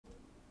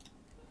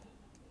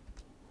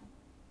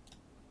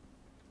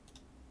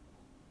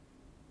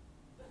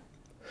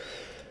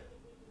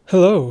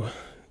Hello,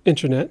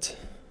 Internet.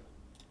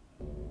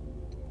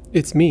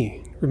 It's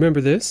me. Remember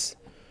this?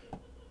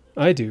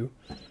 I do.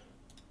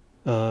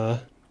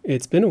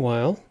 It's been a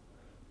while.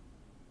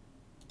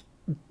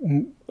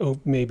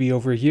 Maybe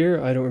over a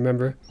year, I don't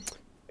remember.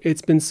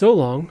 It's been so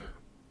long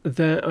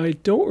that I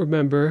don't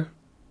remember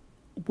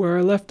where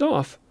I left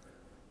off.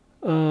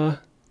 On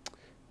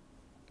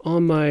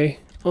my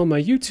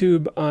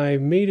YouTube, I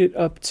made it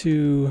up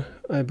to,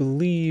 I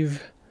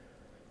believe,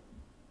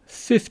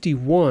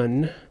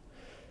 51,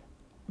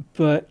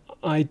 but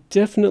I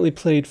definitely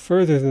played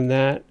further than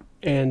that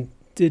and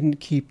didn't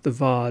keep the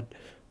VOD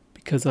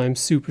because I'm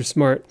super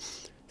smart.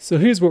 So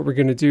here's what we're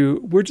going to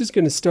do. We're just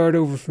going to start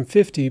over from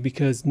 50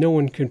 because no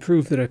one can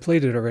prove that I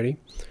played it already.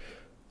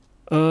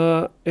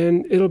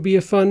 And it'll be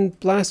a fun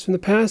blast from the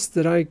past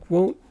that I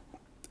won't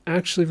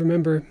actually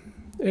remember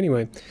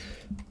anyway.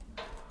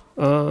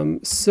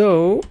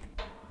 So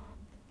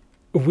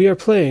we are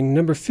playing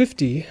number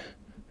 50,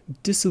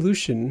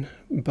 Dissolution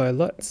by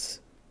Lutz,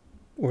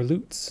 or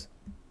Lutz.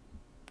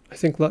 I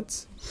think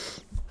Lutz.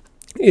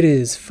 It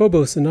is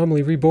Phobos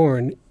Anomaly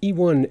Reborn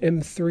E1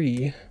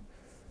 M3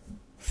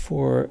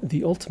 for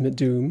the Ultimate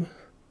Doom.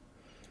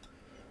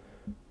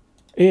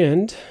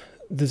 And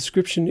the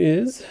description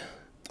is,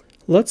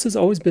 Lutz has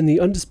always been the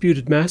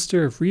undisputed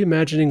master of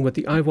reimagining what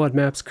the IWAD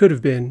maps could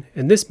have been,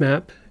 and this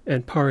map,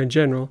 and PAR in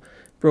general,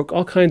 broke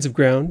all kinds of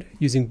ground,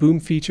 using boom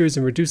features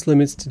and reduced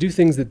limits to do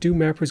things that Doom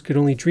mappers could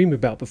only dream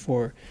about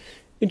before.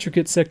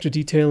 Intricate sector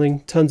detailing,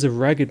 tons of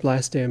ragged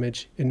blast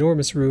damage,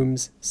 enormous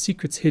rooms,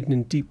 secrets hidden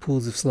in deep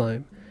pools of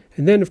slime.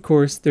 And then, of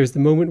course, there's the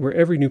moment where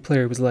every new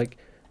player was like,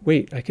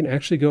 wait, I can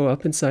actually go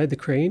up inside the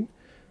crane?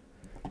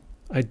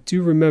 I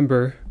do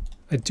remember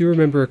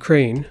a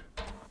crane,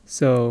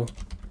 so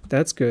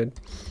that's good.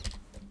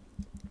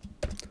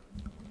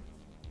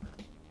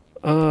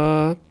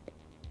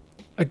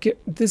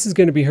 This is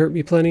going to be hurt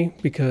me plenty,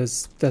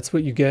 because that's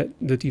what you get,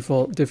 the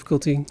default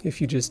difficulty, if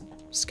you just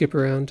skip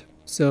around.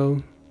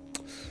 So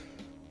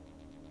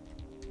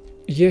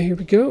yeah, here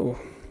we go.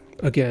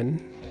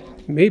 Again.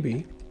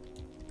 Maybe.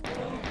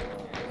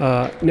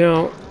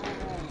 Now,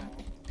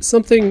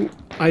 something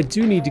I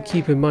do need to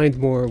keep in mind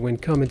more when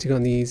commenting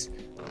on these,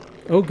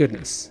 oh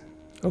goodness,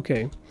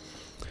 okay,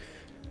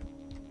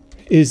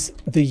 is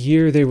the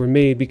year they were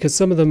made, because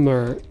some of them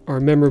are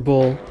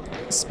memorable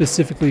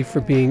specifically for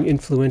being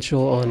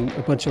influential on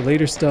a bunch of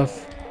later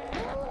stuff.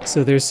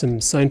 So there's some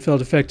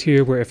Seinfeld Effect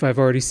here, where if I've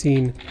already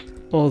seen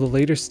all the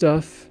later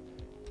stuff,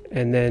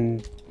 and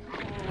then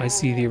I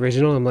see the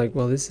original, I'm like,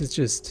 well, this is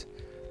just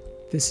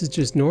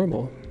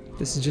normal.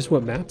 This is just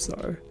what maps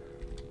are.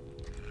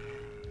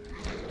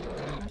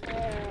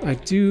 I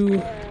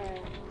do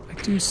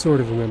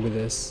sort of remember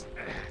this.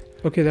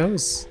 Okay, that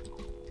was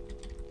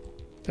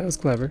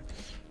clever.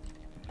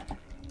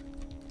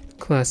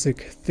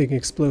 Classic thing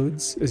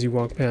explodes as you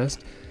walk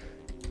past.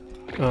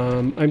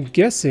 I'm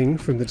guessing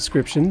from the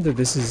description that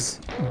this is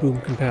boom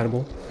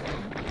compatible.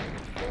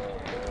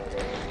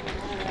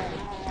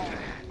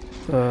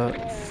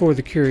 For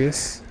the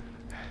curious,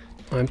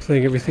 I'm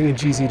playing everything in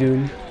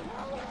GZDoom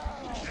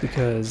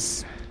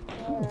because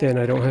then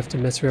I don't have to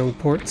mess around with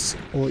ports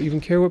or even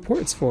care what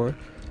port it's for.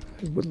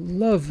 I would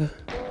love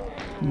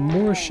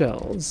more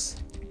shells.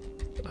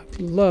 I would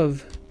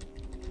love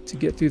to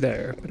get through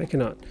there, but I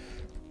cannot.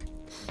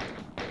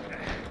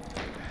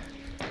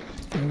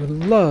 I would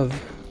love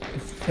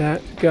if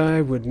that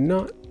guy would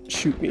not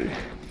shoot me.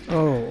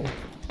 Oh,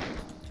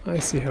 I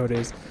see how it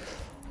is.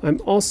 I'm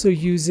also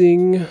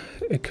using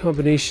a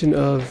combination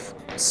of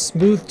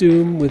smooth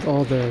Doom with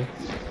all the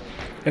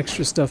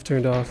extra stuff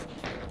turned off.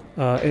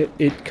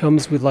 It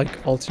comes with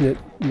like alternate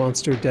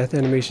monster death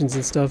animations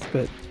and stuff,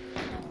 but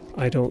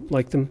I don't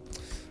like them.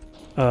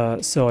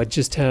 So I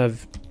just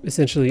have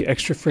essentially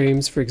extra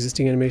frames for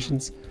existing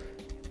animations,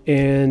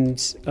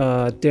 and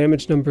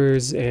damage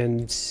numbers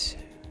and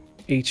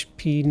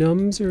HP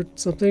nums or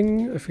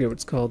something. I forget what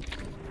it's called.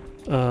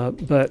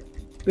 But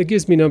it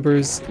gives me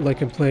numbers like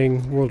I'm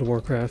playing World of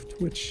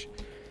Warcraft, which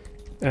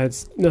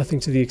adds nothing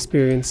to the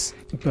experience,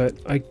 but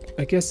I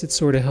guess it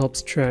sort of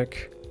helps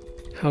track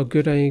how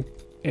good I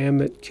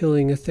am at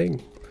killing a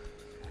thing.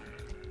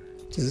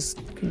 Does this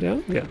come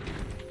down? Yeah.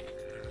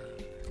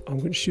 I'm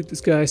going to shoot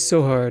this guy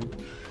so hard.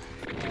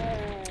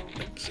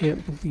 I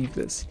can't believe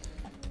this.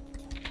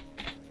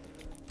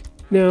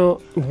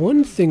 Now,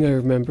 one thing I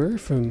remember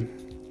from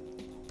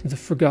the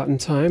forgotten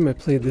time I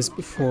played this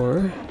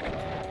before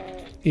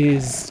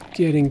is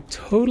getting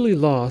totally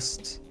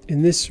lost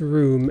in this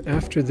room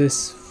after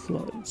this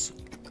floods.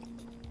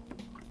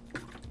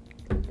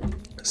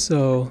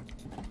 So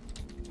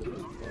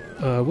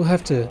we'll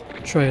have to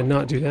try and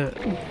not do that.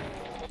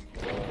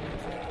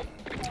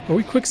 Are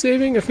we quick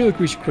saving? I feel like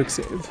we should quick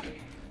save.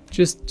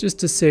 Just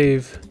to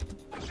save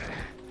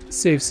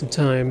some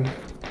time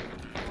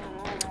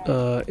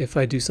if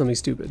I do something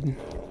stupid.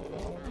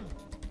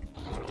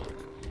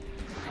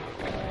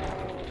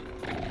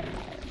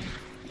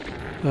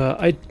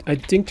 I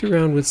dinked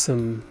around with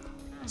some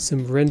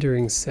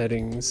rendering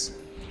settings,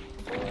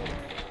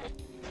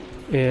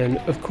 and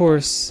of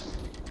course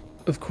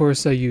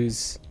I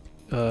use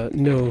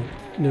no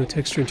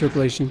texture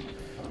interpolation.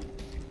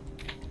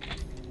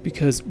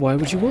 Because why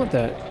would you want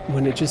that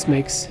when it just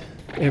makes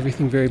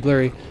everything very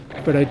blurry?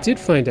 But I did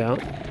find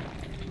out,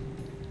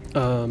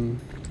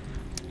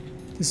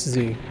 this is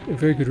a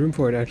very good room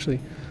for it actually.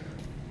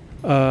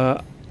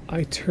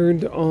 I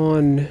turned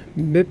on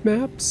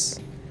bitmaps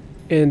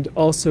and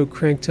also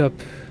cranked up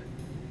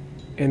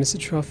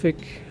anisotropic,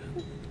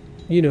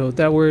 you know,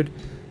 that word,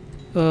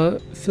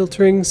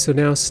 filtering, so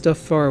now stuff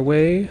far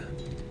away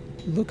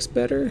looks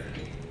better.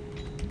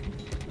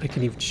 I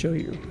can even show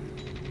you.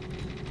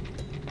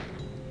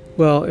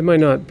 Well, it might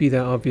not be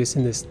that obvious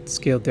in this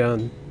scaled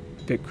down,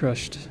 bit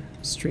crushed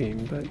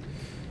stream, but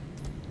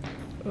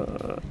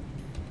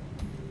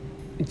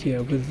yeah,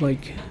 with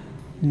like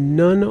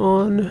none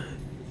on,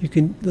 you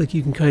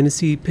can kind of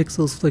see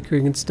pixels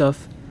flickering and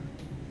stuff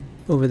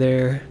over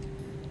there.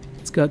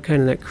 It's got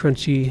kind of that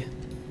crunchy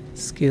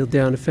scaled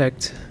down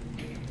effect,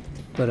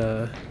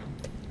 but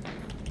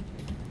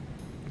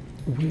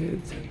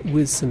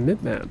with some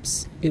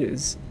bitmaps, it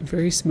is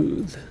very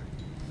smooth.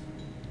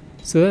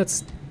 So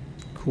that's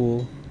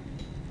cool.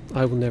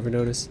 I will never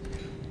notice.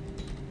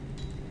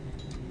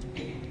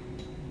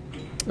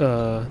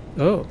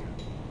 Oh.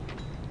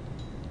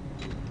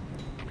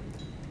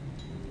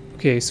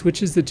 Okay,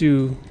 switches that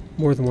do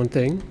more than one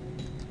thing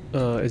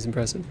is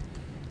impressive.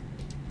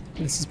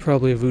 This is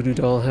probably a voodoo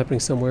doll happening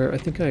somewhere. I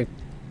think I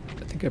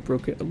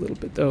broke it a little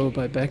bit though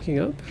by backing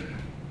up.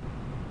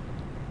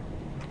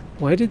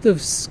 Why did the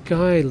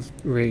sky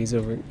raise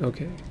over?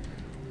 Okay.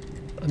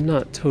 I'm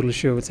not totally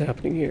sure what's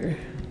happening here.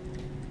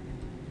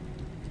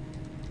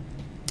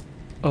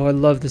 Oh, I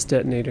love this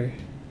detonator.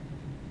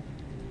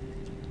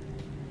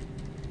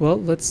 Well,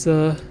 let's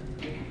blow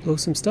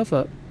some stuff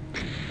up.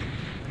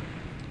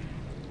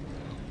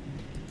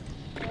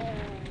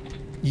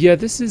 Yeah,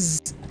 this is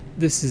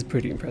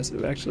pretty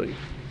impressive actually.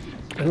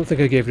 I don't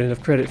think I gave it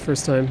enough credit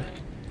first time.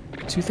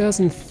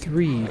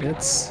 2003,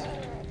 that's...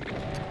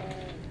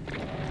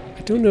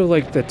 I don't know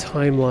like the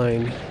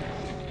timeline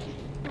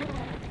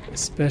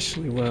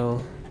especially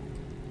well.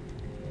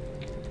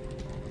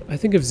 I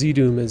think of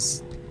GZDoom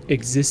as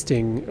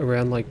existing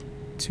around like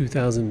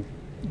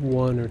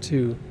 2001 or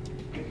 2.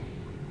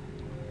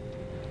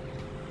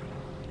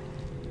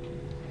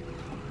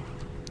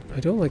 I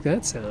don't like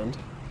that sound.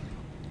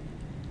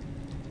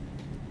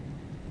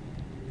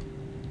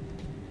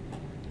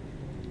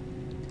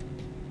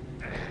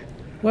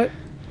 What?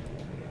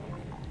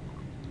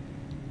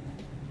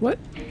 What?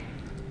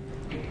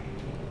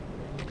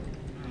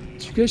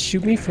 Did you guys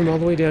shoot me from all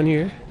the way down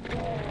here?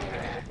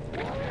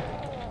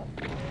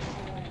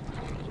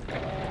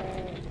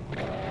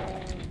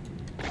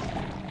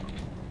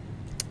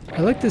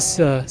 I like this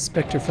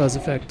Spectre fuzz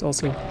effect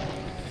also.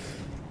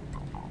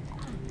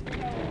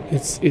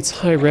 It's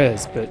high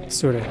res, but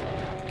sort of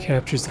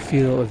captures the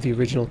feel of the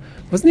original.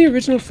 Wasn't the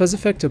original fuzz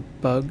effect a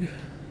bug?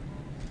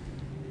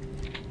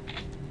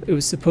 It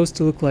was supposed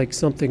to look like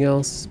something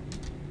else,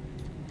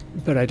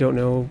 but I don't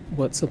know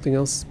what something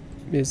else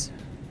is.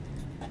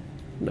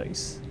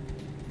 Nice.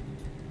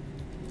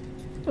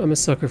 I'm a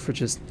sucker for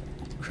just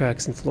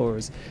cracks and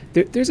floors.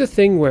 There's a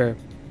thing where...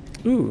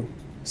 Ooh,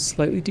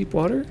 slightly deep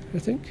water, I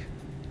think?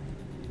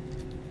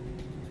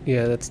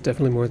 Yeah, that's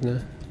definitely more than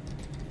a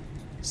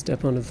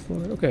step onto the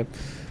floor. Okay.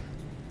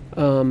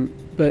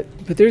 But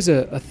there's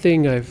a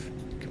thing I've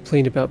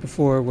complained about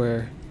before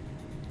where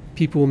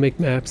people will make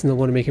maps and they'll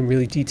want to make them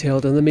really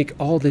detailed and they'll make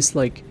all this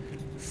like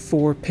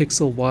 4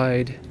 pixel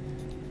wide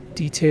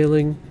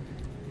detailing.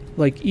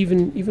 Like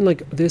even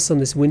like this on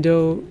this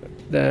window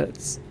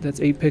that's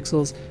 8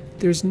 pixels.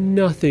 There's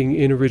nothing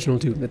in original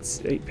Doom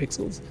that's 8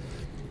 pixels.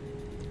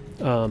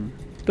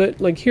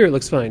 But like here it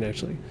looks fine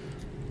actually.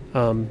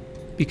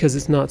 Because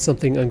it's not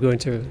something I'm going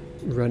to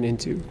run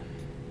into.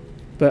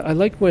 But I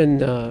like when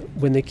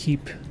they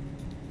keep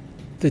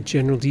the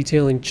general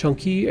detailing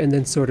chunky and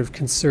then sort of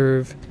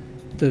conserve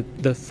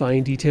the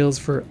fine details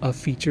for a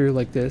feature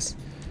like this.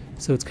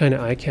 So it's kind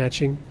of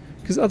eye-catching.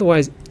 Because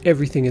otherwise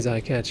everything is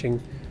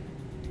eye-catching.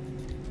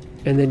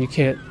 And then you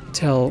can't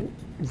tell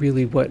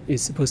really what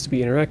is supposed to be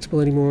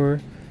interactable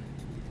anymore.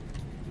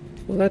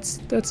 Well,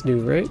 that's new,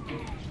 right?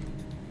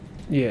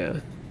 Yeah.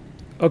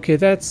 Okay,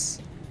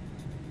 that's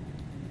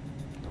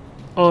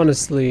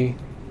honestly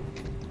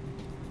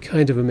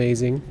kind of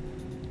amazing.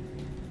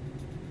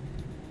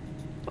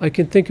 I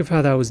can think of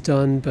how that was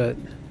done, but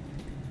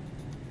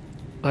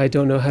I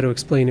don't know how to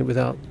explain it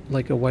without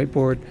like a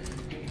whiteboard.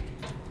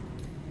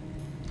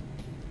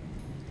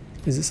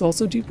 Is this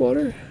also deep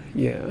water?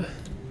 Yeah.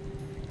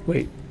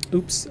 Wait,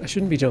 oops, I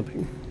shouldn't be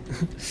jumping.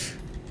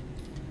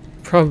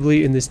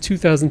 Probably in this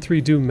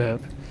 2003 Doom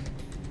map,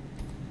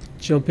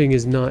 jumping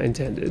is not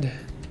intended.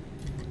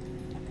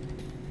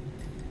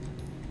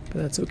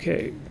 But that's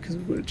okay, because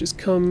we would have just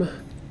come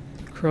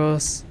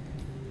across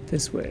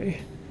this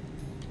way.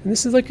 And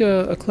this is like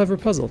a clever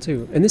puzzle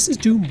too. And this is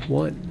Doom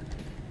 1.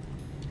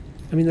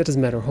 I mean, that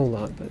doesn't matter a whole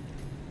lot, but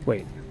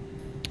wait.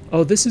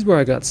 Oh, this is where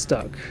I got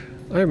stuck.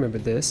 I remember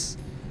this.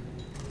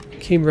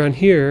 Came around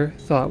here,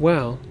 thought,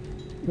 wow,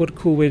 what a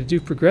cool way to do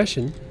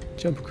progression.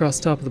 jump across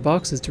the top of the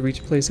boxes to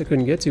reach a place I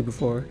couldn't get to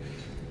before.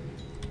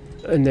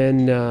 And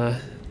then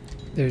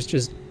there's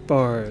just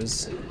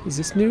bars. Is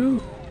this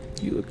new?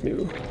 You look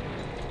new.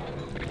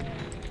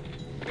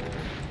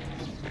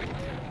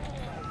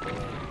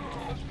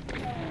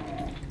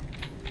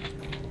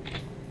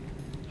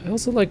 I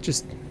also like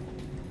just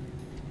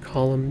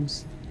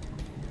columns.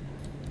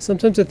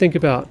 Sometimes I think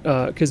about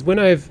because when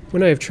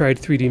I've tried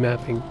 3D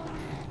mapping,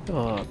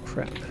 oh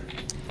crap.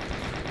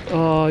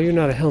 Oh, you're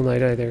not a Hell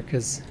Knight either,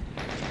 because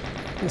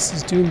this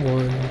is Doom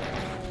 1.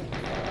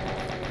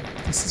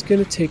 This is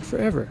gonna take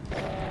forever.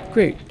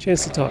 Great,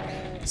 chance to talk.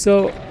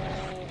 So,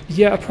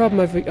 yeah, a problem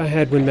I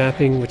had when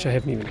mapping, which I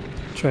haven't even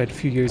tried a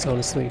few years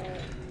honestly,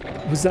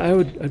 was that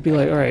I'd be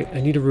like, all right, I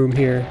need a room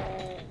here.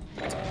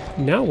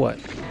 Now what?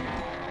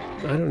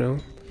 I don't know.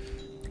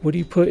 What do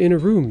you put in a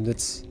room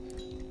that's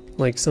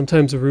like,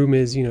 sometimes a room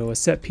is, you know, a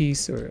set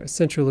piece or a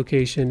central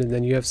location, and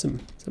then you have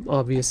some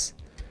obvious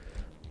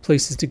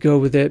places to go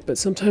with it, but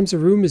sometimes a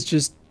room is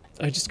just,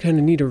 I just kind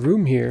of need a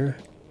room here.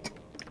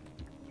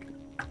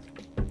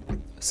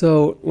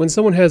 So when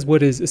someone has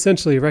what is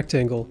essentially a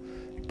rectangle,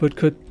 but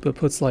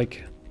puts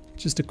like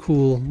just a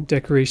cool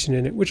decoration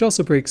in it, which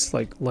also breaks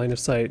like line of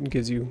sight and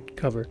gives you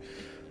cover,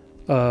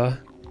 I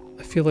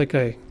feel like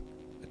I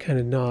kind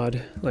of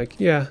nod, like,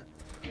 yeah,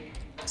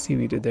 I see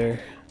what you did there.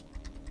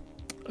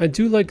 I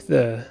do like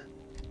the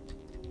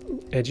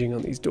edging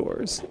on these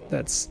doors.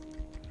 That's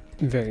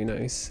very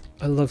nice.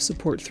 I love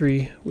support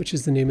 3, which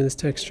is the name of this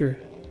texture.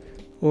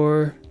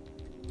 Or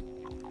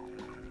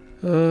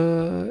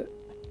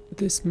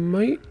this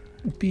might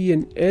be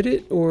an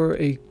edit or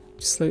a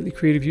slightly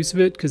creative use of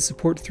it, because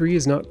support 3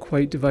 is not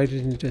quite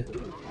divided into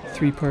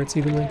 3 parts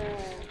evenly.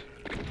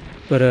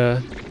 But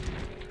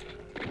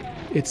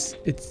it's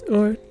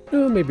or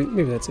no, maybe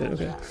that's it.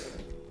 Okay.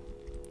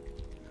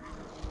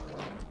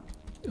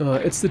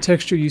 It's the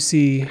texture you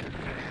see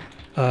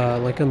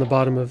like on the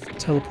bottom of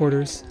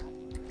teleporters.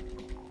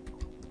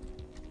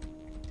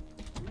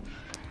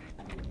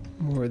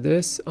 More of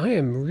this. I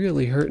am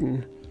really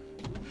hurting.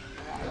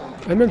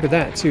 I remember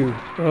that too.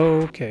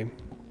 Okay.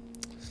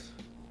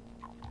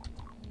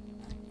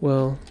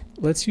 Well,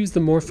 let's use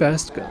the more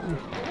fast gun.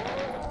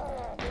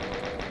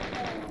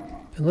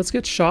 And let's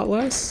get shot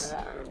less.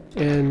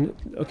 And,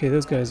 okay,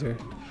 those guys are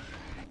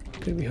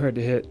gonna be hard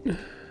to hit.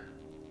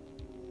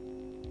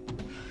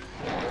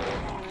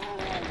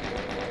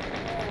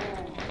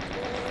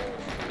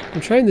 I'm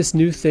trying this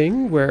new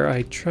thing where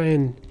I try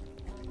and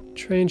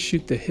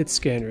shoot the hit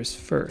scanners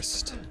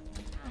first.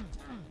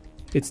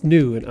 It's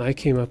new and I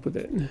came up with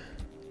it.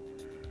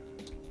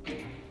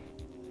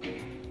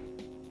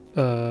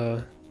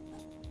 I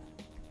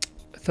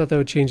thought that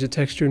would change the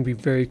texture and be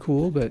very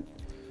cool, but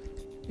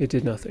it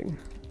did nothing.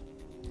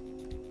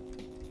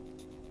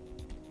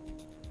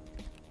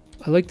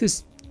 I like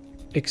this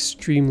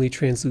extremely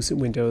translucent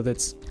window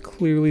that's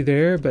clearly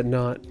there, but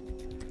not...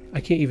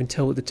 I can't even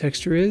tell what the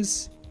texture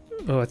is.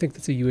 Oh, I think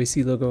that's a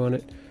UAC logo on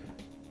it.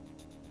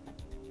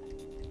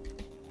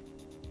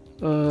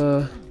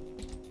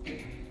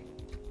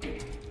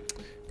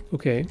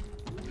 Okay.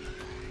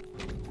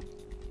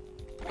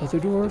 Other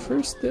door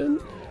first, then?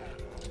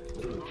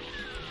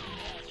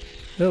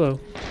 Hello.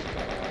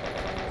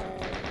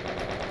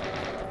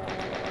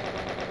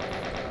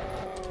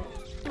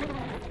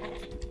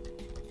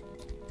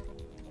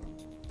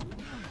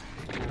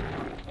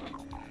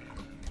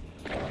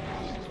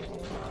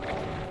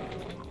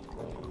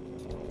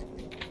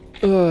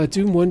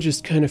 Doom 1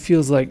 just kind of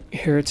feels like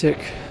Heretic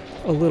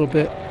a little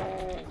bit.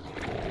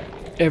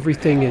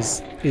 Everything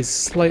is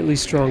slightly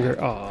stronger,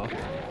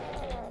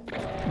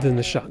 than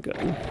the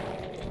shotgun.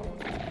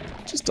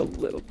 Just a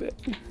little bit.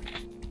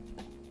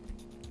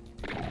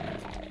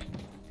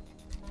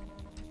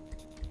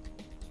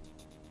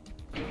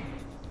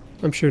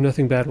 I'm sure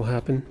nothing bad will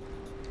happen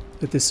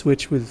with this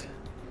switch with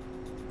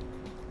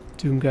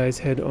Doom Guy's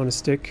head on a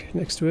stick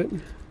next to it.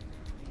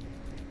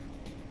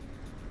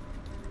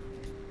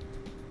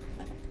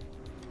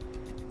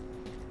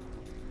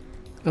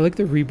 I like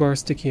the rebar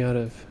sticking out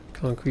of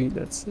concrete.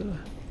 That's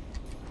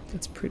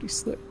pretty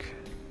slick.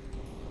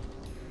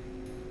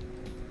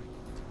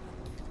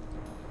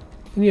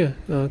 And yeah,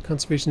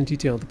 conservation and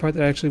detail. The part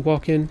that I actually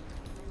walk in,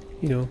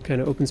 you know,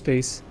 kind of open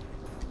space,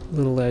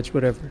 little ledge,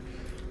 whatever.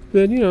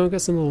 But, you know, I've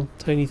got some little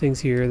tiny things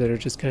here that are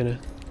just kind of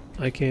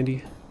eye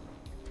candy.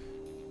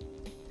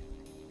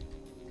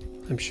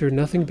 I'm sure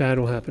nothing bad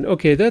will happen.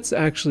 Okay, that's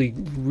actually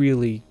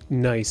really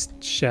nice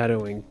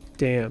shadowing.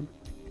 Damn.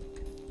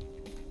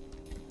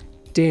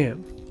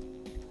 Damn.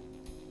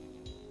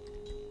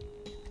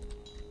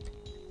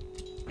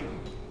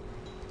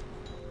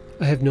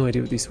 I have no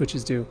idea what these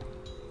switches do.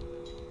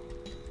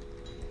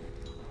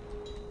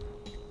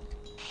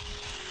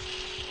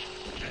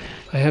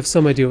 I have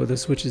some idea what the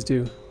switches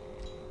do.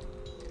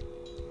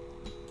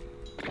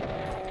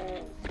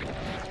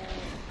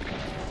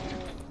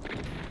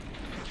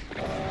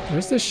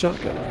 Where's this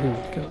shotgun?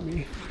 Who got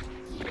me?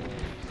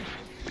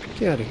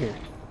 Get out of here.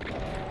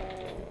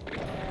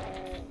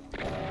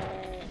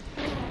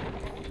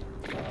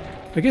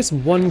 I guess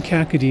one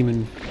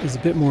cacodemon is a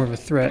bit more of a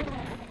threat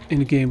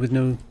in a game with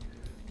no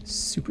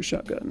super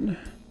shotgun.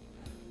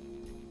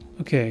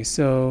 Okay,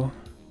 so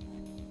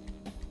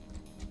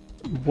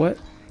what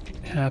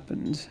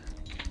happened?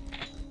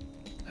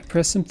 I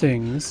pressed some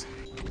things,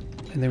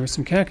 and there were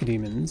some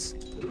cacodemons,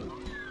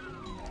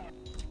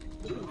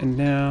 and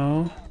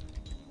now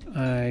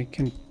I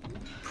can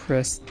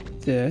press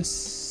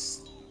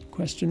this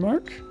question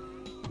mark.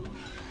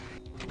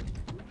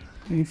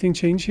 Anything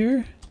change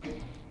here?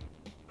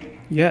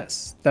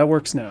 Yes, that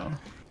works now.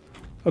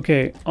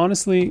 Okay,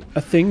 honestly,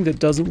 a thing that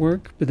doesn't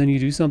work, but then you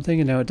do something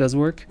and now it does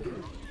work,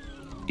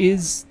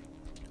 is...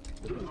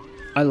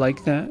 I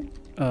like that.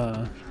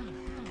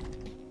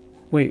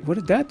 Wait, what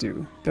did that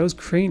do? That was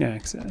crane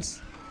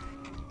access.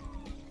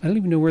 I don't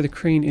even know where the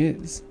crane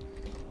is.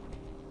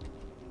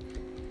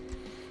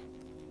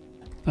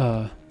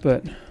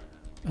 But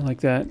I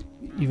like that,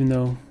 even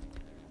though,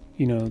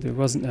 you know, there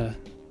wasn't a...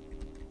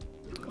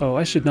 Oh,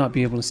 I should not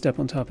be able to step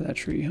on top of that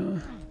tree, huh?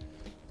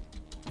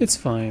 It's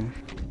fine.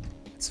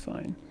 It's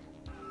fine.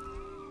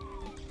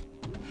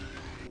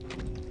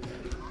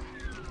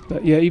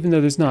 But yeah, even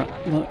though there's not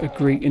a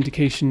great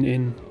indication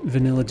in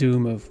vanilla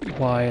Doom of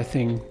why a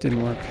thing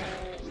didn't work.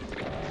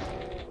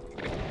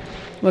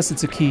 Unless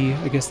it's a key,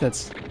 I guess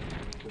that's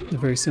a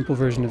very simple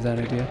version of that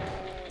idea.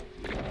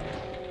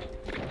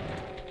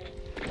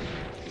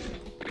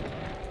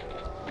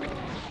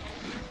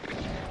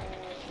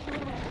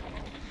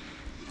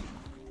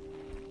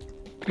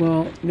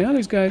 Well, now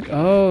there's guys...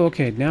 Oh,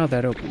 okay, now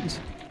that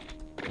opens.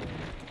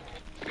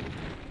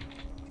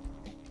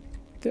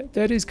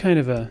 That is kind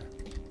of a...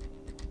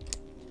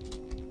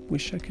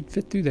 Wish I could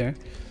fit through there.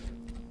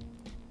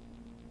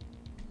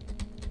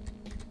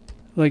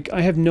 Like,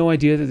 I have no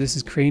idea that this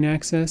is crane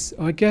access.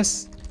 Oh, I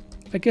guess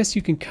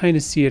you can kind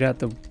of see it out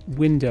the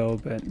window,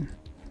 but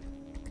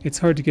it's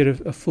hard to get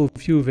a full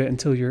view of it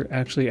until you're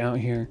actually out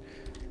here.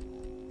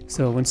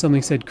 So when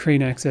something said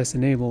crane access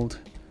enabled,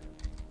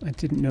 I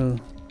didn't know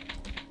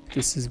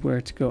this is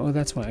where to go. Oh,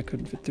 that's why I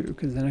couldn't fit through,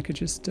 because then I could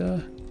just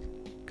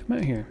come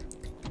out here.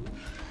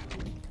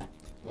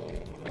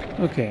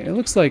 Okay, it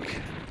looks like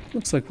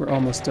we're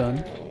almost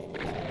done.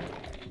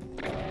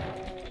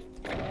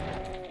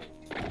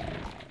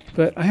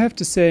 But I have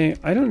to say,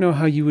 I don't know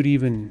how you would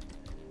even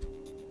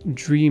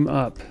dream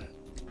up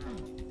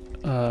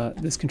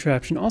this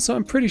contraption. Also,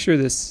 I'm pretty sure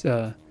this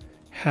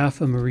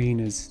half a marine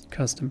is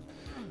custom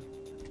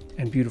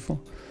and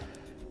beautiful.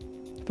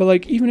 But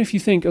like, even if you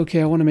think,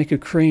 okay, I want to make a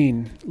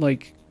crane,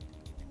 like,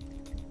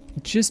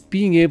 just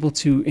being able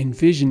to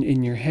envision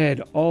in your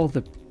head all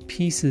the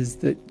pieces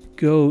that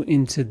go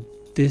into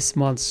this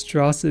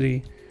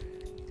monstrosity,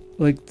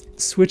 like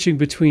switching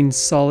between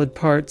solid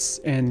parts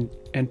and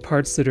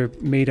parts that are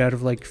made out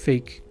of like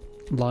fake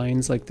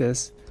lines like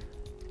this,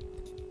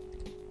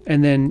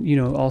 and then, you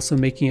know, also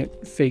making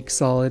it fake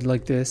solid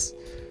like this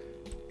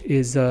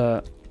is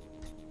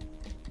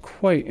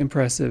quite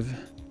impressive.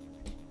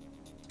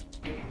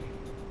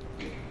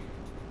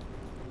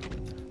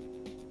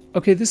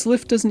 Okay, this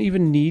lift doesn't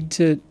even need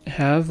to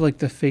have like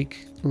the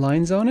fake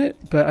lines on it,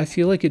 but I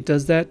feel like it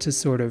does that to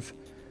sort of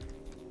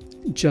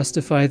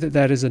justify that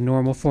that is a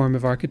normal form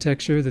of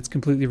architecture that's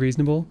completely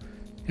reasonable.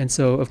 And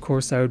so, of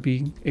course, I would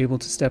be able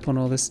to step on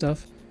all this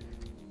stuff.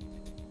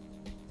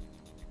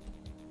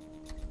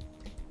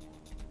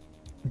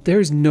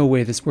 There's no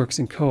way this works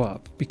in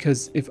co-op,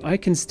 because if I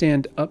can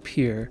stand up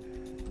here,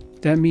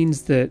 that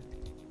means that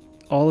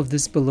all of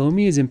this below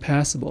me is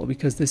impassable,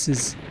 because this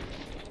is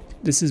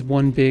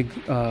one big,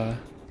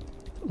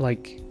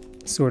 like,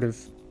 sort of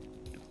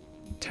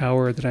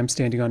tower that I'm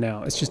standing on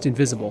now. It's just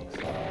invisible.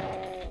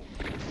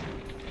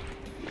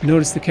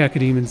 Notice the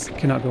cacodemons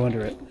cannot go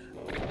under it,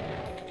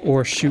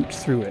 or shoot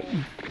through it.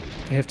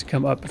 They have to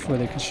come up before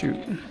they can shoot.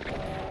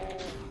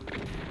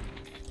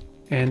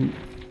 And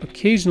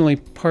occasionally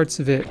parts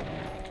of it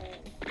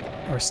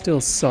are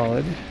still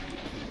solid.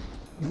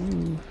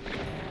 Ooh.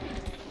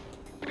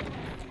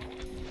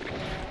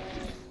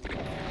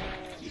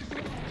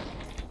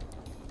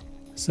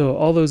 So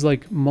all those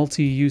like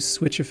multi-use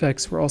switch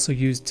effects were also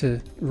used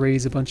to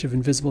raise a bunch of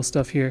invisible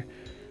stuff here.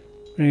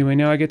 But anyway,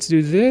 now I get to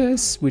do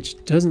this,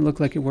 which doesn't look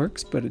like it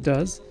works, but it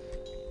does.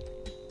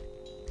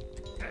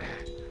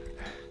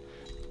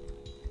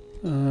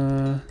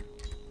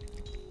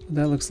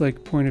 That looks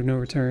like point of no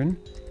return.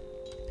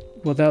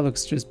 Well, that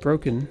looks just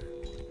broken.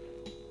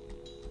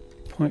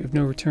 Point of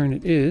no return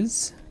it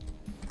is.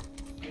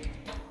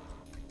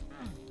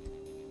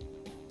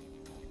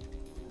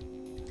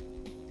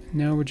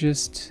 Now we're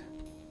just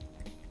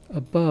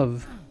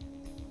above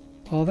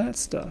all that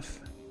stuff.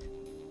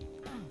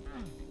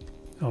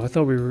 Oh, I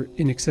thought we were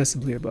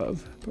inaccessibly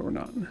above, but we're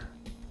not.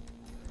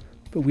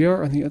 But we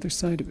are on the other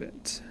side of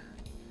it.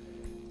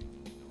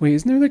 Wait,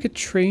 isn't there like a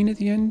train at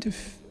the end of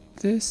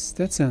this?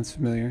 That sounds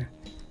familiar.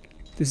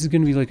 This is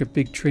going to be like a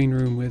big train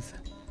room with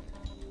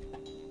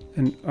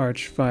an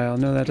arch file.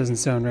 No, that doesn't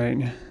sound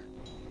right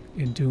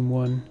in Doom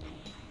 1.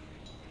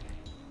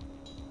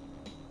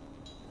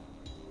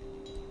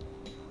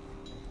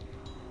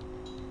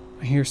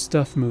 I hear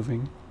stuff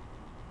moving.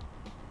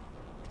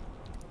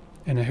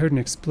 And I heard an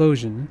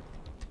explosion.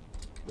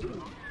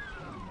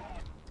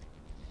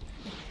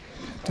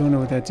 Don't know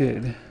what that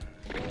did.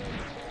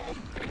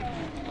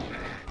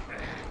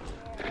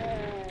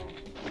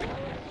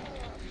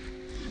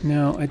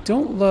 Now, I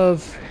don't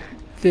love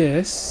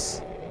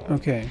this.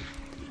 Okay.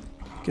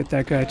 Get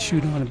that guy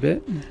chewed on a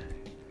bit.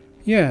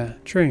 Yeah,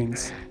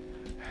 trains.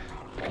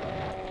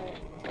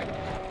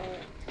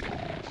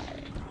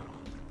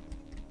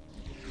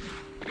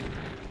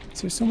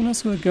 Is there someone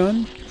else with a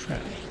gun?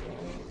 Crap.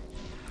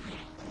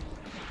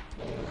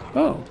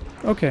 Oh,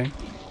 okay.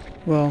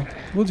 Well,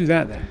 we'll do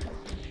that then.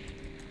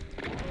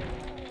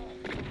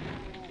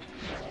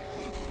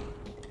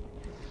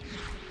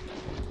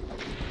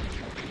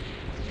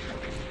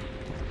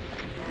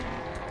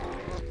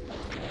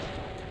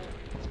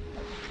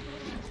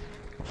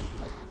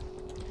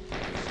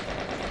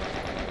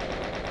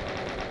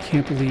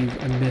 Can't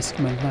believe I missed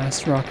my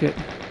last rocket.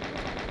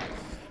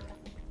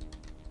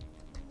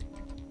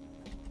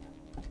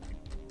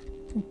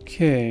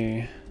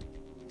 Okay.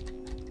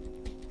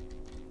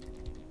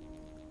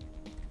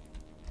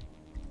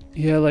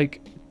 Yeah,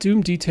 like, Doom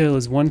detail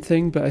is one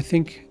thing, but I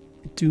think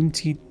Doom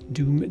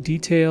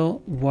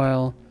detail,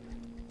 while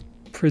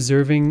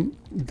preserving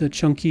the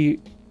chunky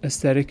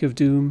aesthetic of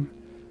Doom,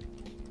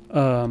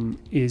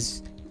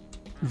 is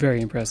very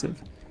impressive.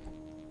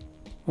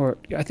 Or,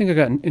 I think I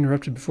got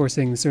interrupted before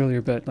saying this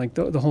earlier, but like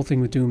the whole thing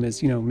with Doom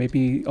is, you know,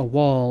 maybe a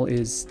wall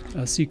is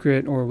a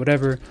secret or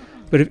whatever,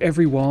 but if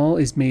every wall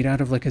is made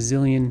out of like a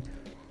zillion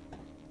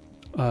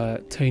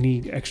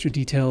tiny extra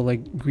detail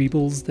like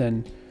greebles,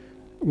 then,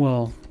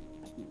 well,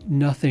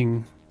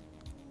 nothing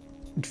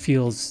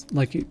feels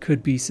like it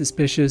could be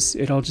suspicious.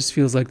 It all just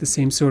feels like the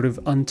same sort of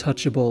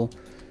untouchable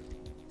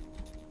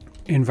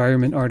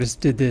environment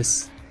artist did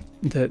this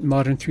that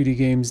modern 3D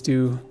games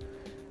do,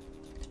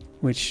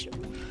 which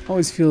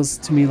always feels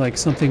to me like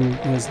something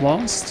was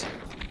lost.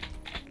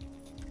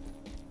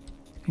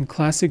 In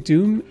classic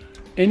Doom,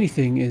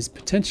 anything is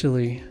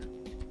potentially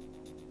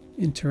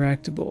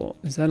interactable.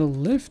 Is that a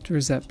lift or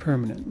is that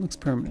permanent? Looks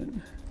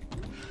permanent.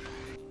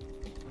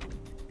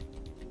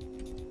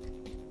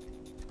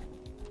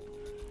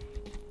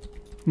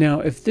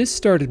 Now, if this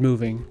started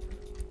moving,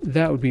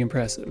 that would be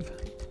impressive.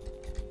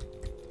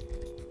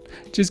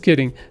 Just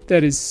kidding,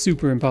 that is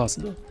super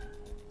impossible.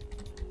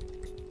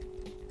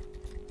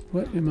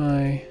 What am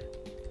I...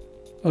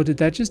 Oh, did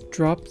that just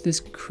drop this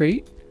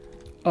crate?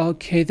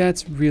 Okay,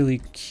 that's really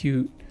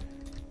cute.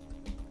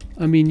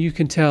 I mean, you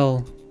can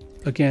tell,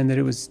 again, that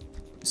it was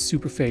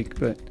super fake,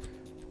 but...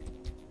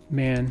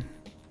 Man,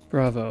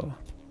 bravo.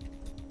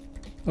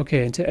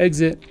 Okay, and to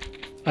exit,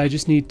 I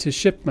just need to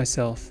ship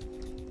myself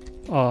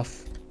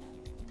off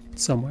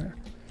somewhere.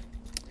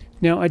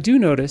 Now, I do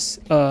notice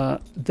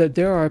that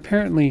there are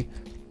apparently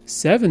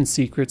 7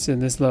 secrets in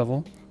this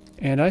level,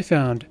 and I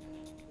found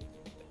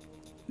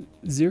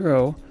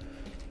 0.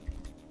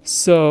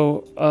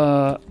 So,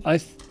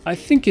 I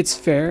think it's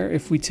fair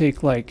if we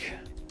take like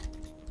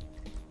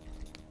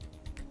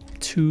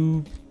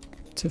 2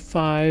 to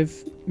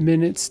 5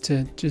 minutes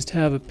to just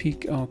have a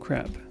peek. Oh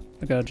crap,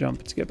 I gotta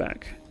jump to get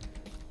back.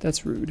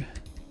 That's rude.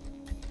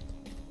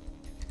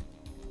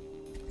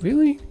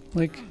 Really?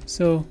 Like,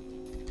 so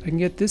I can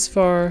get this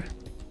far.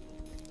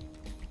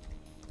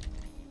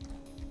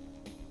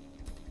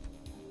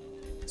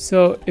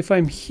 So if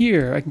I'm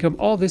here, I can come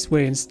all this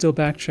way and still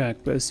backtrack,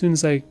 but as soon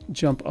as I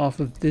jump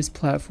off of this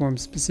platform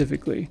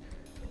specifically,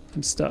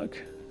 I'm stuck.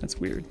 That's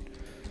weird.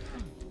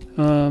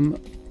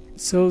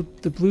 So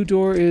the blue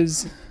door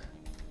is...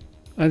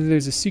 Either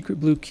there's a secret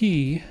blue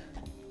key,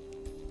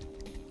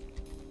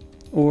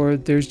 or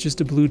there's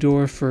just a blue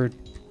door for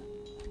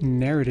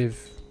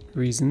narrative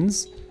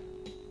reasons.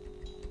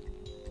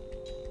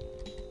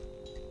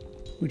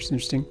 Which is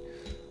interesting.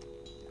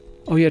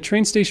 Oh yeah,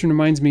 train station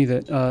reminds me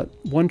that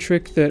one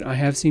trick that I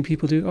have seen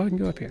people do... Oh, I can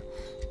go up here.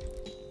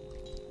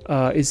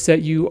 Is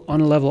set you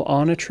on a level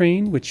on a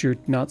train, which you're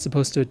not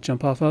supposed to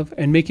jump off of,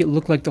 and make it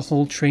look like the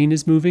whole train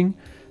is moving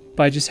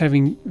by just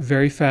having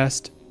very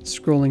fast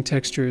scrolling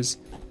textures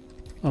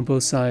on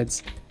both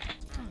sides.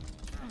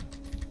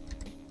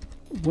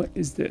 What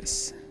is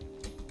this?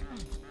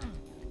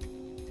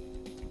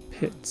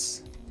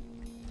 Pits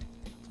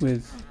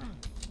with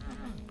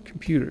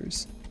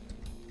computers.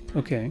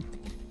 Okay.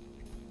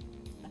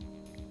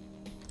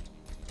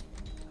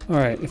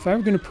 Alright, if I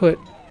were going to put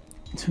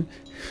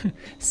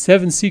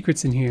 7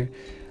 secrets in here,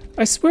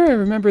 I swear I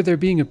remember there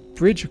being a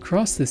bridge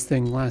across this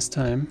thing last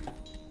time.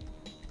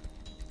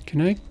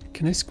 Can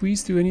I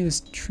squeeze through any of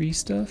this tree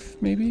stuff,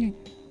 maybe?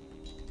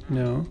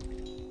 No.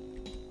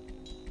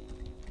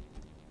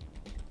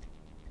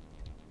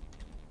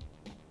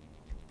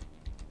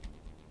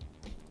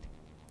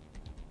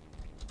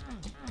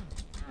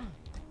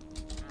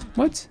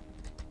 What?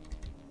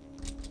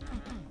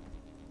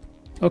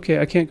 Okay,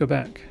 I can't go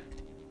back.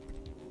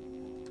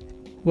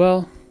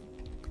 Well,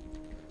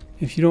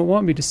 if you don't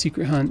want me to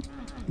secret hunt,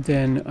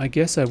 then I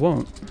guess I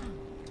won't.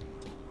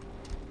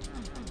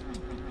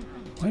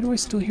 Why do I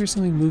still hear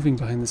something moving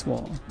behind this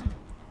wall?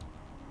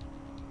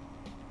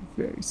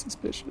 Very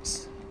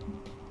suspicious.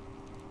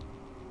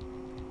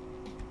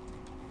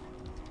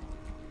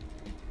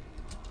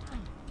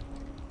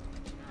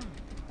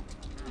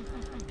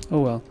 Oh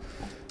well.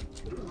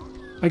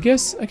 I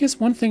guess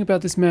one thing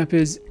about this map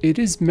is it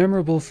is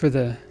memorable for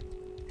the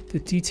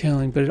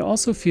detailing, but it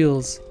also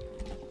feels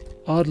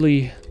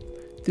oddly,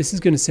 this is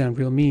going to sound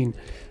real mean,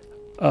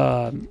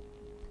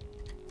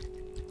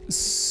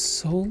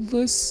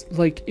 soulless.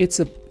 Like it's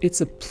a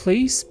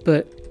place,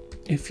 but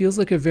it feels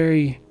like a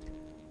very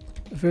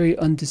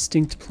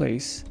undistinct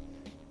place.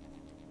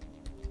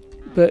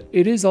 But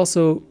it is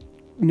also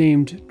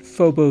named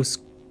Phobos: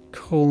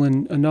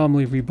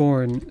 Anomaly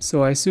Reborn,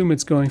 so I assume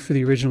it's going for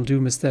the original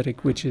Doom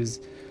aesthetic, which is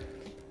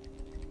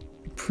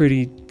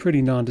pretty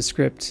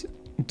nondescript.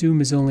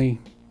 Doom is only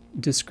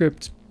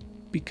descript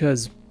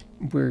because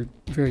we're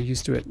very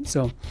used to it,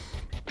 so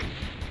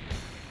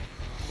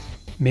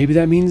maybe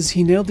that means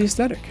he nailed the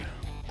aesthetic.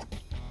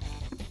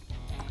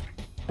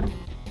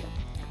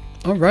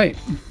 All right.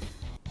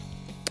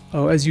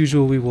 Oh, as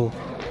usual, we will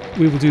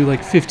do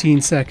like 15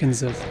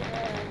 seconds of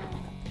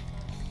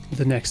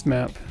the next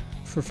map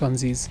for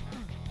funsies.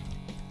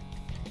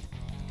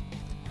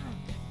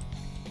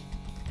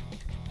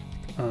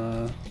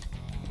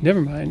 Never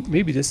mind.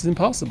 Maybe this is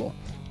impossible.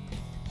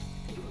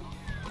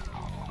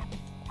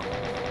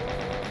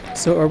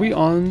 So are we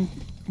on?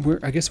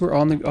 I guess we're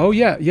on the. Oh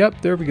yeah,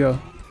 yep. There we go.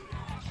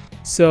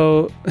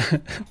 So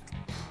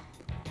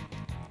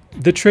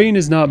the train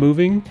is not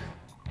moving.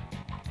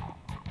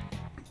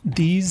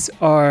 These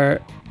are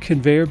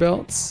conveyor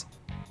belts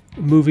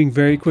moving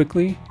very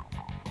quickly,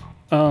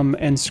 and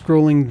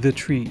scrolling the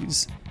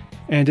trees.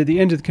 And at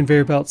the end of the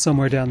conveyor belt,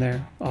 somewhere down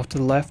there, off to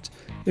the left,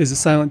 is a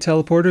silent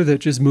teleporter that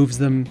just moves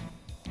them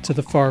to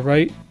the far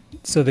right,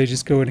 so they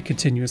just go in a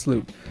continuous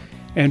loop.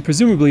 And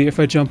presumably, if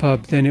I jump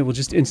up, then it will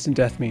just instant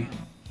death me.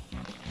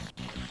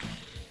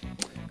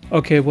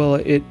 Okay, well,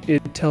 it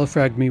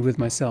telefragged me with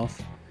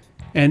myself.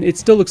 And it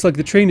still looks like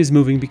the train is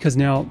moving because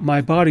now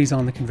my body's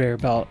on the conveyor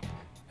belt,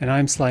 and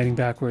I'm sliding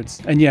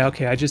backwards. And yeah,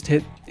 okay, I just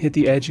hit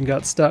the edge and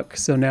got stuck,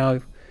 so now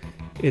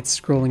it's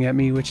scrolling at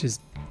me, which is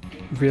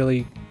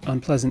really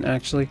unpleasant,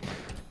 actually.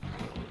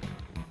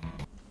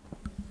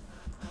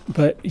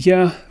 But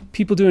yeah,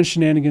 people doing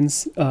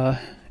shenanigans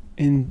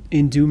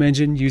in Doom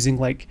Engine using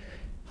like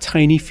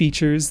tiny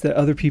features that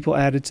other people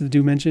added to the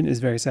Doom Engine is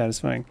very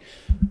satisfying.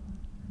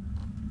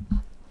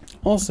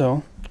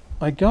 Also,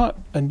 I got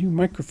a new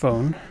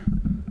microphone.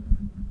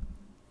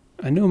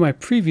 I know my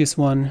previous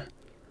one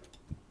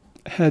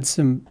had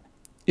some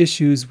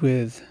issues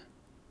with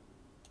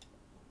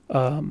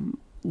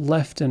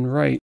left and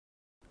right,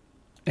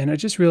 and I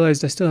just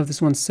realized I still have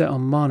this one set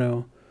on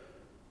mono.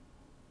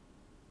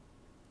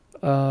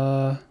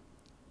 Oh,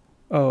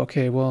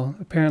 okay, well,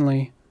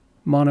 apparently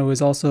mono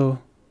is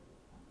also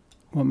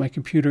what my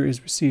computer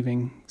is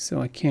receiving,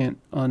 so I can't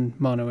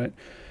un-mono it.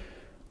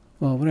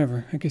 Well,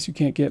 whatever. I guess you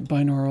can't get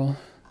binaural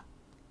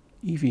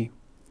Eevee.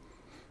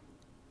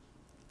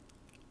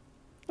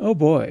 Oh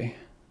boy.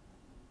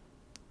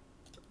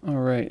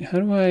 Alright, how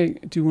do I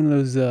do one of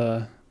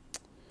those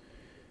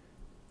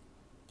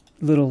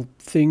little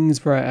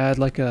things where I add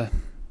like a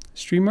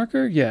stream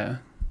marker? Yeah.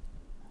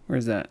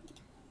 Where's that?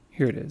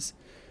 Here it is.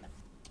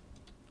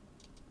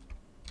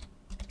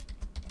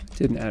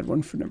 Didn't add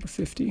one for number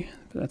 50,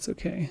 but that's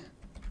okay.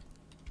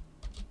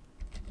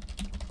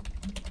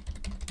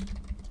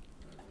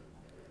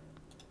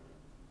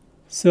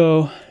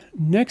 So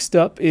next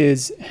up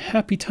is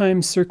Happy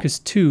Time Circus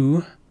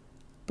 2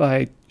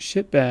 by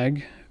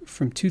Shitbag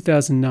from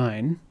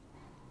 2009.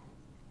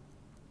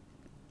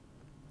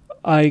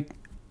 I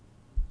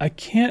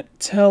can't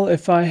tell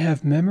if I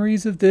have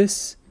memories of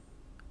this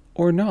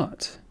or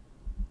not.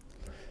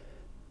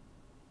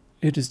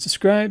 It is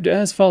described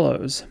as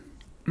follows.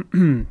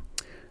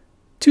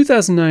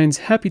 2009's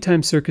Happy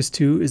Time Circus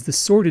 2 is the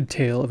sordid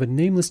tale of a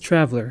nameless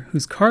traveler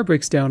whose car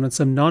breaks down on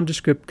some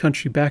nondescript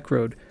country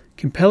backroad,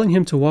 compelling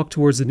him to walk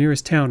towards the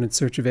nearest town in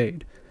search of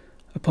aid.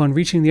 Upon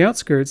reaching the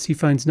outskirts, he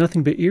finds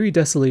nothing but eerie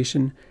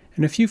desolation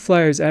and a few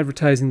flyers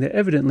advertising that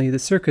evidently the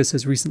circus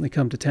has recently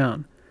come to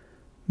town.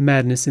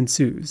 Madness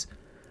ensues.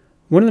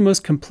 One of the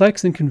most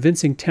complex and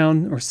convincing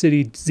town or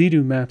city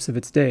GZDoom maps of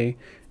its day,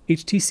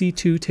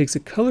 HTC2 takes a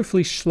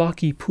colorfully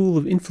schlocky pool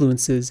of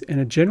influences and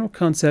a general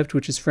concept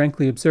which is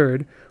frankly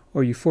absurd,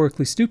 or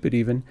euphorically stupid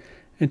even,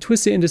 and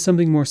twists it into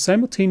something more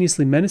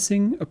simultaneously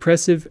menacing,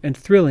 oppressive, and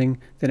thrilling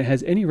than it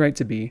has any right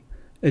to be,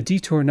 a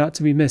detour not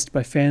to be missed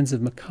by fans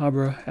of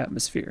macabre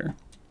atmosphere.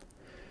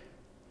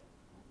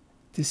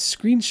 This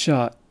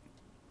screenshot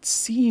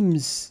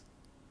seems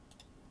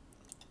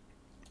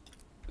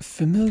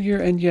familiar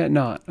and yet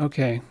not.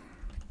 Okay.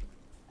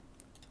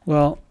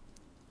 Well,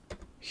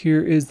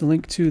 here is the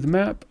link to the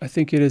map. I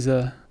think it is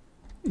a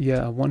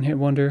one-hit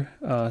wonder,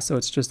 so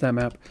it's just that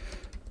map.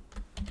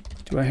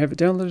 Do I have it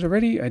downloaded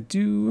already? I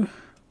do.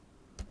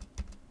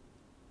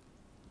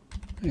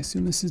 I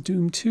assume this is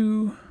Doom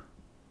 2.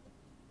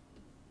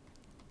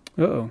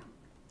 Uh-oh.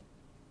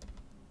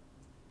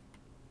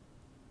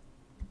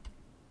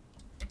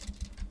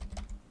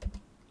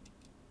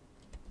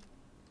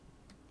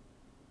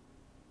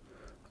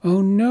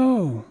 Oh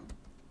no!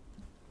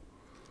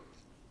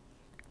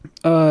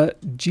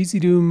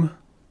 GZDoom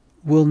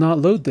will not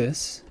load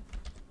this.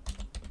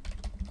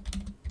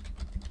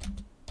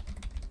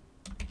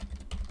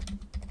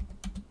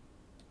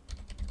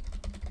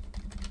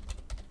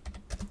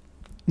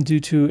 due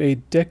to a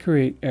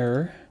decorate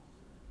error.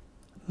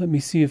 Let me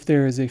see if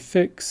there is a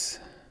fix.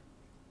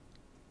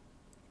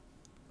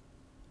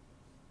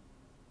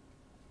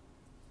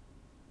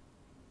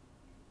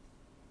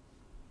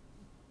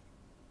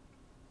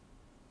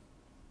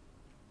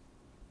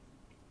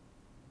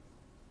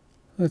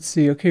 Let's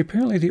see. Okay,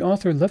 apparently the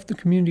author left the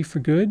community for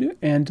good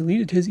and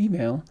deleted his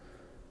email.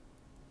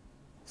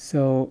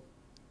 So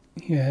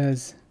he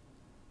has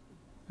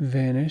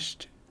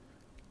vanished.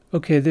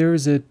 Okay, there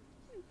is a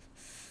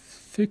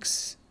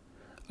fix.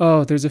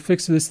 Oh, there's a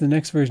fix to this in the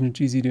next version of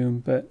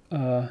GZDoom, but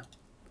I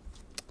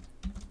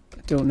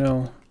don't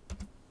know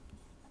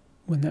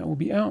when that will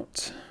be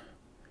out.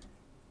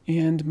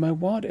 And my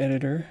WAD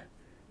editor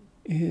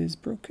is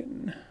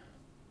broken.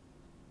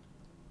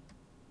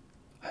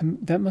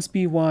 That must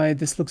be why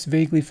this looks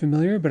vaguely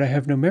familiar, but I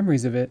have no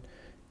memories of it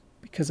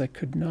because I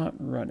could not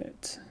run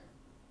it.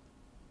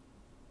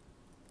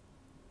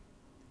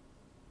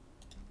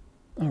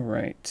 All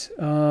right.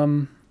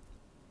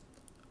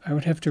 I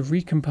would have to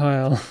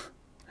recompile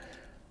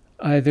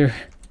either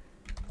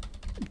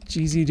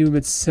GZDoom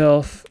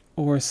itself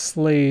or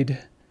Slade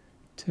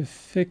to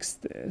fix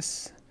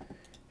this.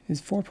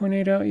 Is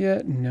 4.8 out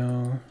yet?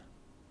 No.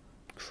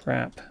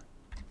 Crap.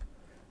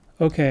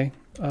 Okay.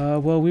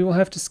 Well, we will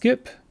have to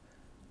skip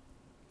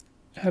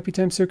Happy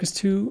Time Circus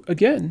 2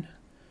 again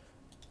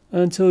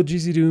until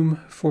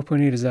GZDoom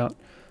 4.8 is out.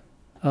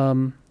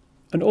 An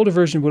older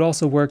version would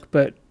also work,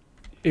 but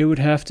it would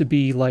have to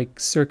be like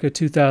circa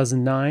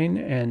 2009,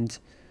 and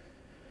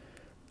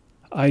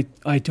I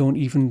don't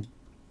even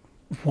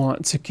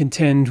want to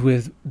contend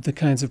with the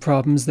kinds of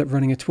problems that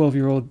running a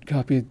 12-year-old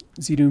copy of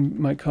ZDoom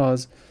might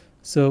cause.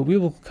 So we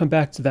will come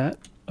back to that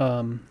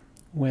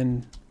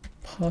when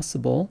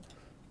possible.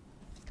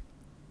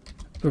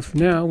 But for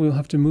now, we'll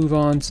have to move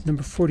on to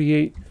number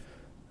 48,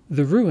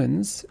 The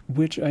Ruins,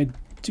 which I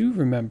do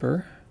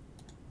remember.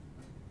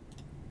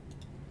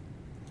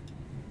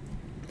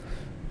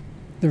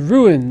 The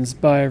Ruins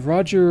by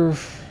Roger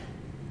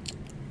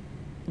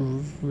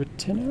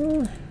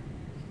Rittner?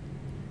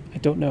 I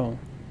don't know.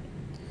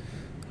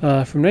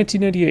 From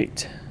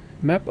 1998,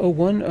 Map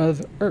 01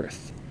 of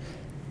Earth.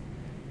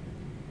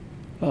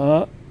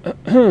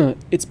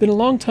 It's been a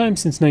long time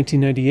since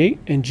 1998,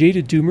 and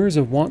jaded doomers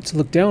are wont to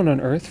look down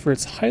on Earth for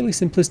its highly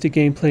simplistic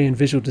gameplay and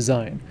visual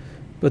design.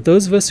 But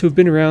those of us who have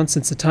been around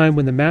since the time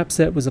when the map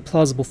set was a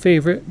plausible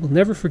favorite will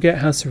never forget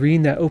how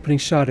serene that opening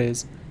shot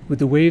is, with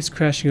the waves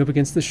crashing up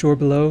against the shore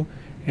below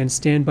and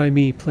Stand By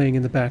Me playing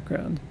in the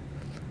background.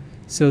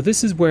 So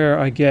this is where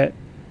I get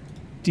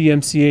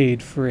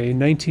DMCA'd for a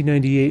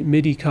 1998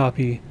 MIDI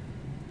copy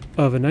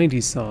of a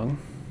 90s song.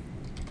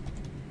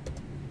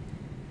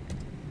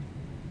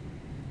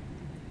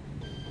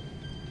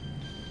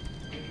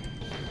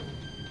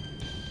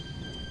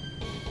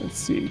 Let's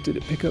see, did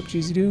it pick up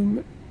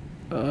GZDoom?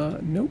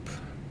 Nope.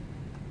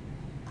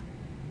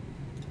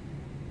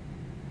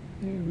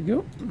 There we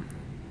go.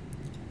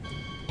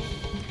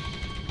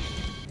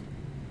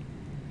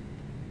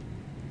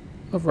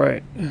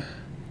 Alright.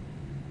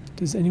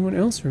 Does anyone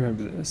else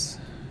remember this?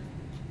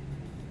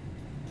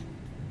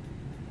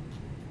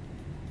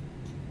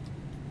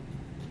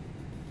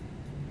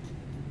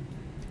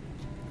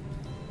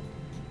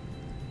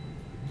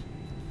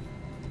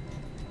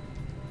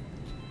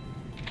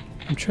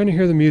 I'm trying to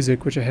hear the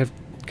music, which I have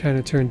kind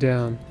of turned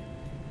down.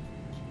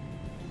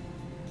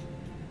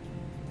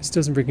 This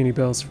doesn't ring any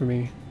bells for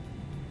me.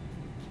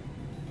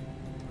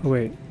 Oh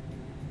wait.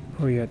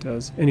 Oh yeah, it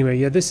does. Anyway,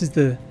 yeah, this is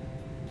the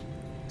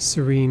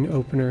Serene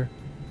opener,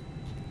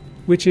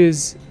 which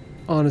is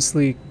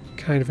honestly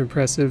kind of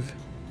impressive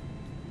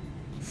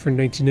for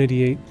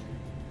 1998.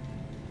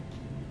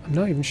 I'm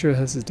not even sure how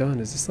this is done.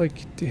 Is this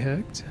like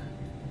dehacked?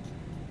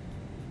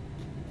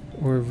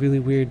 Or a really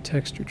weird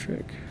texture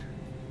trick?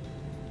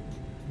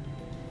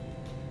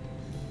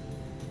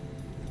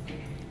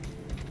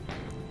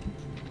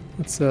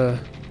 Let's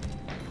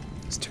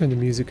turn the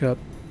music up.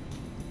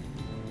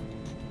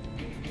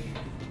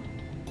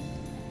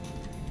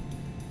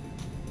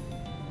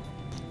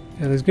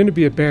 Yeah, there's going to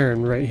be a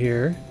Baron right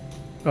here.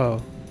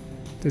 Oh,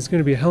 there's going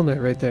to be a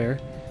Hellknight right there.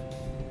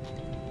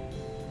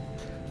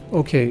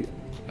 Okay,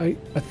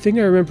 a thing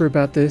I remember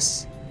about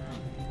this.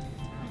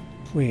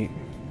 Wait,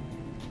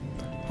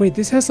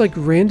 this has like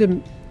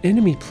random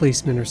enemy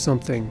placement or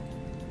something.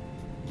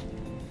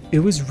 It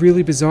was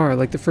really bizarre.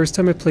 Like the first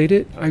time I played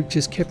it, I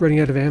just kept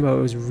running out of ammo.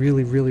 It was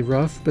really, really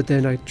rough. But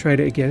then I tried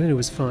it again and it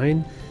was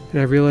fine.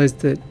 And I realized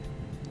that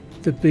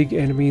the big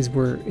enemies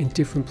were in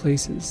different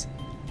places.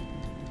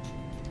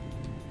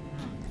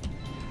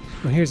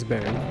 Oh, here's a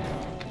Baron.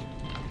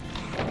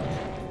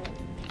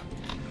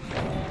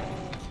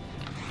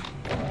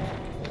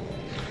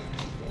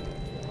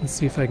 Let's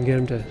see if I can get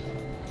him to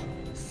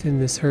thin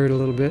this herd a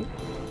little bit.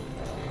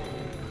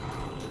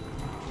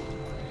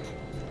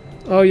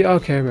 Oh yeah,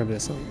 okay, I remember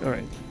this song.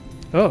 Alright.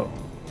 Oh.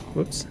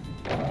 Whoops.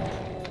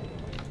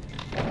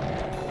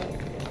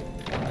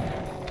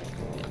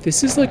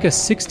 This is like a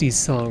 60s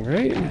song,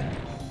 right?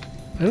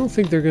 I don't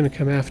think they're gonna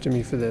come after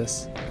me for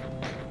this.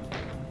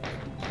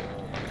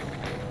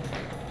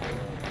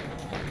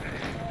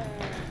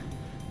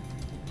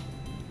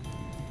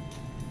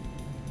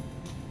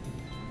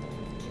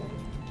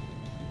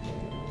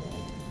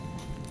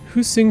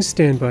 Who sings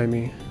Stand By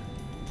Me?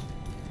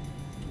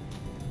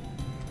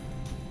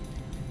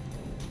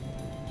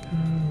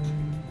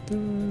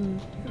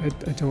 I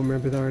don't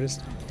remember the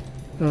artist.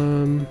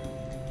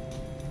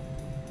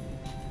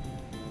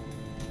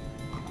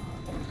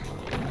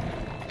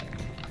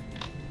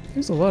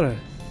 There's a lot of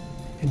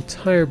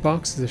entire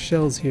boxes of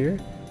shells here.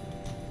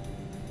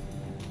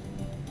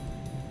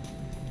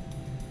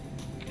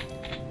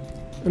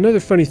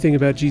 Another funny thing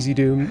about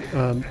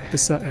GZDoom,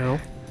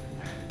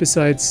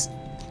 besides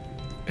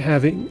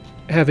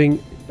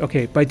having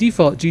okay, by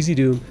default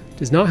GZDoom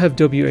does not have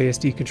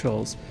WASD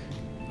controls,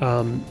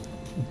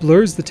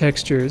 blurs the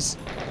textures,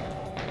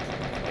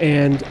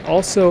 and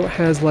also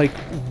has like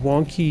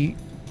wonky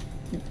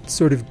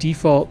sort of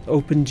default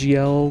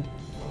OpenGL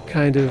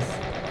kind of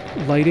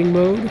lighting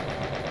mode,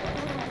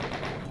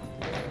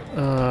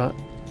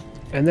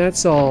 and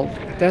that's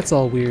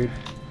all weird.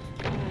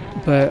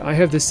 But I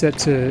have this set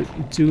to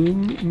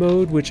Doom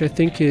mode, which I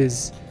think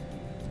is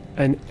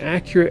an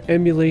accurate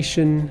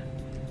emulation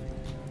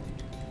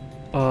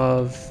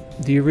of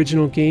the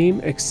original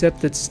game,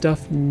 except that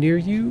stuff near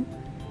you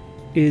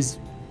is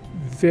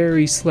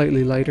very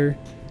slightly lighter.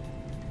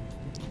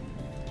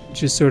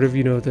 Just sort of,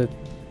 you know, the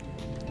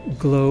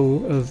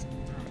glow of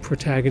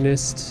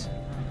protagonist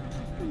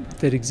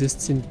that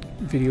exists in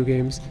video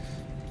games,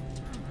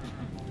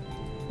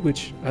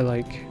 which I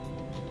like.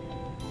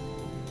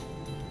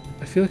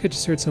 I feel like I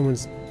just heard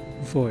someone's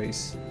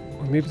voice,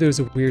 or maybe there was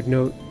a weird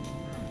note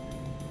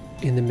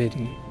in the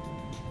MIDI.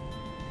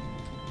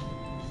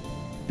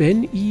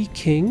 Ben E.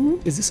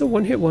 King? Is this a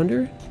one-hit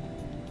wonder?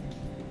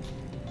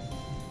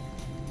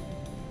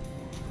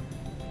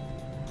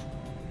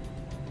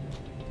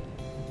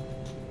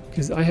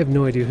 Because I have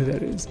no idea who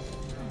that is.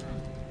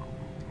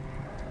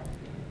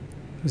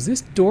 Was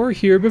this door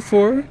here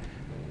before?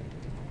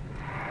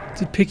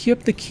 Did picking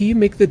up the key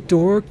make the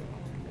door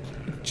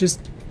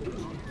just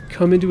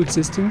come into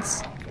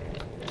existence?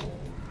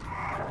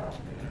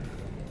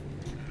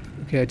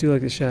 Okay, I do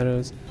like the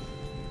shadows.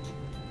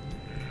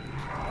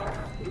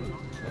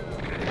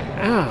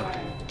 Ah!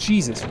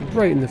 Jesus,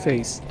 right in the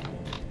face.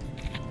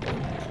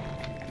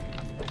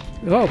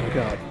 Oh my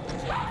god.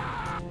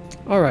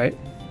 Alright.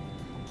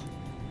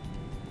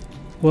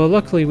 Well,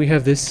 luckily we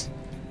have this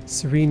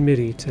serene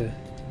MIDI to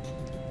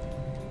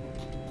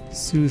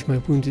soothe my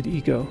wounded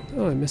ego.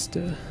 Oh, I missed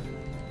a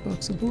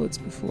box of bullets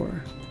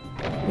before.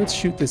 Let's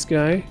shoot this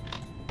guy,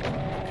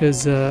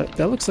 because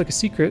that looks like a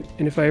secret,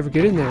 and if I ever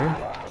get in there,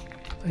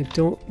 I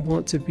don't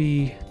want to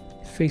be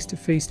face to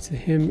face to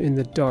him in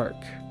the dark.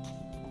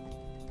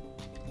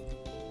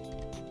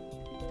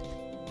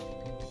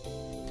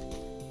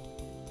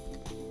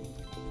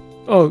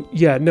 Oh,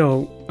 yeah,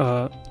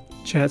 no,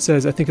 chat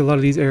says, I think a lot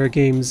of these era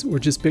games were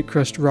just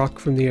bit-crushed rock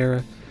from the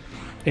era,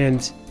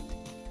 and,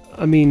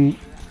 I mean,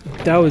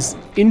 that was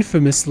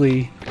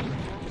infamously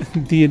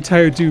the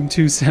entire Doom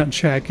 2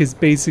 soundtrack is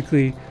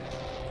basically,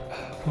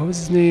 what was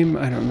his name?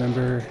 I don't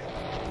remember.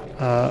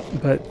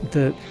 But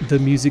the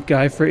music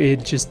guy for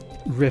id just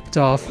ripped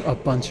off a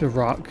bunch of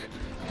rock.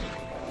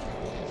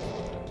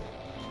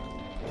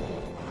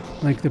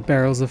 Like the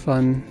Barrels of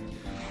Fun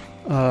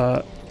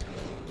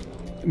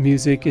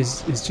music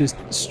is just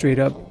straight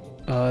up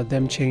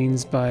Them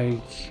Chains by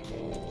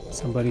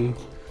somebody.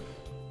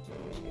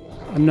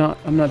 I'm not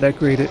that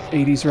great at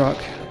 80s rock.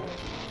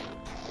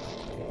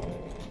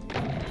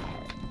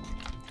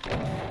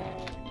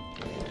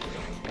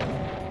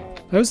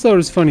 I always thought it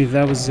was funny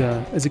that was,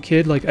 as a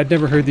kid, like, I'd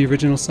never heard the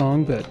original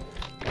song, but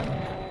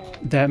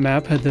that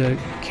map had the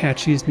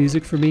catchiest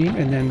music for me,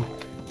 and then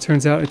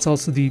turns out it's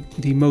also the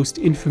most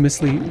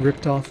infamously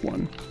ripped off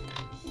one.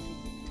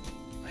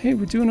 Hey,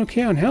 we're doing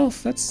okay on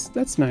health.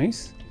 That's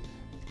nice.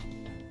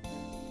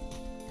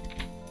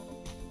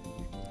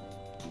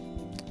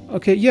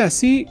 Okay, yeah,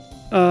 see,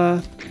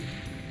 let's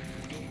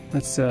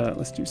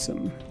do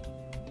some,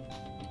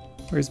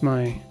 where's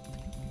my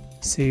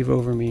save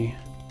over me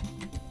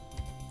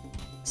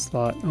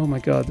slot? Oh my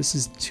god, this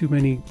is too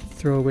many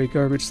throwaway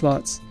garbage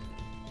slots.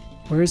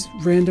 Where's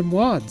random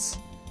wads?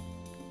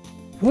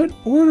 What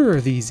order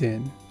are these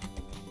in?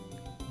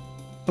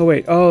 Oh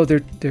wait, oh,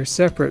 they're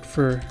separate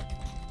for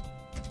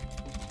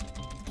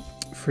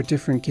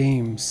different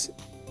games.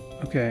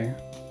 Okay,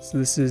 so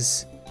this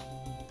is,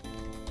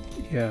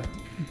 yeah,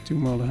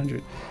 Doomworld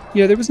 100.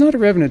 Yeah, there was not a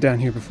Revenant down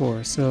here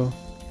before, so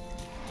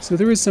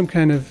there is some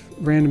kind of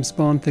random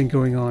spawn thing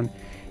going on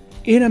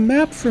in a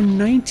map from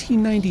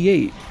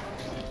 1998.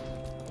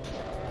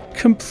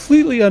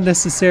 Completely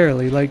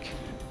unnecessarily. Like,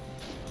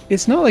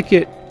 it's not like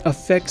it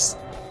affects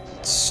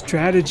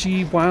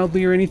strategy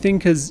wildly or anything,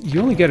 because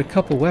you only get a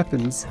couple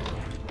weapons.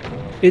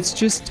 It's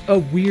just a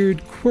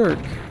weird quirk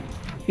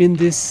in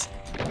this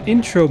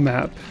intro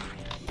map.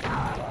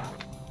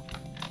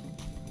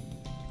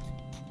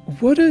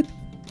 What a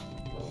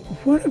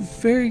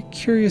very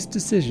curious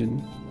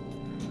decision.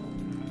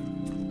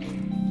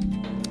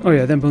 Oh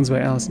yeah, Them Bones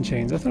by Alice in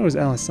Chains. I thought it was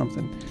Alice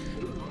something.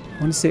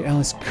 I want to say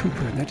Alice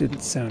Cooper, and that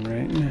didn't sound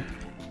right.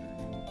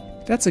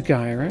 That's a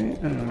guy, right?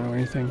 I don't know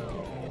anything.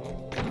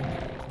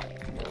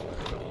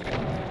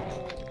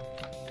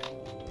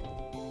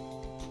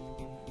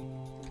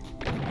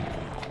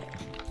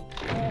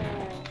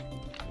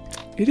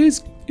 It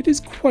is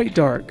quite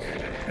dark.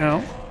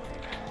 Ow.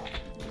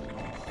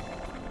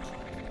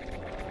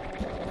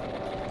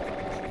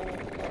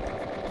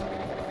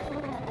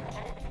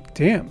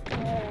 Damn.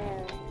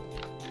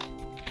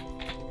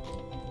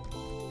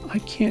 I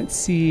can't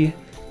see.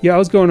 Yeah, I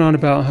was going on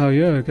about how,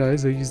 yeah,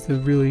 guys, I used the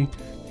really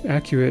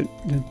accurate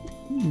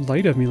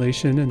light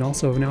emulation, and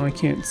also now I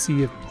can't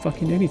see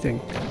fucking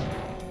anything.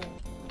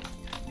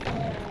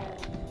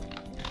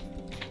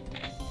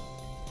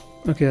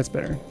 Okay, that's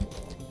better.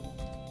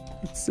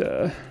 Let's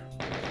do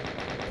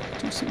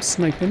some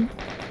sniping.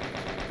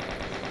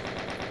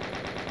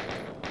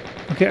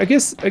 Okay, I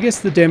guess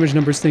the damage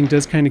numbers thing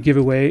does kind of give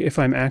away if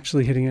I'm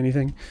actually hitting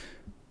anything,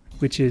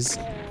 which is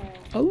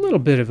a little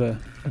bit of a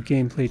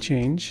gameplay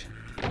change.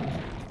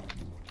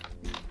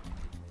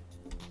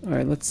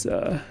 Alright, let's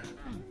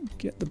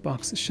get the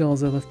box of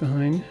shells I left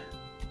behind.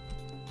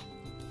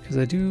 Because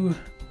I do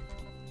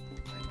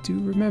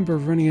remember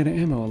running out of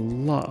ammo a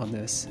lot on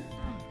this.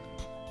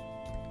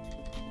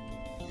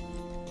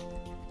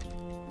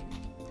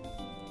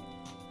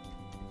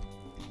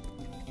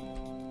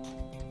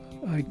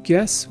 I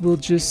guess we'll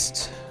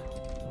just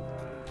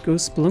go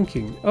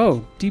spelunking.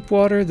 Oh, deep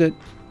water that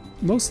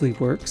mostly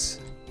works.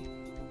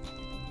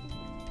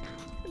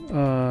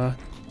 Oh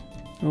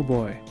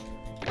boy.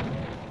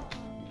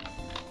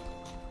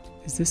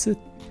 Is this a...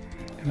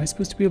 Am I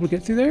supposed to be able to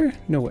get through there?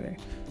 No way.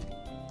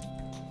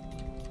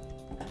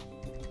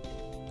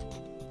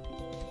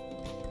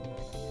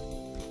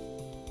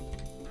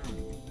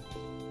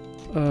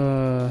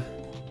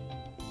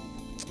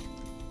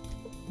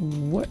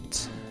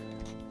 What?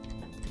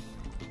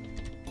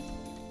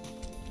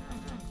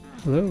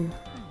 Hello?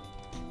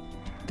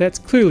 That's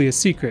clearly a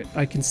secret.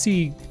 I can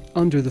see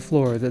under the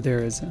floor that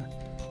there is a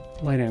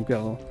light amp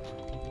go.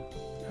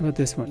 How about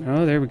this one?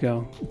 Oh, there we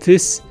go.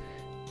 This...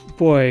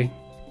 Boy,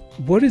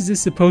 what is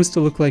this supposed to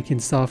look like in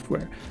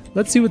software?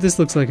 Let's see what this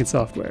looks like in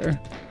software.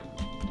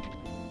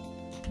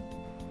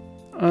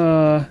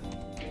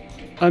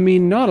 I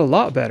mean, not a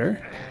lot better.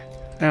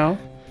 Ow.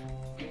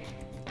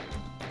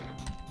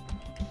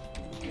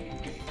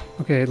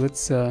 Okay,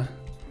 let's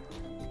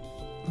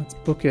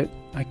book it.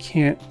 I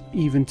can't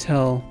even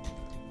tell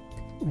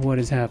what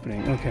is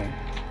happening. Okay.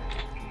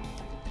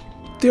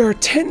 There are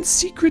 10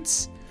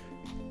 secrets!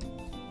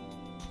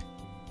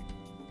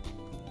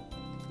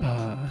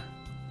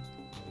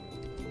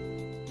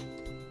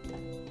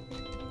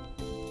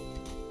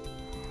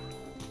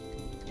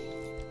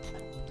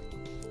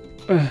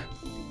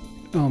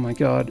 Oh my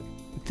god.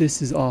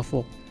 This is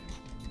awful.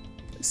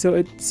 So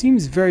it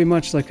seems very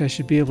much like I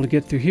should be able to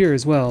get through here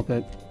as well,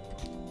 but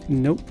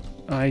nope.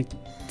 I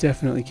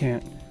definitely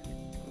can't.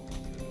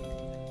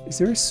 Is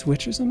there a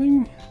switch or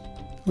something?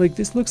 Like,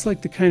 this looks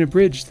like the kind of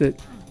bridge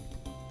that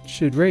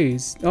should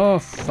raise. Oh,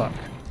 fuck.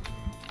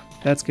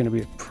 That's gonna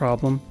be a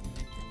problem.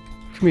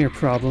 Come here,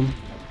 problem.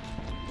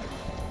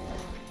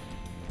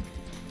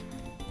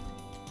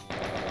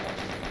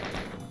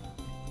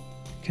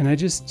 Can I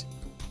just...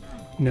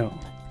 No.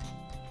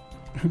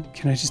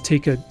 Can I just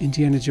take a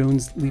Indiana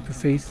Jones leap of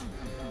faith?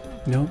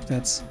 No,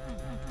 that's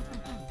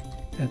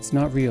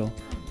not real.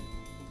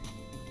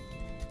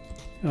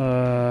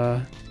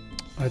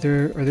 Are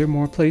there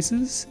more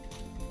places?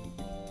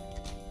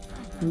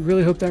 I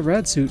really hope that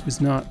rad suit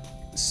was not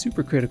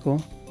super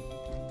critical.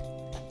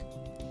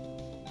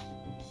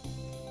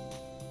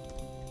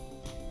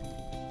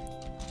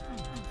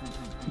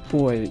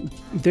 Boy,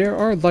 there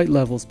are light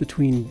levels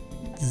between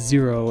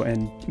 0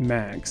 and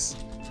max.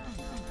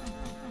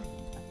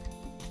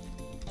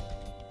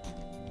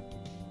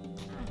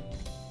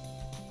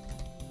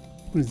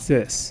 What is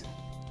this?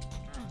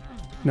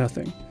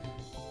 Nothing.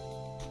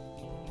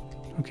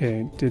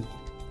 Okay, did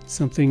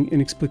something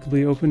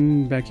inexplicably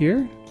open back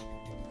here?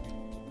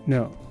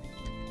 No.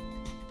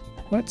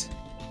 What?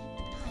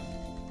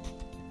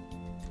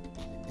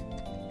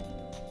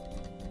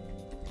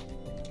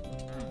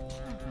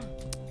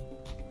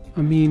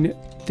 I mean,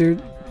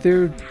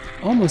 they're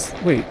almost...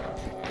 Wait.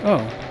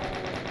 Oh.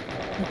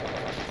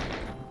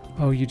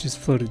 Oh, you just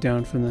floated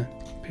down from the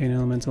pain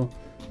elemental.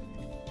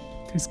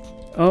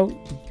 Oh,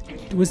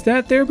 was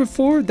that there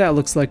before? That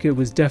looks like it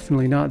was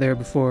definitely not there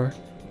before.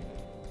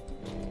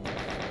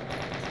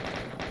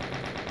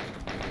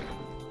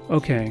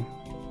 Okay.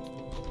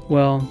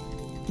 Well,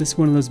 this is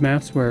one of those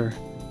maps where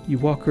you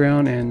walk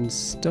around and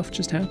stuff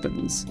just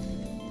happens.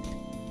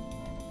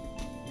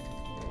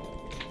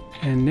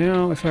 And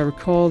now, if I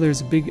recall,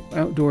 there's a big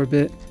outdoor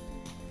bit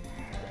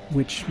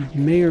which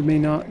may or may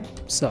not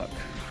suck.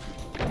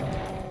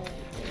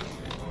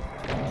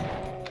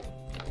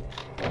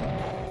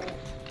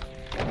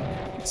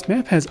 This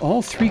map has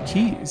all 3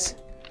 keys.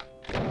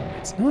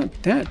 It's not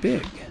that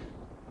big.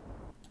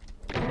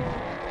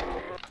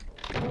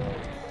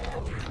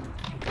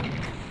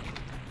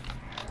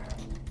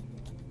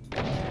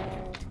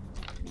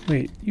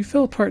 Wait, you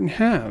fell apart in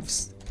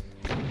halves.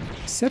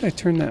 I said I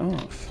turned that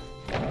off.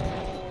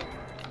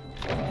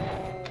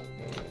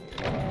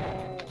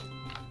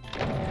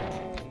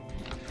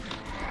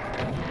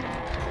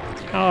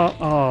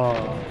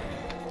 Oh,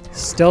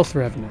 stealth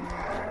revenant.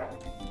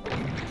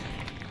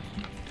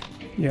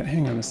 Yeah,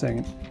 hang on a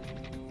second.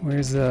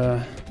 Where's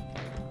how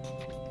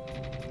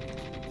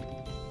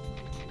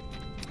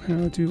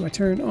do I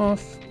turn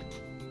off?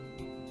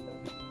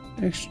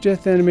 Extra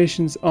death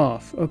animations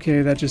off.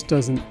 Okay, that just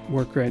doesn't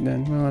work right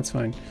then. Well, that's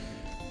fine.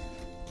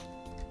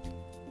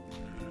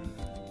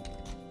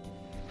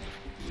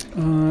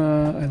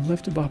 I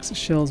left a box of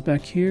shells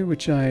back here,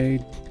 which I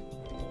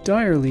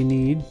direly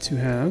need to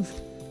have.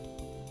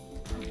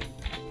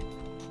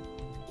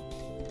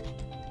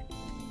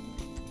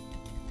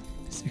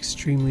 This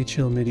extremely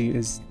chill MIDI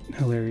is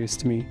hilarious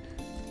to me.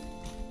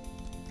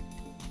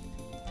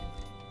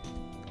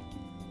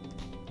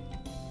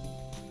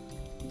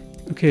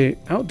 Okay,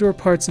 outdoor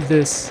parts of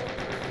this,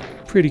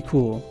 pretty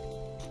cool.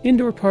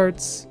 Indoor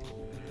parts,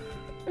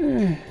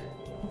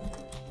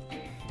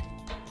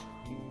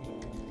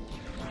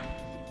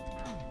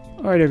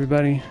 Alright,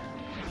 everybody.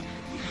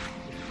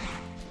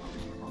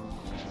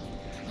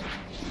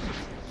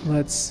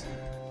 Let's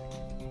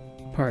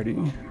party.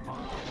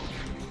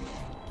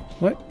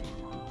 What?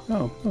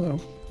 Oh, hello.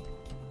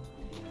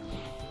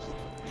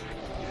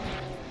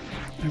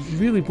 I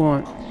really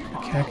want a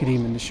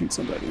cacodemon to shoot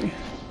somebody.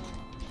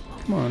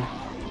 Come on.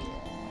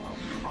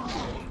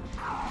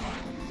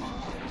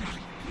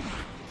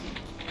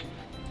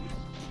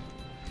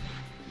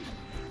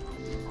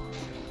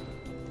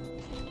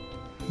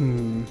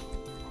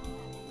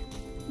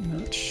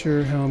 Not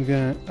sure how I'm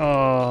gonna...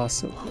 Oh,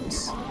 so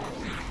close.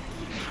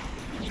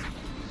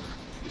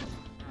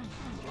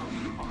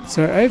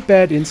 So I have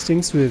bad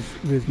instincts with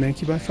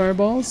Mancubi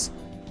fireballs.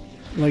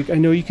 Like, I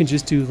know you can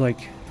just do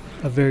like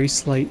a very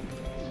slight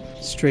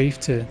strafe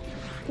to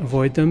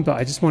avoid them, but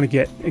I just want to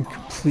get it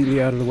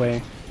completely out of the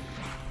way.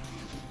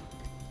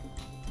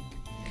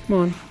 Come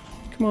on.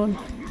 Come on.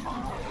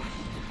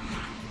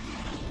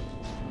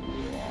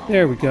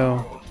 There we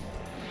go.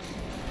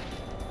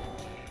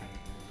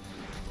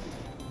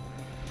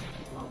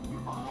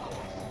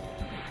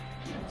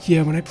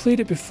 Yeah, when I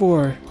played it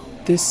before,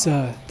 this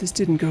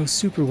didn't go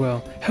super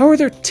well. How are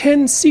there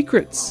 10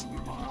 secrets?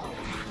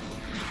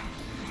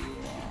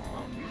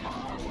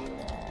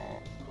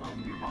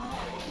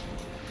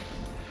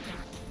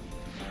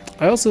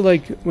 I also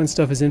like when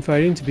stuff is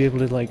infighting to be able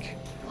to like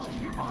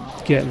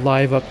get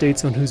live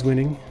updates on who's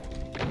winning.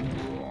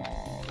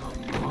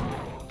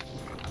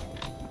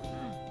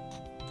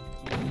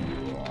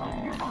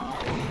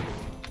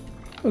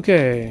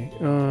 Okay,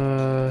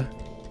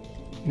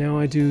 now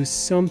I do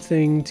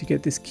something to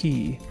get this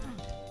key.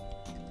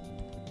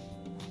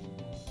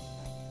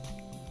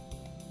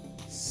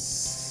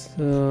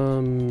 Something.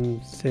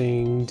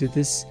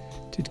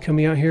 Did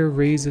coming out here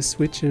raise a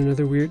switch in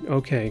another weird...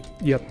 Okay,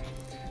 yep.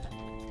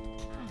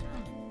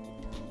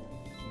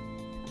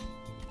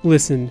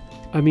 Listen,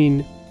 I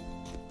mean,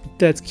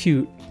 that's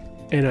cute,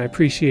 and I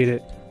appreciate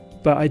it,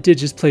 but I did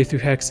just play through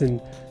Hexen,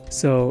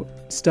 so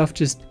stuff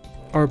just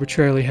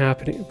arbitrarily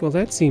happening. Well,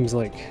 that seems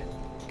like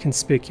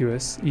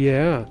conspicuous.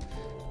 Yeah.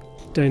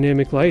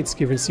 Dynamic lights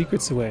giving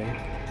secrets away.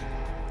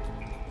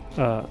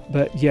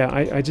 But yeah,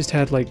 I just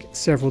had like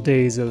several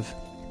days of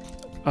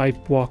I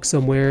walk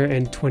somewhere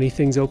and 20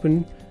 things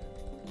open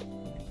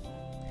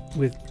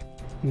with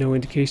no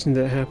indication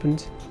that it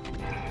happened.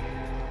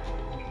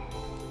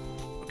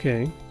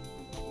 Okay.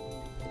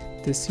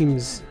 This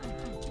seems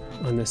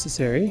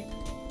unnecessary.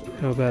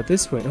 How about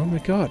this way? Oh my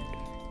god.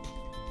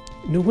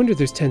 No wonder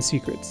there's 10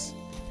 secrets.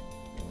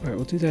 Alright,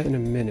 we'll do that in a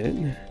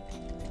minute.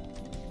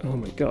 Oh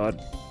my god.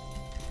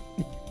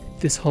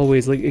 This hallway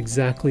is like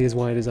exactly as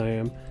wide as I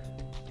am.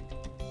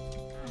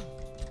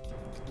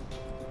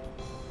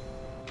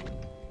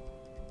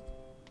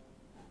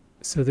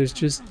 So there's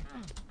just...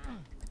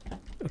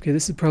 Okay,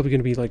 this is probably going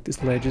to be like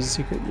this ledge is a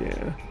secret.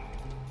 Yeah.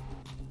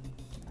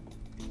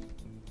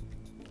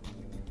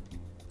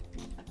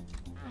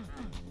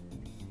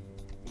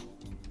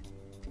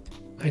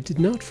 I did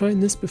not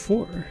find this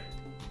before.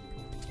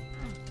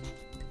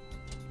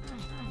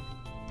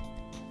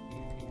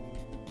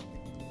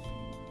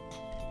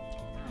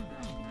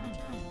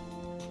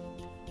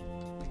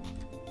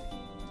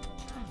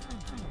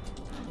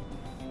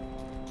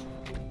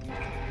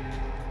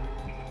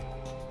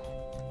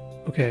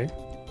 Okay.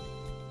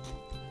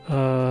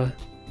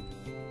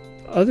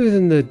 Other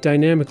than the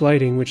dynamic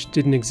lighting, which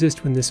didn't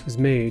exist when this was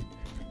made,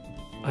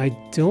 I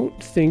don't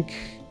think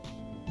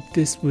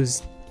this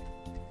was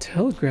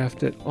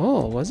telegraphed at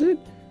all, was it?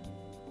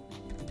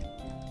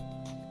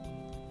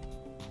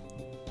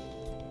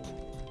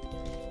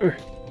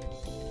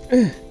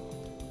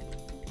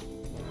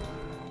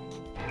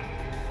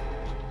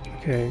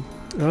 Okay.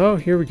 Oh,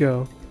 here we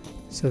go.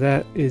 So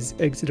that is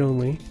exit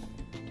only.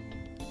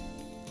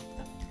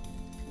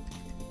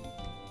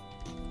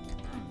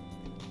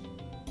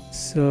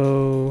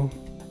 So,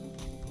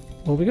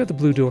 well, we got the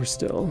blue door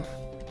still,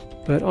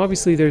 but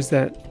obviously there's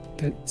that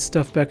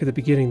stuff back at the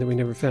beginning that we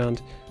never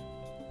found.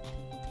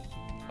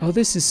 Oh,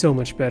 this is so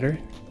much better.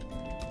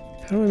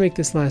 How do I make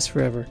this last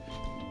forever?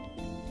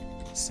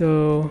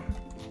 So,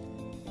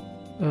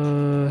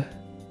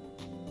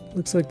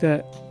 looks like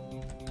that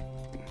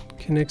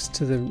connects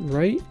to the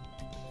right.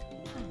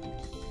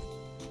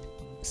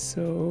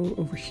 So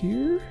over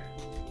here,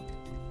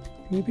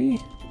 maybe?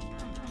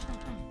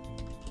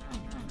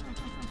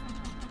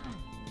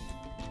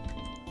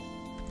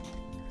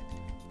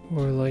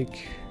 Or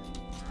like,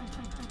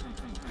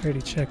 I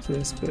already checked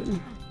this, but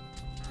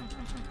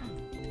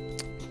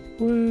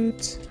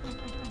what?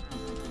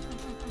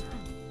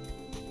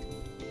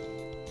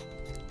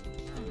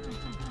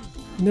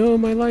 No,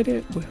 my light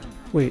it.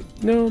 Wait,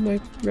 no, my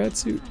rat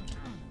suit.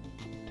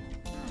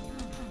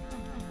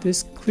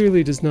 This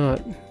clearly does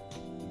not.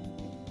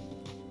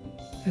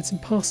 That's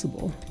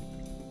impossible.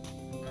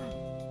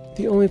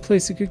 The only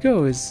place it could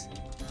go is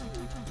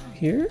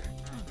here?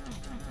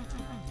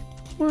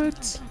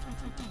 What?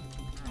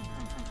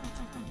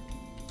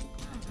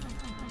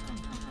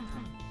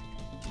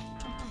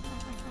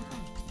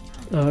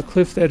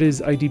 Cliff that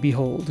is IDB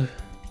hold.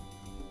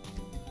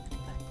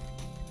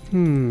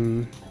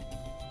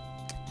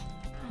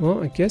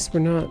 Well, I guess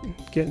we're not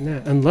getting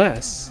that.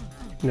 Unless...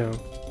 No.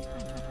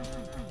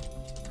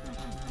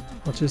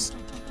 I'll just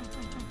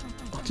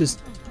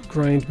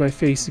grind my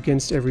face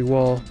against every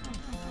wall.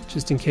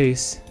 Just in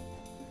case.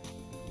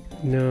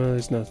 No,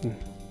 there's nothing.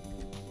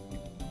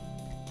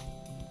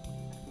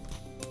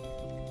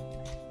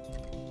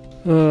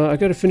 I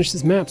gotta finish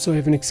this map so I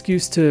have an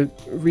excuse to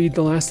read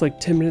the last like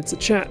 10 minutes of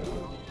chat.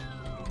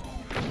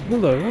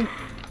 Hello.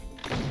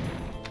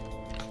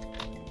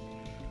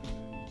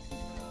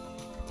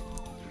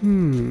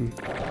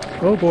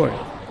 Oh boy.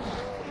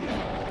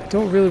 I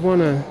don't really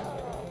want to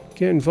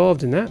get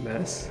involved in that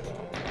mess.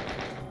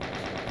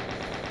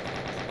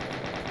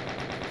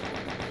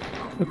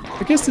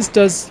 I guess this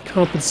does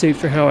compensate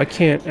for how I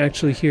can't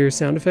actually hear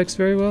sound effects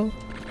very well.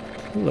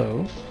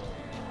 Hello.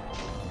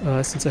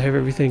 Since I have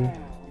everything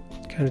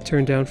kind of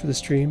turned down for the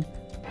stream.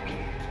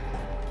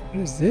 What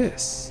is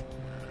this?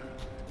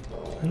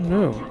 I don't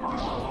know.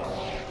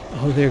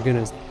 Oh, they're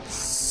gonna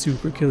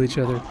super kill each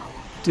other.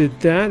 Did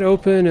that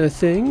open a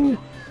thing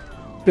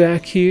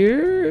back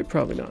here?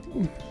 Probably not.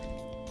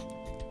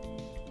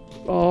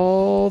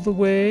 All the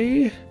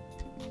way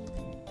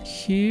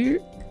here?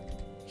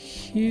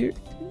 Here?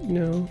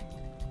 No.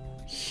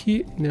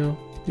 Here? No.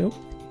 Nope.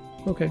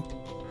 Okay.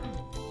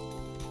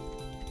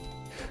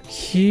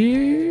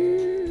 Here?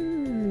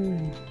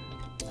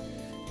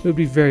 It would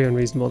be very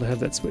unreasonable to have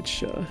that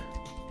switch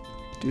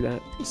do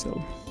that,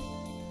 so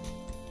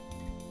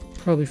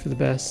probably for the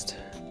best.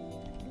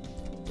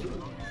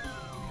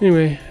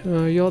 Anyway,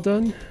 y'all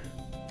done?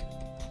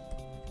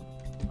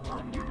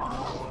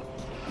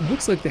 It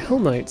looks like the Hell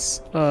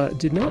Knights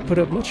did not put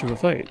up much of a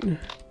fight.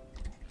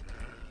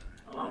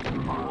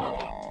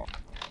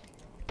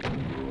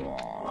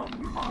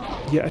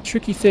 Yeah, a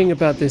tricky thing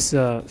about this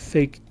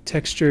fake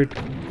textured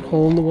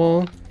hole in the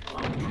wall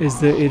is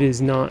that it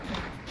is not,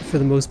 for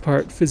the most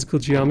part, physical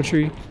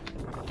geometry.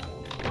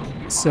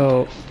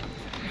 So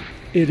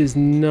it is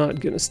not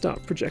going to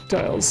stop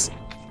projectiles.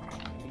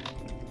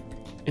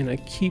 And I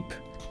keep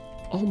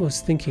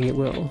almost thinking it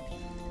will.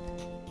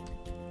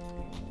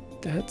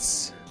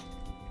 That's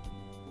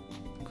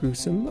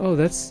gruesome. Oh,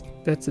 that's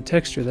the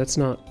texture. That's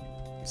not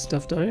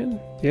stuffed iron?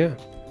 Yeah.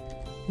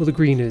 Well, the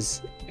green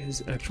is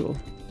actual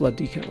blood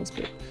decals,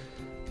 but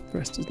the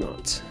rest is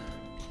not.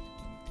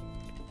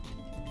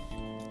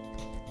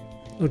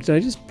 Oh, did I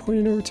just point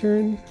in a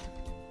return?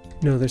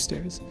 No, there's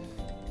stairs.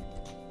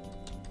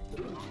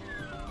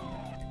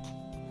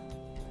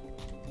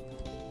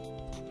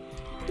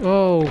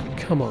 Oh,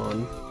 come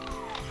on.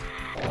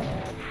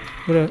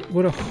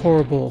 What a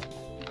horrible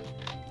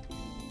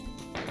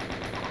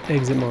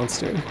exit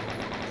monster.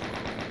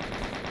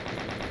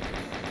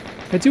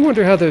 I do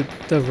wonder how the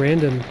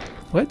random...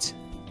 What?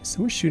 Is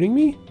someone shooting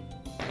me?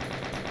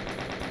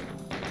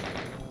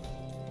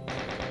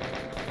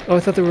 Oh, I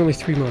thought there were only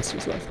 3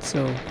 monsters left,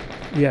 so...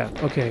 Yeah,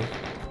 okay.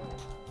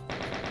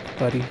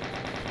 Buddy.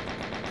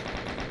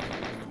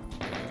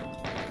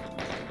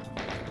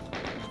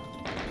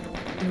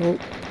 No,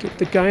 get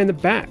the guy in the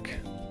back.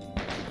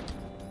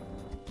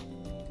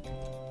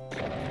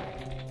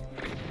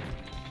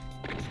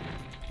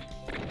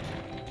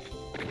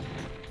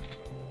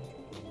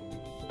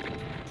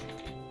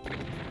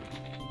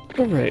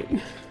 Alright.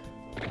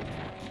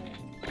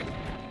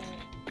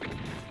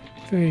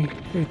 Very,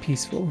 very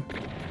peaceful.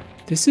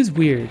 This is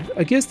weird.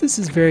 I guess this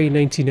is very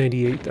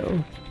 1998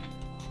 though.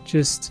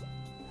 Just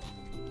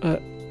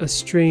a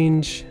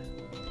strange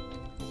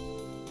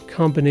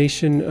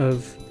combination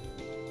of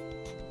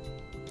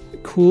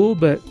cool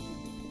but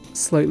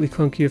slightly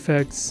clunky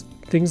effects.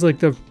 Things like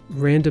the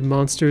random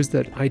monsters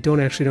that I don't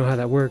actually know how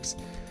that works,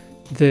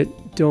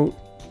 that don't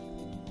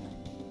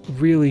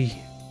really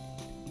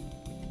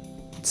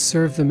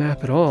serve the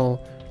map at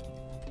all.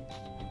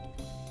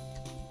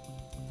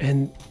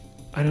 And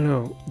I don't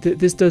know,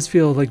 this does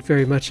feel like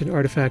very much an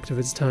artifact of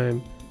its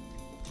time.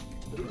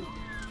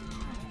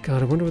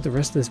 God, I wonder what the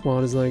rest of this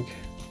wad is like.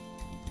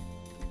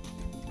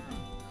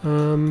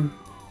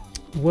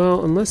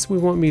 Well, unless we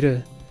want me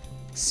to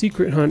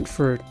secret hunt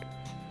for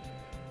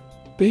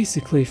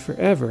basically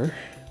forever,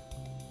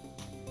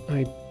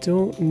 I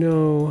don't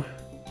know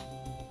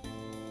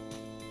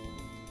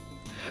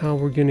how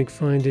we're gonna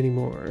find any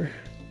more.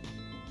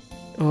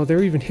 Oh,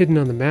 they're even hidden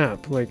on the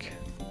map. Like,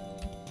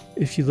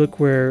 if you look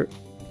where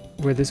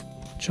this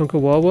chunk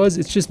of wall was,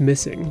 it's just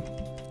missing.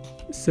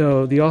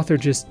 So the author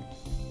just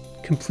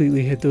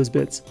completely hid those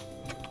bits.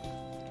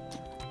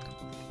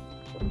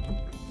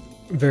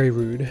 Very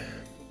rude.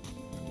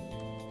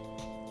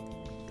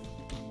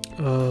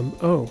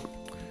 Oh,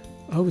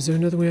 is there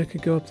another way I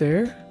could go up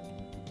there?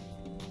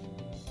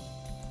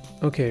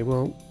 Okay,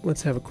 well,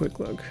 let's have a quick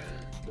look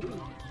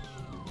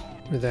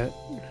where that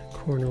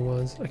corner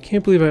was. I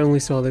can't believe I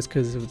only saw this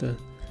because of the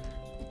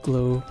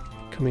glow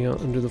coming out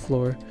under the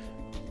floor.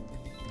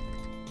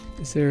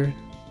 Is there...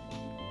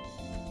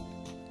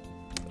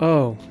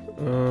 Oh,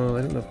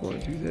 I don't know if I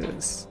want to do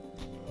this.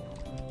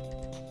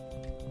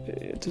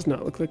 It does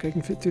not look like I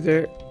can fit through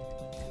there.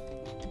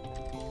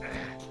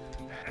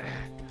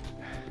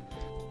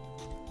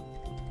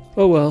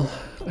 Oh well,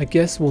 I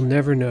guess we'll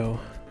never know.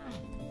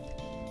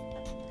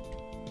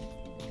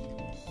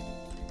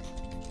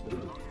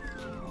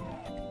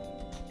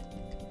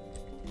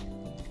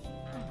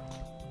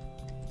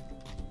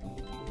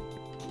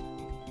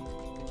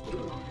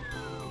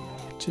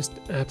 Just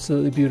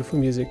absolutely beautiful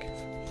music.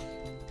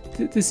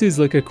 This is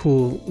like a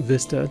cool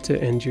vista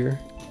to end your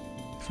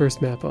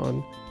first map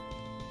on.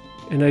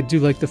 And I do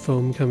like the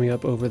foam coming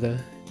up over the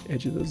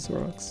edge of those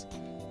rocks.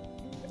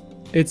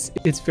 It's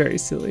very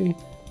silly,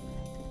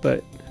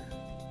 but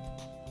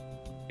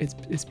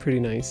it's pretty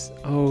nice.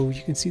 Oh,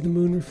 you can see the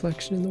moon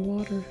reflection in the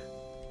water.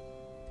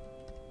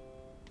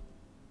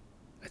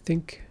 I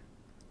think,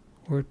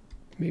 or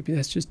maybe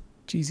that's just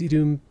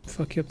GZDoom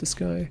fucking up the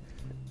sky.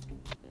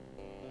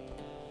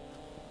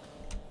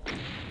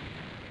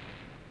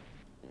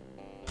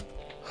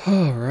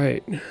 All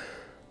right.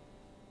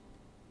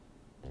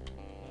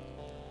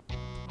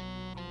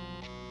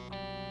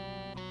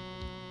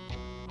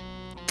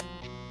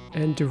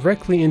 And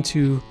directly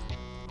into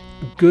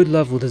good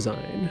level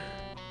design,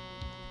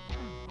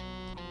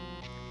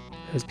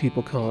 as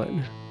people call it.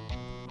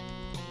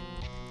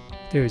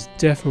 There's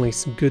definitely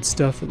some good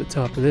stuff at the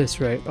top of this,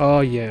 right?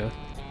 Oh yeah.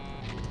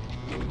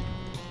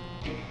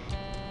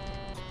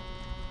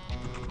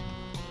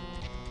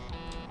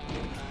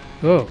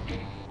 Oh,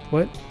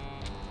 what?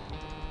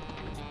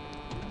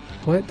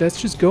 What?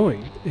 That's just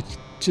going. It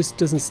just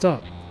doesn't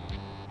stop.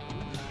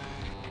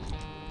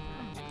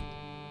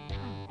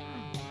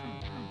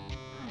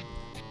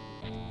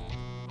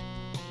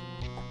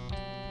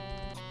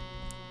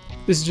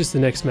 This is just the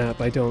next map.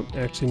 I don't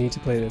actually need to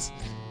play this.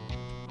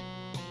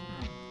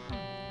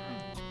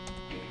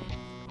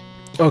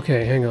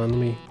 Okay, hang on. Let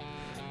me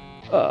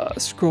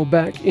scroll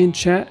back in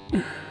chat.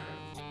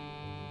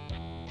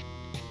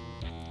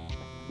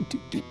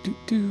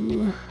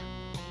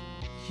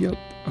 Yep.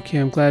 Okay,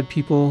 I'm glad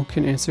people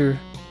can answer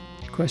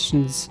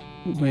questions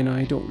when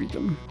I don't read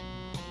them.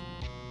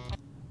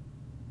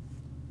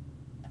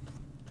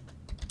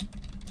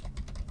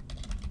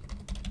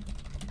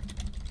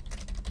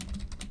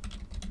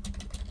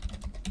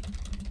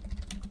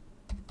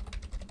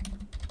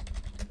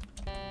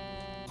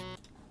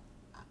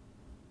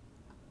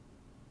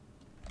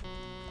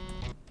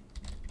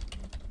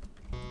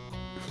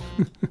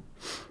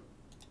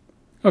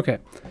 Okay.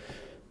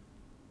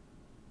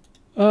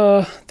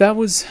 That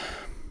was...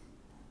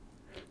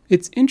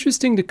 It's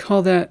interesting to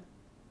call that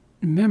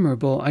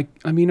memorable.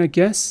 I mean, I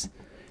guess...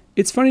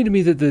 It's funny to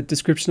me that the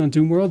description on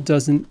Doomworld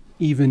doesn't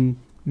even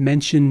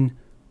mention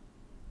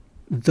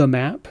the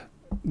map,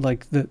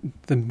 like the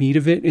meat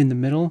of it in the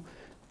middle.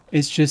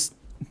 It's just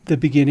the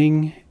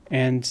beginning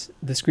and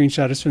the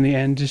screenshot is from the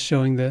end, just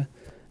showing the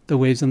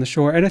waves on the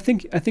shore. And I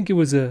think it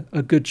was a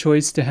good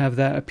choice to have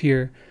that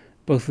appear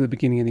both at the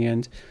beginning and the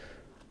end.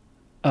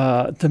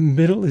 The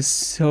middle is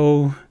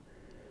so...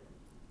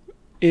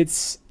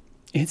 It's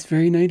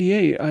very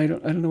 98. I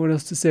don't know what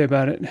else to say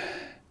about it.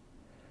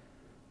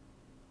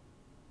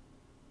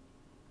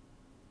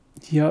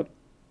 Yup.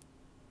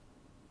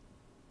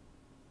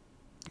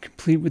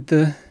 Complete with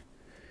the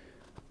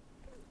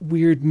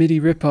weird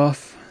MIDI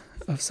ripoff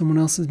of someone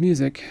else's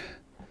music.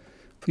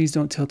 Please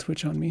don't tell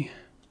Twitch on me.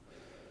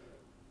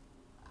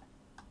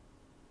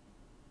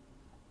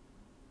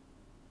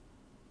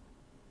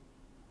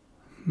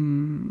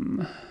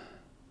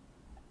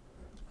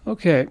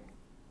 Okay.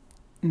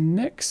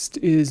 Next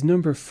is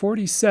number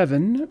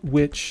 47,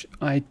 which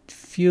I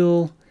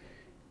feel...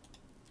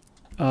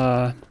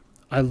 I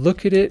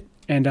look at it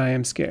and I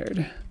am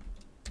scared.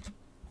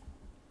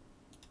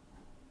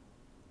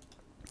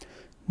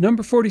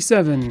 Number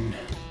 47.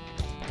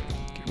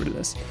 Get rid of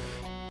this.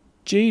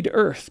 Jade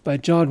Earth by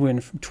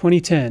Jodwin from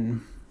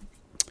 2010.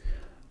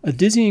 A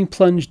dizzying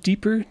plunge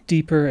deeper,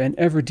 deeper, and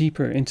ever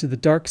deeper into the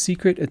dark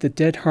secret at the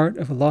dead heart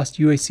of a lost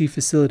UAC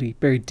facility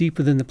buried deep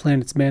within the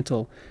planet's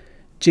mantle.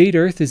 Jade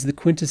Earth is the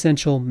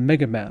quintessential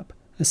megamap,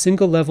 a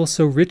single level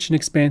so rich and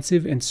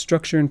expansive in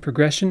structure and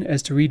progression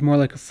as to read more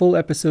like a full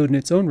episode in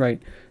its own right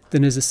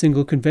than as a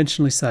single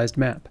conventionally sized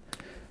map.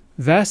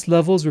 Vast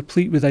levels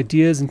replete with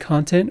ideas and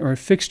content, or a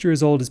fixture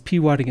as old as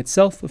P-wadding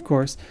itself, of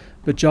course,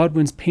 but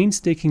Jodwin's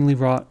painstakingly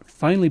wrought,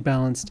 finely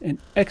balanced, and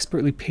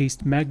expertly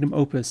paced magnum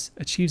opus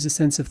achieves a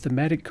sense of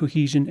thematic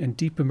cohesion and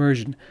deep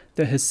immersion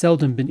that has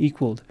seldom been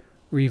equaled,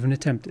 or even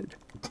attempted.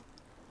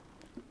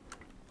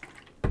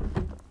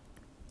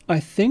 I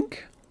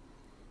think...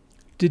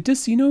 Did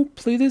Decino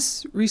play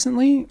this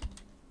recently?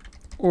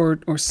 Or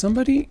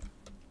somebody?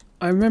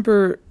 I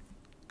remember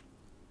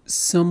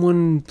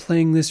someone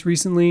playing this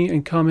recently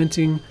and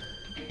commenting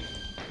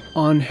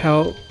on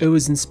how it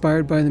was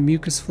inspired by the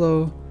mucus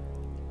flow.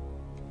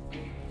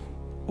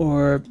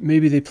 Or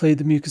maybe they played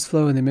the mucus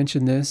flow and they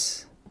mentioned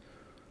this.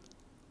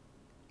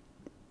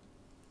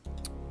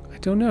 I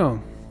don't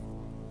know.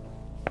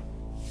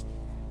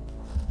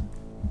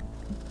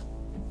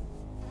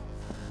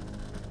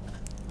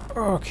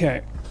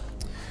 Okay.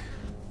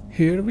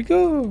 Here we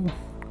go.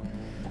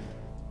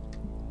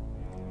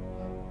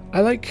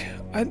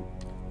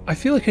 I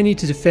feel like I need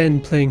to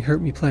defend playing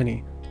Hurt Me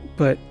Plenty,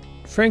 but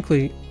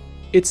frankly,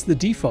 it's the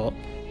default,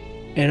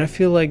 and I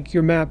feel like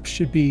your map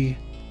should be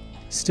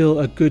still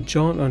a good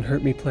jaunt on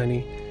Hurt Me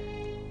Plenty,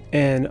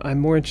 and I'm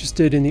more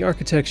interested in the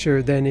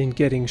architecture than in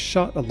getting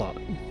shot a lot.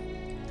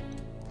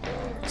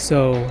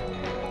 So,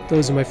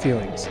 those are my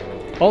feelings.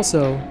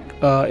 Also,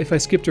 if I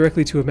skip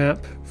directly to a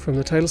map from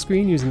the title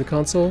screen using the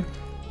console,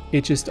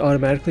 it just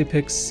automatically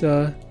picks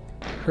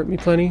Hurt Me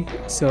Plenty,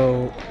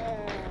 so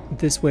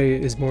this way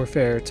is more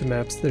fair to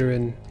maps that are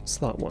in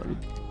slot 1.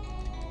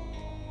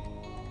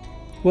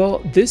 Well,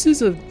 this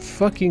is a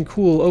fucking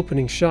cool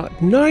opening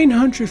shot.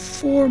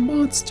 904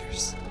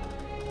 monsters!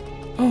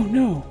 Oh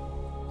no.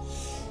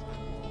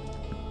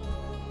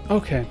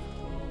 Okay.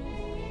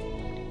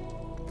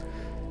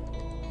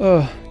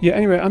 Yeah,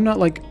 anyway, I'm not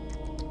like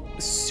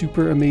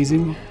super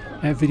amazing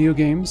at video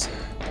games,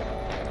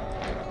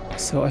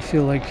 so I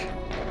feel like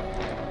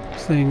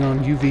playing on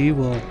UV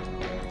will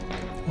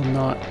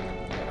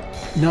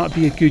not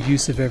be a good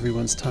use of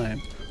everyone's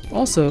time.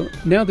 Also,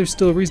 now there's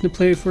still a reason to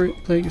play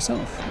it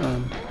yourself.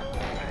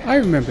 I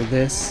remember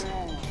this.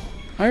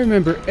 I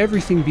remember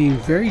everything being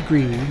very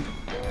green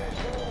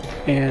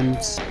and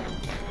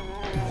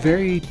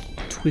very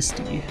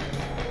twisty.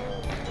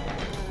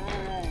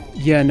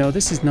 Yeah, no,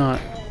 this is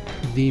not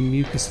the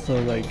mucus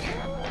flow like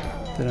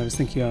that I was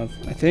thinking of,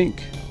 I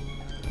think.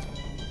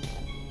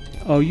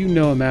 Oh, you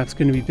know a map's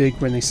going to be big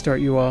when they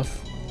start you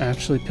off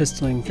actually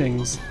pistoling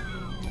things.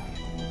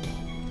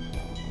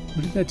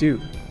 What did that do?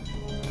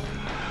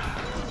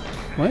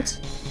 What?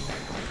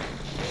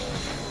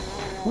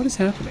 What is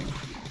happening?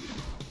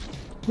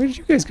 Where did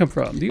you guys come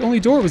from? The only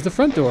door was the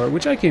front door,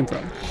 which I came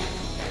from.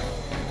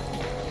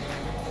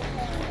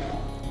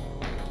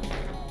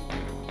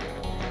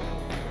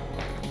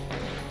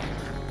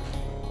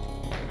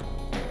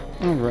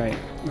 Alright,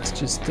 let's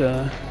just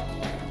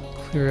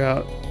clear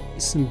out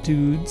some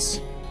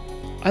dudes.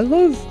 I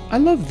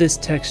love this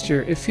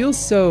texture. It feels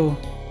so...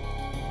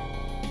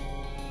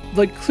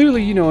 like,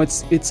 clearly, you know,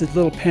 it's a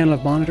little panel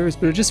of monitors,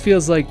 but it just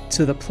feels like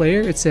to the player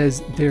it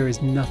says there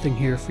is nothing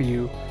here for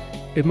you.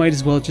 It might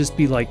as well just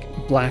be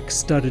like black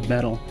studded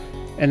metal,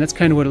 and that's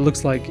kind of what it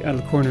looks like out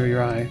of the corner of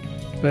your eye.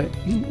 But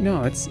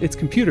no, it's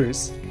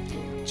computers,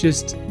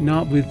 just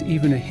not with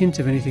even a hint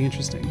of anything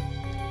interesting.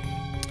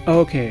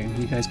 Okay,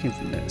 you guys came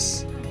from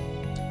this.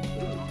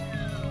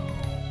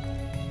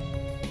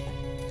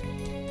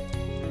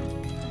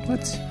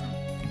 What?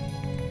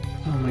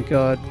 Oh my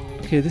god.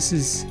 Okay, this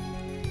is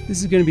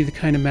going to be the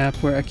kind of map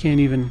where I can't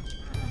even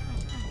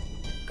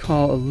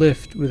call a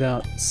lift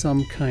without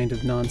some kind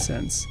of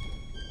nonsense.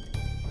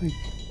 Like,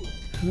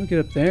 how do I get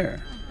up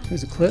there?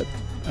 There's a clip.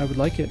 I would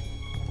like it.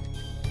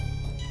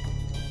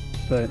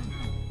 But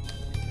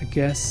I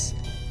guess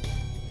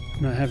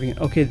I'm not having it.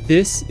 Okay,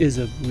 this is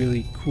a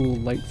really cool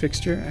light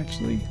fixture,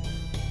 actually.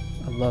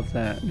 I love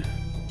that.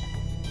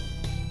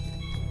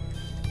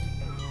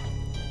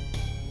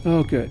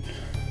 Oh, good.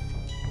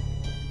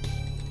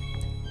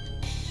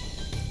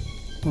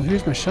 Well,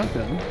 here's my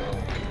shotgun.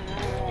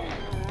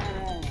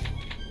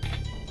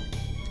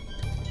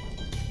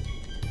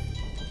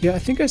 Yeah, I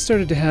think I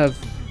started to have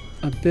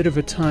a bit of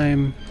a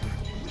time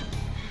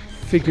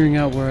figuring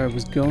out where I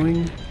was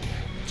going,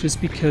 just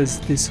because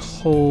this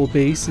whole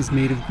base is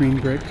made of green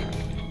brick.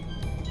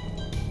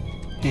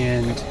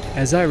 And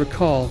as I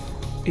recall,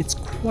 it's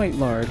quite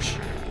large.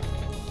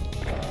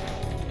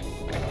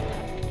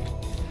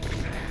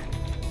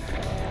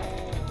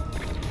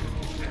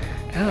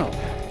 Ow.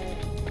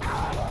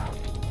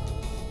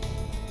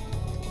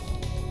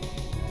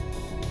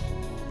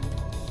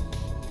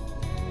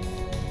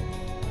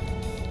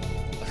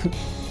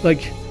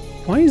 Like,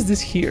 why is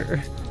this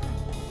here?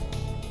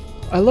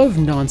 I love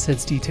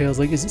nonsense details.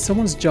 Like, is it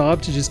someone's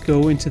job to just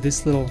go into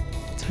this little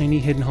tiny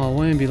hidden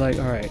hallway and be like,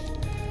 alright,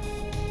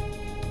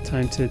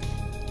 time to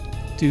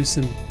do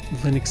some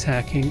Linux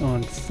hacking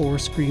on 4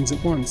 screens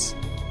at once.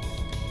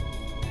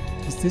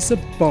 Is this a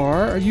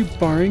bar? Are you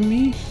barring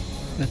me?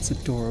 That's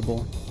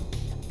adorable.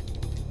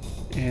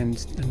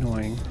 And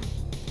annoying.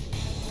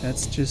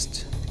 That's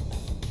just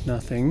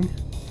nothing.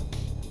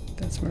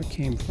 That's where it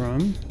came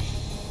from.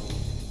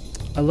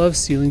 I love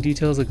ceiling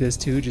details like this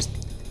too, just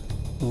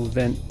a little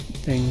vent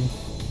thing.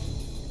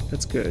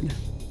 That's good.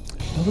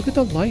 Oh, look at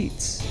the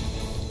lights.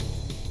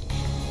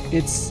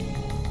 It's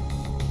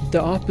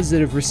the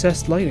opposite of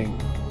recessed lighting.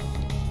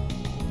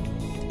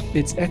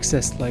 It's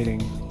excess lighting.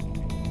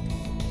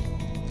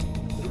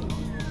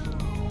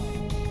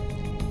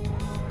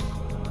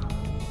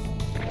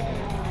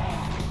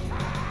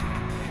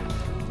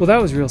 Well,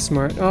 that was real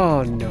smart.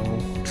 Oh, no.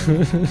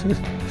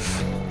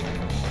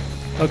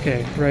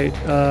 Okay, right.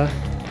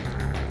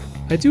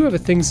 I do have a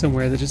thing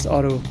somewhere that just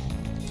auto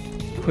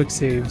quick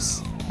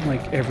saves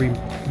like every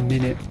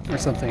minute or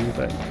something,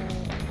 but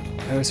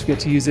I always forget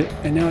to use it,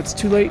 and now it's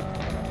too late.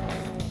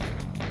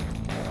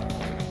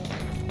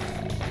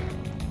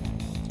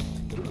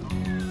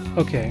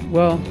 Okay,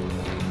 well,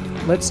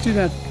 let's do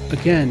that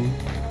again,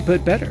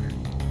 but better.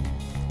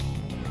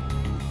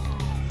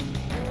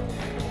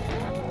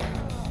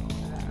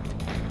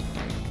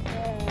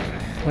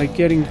 Like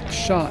getting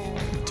shot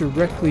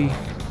directly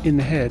in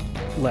the head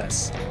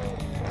less.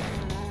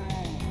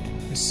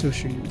 I'm so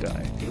sure you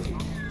die.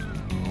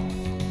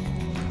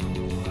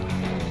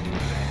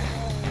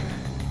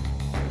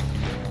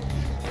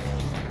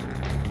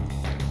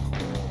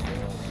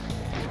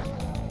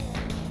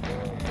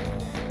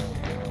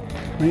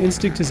 My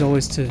instinct is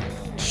always to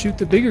shoot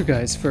the bigger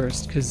guys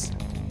first, because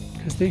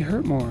they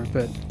hurt more,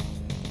 but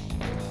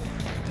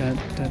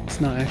that's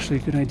not actually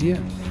a good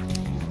idea.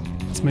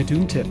 It's my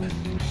Doom tip.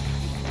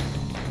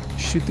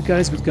 Shoot the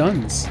guys with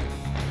guns.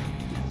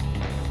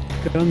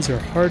 Guns are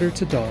harder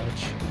to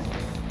dodge.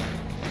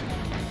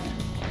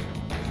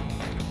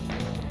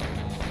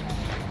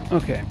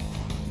 Okay,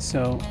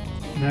 so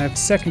now I have a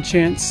second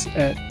chance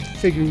at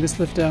figuring this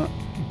lift out,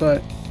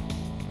 but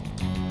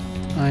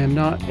I am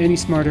not any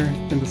smarter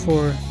than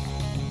before.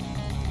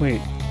 Wait,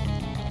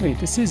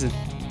 this is a...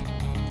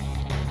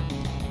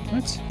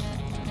 What?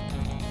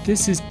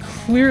 This is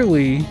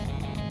clearly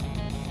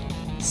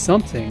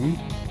something.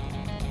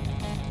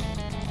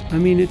 I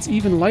mean, it's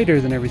even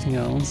lighter than everything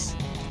else,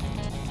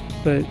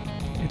 but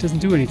it doesn't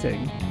do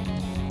anything.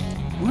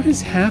 What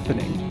is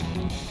happening?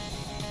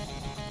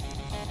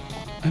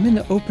 I'm in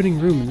the opening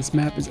room and this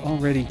map is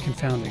already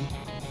confounding.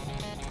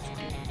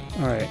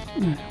 Alright,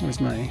 where's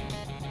my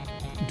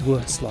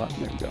dwa slot?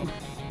 There we go.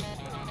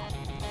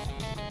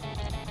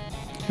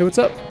 Hey, what's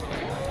up?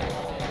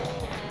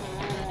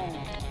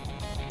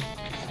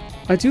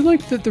 I do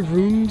like that the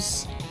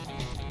rooms...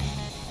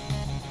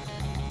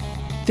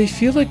 They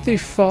feel like they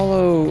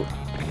follow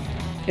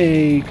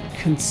a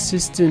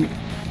consistent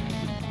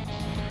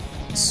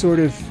sort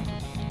of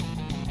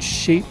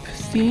shape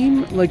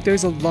theme. Like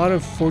there's a lot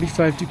of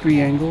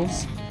 45-degree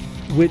angles,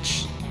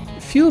 which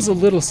feels a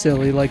little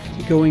silly, like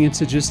going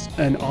into just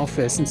an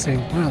office and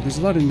saying, wow, there's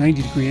a lot of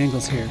 90-degree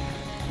angles here.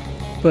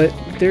 But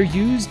they're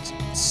used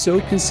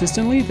so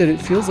consistently that it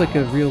feels like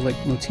a real like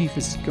motif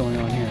is going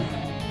on here.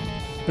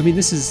 I mean,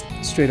 this is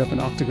straight up an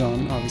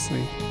octagon,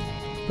 obviously,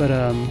 but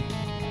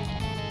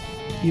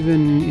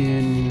even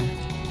in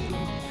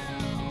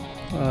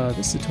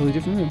this is a totally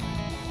different room.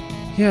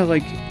 Yeah,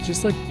 like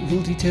just like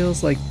little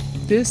details like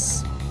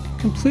this,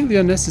 completely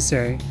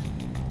unnecessary.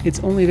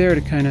 It's only there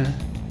to kind of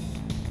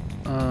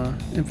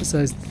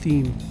emphasize the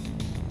theme,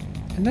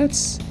 and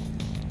that's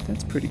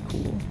pretty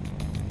cool.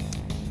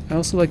 I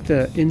also like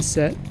the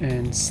inset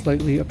and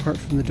slightly apart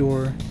from the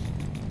door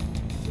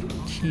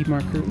key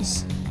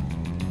markers.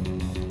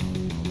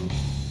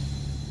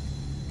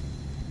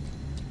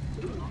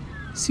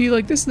 See,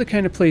 like this is the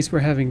kind of place where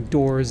having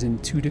doors in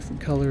 2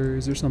 different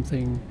colors or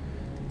something,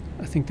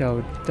 I think that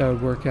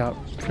would work out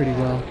pretty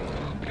well.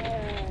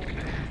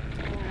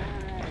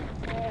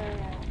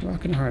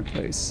 Rock and a hard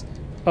place.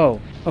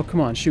 Oh,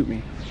 come on, shoot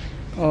me.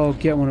 Oh,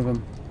 get one of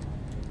them.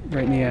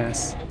 Right in the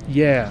ass.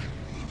 Yeah.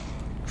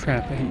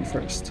 Crap, I hit you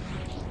first.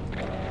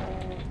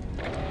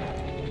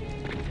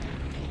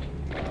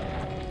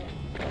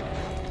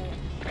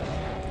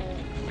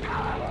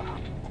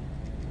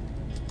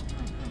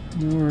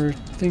 More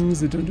things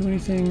that don't do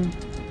anything.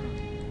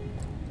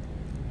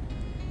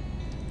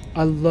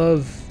 I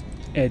love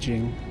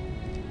edging.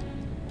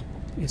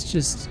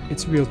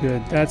 It's real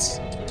good.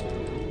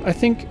 I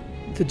think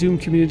the Doom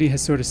community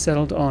has sort of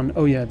settled on,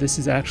 oh yeah, this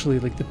is actually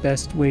like the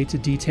best way to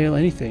detail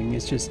anything,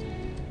 is just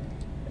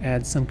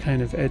add some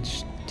kind of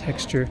edge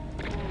texture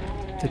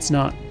that's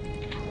not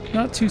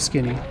too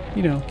skinny,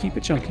 you know, keep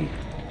it chunky.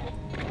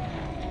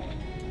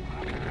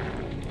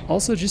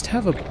 Also just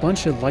have a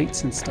bunch of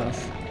lights and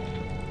stuff.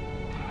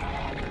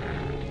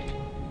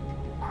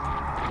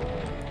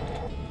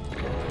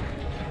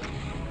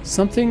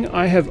 Something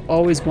I have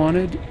always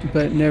wanted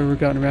but never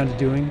gotten around to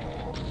doing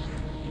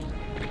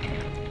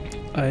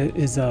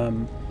is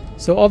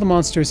so all the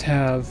monsters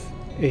have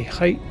a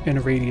height and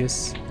a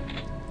radius.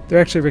 They're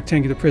actually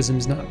rectangular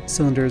prisms, not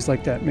cylinders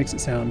like that makes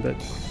it sound, but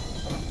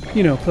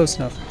you know, close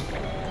enough.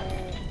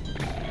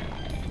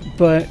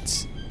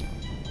 But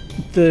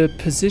the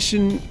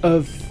position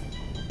of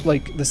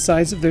like the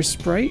size of their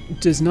sprite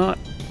does not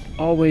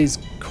always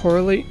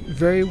correlate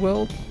very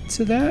well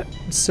to that,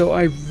 so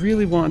I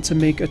really want to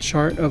make a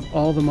chart of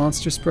all the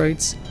monster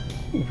sprites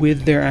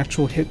with their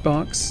actual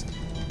hitbox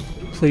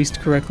placed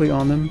correctly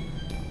on them.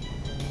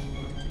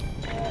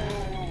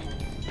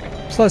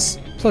 Plus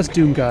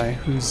Doom Guy,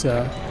 who's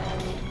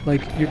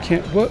like you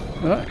can't. What?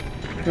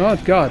 Oh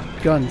God,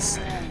 guns!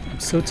 I'm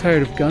so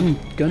tired of gun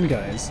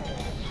guys.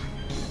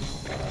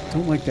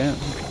 Don't like them.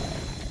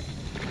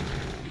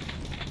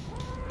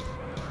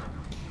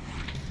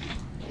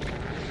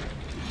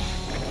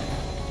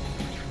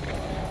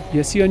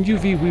 Yeah, see, on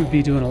UV we would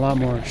be doing a lot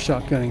more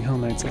shotgunning Hell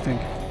Knights, I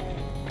think.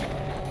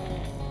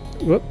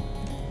 Whoop.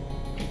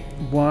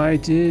 Why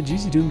did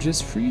GZDoom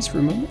just freeze for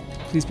a moment?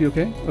 Please be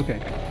okay? Okay.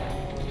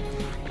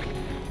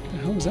 What the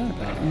hell was that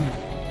about?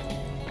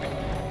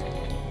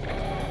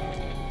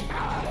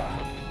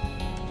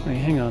 Hey,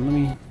 hang on, let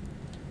me...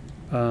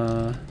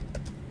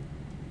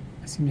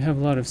 I seem to have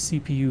a lot of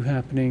CPU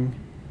happening.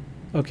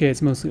 Okay,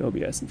 it's mostly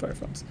OBS and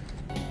Firefox.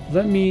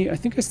 Let me... I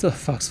think I still have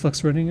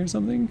FoxFlux running or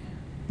something?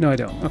 No, I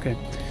don't. Okay.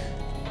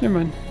 Never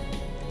mind.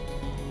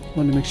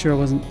 Wanted to make sure I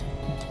wasn't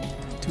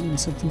doing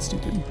something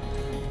stupid.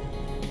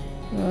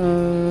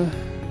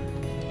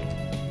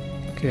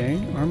 Okay,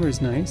 armor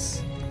is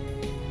nice.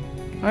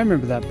 I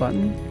remember that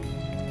button.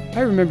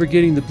 I remember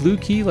getting the blue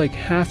key like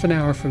half an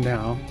hour from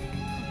now.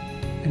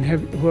 And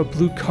have a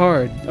blue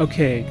card.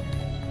 Okay,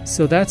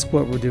 so that's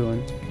what we're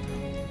doing.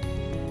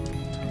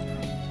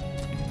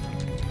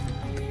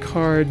 The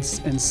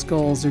cards and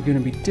skulls are going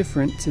to be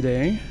different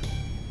today.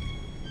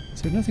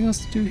 Is there nothing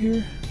else to do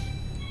here?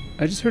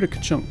 I just heard a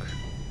ka-chunk.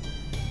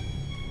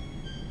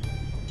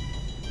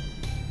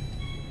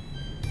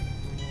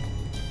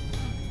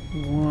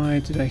 Why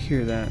did I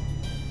hear that?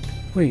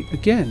 Wait,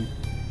 again!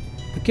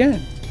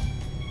 Again!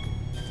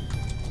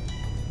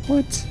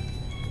 What?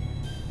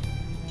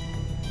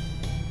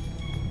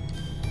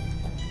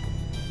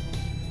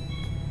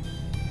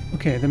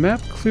 Okay, the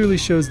map clearly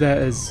shows that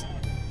as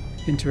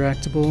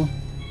interactable,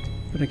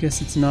 but I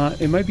guess it's not.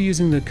 It might be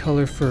using the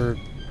color for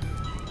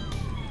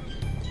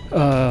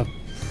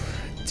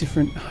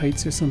different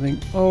heights or something.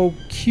 Oh,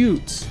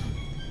 cute!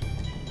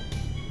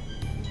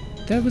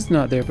 That was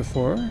not there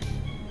before,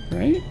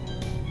 right?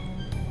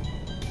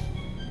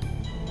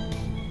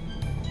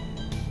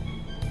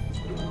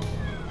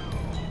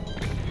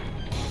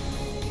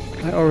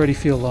 I already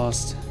feel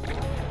lost.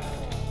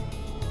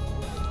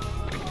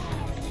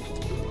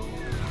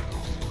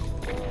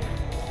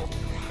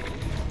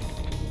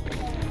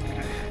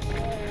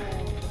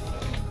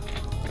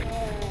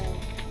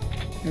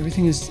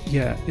 Everything is,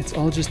 yeah, it's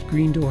all just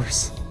green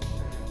doors.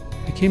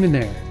 I came in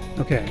there.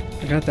 Okay,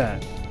 I got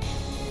that.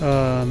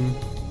 Well,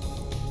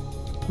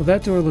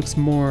 that door looks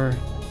more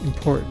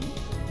important.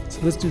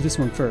 So let's do this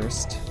one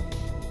first.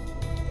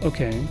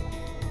 Okay.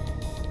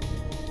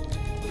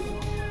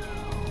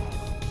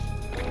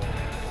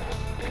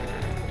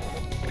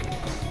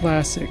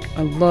 Classic.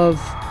 I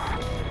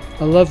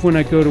love when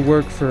I go to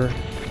work for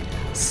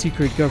a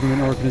secret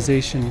government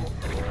organization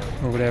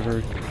or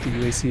whatever the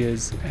UAC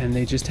is, and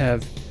they just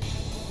have,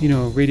 you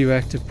know,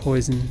 radioactive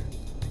poison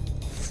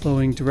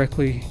flowing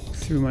directly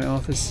through my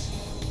office.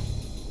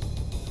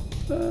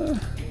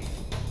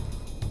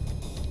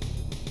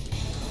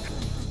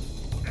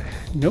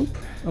 Nope.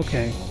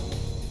 Okay.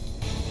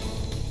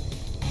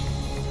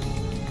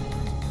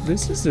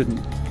 This is an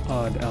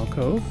odd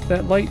alcove.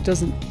 That light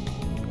doesn't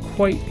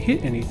quite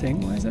hit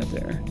anything. Why is that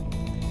there?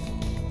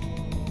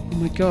 Oh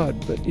my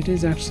god, but it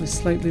is actually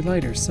slightly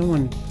lighter.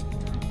 Someone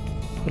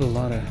put a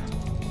lot of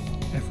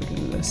effort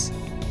into this.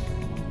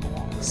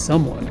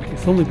 Someone.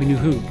 If only we knew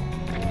who.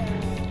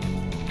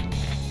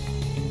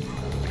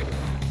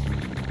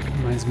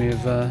 Reminds me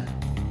of,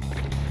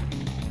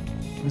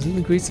 was it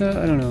Linguiça?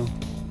 I don't know.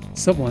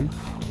 Someone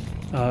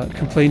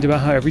complained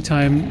about how every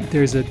time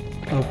there's a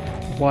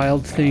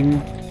wild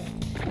thing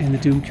in the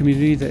Doom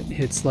community that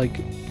hits, like,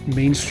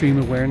 mainstream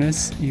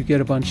awareness, you get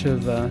a bunch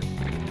of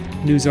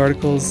news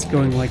articles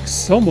going like,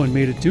 someone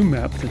made a Doom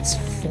map that's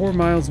 4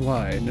 miles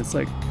wide. And it's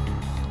like,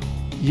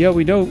 yeah,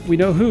 we know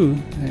who.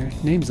 Their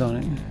name's on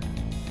it.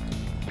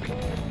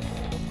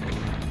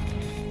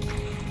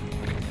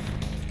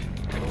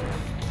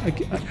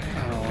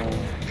 Oh.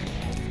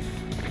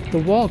 The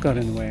wall got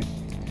in the way.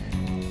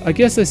 I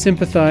guess I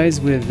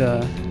sympathize with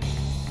the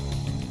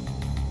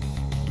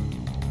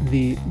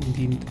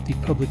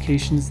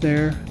publications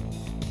there,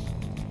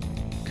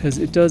 because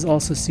it does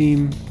also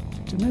seem...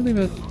 Didn't I leave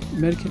a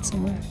medikit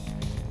somewhere?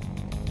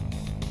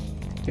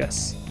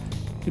 Yes.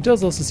 It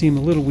does also seem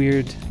a little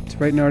weird to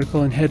write an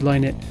article and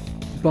headline it,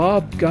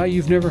 "Bob, guy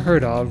you've never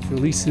heard of,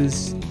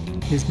 releases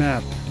his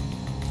map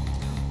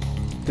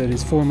that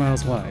is 4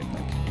 miles wide."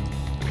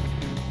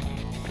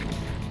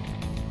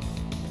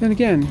 Then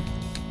again,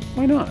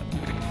 why not?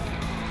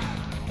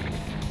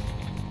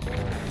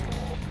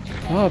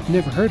 Bob,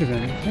 never heard of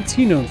him. What's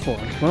he known for?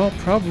 Well,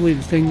 probably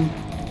the thing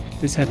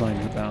this headline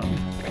is about.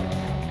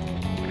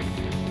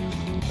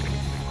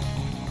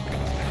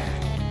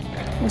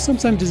 Or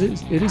sometimes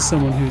it is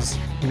someone who's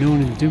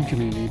known in the Doom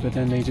community, but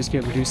then they just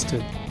get reduced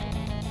to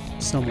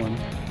someone.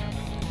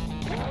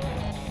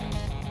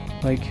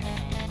 Like,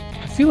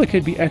 I feel like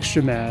I'd be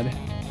extra mad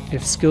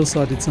if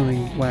Skillsaw did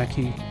something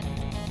wacky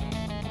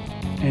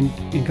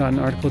and got an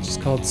article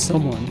just called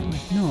Someone. I'm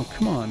like, no,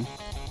 come on.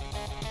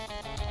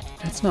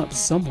 That's not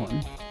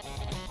someone.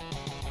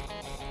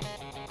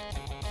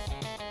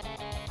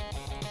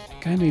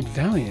 Guy made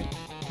Valiant,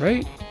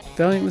 right?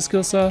 Valiant with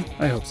Skillsaw?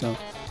 I hope so.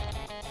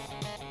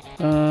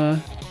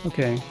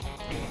 Okay.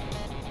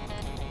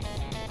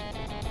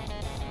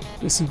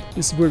 This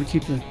is where we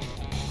keep the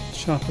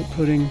chocolate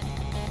pudding.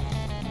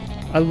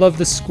 I love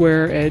the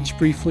square edge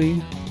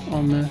briefly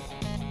on the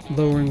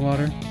lowering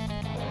water.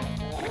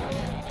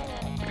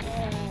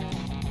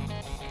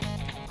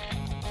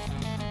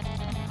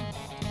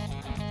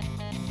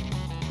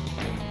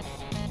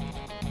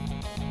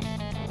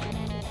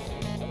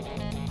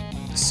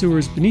 The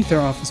sewers beneath our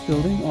office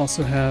building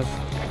also have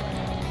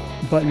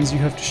buttons you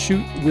have to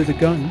shoot with a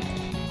gun.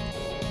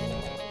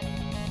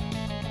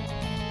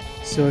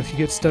 So if you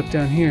get stuck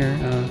down here,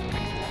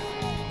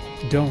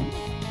 don't.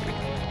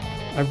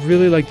 I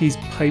really like these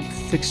pipe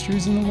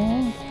fixtures in the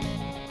wall.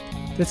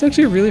 That's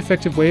actually a really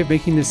effective way of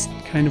making this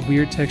kind of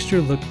weird texture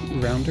look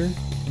rounder.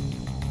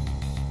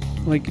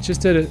 Like,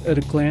 just at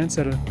a glance,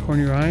 at a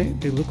corner of your eye,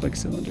 they look like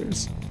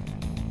cylinders.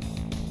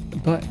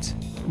 But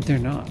they're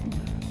not.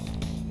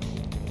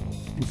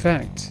 In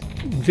fact,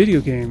 in video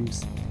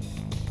games,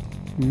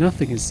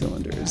 nothing is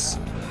cylinders.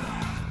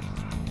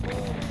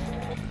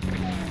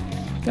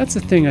 That's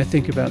a thing I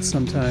think about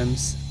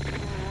sometimes.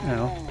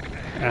 Ow.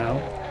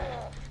 Ow.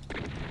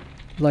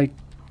 Like,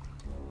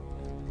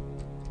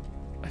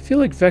 I feel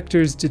like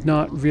vectors did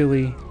not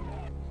really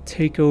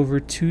take over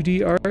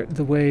 2D art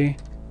the way...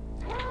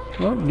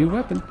 Oh, new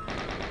weapon.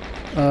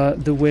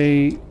 The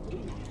way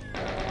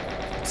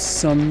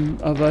some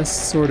of us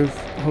sort of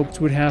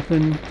hoped would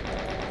happen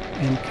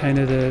in kind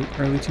of the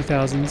early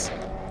 2000s.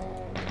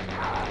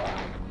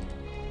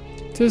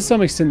 To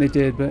some extent they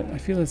did, but I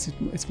feel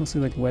it's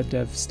mostly like web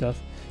dev stuff.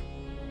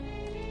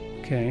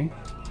 Okay.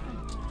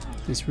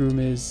 This room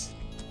is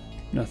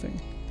nothing.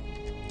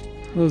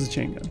 Well, there's a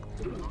chain gun.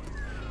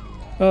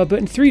 But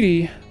in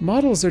 3D,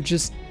 models are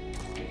just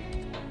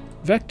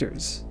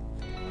vectors.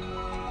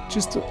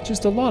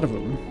 Just a lot of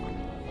them.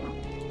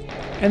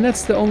 And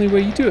that's the only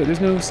way you do it.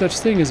 There's no such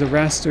thing as a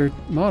raster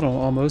model,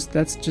 almost.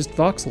 That's just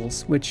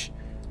voxels, which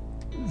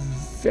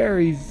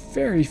very,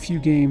 very few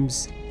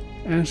games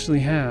actually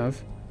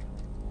have.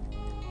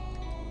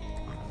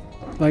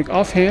 Like,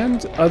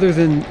 offhand, other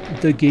than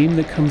the game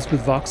that comes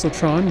with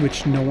Voxeltron,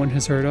 which no one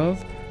has heard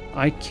of,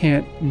 I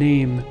can't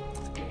name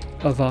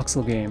a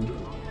voxel game.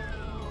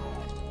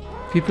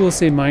 People will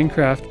say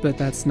Minecraft, but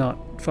that's not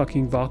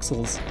fucking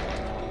voxels.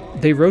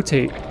 They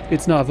rotate.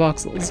 It's not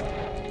voxels.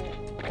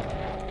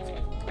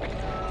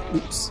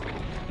 Oops.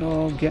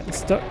 Oh, getting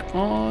stuck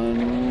on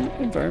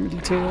environment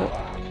detail.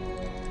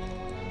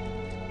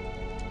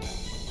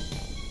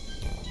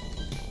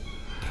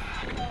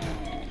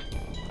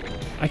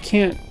 I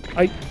can't...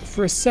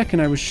 for a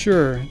second I was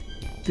sure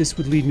this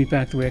would lead me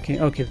back the way I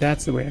came. Okay,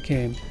 that's the way I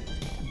came.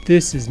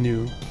 This is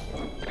new.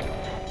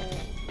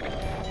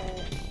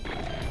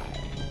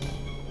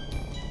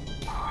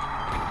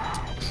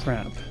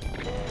 Crap.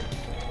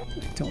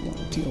 I don't want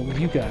to deal with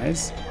you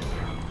guys.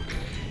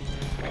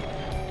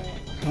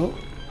 Oh,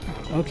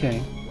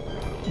 okay.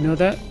 No,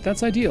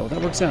 that's ideal.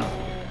 That works out.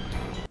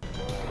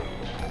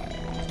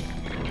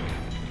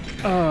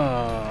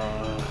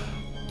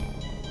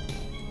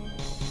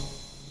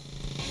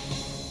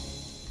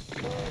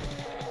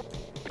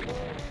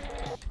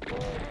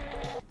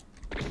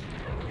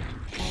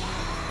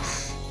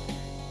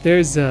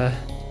 There's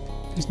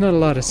not a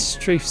lot of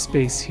strafe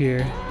space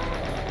here.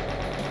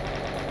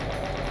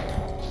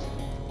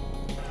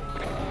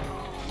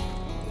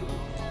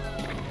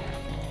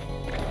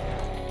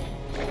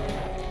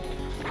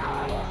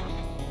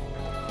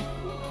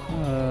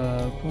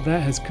 Well,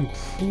 that has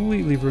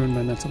completely ruined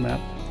my mental map.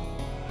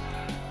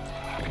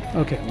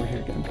 Okay, we're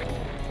here again.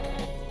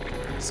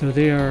 So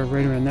they are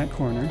right around that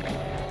corner.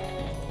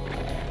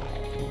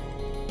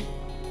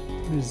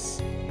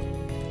 There's...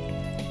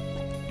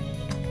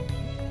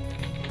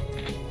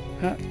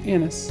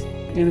 Annis.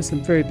 Annis,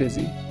 I'm very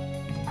busy.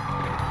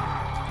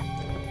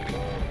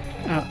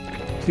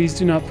 Please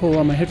do not pull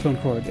on my headphone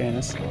cord,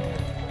 Annis.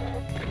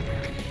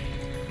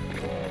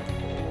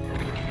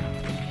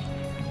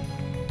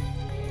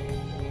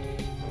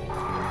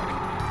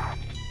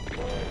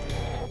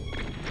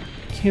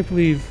 Can't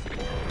believe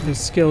there's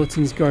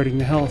skeletons guarding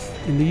the health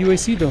in the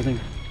UAC building.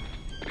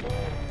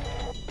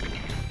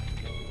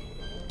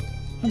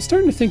 I'm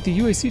starting to think the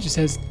UAC just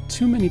has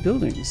too many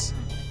buildings.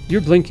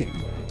 You're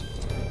blinking.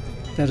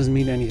 That doesn't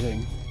mean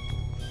anything.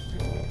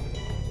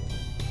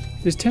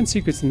 There's 10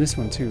 secrets in this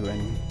one too,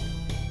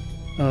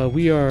 and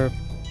we are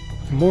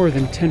more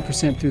than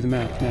 10% through the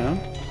map now,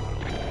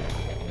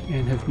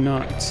 and have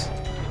not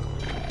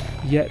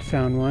yet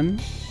found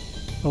one.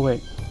 Oh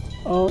wait.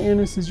 Oh,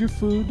 Annis, is your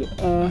food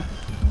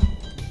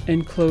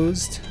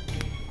enclosed?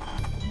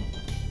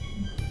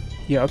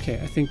 Yeah, okay.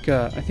 I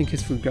think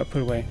his food got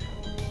put away.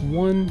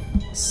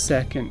 1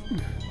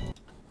 second.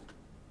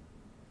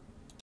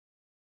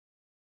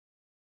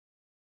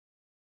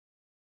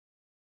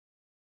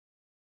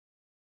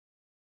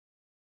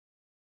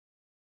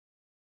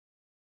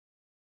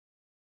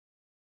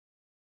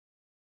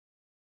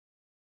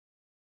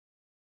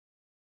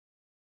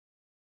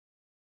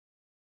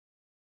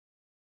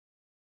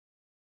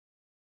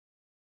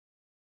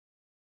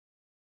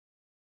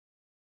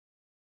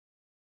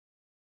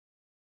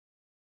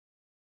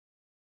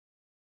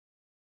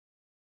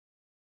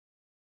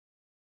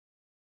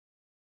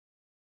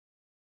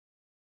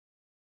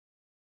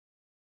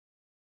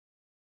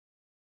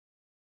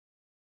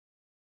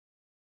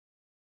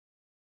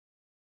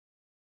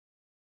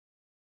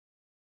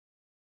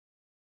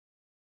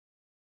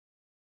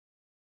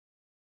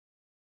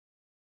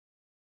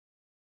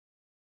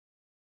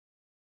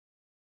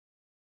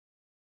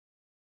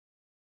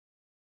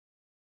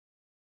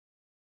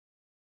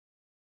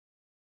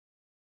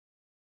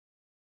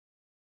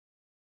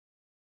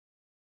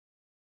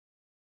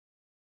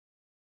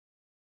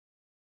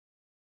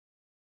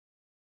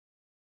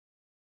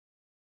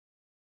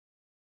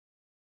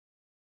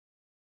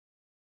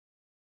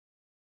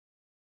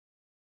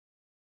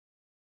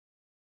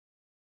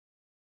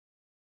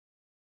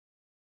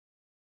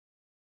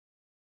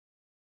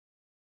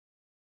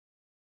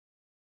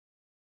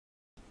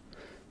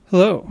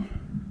 Hello.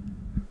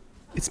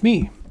 It's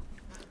me.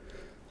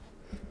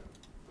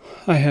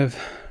 I have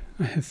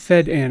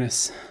fed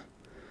Annis.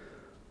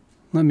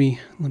 Let me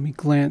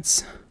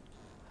glance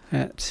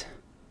at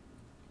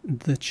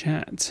the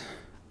chat.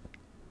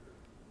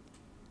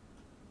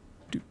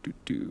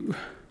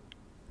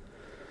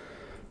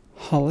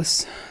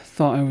 Hollis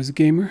thought I was a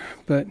gamer,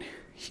 but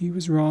he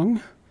was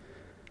wrong.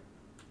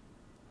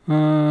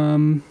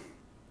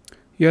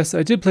 Yes,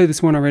 I did play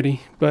this one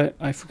already, but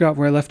I forgot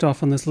where I left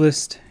off on this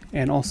list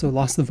and also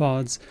lost the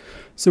VODs.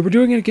 So we're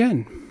doing it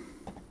again.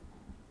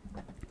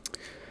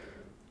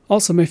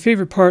 Also, my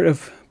favorite part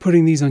of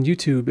putting these on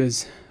YouTube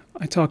is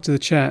I talk to the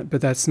chat,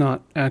 but that's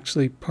not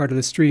actually part of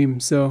the stream,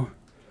 so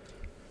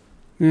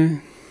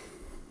you'll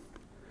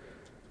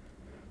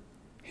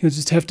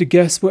just have to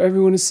guess what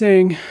everyone is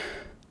saying.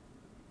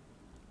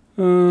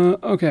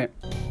 Okay.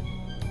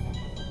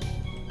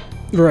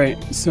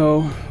 Right,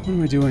 so what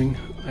am I doing?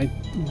 I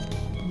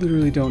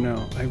literally don't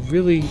know.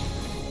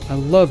 I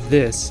love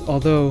this,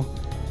 although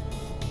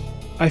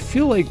I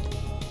feel like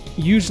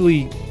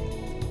usually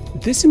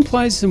this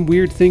implies some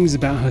weird things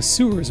about how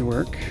sewers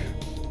work,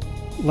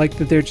 like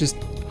that they're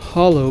just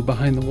hollow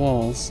behind the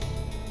walls.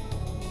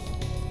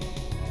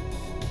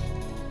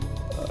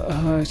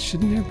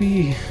 Shouldn't there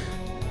be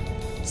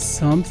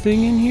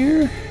something in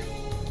here?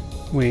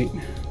 Wait.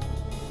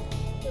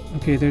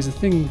 Okay, there's a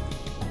thing.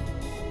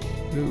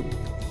 Ooh.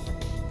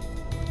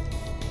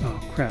 Oh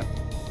crap.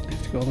 I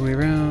have to go all the way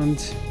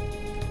around.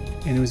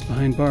 And it was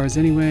behind bars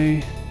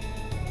anyway.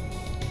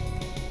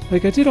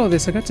 Like, I did all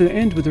this, I got to the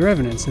end with the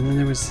Revenants, and then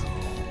there was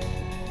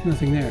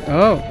nothing there.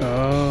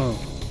 Oh!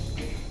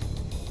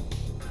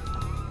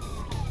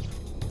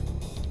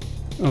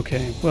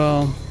 Okay,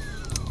 well,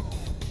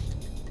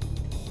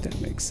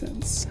 that makes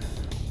sense.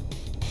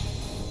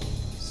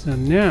 So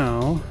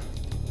now,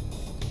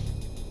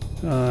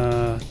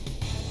 I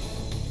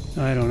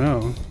don't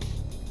know.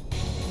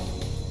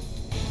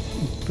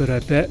 But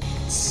I bet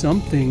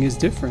something is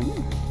different.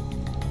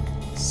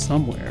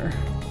 Somewhere.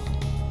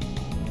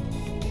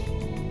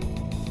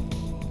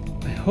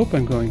 I hope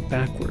I'm going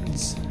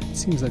backwards. It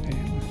seems like I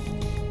am.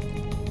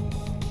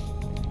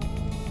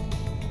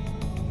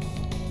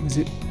 Was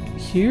it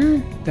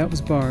here? That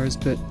was bars,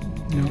 but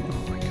no.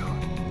 Oh my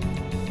god.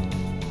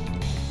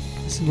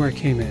 This is where I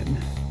came in.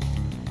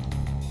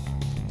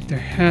 There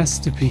has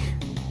to be.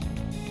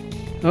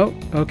 Oh,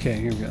 okay.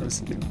 Here we go.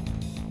 This is new.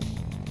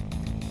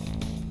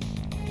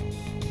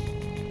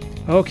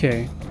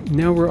 Okay.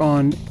 Now we're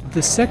on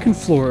the second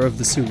floor of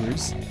the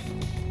sewers,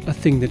 a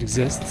thing that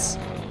exists.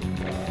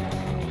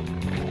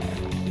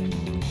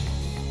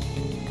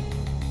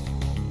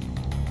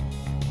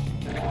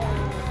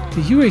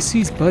 The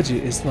UAC's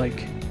budget is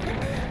like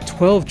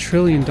 $12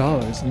 trillion,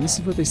 and this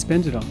is what they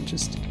spend it on,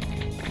 just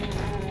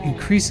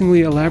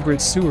increasingly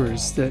elaborate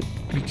sewers that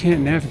you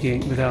can't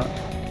navigate without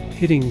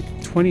hitting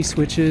 20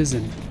 switches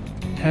and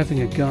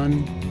having a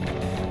gun.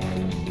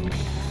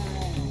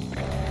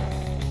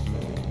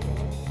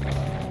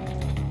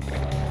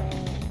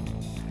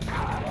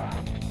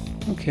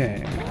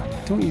 Okay,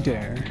 don't you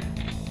dare.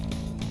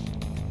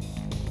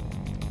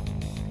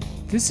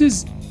 This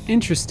is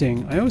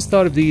interesting. I always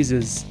thought of these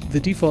as the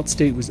default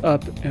state was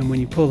up, and when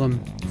you pull them,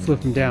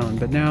 flip them down.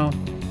 But now,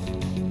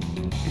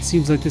 it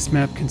seems like this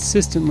map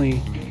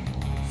consistently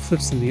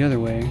flips them the other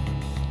way.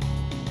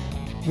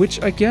 Which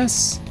I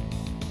guess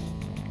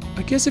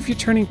if you're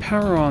turning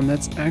power on,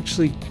 that's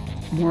actually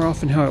more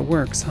often how it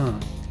works, huh?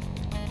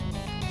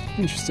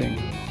 Interesting.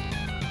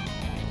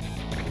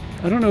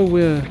 I don't know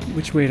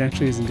which way it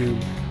actually is in Doom.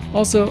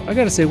 Also, I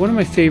gotta say, one of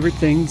my favorite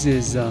things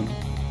is,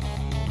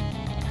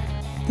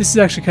 this is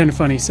actually kind of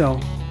funny, so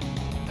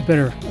I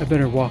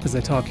better walk as I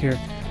talk here.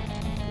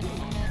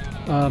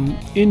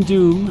 In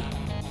Doom,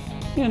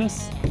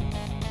 Annis,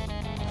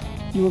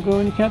 you will go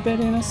in your cat bed,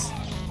 Annis?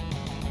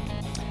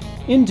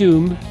 In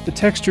Doom, the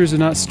textures are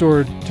not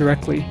stored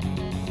directly.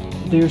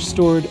 They are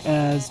stored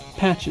as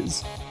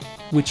patches,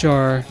 which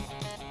are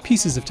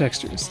pieces of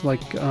textures,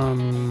 like,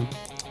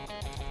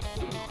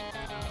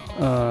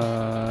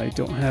 I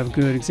don't have a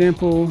good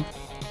example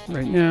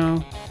right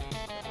now,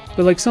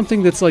 but like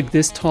something that's like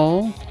this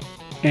tall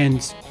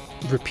and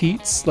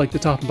repeats, like the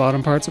top and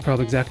bottom parts are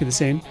probably exactly the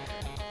same.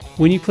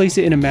 When you place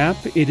it in a map,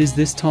 it is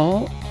this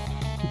tall,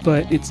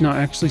 but it's not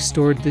actually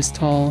stored this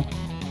tall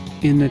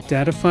in the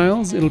data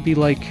files. It'll be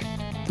like,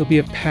 there'll be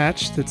a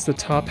patch that's the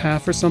top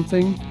half or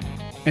something,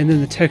 and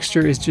then the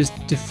texture is just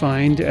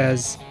defined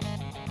as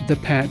the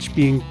patch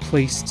being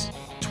placed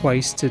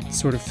twice to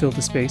sort of fill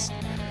the space.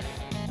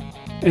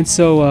 And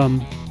so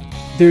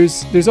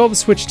there's all the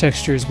switch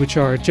textures, which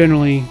are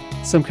generally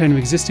some kind of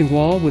existing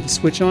wall with a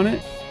switch on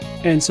it,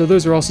 and so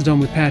those are also done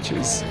with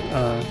patches.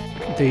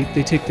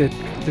 They take the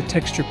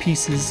texture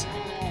pieces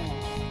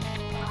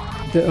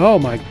that, oh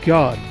my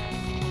god,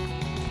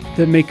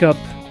 that make up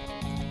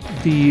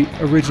the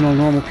original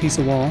normal piece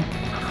of wall,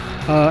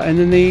 and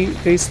then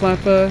they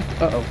slap a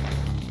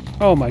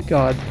oh my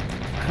god,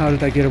 how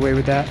did I get away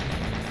with that?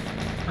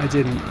 I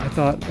didn't. I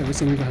thought there was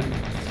something behind me.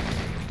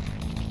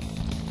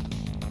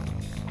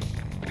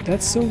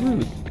 That's so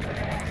rude.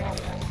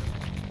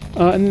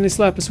 and then they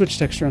slap a switch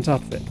texture on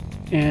top of it.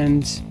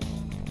 And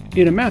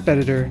in a map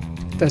editor,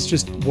 that's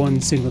just one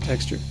single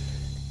texture.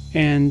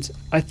 And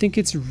I think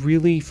it's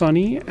really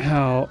funny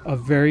how a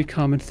very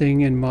common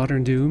thing in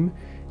modern Doom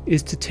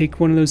is to take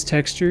one of those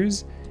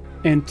textures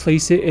and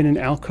place it in an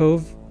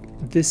alcove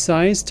this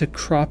size to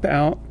crop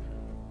out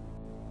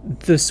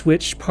the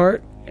switch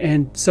part.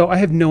 And so I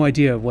have no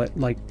idea what,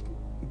 like,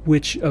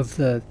 which of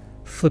the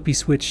flippy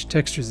switch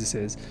textures this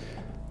is,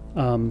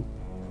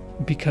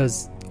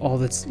 because all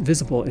that's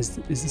visible is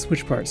the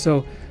switch part.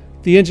 So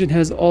the engine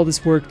has all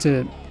this work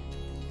to,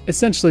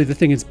 essentially the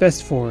thing it's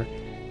best for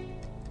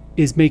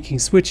is making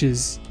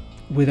switches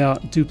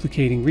without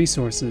duplicating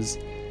resources.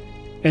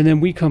 And then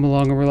we come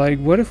along and we're like,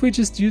 what if we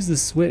just use the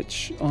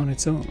switch on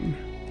its own?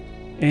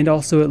 And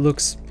also it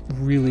looks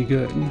really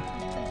good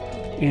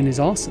and is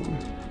awesome.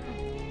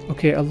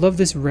 Okay, I love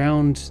this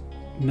round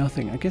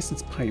nothing. I guess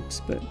it's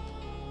pipes, but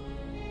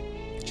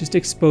just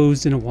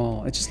exposed in a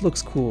wall. It just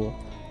looks cool.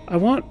 I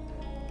want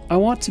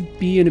to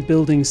be in a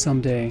building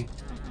someday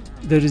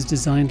that is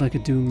designed like a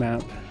Doom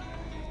map,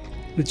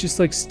 with just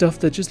like stuff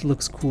that just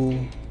looks cool.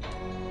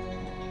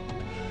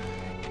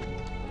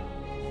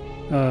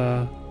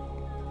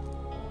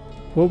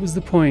 What was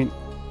the point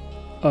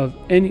of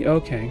any...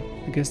 Okay,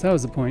 I guess that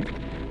was the point.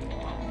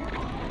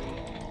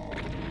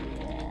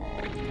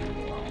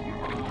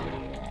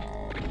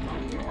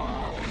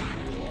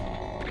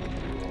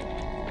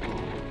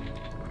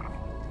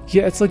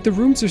 Yeah, it's like the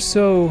rooms are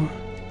so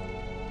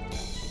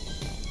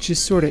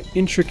just sort of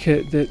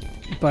intricate that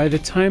by the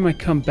time I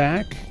come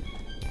back,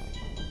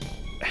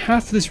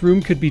 half this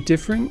room could be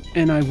different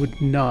and I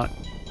would not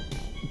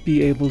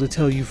be able to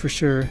tell you for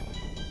sure.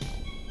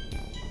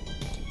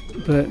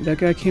 But that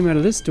guy came out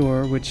of this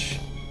door, which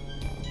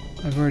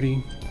I've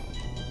already...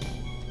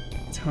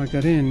 That's how I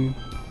got in.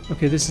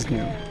 Okay, this is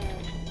new.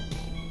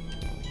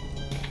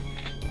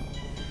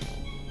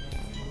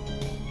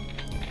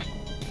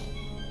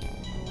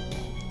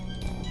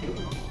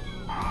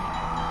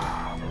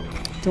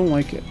 Don't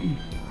like it.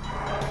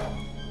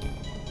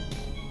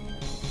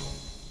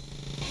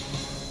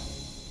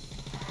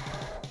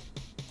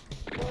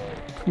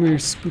 Come here,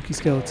 spooky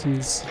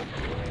skeletons.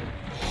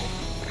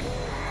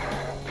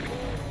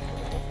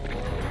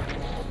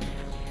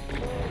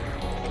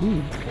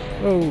 Ooh.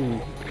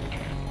 Oh.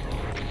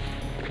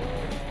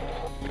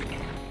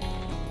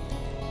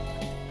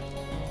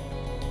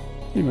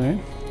 Anyway,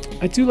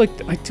 I do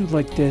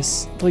like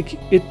this. Like,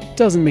 it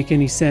doesn't make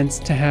any sense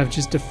to have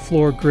just a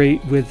floor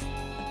grate with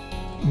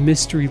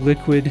mystery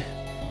liquid,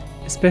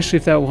 especially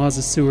if that was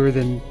a sewer.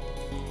 Then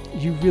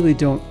you really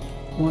don't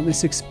want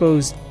this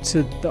exposed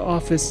to the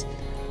office.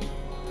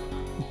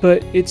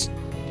 But it's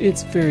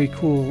very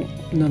cool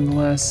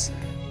nonetheless.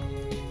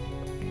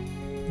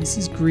 This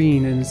is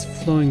green and it's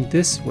flowing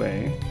this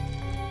way,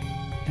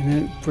 and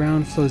then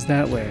brown flows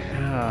that way.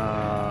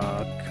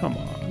 Ah, come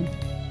on.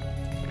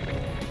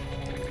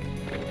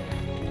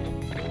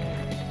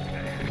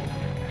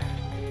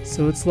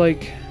 So it's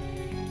like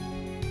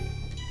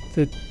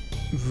the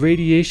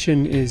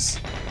radiation is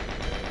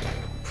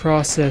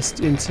processed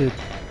into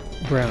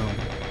brown.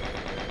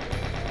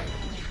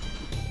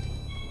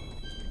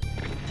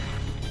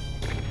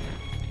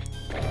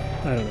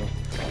 I don't know.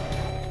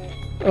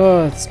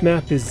 This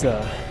map is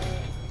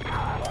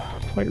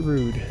quite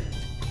rude.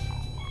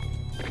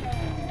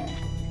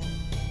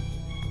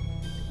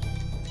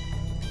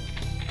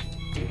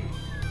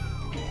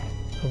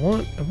 I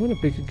want a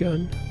bigger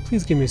gun.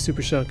 Please give me a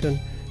super shotgun.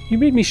 You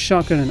made me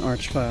shotgun an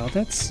archvile.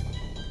 That's...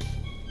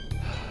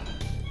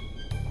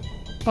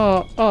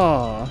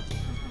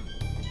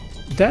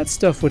 That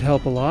stuff would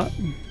help a lot.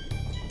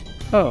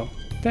 Oh,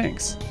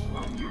 thanks.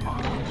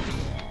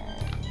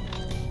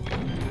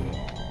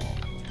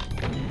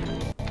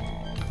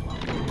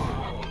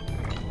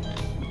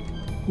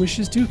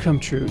 Wishes do come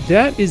true.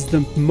 That is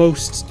the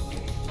most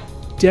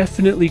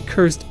definitely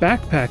cursed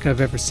backpack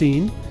I've ever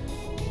seen.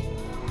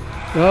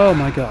 Oh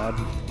my god.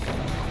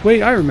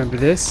 Wait, I remember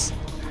this.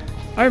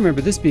 I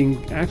remember this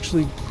being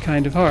actually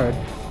kind of hard.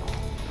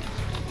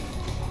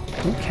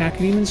 Don't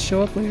cacodemons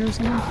show up later or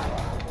something?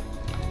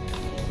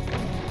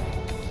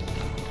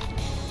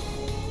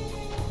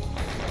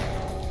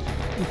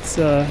 It's,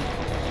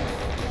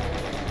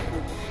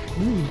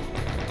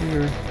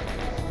 here.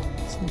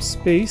 Some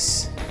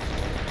space.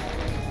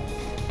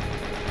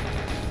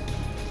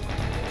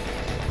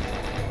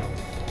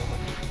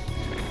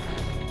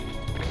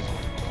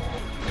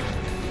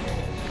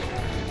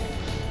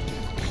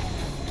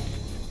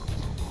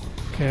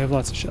 Okay, I have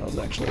lots of shells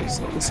actually,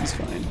 so this is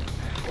fine.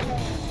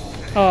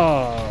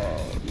 Oh,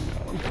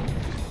 no.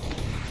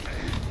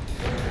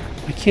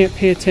 I can't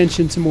pay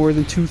attention to more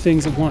than two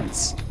things at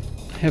once.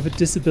 I have a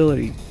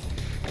disability.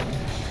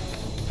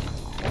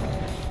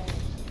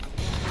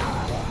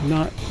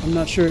 I'm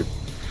not sure it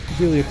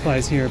really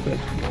applies here, but...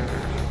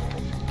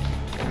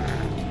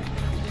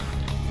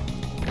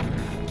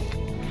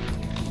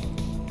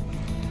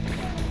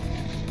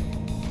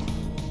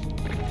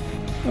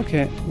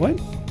 Okay, what?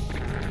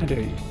 How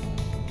dare you?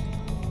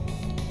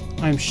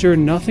 I'm sure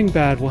nothing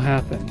bad will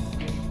happen.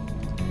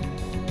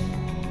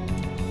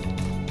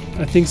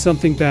 I think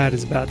something bad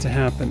is about to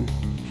happen.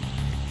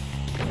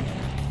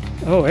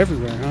 Oh,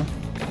 everywhere, huh?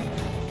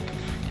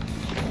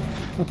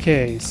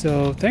 Okay,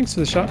 so thanks for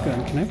the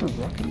shotgun. Can I have a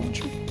rocket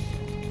launcher?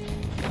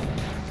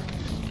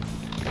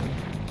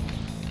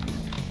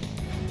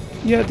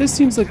 Yeah, this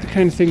seems like the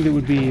kind of thing that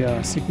would be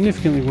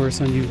significantly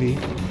worse on UV.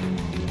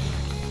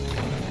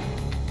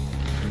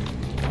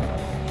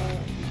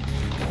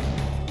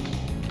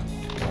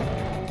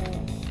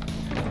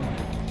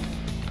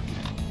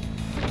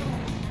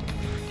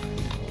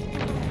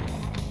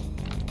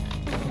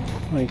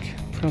 Like,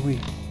 probably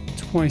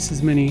twice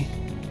as many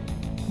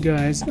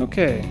guys.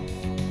 Okay.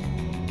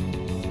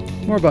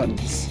 More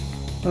buttons.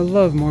 I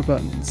love more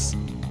buttons.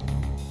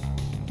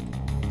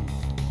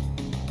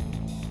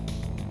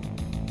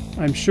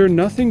 I'm sure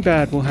nothing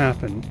bad will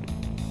happen.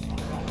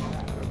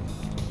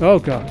 Oh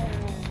god.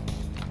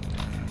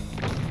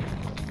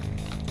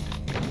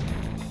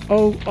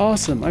 Oh,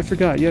 awesome. I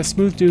forgot. Yeah,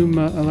 Smooth Doom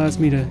allows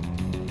me to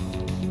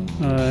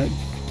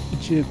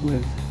gib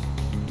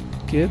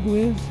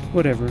with?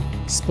 Whatever.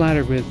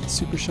 Splatter with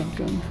Super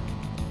Shotgun.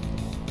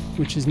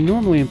 Which is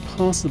normally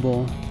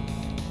impossible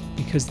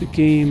because the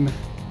game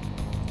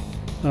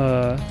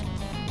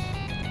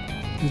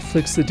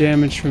inflicts the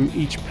damage from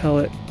each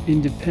pellet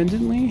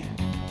independently.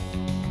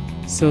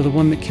 So the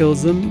one that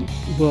kills them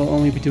will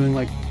only be doing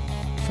like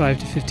 5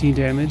 to 15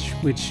 damage,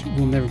 which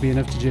will never be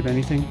enough to jib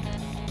anything.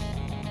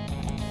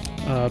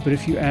 But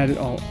if you add it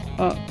all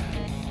up...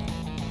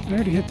 I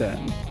already hit that.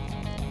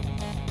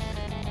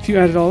 If you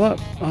add it all up,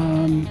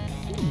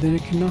 then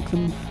it can knock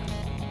them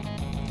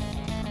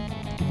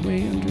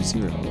way under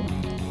 0.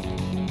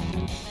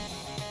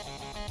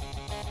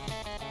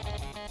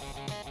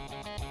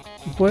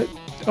 What?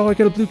 Oh, I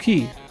got a blue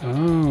key.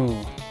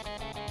 Oh.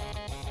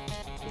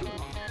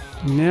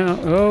 Now,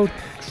 oh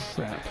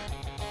crap.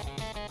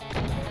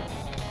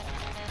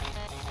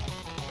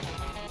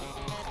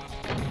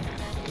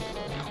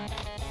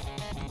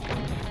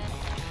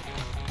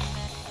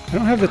 I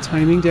don't have the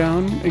timing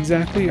down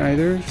exactly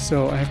either,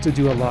 so I have to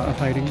do a lot of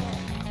hiding.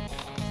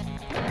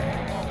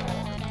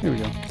 There we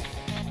go.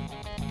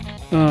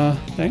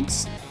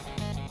 Thanks.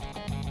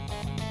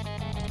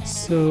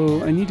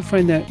 So I need to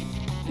find that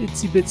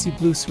itsy bitsy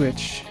blue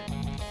switch.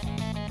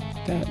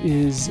 That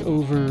is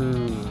over...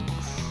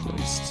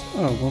 Christ.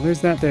 Oh, well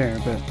there's that there,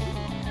 but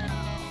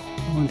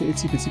I want the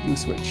itsy bitsy blue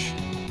switch.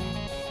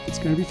 It's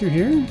gonna be through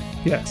here?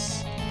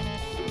 Yes.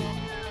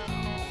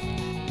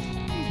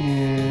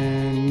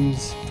 And...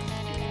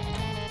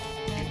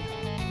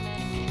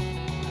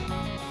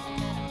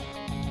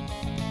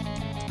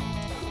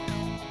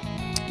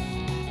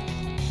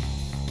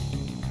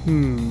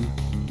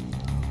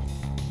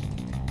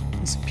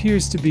 This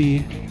appears to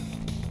be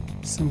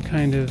some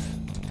kind of...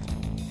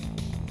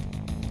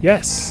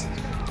 Yes!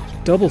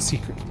 Double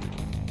secret.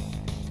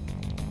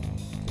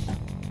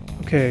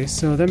 Okay,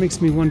 so that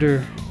makes me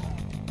wonder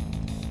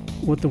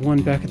what the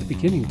one back at the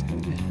beginning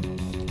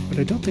did. But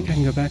I don't think I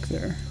can go back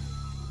there.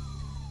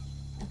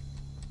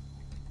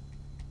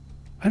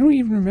 I don't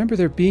even remember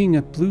there being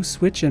a blue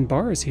switch and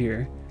bars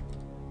here.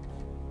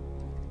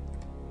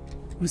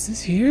 Was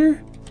this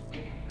here?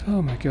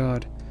 Oh my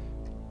god.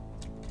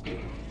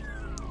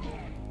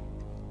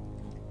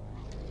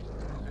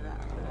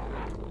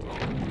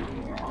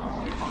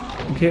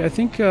 Okay, I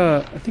think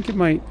it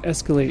might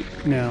escalate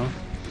now.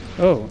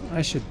 Oh,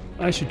 I should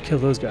kill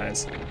those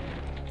guys.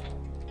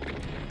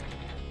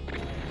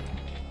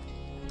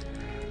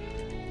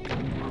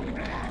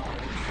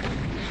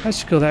 I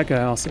should kill that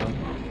guy also.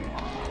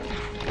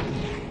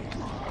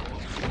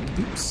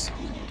 Oops.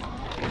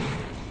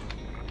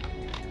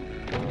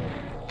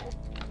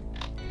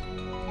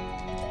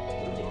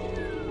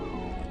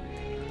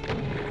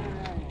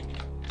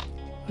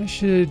 I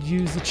should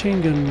use the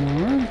chain gun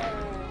more.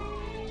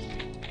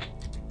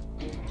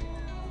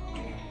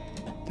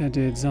 That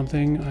did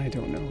something, I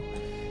don't know.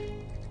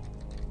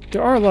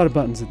 There are a lot of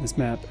buttons in this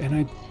map,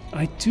 and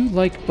I do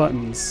like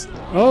buttons.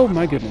 Oh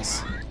my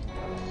goodness.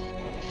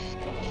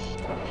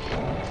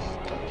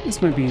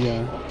 This might be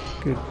a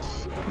good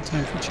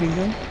time for chain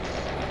gun.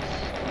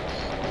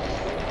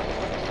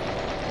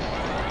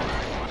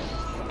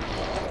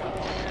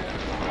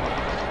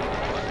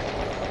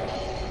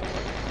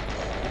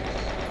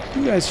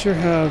 You guys sure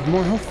have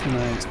more health than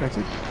I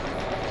expected.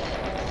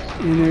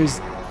 And there's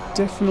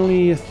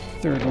definitely a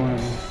third one.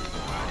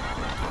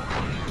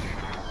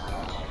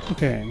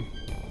 Okay.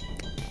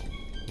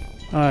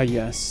 Ah,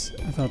 yes.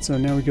 I thought so.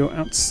 Now we go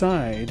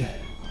outside.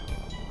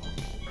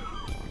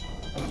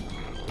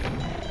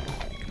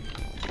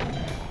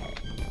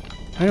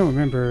 I don't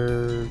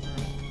remember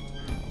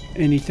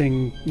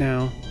anything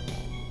now.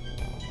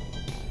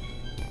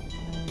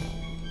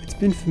 It's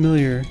been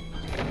familiar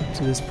up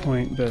to this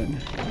point, but...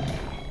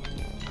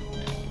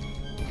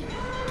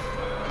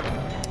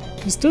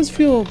 This does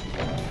feel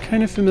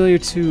kind of familiar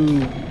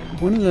to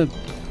one of the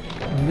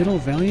Middle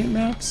Valiant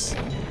maps,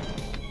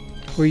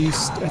 where you,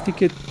 I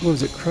think it, what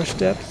was it, Crush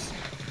Depth?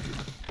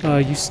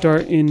 You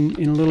start in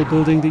a little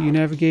building that you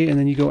navigate, and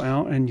then you go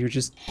out and you're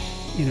just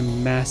in a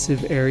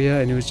massive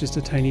area, and it was just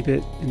a tiny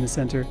bit in the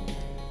center.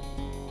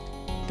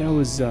 That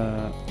was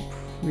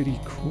pretty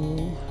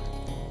cool.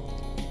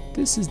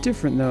 This is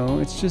different though,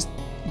 it's just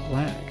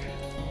black.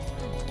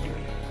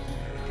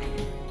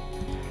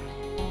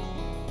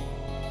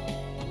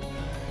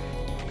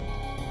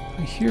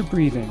 I hear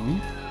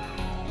breathing.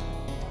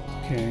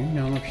 Okay,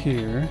 now I'm up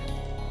here.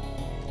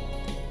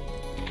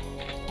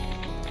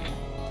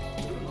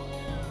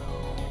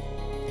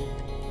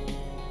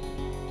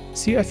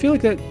 See, I feel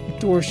like that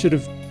door should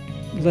have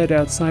led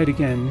outside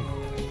again.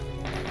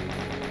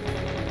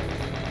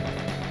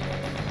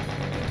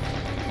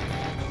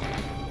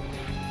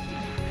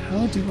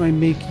 How do I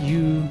make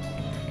you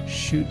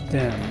shoot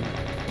them?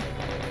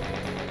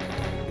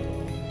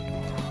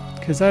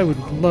 Because I would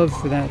love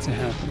for that to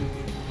happen.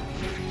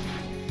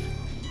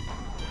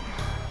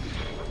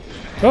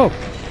 Oh!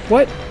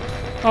 What?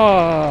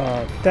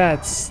 Ah,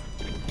 that's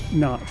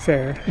not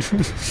fair.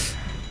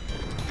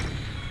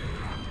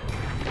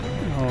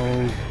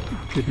 Oh,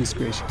 goodness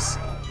gracious.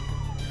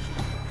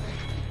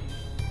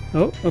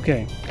 Oh,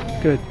 okay.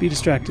 Good. Be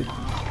distracted.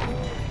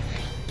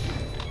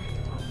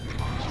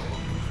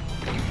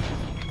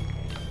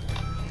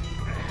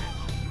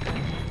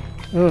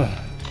 Ugh.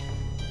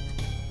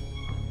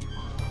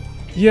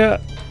 Yeah,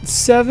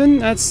 7,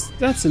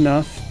 that's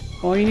enough.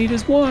 All you need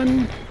is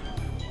 1.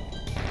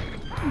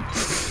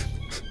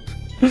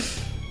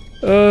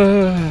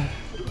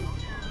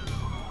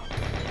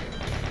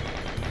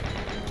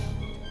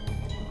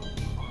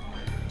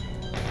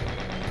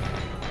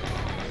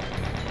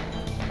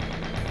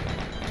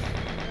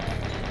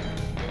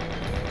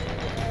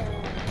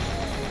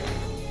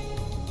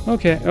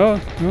 Okay. Oh,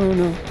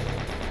 no.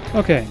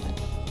 Okay.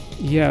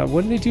 Yeah,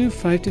 what do they do?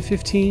 5 to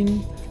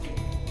 15?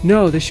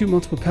 No, they shoot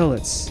multiple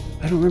pellets.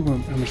 I don't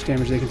remember how much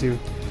damage they can do.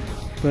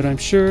 But I'm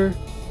sure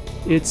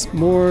it's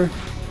more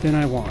than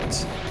I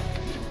want.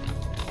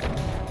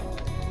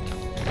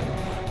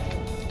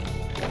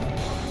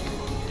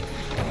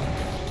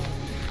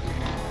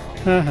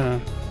 Haha.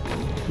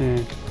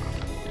 Yeah.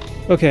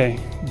 Okay,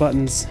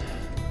 buttons.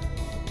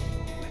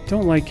 I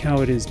don't like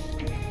how it is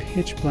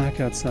pitch black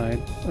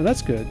outside. Oh,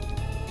 that's good.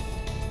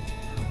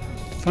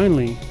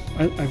 Finally,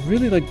 I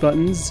really like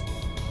buttons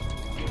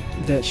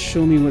that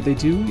show me what they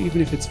do,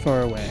 even if it's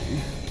far away.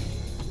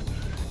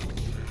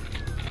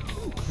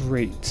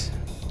 Great.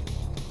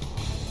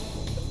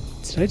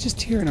 Did I just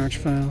hear an arch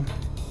file?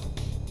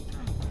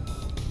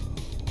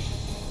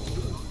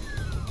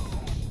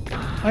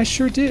 I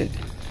sure did.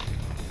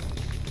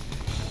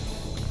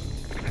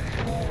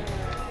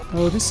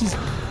 Oh, this is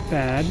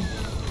bad.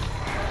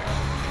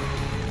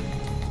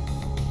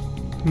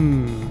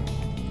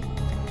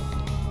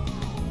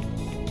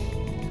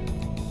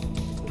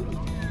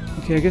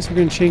 Okay, I guess we're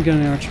gonna chain gun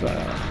an arch file.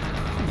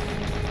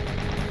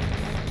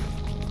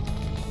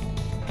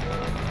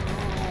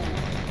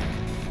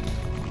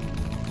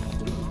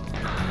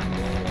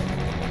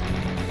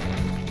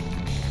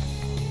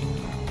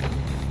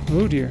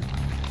 Oh dear.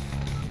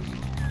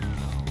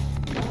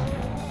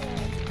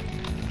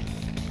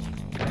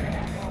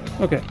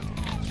 Okay.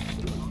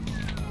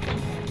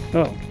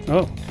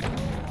 Oh.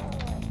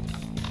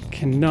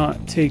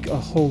 Cannot take a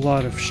whole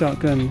lot of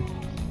shotgun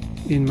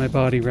in my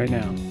body right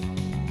now.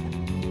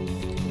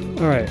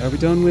 Alright, are we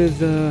done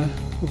with,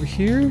 over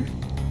here?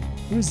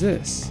 What is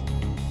this?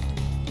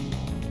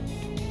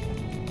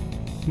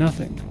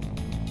 Nothing.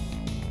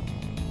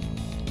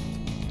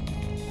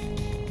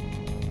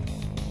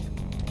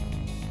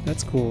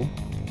 That's cool.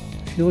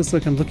 It feels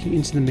like I'm looking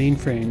into the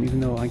mainframe, even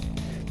though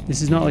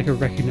this is not like a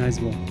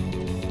recognizable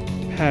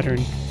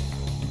pattern.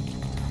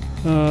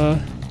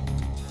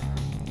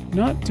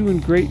 Not doing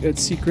great at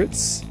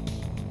secrets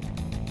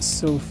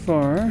so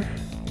far.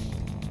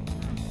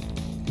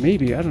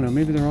 Maybe, I don't know,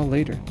 maybe they're all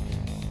later.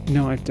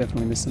 No, I've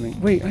definitely missed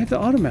something. Wait, I have the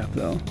auto map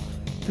though.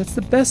 That's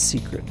the best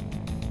secret.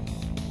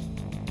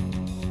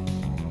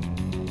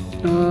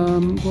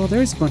 Well,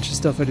 there's a bunch of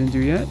stuff I didn't do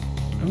yet.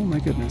 Oh my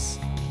goodness.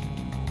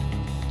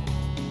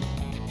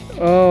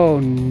 Oh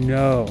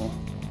no.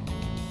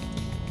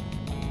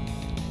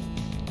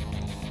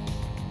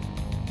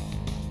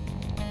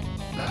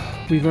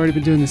 We've already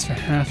been doing this for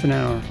half an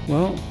hour.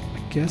 Well, I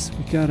guess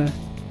we gotta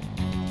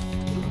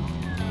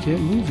get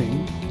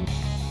moving.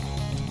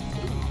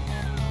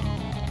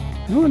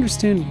 I don't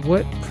understand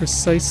what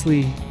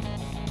precisely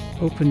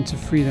opened to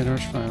free that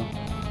arch file.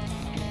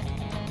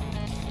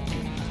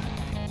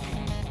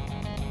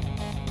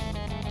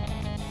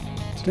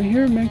 Did I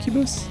hear a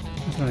Mancubus?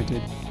 I thought I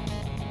did.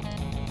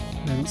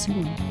 But I don't see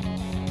one.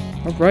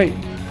 Alright.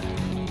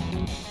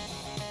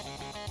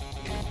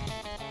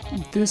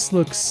 This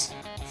looks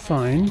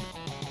fine.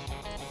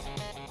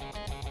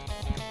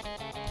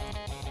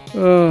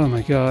 Oh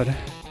my god.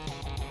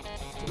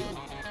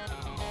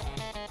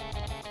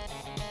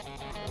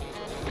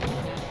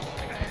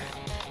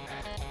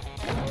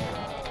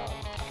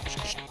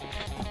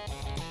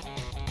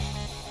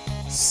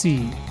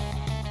 C.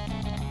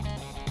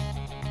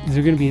 Is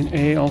there going to be an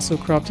A also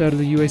cropped out of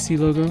the UAC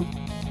logo?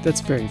 That's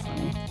very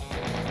funny.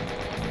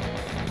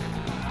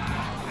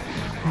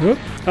 Oop.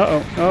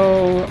 Uh-oh.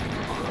 Oh,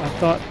 I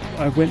thought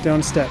I went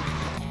down a step.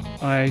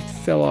 I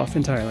fell off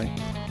entirely.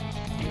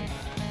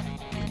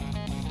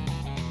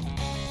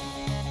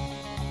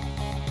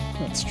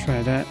 Let's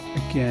try that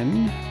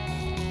again.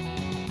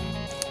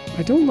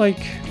 I don't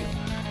like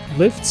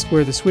lifts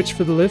where the switch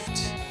for the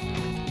lift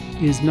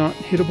is not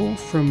hittable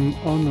from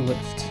on the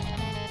lift.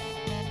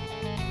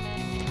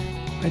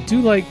 I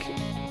do like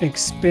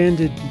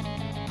expanded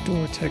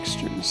door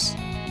textures.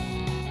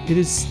 It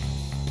is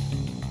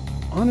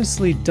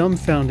honestly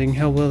dumbfounding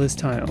how well this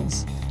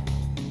tiles.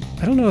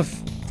 I don't know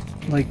if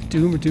like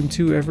Doom or Doom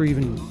 2 ever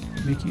even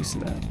make use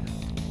of that.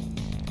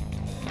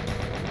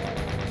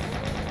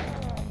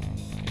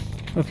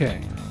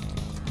 Okay.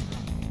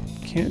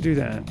 Can't do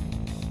that.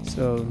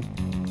 So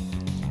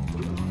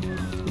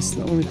this is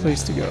the only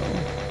place to go.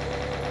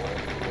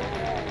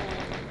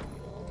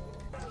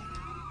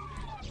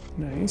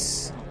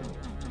 Nice.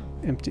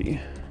 Empty.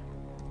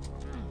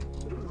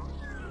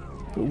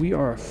 But we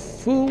are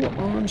full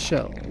on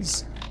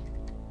shells.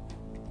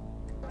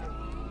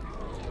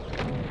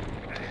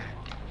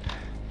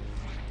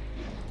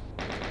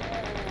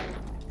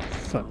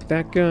 Fuck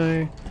that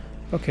guy.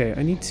 Okay,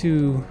 I need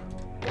to...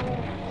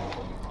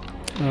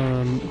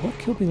 what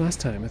killed me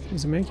last time?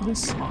 Was it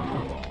Mancubus?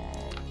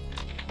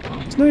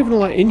 There's not even a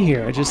lot in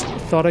here. I just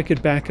thought I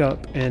could back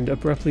up and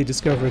abruptly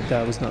discovered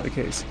that was not the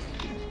case.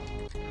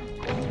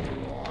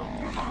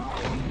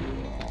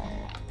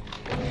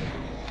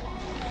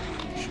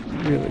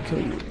 Should really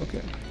kill you.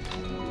 Okay.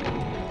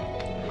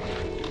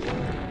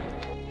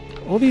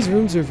 All these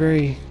rooms are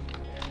very...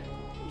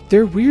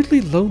 They're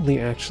weirdly lonely,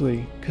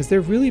 actually, because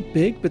they're really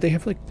big, but they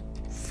have like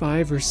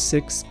 5 or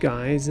 6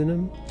 guys in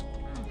them.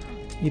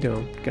 You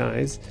know,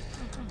 guys.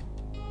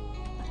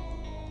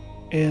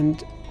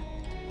 And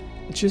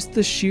just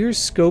the sheer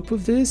scope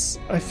of this,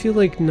 I feel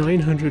like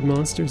 900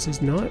 monsters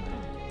is not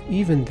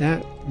even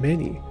that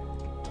many.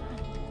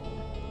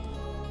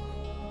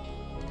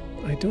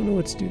 I don't know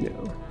what to do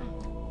now.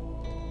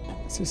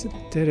 Is this a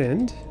dead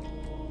end?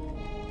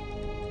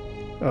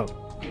 Oh.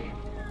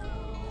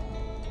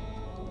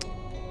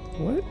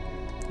 What?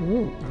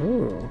 Oh.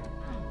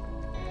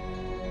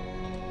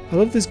 I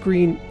love this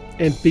green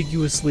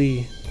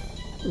ambiguously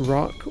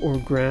rock or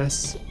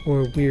grass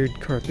or weird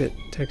carpet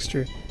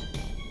texture.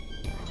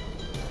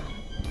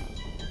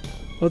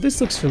 Oh,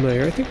 this looks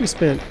familiar. I think we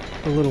spent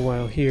a little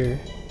while here.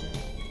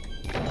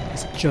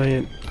 This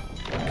giant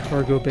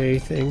cargo bay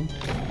thing.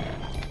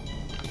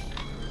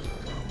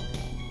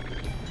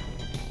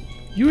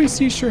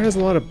 UAC sure has a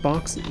lot of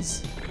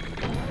boxes.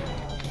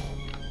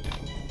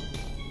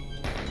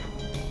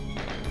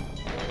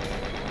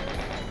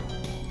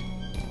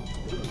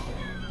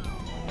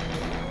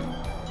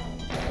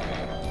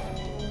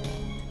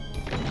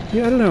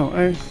 Yeah, I don't know.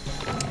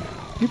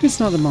 Maybe it's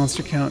not the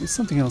monster count. It's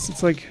something else.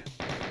 It's like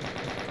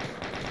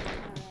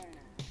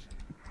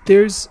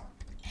there's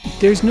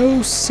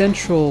no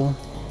central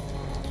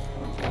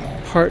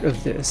part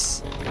of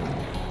this.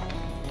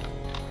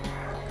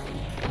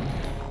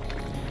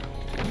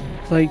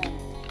 Like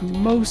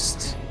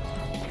most,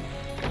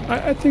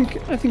 I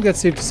think that's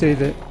safe to say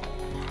that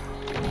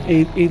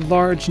a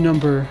large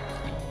number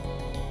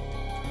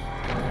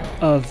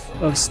of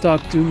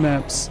stock Doom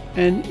maps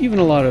and even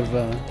a lot of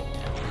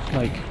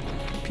like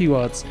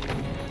PWADs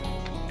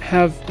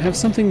have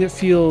something that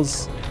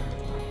feels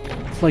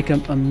like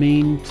a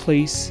main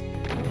place,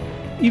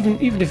 even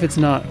if it's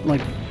not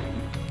like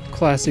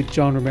classic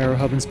John Romero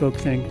hub and spoke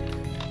thing.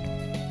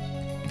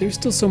 There's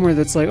still somewhere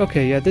that's like,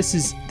 okay, yeah, this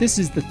is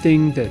the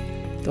thing that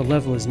the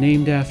level is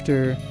named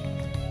after.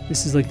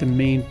 This is like the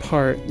main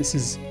part. This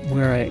is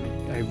where I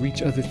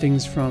reach other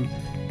things from.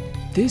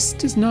 This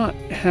does not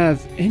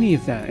have any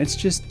of that. It's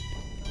just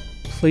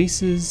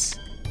places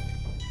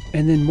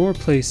and then more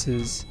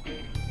places,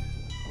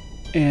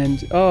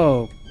 and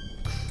oh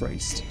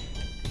Christ.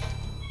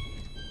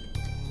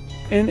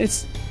 And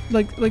it's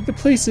like the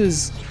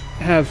places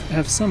have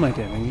some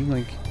identity,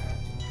 like,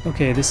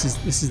 okay, this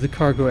is the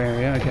cargo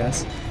area, I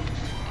guess.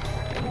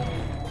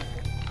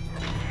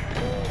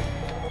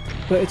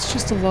 But it's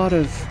just a lot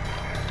of...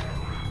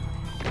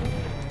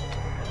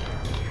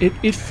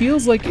 It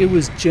feels like it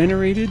was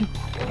generated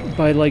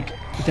by like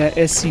that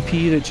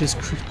SCP that just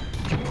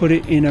you put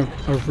it in a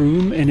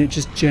room and it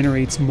just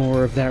generates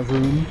more of that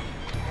room.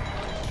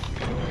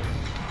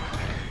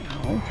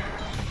 Ow.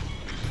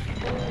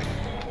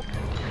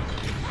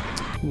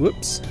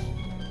 Whoops.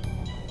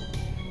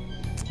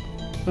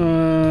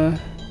 I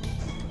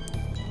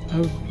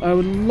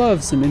would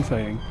love some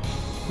infighting,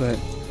 but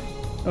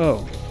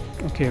oh,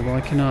 okay. Well,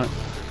 I cannot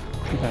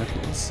go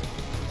backwards.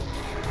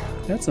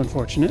 That's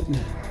unfortunate.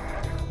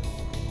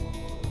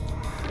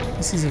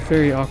 This is a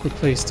very awkward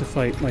place to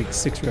fight like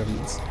 6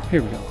 revenants.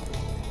 Here we go.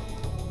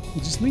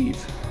 We'll just leave.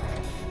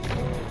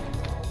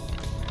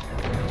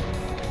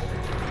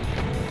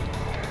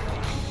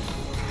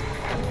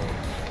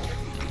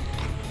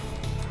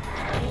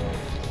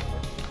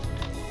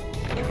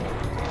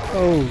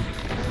 Oh,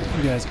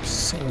 you guys are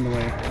so in the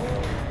way.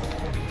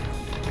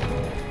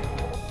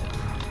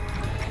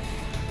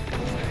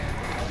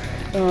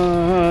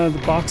 The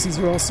boxes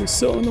are also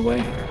so in the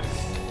way.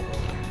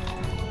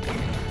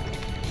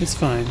 It's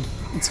fine.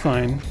 It's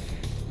fine.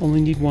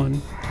 Only need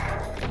one.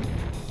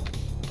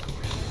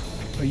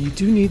 But you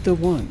do need the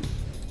one.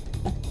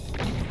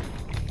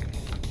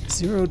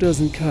 0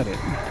 doesn't cut it.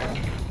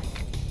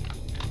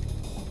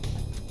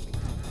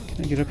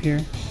 Can I get up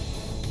here?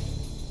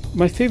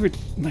 My favorite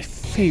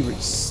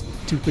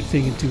stupid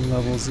thing in Doom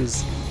levels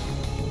is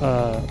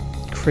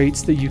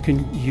crates that you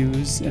can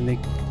use and they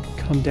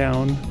come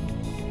down.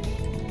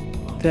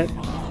 That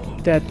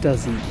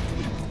doesn't.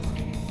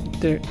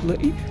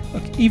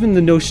 Even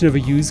the notion of a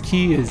use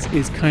key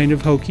is kind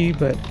of hokey,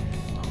 but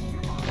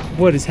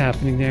what is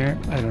happening there?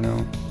 I don't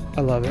know.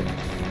 I love it.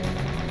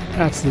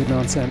 Absolute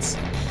nonsense.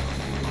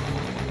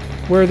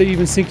 Where are they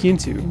even sinking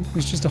into?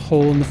 There's just a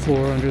hole in the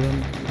floor under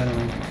them. I don't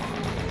know.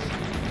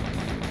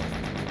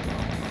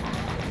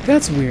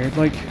 That's weird.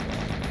 Like,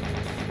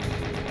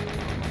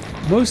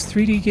 most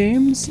 3D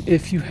games,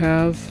 if you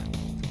have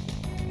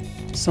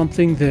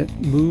something that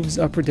moves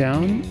up or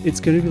down, it's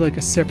going to be like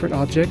a separate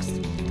object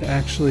that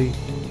actually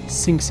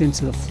sinks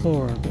into the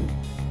floor. But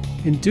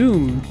in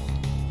Doom,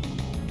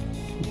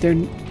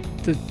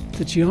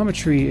 the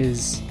geometry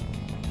is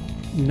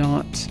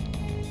not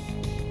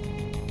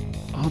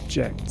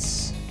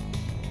objects,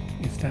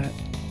 if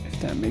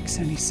that makes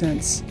any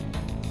sense.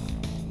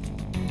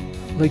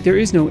 Like, there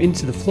is no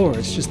into the floor,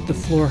 it's just the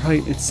floor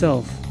height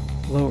itself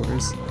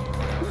lowers.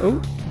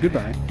 Oh,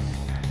 goodbye.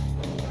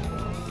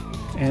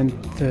 And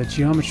the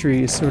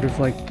geometry is sort of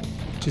like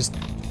just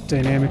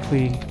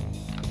dynamically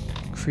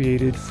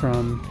created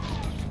from,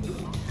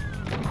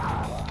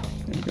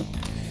 there we go,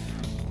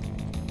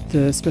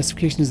 the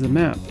specifications of the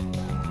map.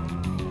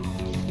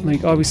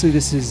 Like, obviously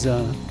this is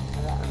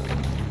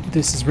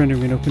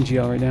rendering in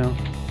OpenGL right now,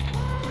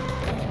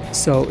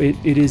 so it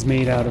is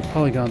made out of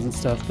polygons and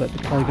stuff, but the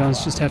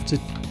polygons just have to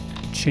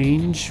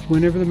change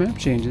whenever the map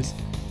changes.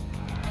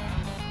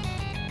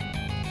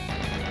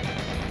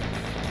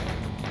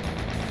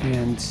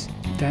 And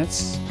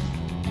that's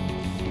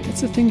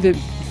the thing that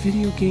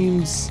video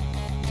games,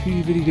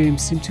 3D video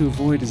games, seem to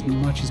avoid as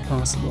much as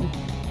possible.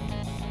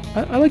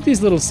 I like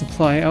these little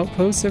supply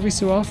outposts every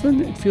so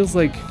often. It feels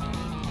like,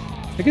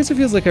 I guess it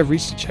feels like I've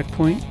reached a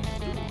checkpoint.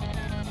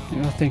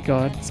 Oh, thank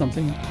God,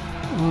 something.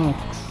 Oh,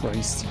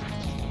 Christ.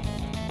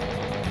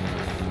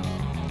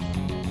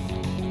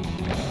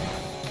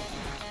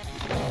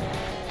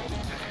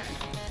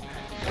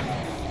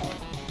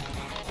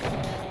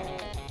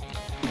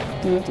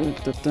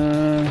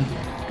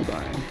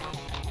 Goodbye.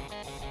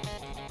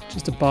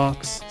 Just a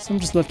box. Someone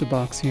just left a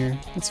box here.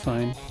 That's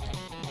fine.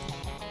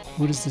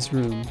 What is this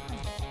room?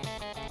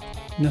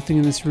 Nothing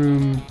in this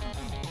room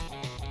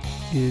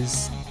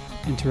is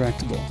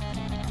interactable.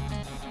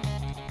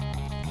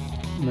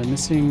 Am I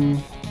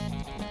missing?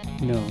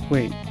 No,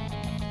 wait.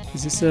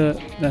 Is this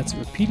a... That's a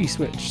repeaty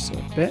switch, so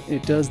I bet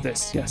it does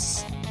this,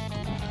 yes.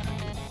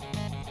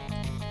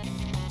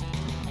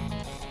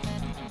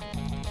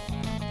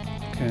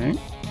 Okay.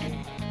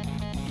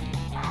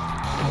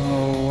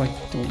 Oh, I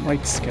don't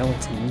like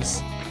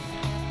skeletons.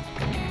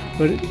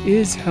 But it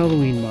is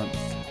Halloween month.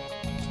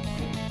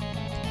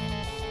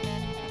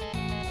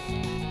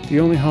 The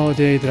only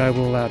holiday that I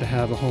will allow to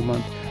have a whole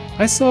month.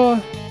 I saw,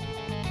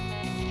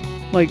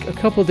 like, a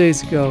couple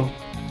days ago,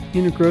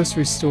 in a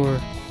grocery store,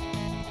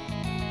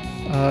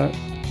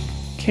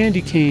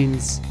 candy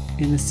canes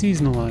in the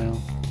seasonal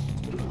aisle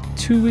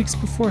 2 weeks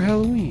before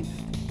Halloween.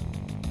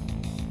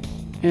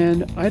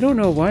 And I don't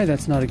know why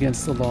that's not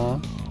against the law,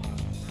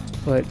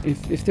 but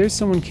if there's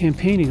someone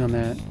campaigning on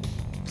that,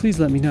 please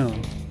let me know.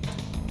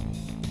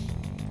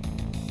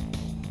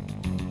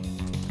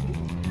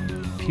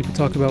 People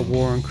talk about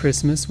war on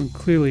Christmas, when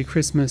clearly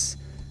Christmas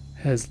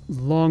has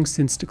long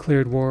since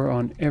declared war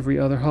on every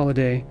other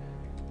holiday,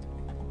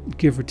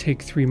 give or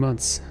take 3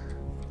 months.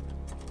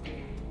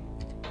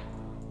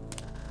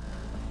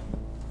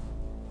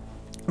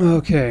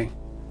 Okay.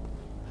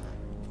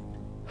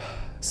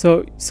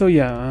 So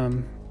yeah,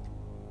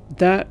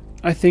 that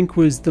I think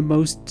was the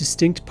most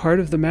distinct part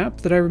of the map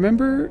that I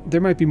remember.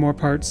 There might be more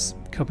parts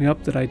coming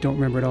up that I don't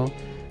remember at all,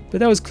 but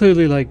that was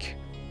clearly like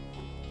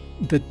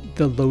the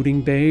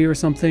loading bay or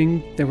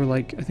something. There were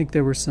like, I think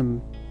there were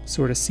some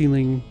sort of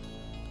ceiling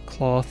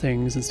claw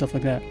things and stuff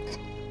like that.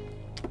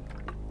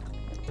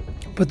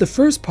 But the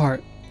first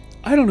part,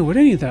 I don't know what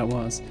any of that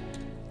was.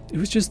 It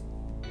was just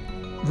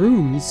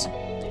rooms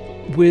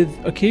with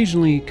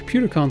occasionally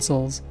computer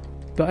consoles,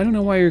 but I don't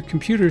know why your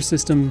computer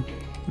system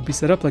would be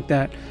set up like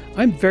that.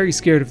 I'm very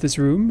scared of this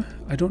room.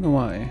 I don't know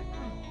why.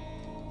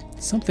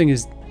 Something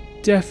is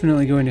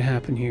definitely going to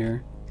happen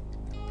here.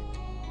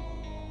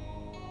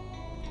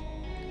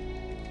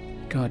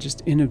 God,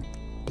 just in a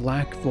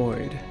black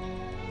void.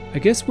 I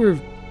guess we're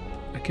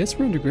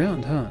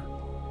underground, huh?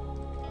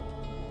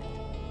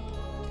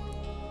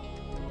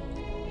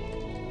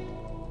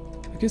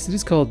 I guess it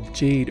is called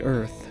Jade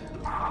Earth.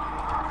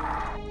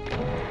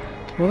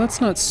 Well,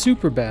 that's not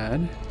super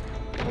bad.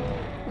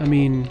 I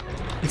mean,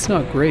 it's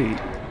not great.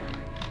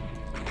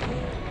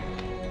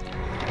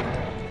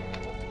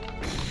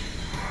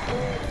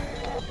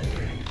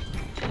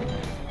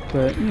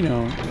 But, you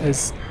know,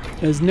 as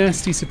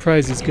nasty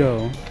surprises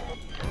go,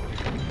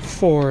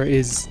 4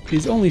 is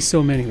only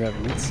so many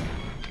revenants.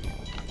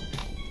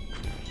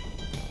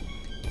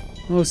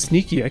 Oh,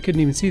 sneaky. I couldn't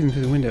even see them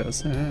through the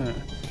windows. Ah.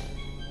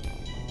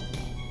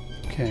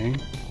 Okay.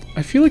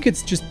 I feel like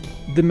it's just...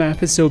 the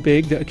map is so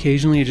big that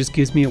occasionally it just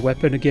gives me a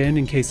weapon again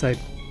in case I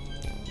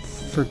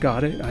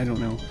forgot it. I don't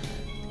know.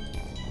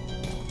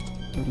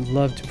 I would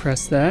love to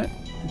press that,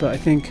 but I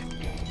think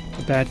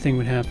a bad thing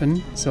would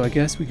happen. So I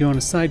guess we go on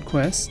a side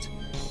quest.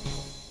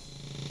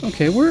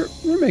 Okay, we're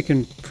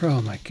making...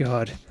 oh my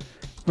god.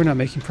 We're not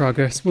making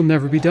progress. We'll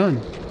never be done.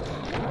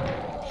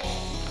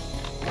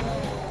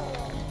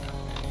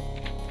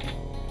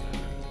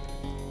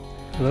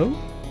 Hello?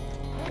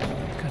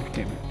 God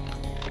damn it.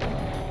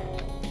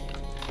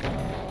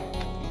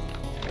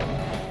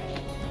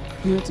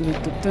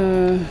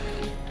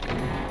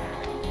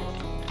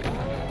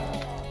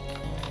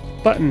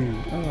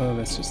 Button! Oh,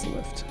 that's just the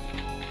lift.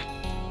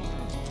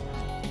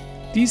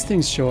 These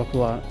things show up a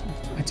lot.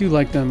 I do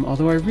like them,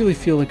 although I really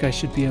feel like I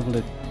should be able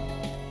to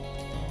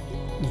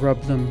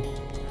rub them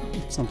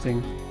with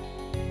something.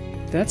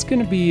 That's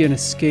gonna be an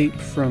escape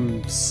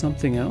from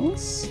something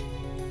else?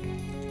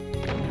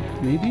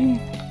 Maybe?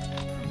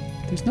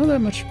 There's not that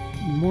much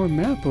more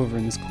map over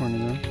in this corner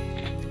though.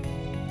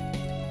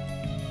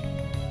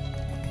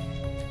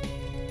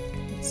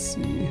 Let's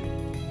see.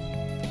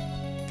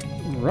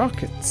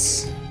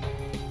 Rockets.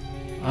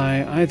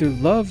 I either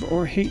love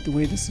or hate the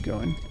way this is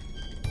going.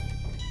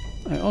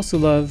 I also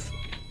love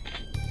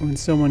when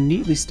someone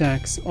neatly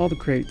stacks all the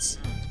crates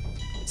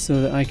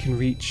so that I can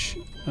reach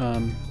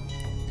the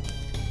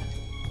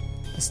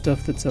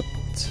stuff that's up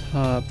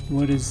top.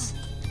 What is...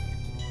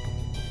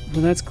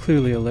 well, that's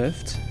clearly a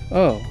lift.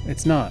 Oh,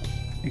 it's not.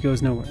 It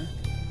goes nowhere.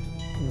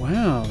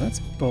 Wow, that's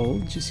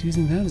bold, just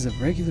using that as a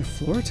regular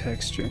floor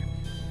texture.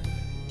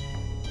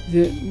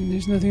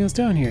 There's nothing else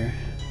down here.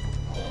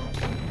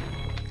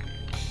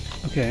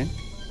 Okay.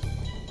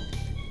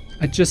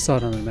 I just saw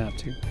it on the map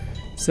too.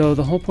 So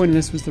the whole point of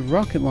this was the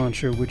rocket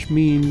launcher, which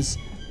means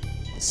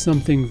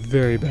something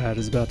very bad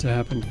is about to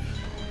happen.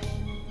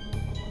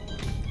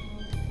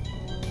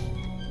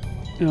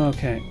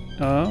 Okay.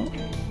 Oh.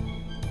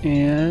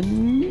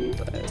 And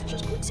let's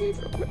just quick save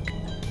real quick.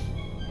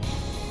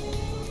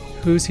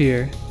 Who's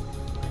here?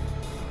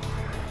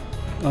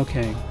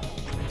 Okay.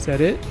 Is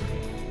that it?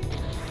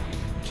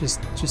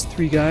 Just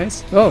 3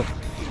 guys? Oh!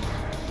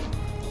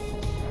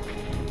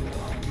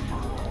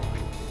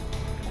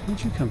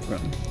 Where'd you come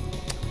from?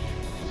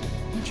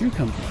 Where'd you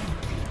come from?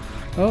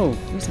 Oh,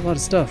 there's a lot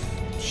of stuff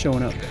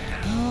showing up.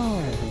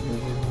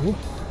 Ow.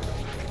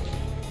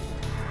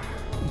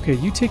 Okay,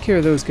 you take care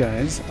of those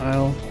guys.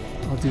 I'll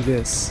do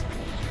this.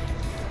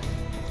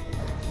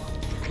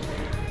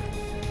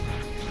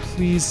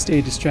 Please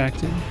stay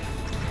distracted.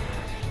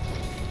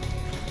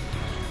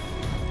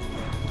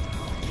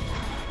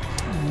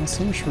 Oh,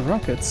 so much for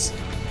rockets.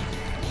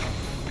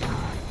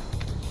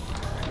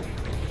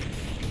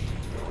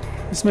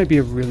 This might be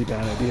a really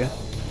bad idea.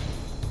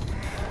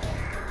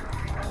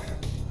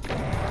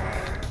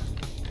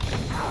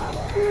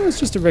 Oh, it's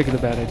just a regular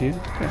bad idea.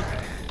 Okay.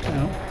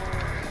 Ow.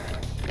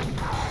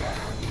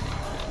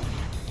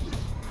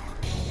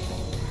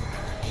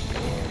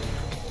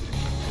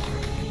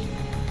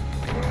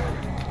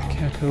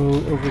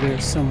 Caco over there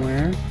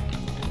somewhere.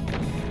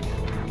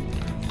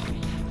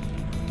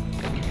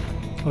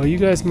 Oh, you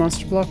guys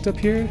monster blocked up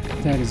here?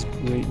 That is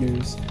great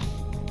news.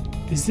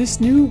 Is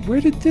this new?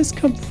 Where did this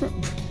come from?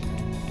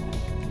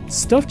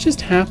 Stuff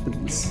just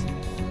happens.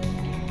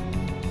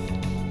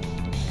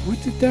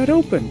 What did that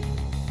open?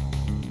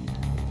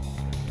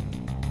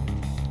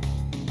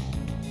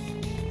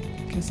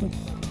 Guess I'll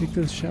take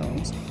those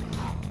shells.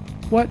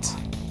 What?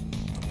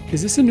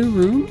 Is this a new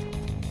room?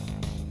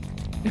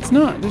 It's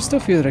not. There's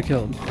stuff here that I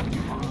killed.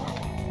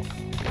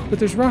 But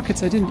there's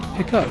rockets I didn't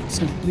pick up,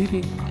 so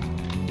maybe...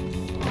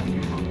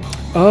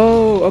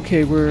 oh,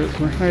 okay, we're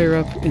higher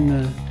up in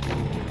the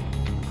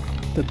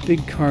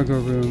big cargo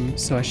room,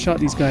 so I shot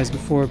these guys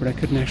before, but I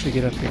couldn't actually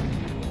get up here.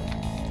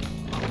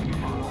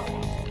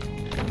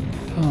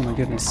 Oh my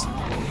goodness.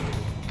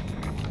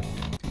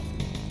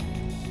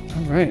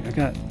 Alright, I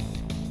got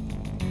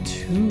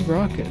 2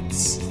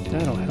 rockets.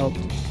 That'll help.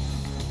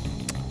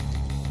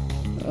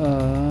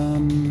 Oh.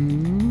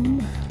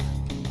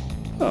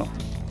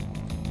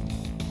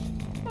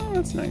 Oh,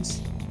 that's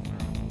nice.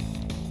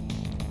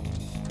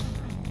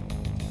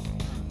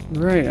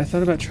 Right, I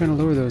thought about trying to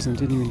lower those and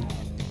didn't even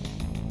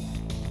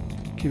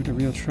give it a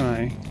real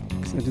try,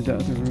 because I did the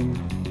other room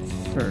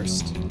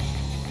first.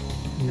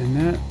 And then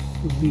that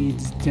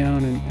leads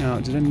down and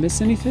out. Did I miss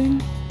anything?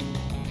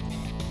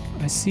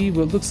 I see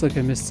what looks like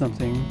I missed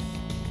something.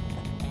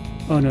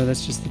 Oh no,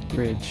 that's just the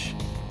bridge.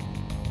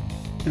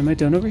 Am I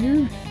done over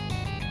here?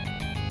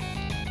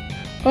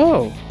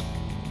 Oh!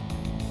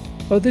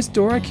 Oh, this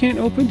door I can't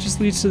open just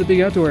leads to the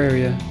big outdoor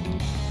area.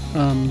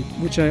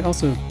 Which I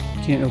also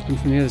can't open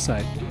from the other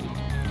side.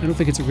 I don't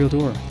think it's a real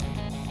door.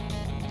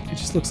 It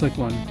just looks like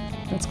one.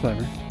 That's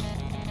clever.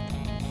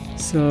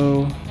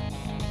 So...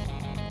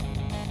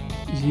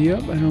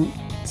 yep, I don't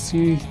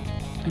see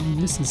any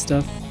missing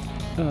stuff.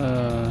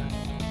 Uh-oh.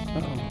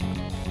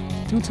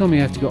 Don't tell me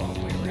I have to go all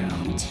the way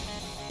around.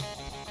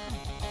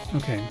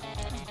 Okay.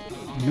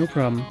 No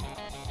problem.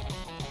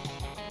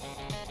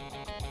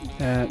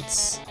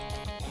 That's...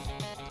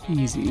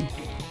 peasy.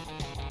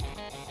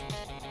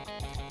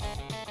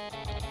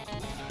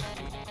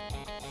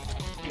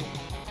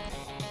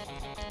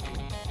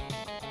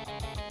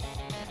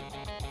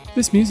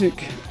 This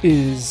music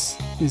is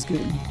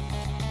good.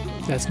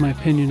 That's my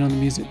opinion on the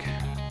music.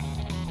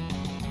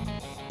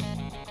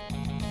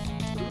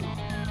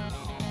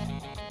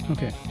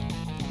 Okay.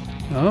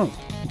 Oh,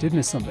 I did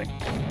miss something.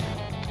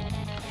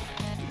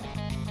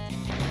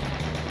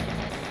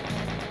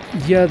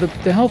 Yeah,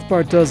 the health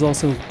bar does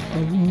also a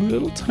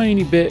little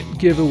tiny bit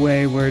give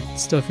away where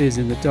stuff is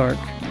in the dark.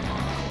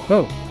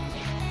 Oh.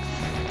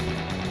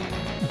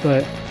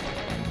 But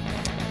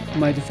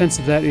my defense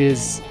of that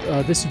is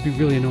this would be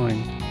really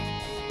annoying.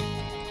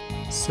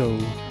 So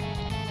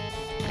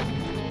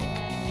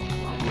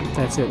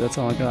that's it, that's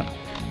all I got.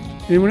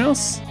 Anyone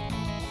else?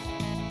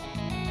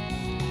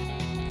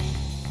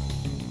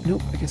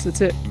 Nope, I guess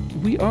that's it.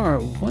 We are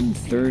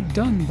 1/3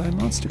 done by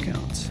monster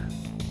count.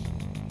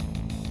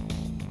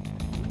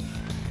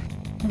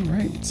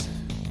 Alright.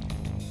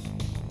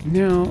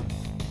 Now,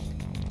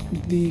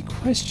 the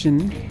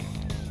question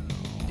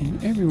in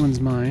everyone's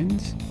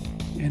mind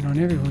and on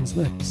everyone's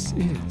lips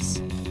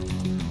is,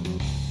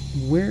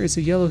 where is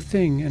a yellow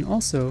thing, and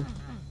also,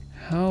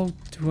 how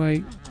do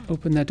I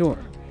open that door?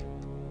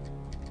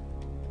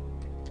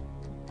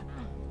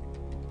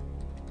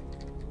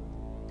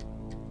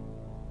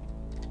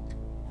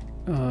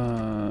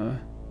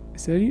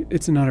 Is that,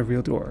 it's not a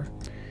real door.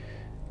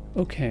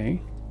 Okay.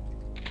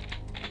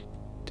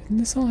 Didn't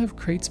this all have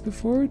crates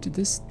before? Did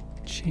this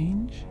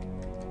change?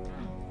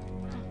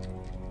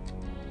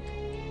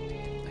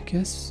 I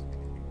guess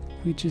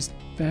we just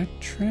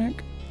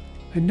backtrack?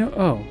 I know.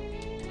 Oh.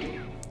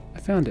 I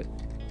found it.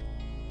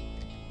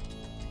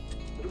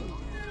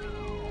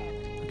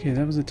 Okay,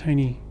 that was a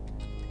tiny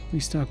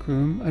restock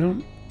room. I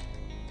don't...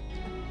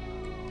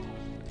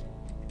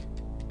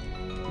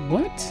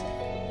 What?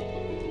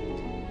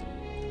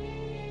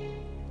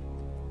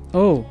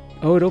 Oh.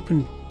 Oh, it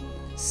opened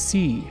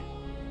C.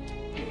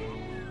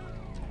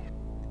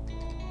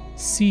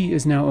 C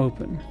is now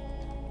open.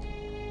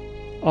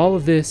 All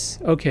of this...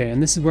 Okay,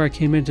 and this is where I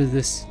came into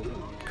this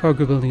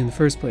cargo building in the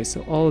first place.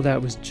 So all of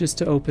that was just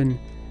to open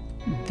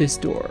this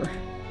door.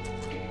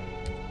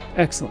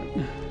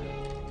 Excellent.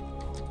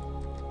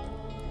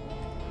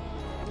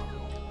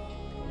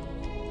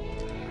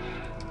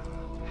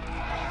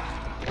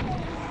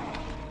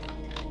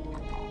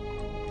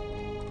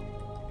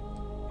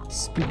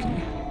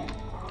 Spooky.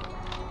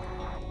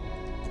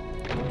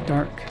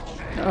 Dark.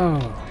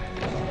 Oh.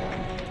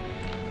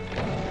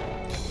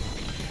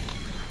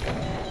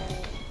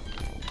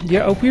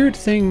 Yeah, a weird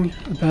thing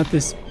about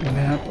this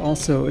map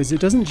also is it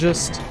doesn't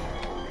just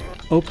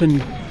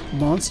open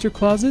monster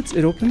closets,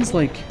 it opens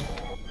like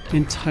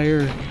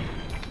entire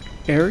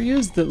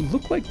areas that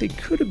look like they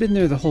could have been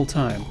there the whole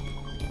time.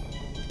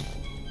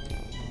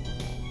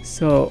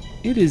 So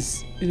it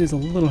is a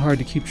little hard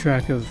to keep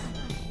track of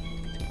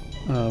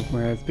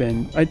where I've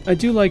been. I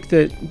do like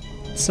that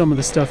some of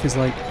the stuff is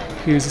like,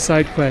 here's a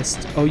side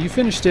quest. Oh, you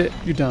finished it.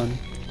 You're done.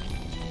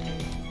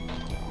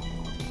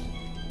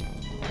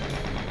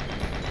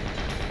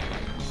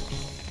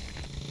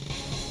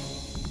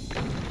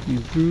 You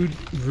rude,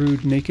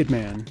 rude naked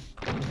man.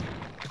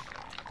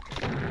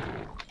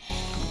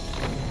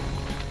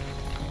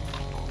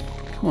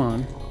 Come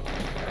on.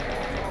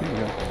 Here we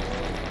go.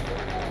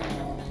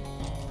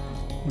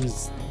 What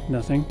is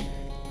nothing?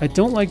 I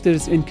don't like that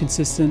it's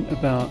inconsistent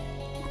about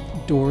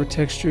door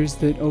textures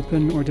that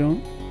open or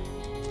don't.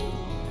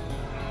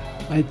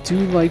 I do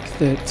like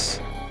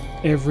that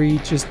every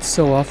just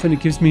so often it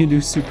gives me a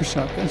new super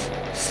shotgun.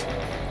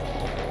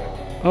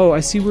 Oh, I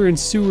see we're in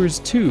sewers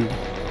too.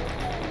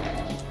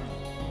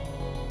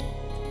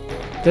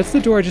 That's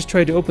the door I just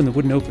tried to open that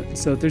wouldn't open,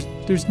 so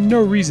there's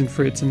no reason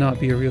for it to not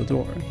be a real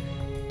door.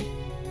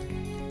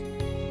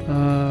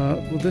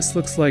 Well, this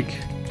looks like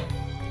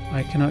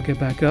I cannot get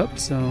back up,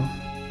 so...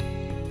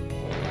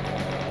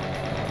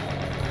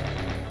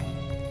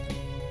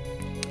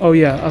 Oh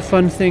yeah, a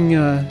fun thing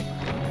that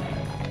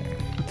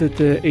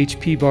the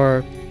HP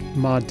bar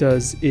mod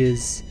does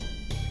is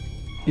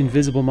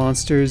invisible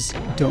monsters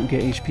don't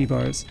get HP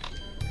bars,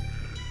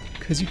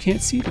 because you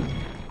can't see them.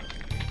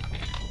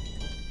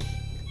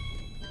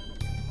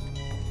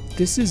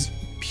 This is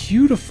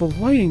beautiful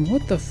lighting.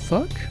 What the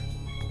fuck?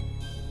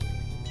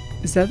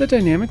 Is that the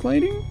dynamic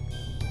lighting?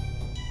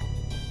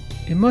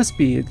 It must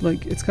be.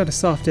 It's got a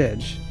soft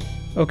edge.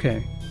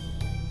 Okay.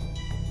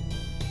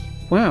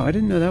 Wow, I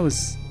didn't know that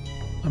was...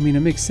 I mean, it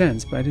makes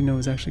sense, but I didn't know it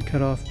was actually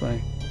cut off by...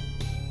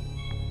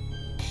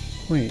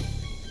 Wait.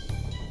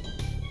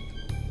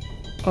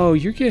 Oh,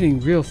 you're getting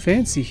real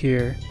fancy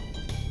here.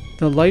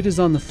 The light is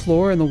on the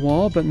floor and the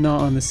wall, but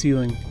not on the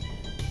ceiling,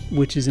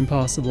 which is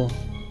impossible.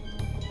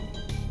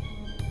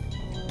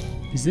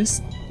 Is this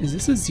a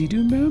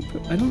GZDoom map?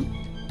 I don't...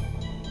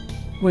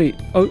 Wait.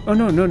 Oh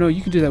no,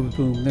 you can do that with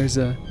Boom. There's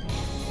a...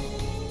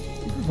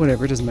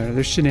 Whatever, it doesn't matter.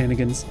 There's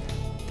shenanigans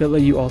that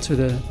let you alter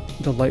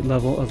the light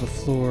level of a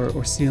floor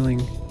or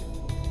ceiling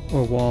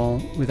or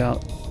wall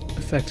without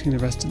affecting the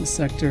rest of the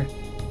sector.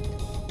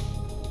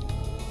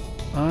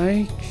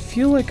 I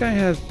feel like I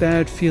have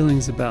bad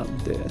feelings about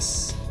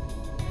this.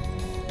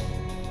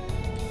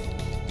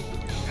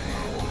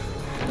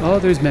 Oh,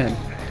 there's men.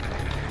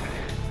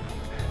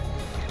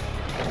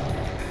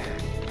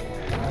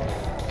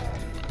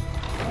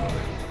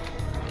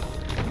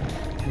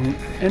 An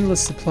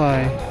endless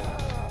supply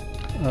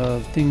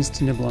of things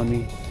to nibble on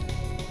me.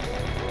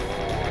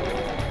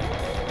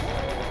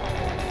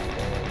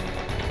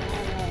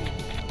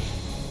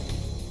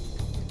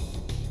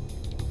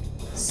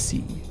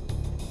 C.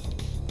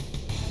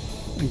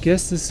 I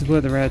guess this is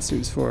what the rad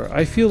suit is for.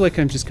 I feel like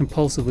I'm just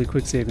compulsively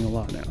quick saving a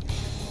lot now.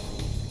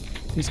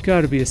 There's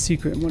got to be a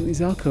secret in one of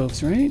these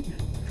alcoves, right?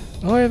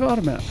 Oh, I have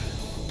automap.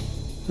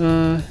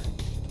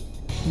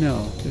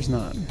 No, there's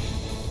not.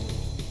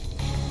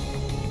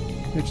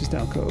 They're just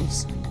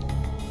alcoves.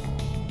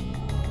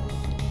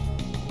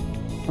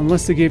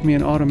 Unless they gave me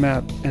an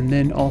automap and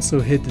then also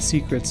hid the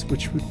secrets,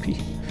 which would be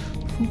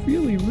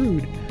really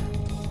rude.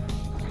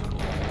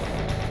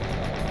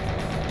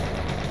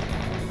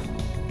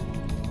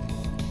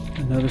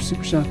 Another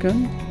super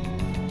shotgun.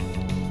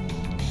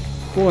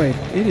 Boy,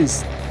 it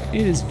is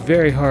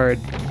very hard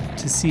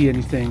to see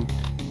anything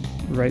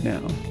right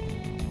now.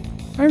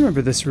 I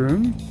remember this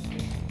room.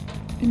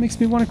 It makes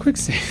me want to quick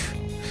save.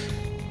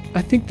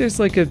 I think there's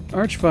like an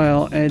arch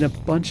file and a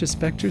bunch of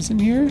specters in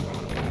here,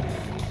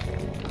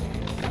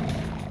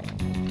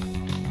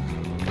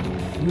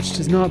 which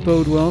does not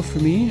bode well for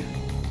me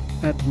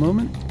at the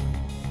moment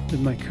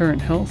with my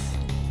current health.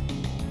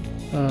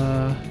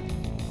 I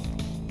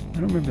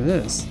don't remember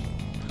this.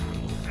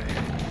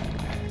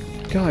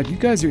 God, you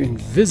guys are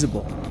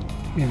invisible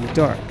in the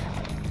dark.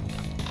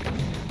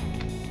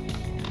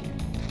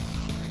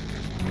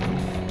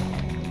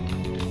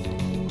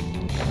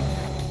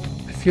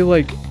 I feel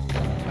like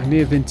I may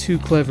have been too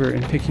clever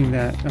in picking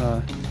that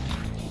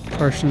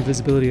partial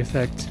invisibility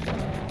effect.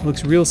 It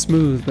looks real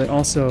smooth, but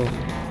also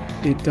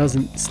it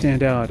doesn't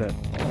stand out at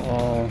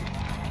all.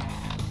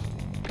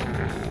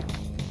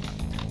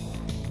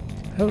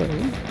 Hello.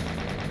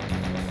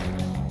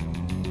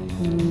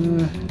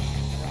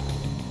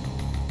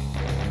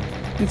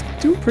 It's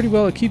doing pretty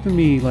well at keeping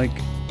me, like,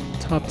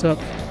 topped up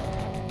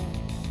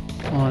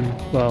on,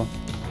 well,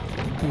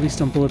 at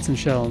least on bullets and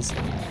shells. I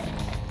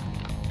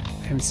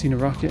haven't seen a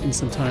rocket in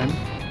some time.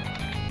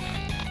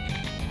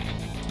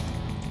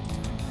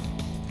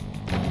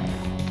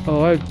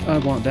 Oh, I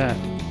want that.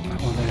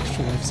 I want that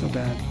extra life so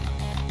bad.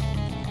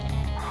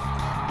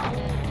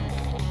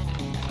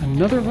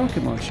 Another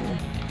rocket launcher.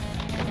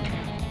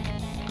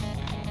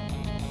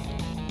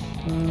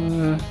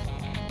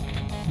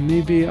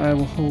 Maybe I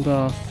will hold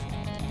off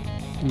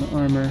on the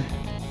armor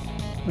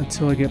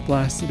until I get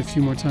blasted a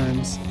few more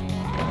times.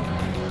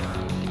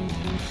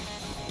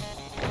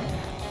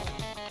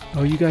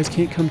 Oh, you guys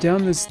can't come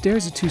down? The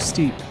stairs are too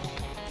steep.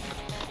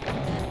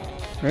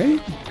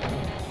 Right?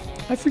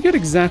 I forget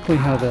exactly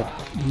how the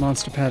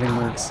monster pathing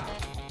works,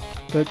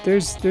 but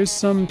there's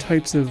some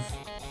types of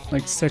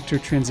like sector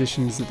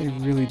transitions that they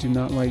really do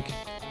not like.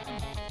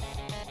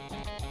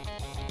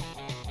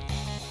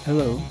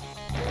 Hello.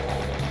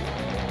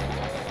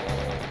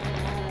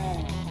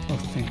 Oh,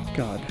 thank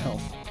God,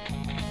 health.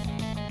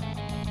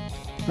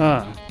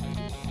 Ah,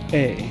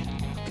 A.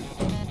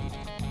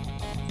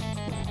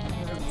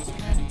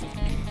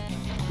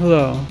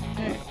 Hello.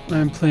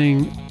 I'm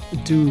playing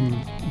Doom,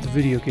 the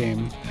video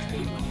game.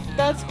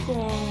 That's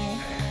cool.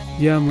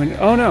 Yeah, I'm winning.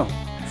 Oh no!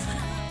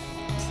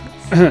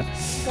 But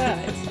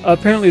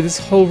Apparently this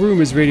whole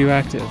room is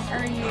radioactive.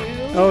 are you?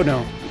 Oh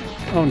no.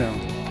 Oh no.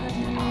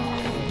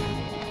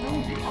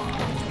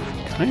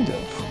 Kind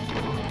of.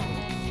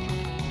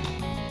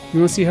 You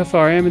want to see how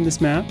far I am in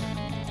this map?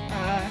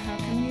 How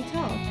can you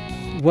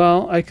tell?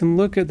 Well, I can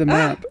look at the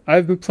map.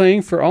 I've been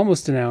playing for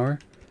almost an hour.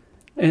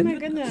 Oh And my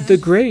goodness. the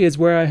gray is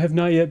where I have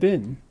not yet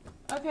been.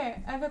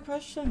 Okay, I have a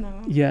question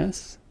though.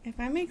 Yes. If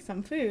I make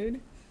some food,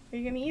 are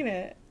you gonna eat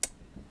it?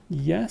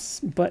 Yes,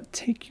 but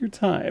take your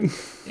time.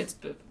 It's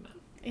boop map,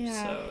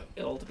 Yeah. so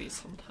it'll be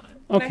some time.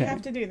 But I Okay.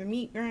 have to do the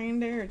meat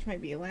grinder, which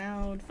might be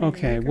loud. For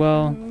Okay, your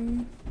well,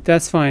 microphone.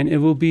 That's fine. It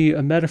will be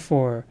a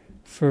metaphor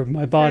for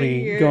my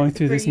body For your- going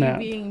through for this you map.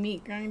 being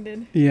meat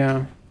grinded.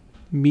 Yeah.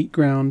 Meat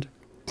ground.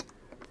 I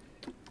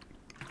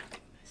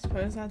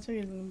suppose that's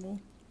reasonable.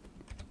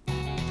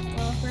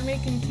 Well, if we're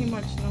making too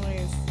much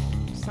noise,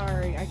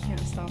 sorry, I can't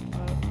stop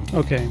that.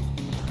 Okay.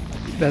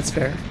 That's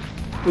fair.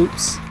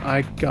 Oops.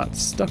 I got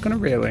stuck on a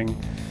railing.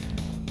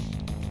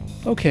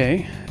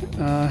 Okay.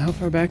 How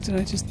far back did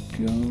I just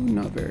go?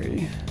 Not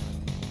very.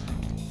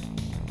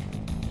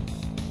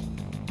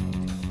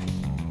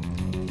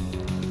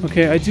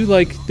 Okay, I do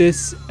like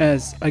this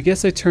as... I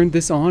guess I turned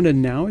this on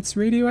and now it's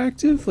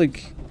radioactive?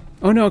 Like...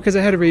 Oh no, because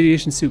I had a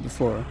radiation suit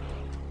before.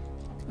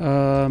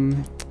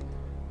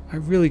 I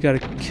really gotta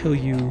kill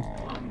you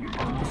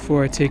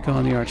before I take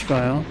on the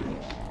Archvile.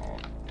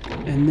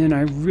 And then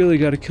I really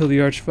gotta kill the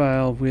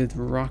Archvile with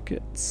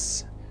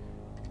rockets.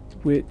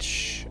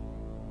 Which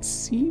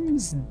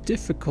seems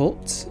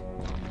difficult.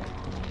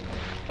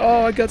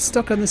 Oh, I got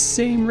stuck on the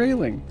same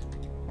railing.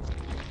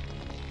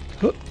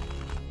 Huh.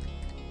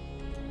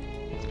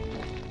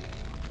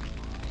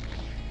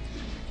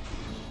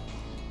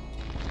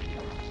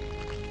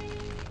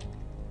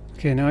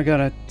 Okay, now I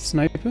gotta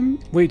snipe him.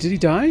 Wait, did he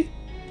die?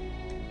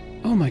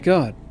 Oh my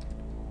god.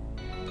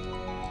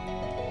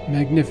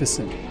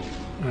 Magnificent.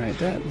 Alright,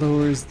 that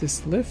lowers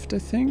this lift, I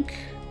think.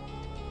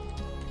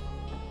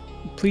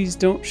 Please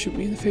don't shoot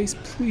me in the face.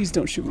 Please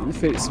don't shoot me in the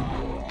face.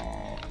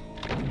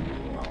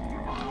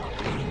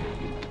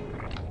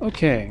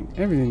 Okay,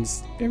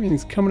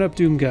 everything's coming up,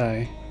 Doom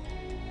guy.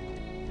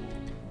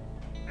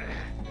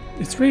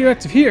 It's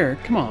radioactive here.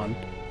 Come on.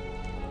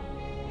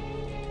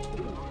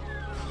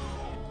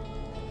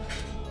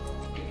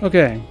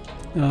 Okay.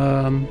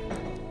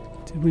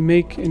 Did we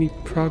make any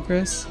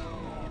progress?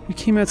 We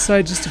came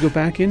outside just to go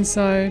back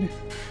inside.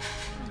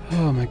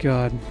 Oh my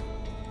god.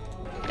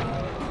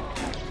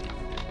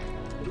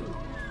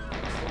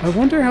 I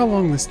wonder how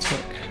long this took.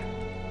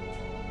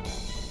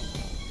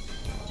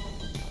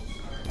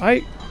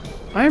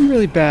 I'm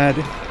really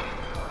bad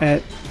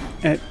at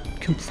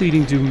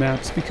completing Doom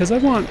maps because I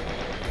want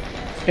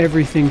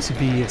everything to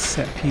be a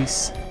set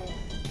piece.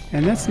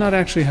 And that's not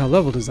actually how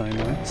level design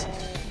works.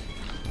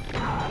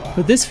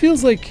 But this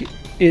feels like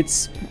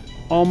it's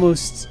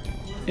almost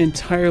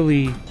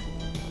entirely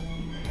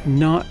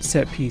not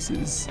set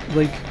pieces.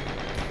 Like,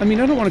 I mean,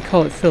 I don't want to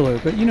call it filler,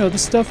 but you know, the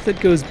stuff that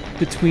goes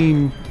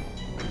between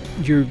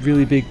your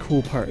really big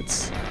cool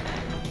parts.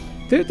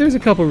 There's a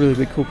couple really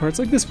big cool parts,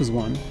 like this was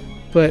one,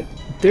 but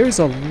there's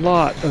a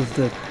lot of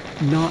the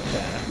not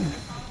that.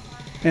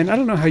 And I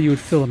don't know how you would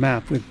fill a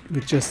map with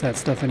just that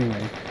stuff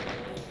anyway.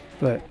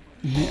 But,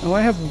 oh, I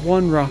have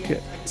one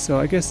rocket, so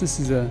I guess this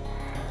is a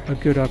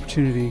good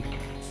opportunity.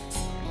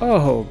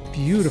 Oh,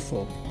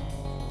 beautiful.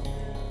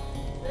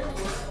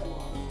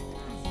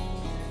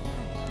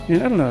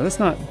 And I don't know, that's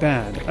not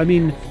bad. I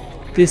mean,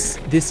 this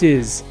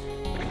is...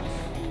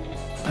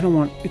 I don't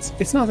want...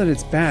 It's not that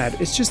it's bad,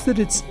 it's just that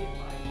it's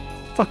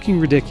fucking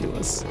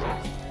ridiculous.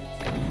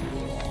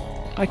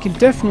 I can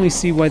definitely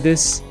see why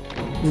this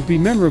would be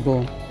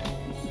memorable,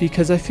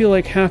 because I feel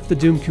like half the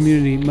Doom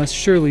community must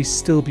surely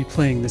still be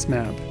playing this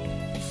map.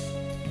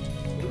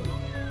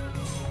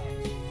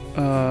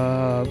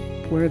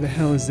 Where the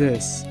hell is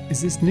this?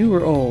 Is this new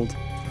or old?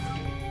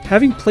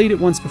 Having played it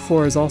once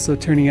before is also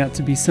turning out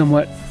to be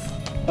somewhat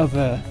of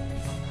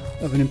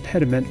an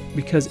impediment,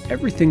 because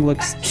everything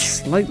looks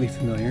slightly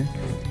familiar.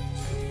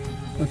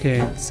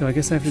 Okay, so I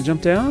guess I have to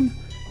jump down,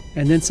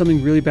 and then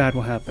something really bad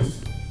will happen.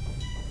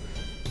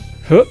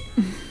 Hup.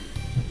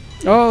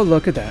 Oh,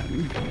 look at that.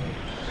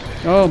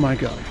 Oh my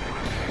god.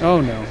 Oh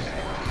no.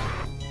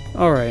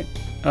 Alright.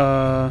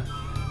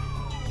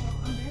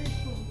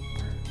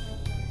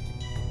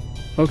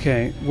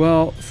 Okay,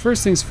 well,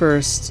 first things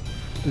first,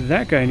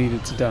 that guy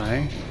needed to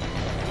die.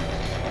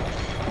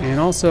 And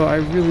also, I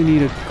really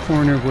need a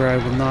corner where I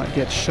will not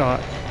get shot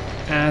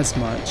as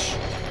much.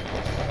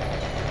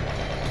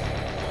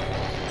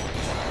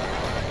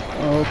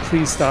 Oh,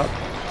 please stop.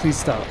 Please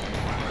stop.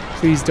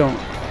 Please don't.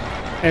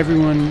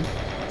 Everyone,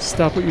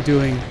 stop what you're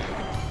doing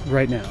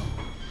right now.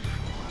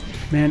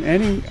 Man,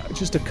 adding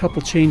just a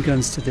couple chain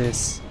guns to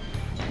this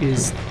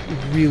is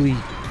really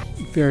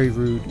very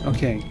rude.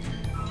 Okay.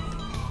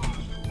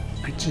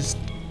 I just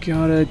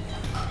gotta...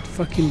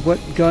 Fucking what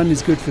gun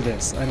is good for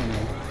this? I don't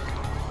know.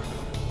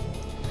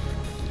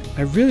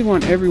 I really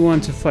want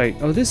everyone to fight.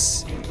 Oh,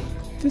 this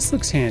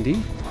looks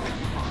handy.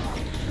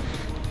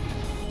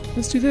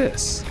 Let's do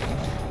this.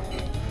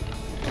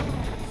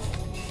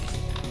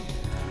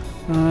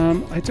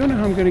 I don't know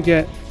how I'm gonna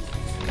get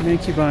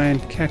Mancubi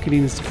and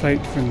Cacodines to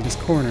fight from this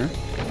corner.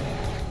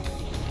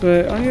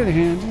 But on the other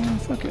hand,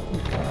 fuck it.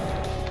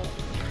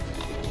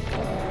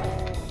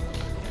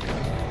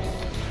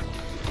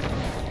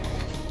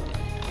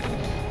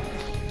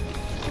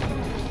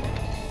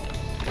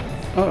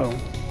 Uh-oh.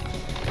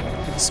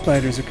 The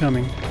spiders are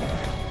coming.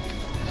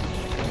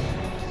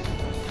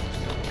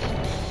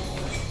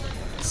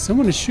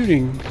 Someone is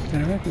shooting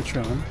that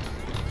Arachnotron.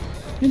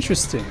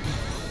 Interesting.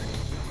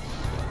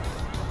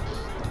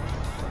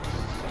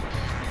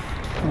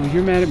 Oh,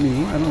 you're mad at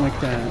me. I don't like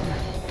that.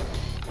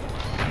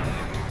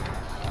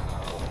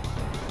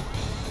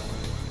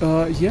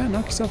 Yeah,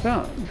 knock yourself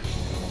out.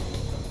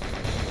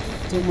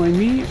 Don't mind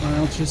me.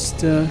 I'll just,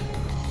 kill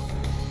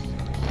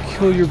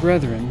your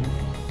brethren.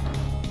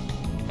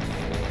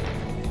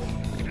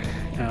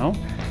 Ow.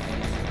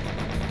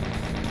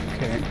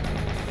 Okay.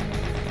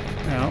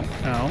 Ow,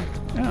 ow,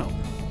 ow.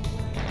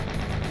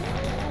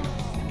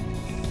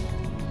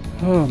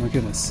 Oh my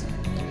goodness.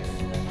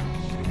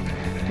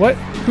 What?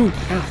 Who?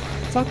 Ow.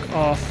 Fuck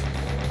off.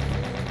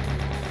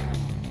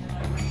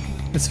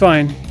 It's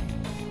fine.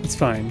 It's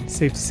fine.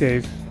 Safe to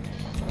save.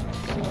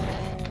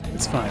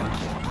 It's fine.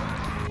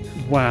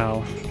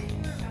 Wow.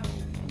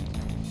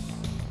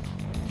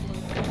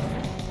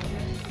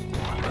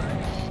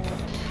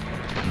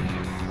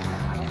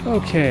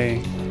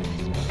 Okay.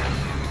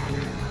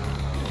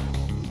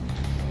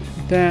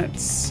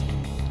 That's...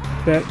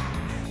 that...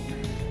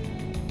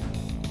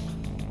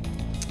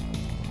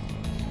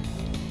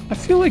 I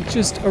feel like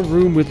just a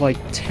room with like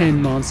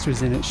 10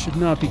 monsters in it should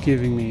not be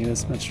giving me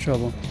this much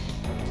trouble.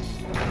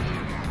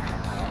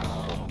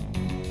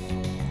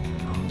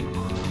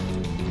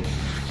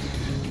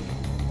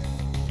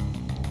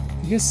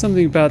 guess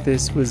something about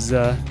this was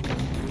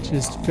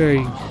just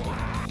very...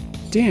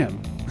 Damn.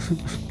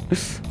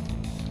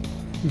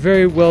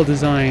 Very well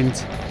designed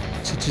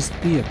to just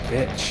be a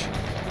bitch.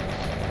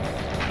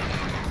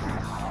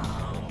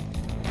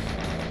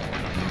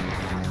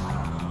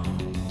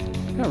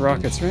 I got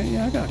rockets, right?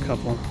 Yeah, I got a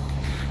couple.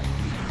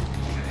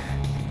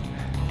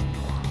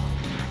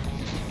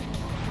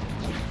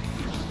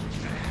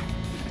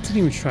 I didn't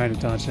even try to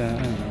dodge that.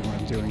 I don't know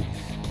what I'm doing.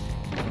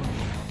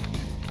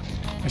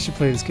 I should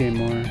play this game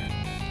more.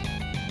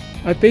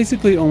 I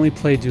basically only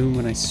play Doom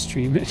when I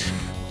stream it.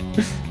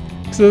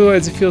 Because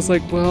otherwise it feels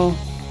like, well,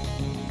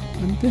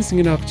 I'm missing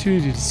an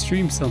opportunity to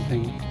stream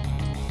something.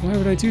 Why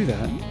would I do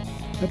that?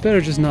 I better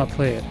just not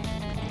play it.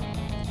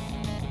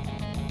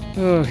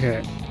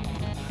 Okay.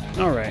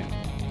 Alright.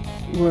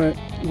 What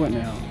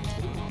now?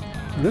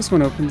 This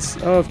one opens.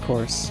 Oh, of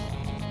course.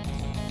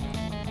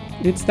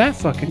 It's that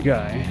fucking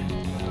guy.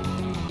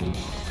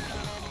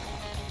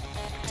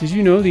 Did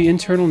you know the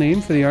internal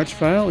name for the arch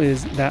file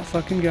is that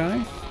fucking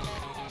guy?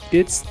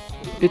 It's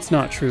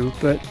not true,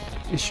 but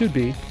it should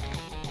be.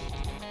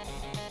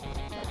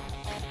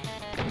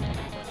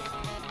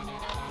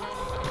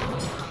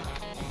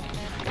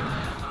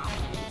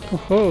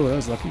 Oh, that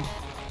was lucky.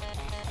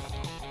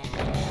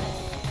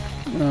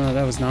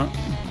 That was not.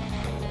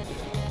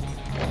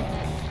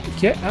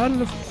 Get out of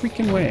the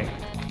freaking way.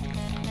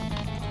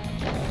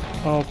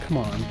 Oh, come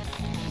on.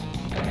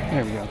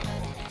 There we go.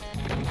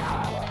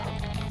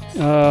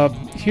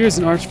 Here's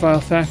an arch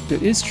file fact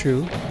that is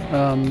true.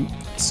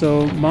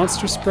 So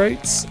monster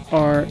sprites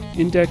are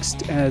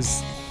indexed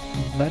as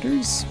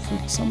letters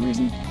for some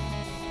reason.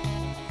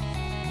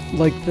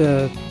 Like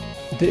the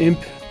imp.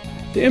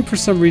 The imp for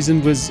some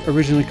reason was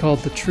originally called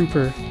the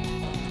Trooper.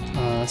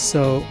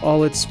 So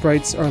all its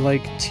sprites are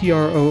like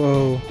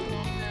TROOA1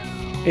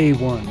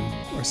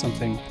 or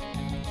something.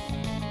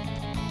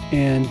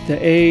 And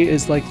the A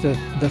is like the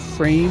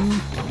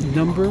frame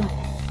number,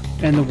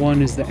 and the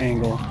 1 is the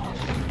angle.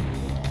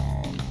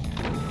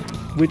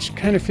 Which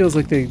kind of feels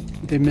like they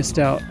missed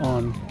out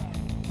on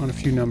a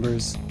few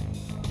numbers,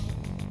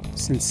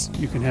 since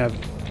you can have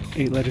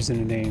 8 letters in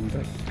a name,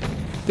 but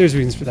there's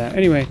reasons for that.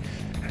 Anyway,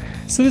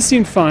 so this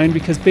seemed fine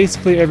because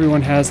basically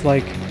everyone has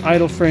like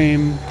idle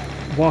frame,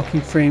 walking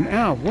frame.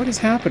 Ow, what is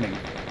happening?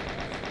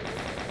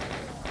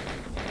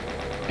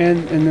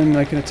 And then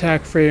like an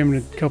attack frame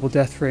and a couple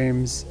death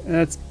frames. And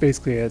that's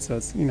basically it. So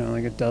it's, you know,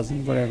 like a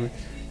dozen, whatever.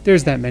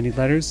 There's that many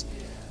letters.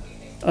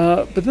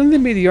 But then they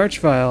made the arch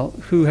file,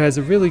 who has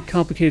a really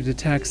complicated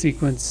attack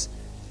sequence,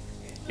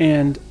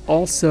 and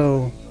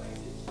also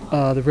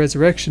the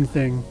resurrection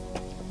thing.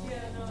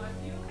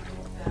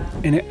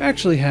 And it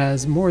actually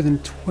has more than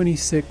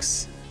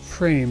 26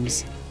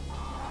 frames.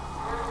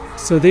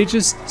 So they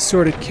just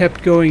sort of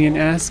kept going in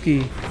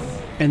ASCII,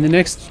 and the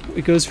next,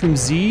 it goes from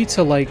Z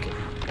to like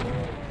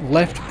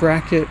left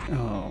bracket,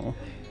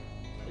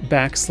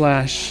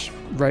 backslash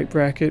right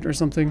bracket or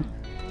something,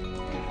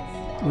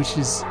 which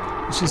is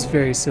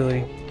very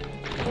silly.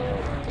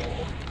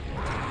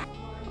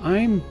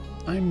 I'm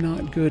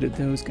not good at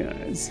those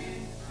guys.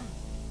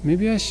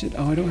 Maybe I should.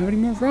 Oh, I don't have any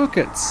more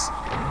rockets.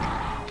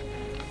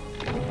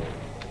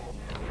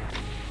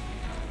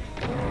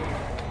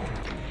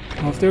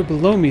 Well, if they're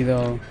below me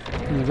though,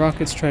 then the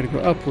rockets try to go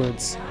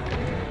upwards,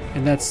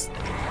 and that's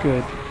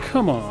good.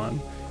 Come on,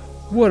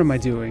 what am I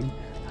doing?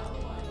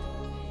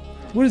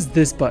 What does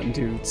this button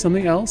do?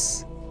 Something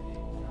else?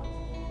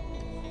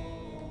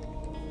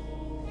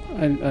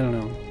 I don't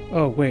know.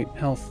 Oh wait,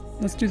 health.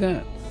 Let's do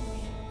that.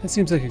 That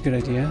seems like a good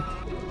idea.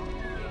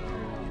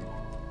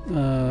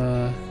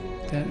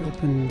 That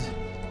opened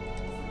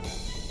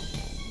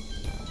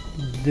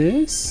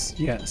this?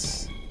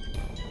 Yes.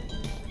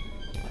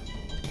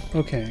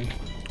 Okay.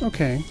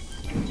 Okay.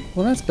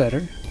 Well, that's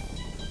better.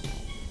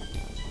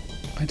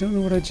 I don't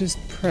know what I just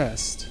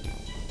pressed.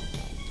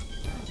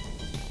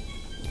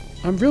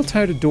 I'm real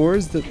tired of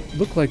doors that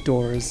look like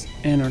doors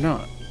and are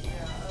not.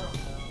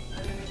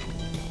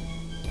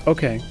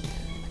 Okay.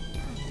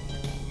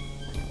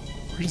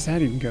 Where does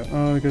that even go?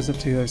 Oh, it goes up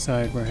to the other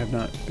side where I have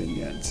not been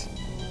yet.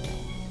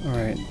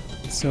 Alright.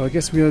 So I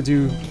guess we gotta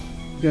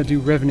do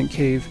Revenant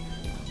Cave.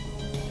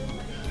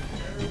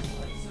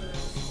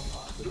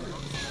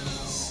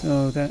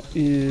 So that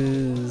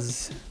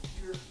is...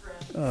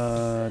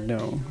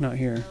 no, not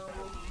here.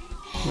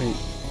 Wait.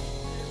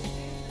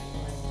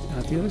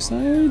 Not the other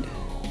side?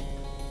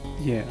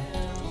 Yeah.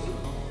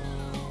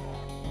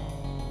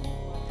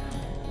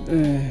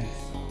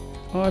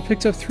 Oh, I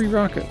picked up 3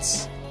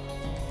 rockets.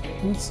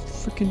 Let's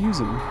frickin' use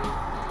them.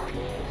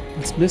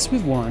 Let's miss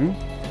with 1.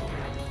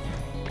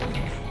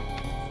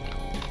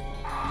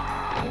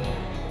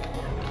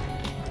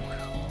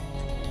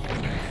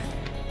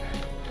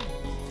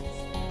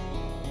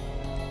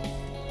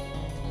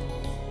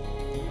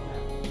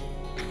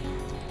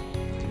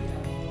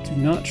 Do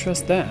not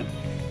trust that.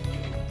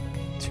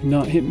 Do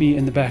not hit me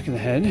in the back of the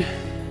head.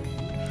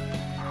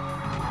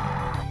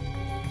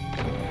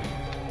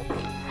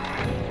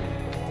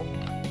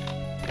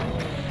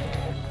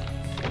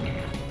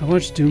 I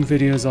watch Doom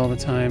videos all the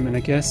time, and I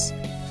guess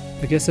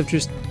I've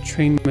just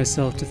trained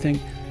myself to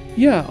think,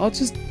 yeah, I'll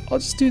just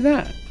do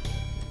that.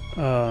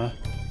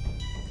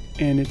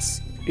 And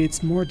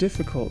it's more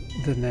difficult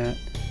than that.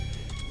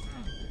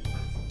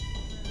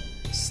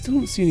 Still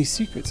don't see any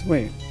secrets.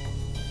 Wait.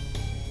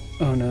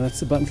 Oh no, that's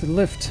the button for the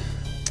lift.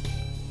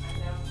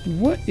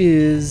 What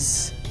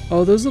is...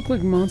 Oh, those look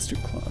like monster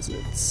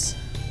closets.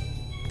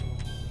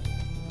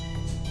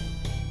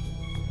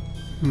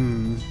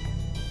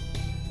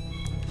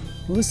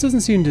 Well, this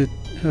doesn't seem to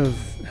have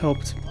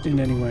helped in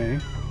any way.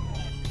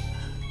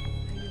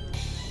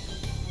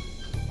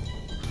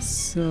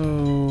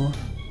 So...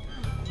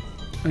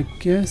 I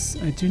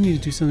guess I do need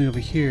to do something over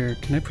here.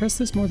 Can I press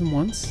this more than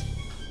once?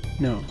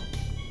 No.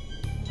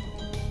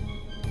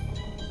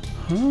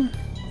 Huh?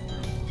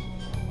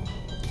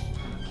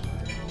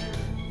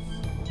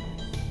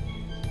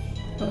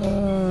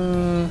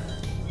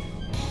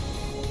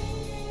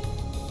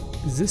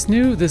 Is this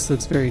new? This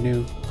looks very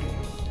new.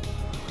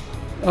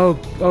 Oh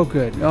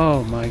good.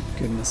 Oh my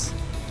goodness.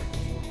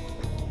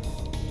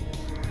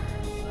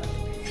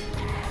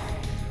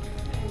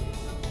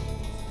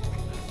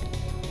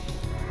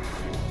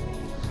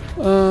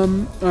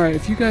 Alright,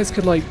 if you guys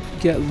could like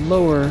get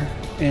lower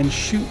and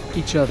shoot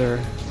each other,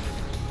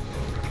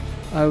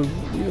 I would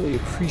really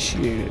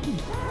appreciate it.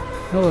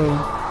 Hello.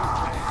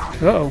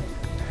 Uh-oh.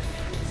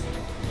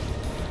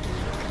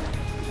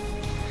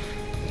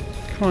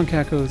 Come on,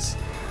 Cacos.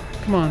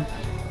 Come on.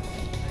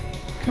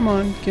 Come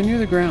on, get near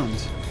the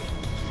ground.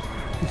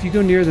 If you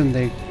go near them,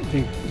 they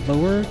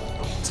lower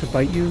to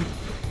bite you.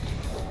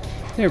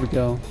 There we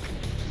go.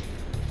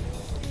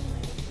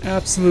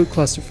 Absolute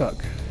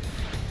clusterfuck.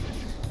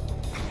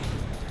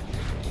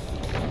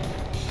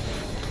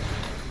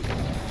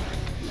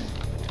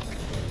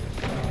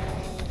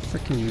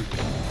 Freaking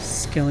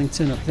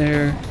skeleton up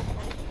there.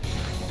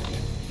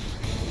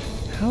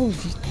 How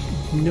have you...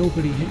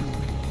 Nobody hit...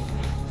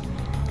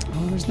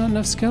 Oh, there's not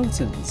enough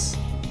skeletons.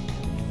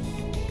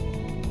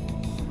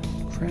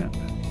 Crap.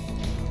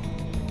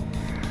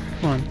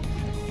 Come on.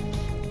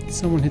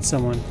 Someone hit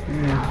someone.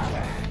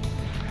 Yeah.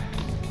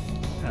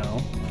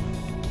 Ow.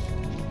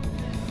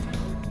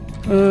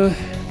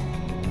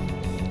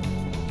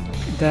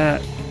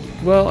 That...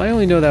 Well, I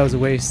only know that was a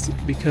waste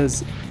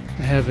because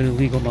I have an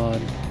illegal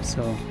mod,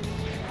 so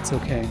it's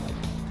okay.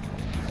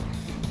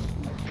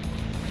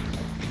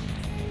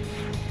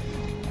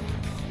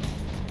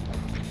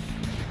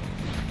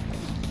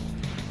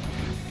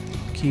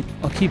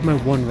 I'll keep my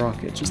one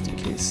rocket just in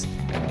case.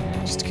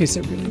 Just in case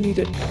I really need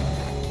it.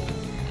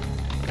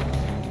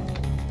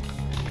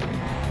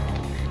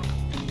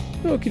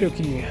 Okie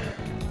dokie.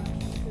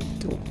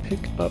 Don't pick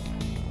up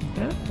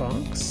that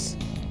box.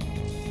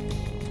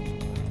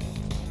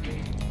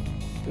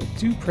 But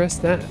do press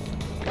that.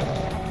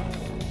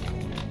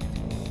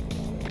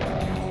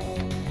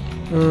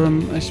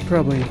 I should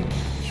probably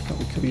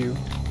kill you.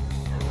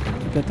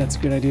 I bet that's a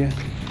good idea.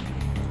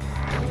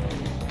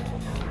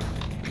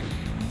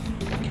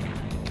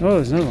 Oh,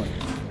 there's another one.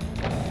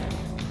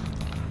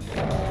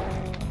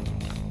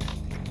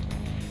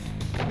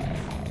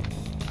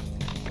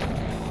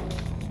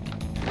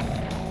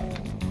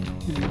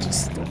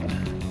 Just,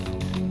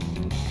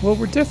 well,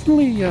 we're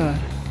definitely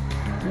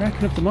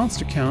racking up the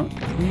monster count.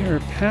 We are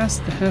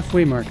past the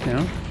halfway mark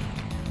now.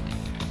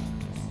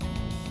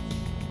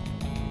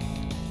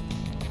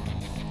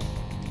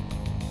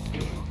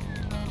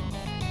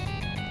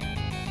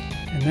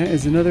 And that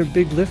is another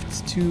big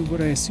lift to what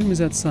I assume is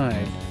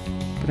outside.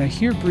 But I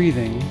hear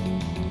breathing,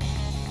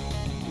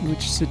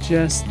 which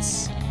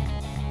suggests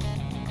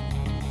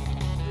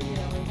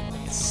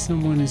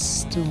someone is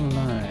still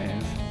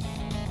alive.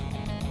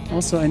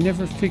 Also, I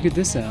never figured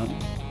this out.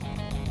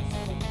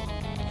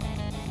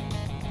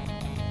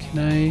 Can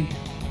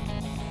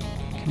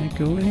I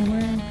go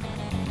anywhere?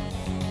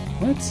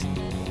 What?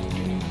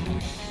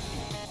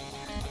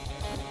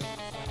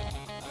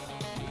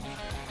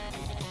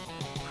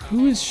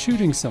 Who is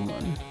shooting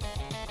someone?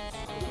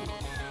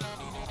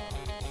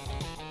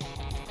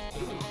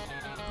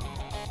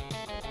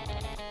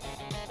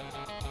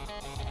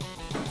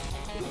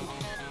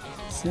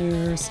 Is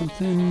there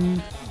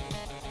something?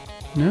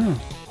 No.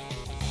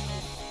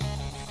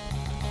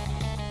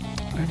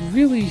 I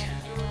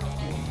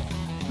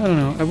don't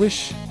know. I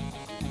wish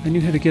I knew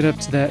how to get up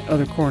to that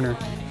other corner.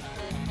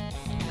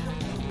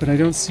 But I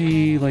don't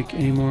see like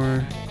any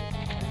more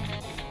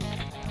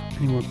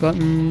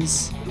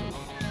buttons.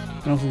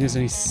 I don't think there's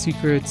any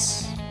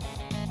secrets.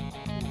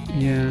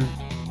 Yeah.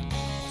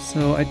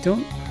 So I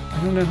don't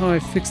know how I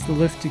fixed the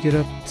lift to get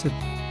up to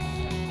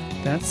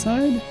that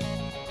side.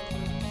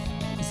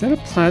 Is that a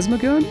plasma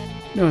gun?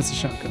 No, it's a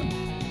shotgun.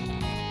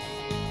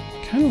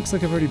 Kinda looks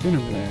like I've already been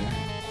over there.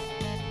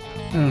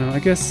 I don't know, I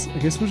guess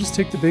we'll just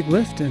take the big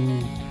lift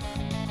and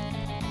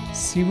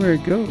see where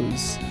it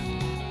goes.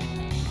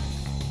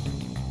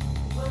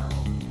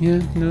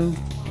 Yeah, no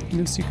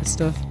secret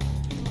stuff.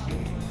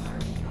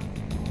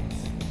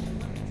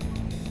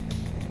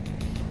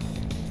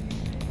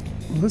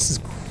 Well, this is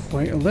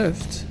quite a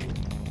lift.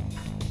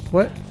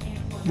 What?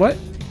 What?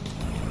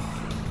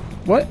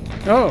 What?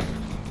 Oh!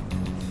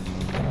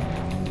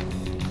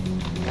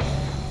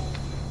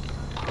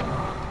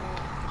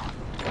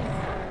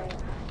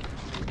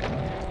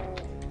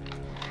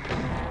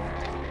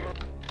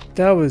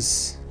 That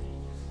was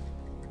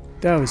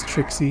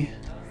tricksy.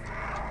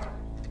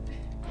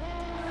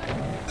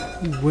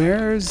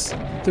 Where's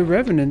the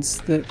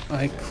revenants that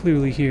I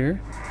clearly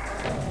hear?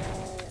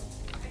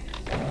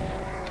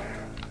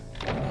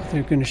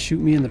 They're gonna shoot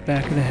me in the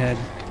back of the head.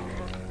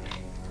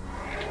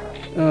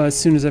 As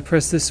soon as I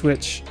press this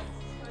switch.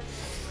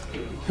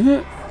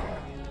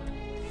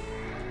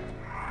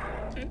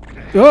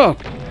 Oh!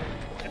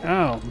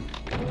 Ow.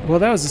 Well,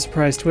 that was a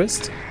surprise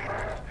twist.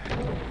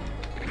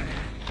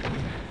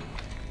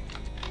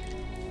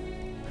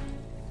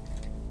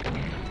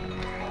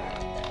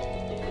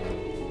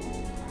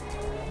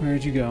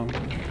 Where'd you go?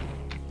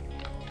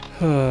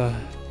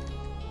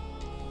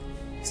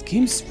 This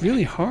game's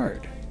really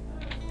hard.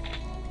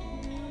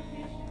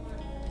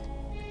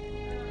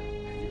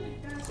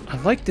 I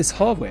like this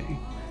hallway.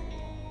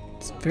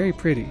 It's very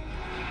pretty.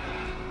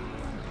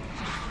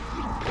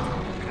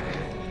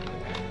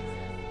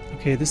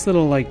 Okay, this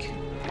little, like,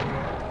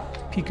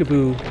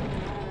 peekaboo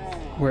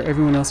where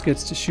everyone else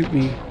gets to shoot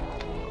me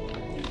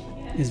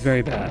is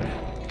very bad.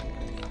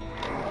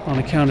 On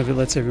account of it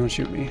lets everyone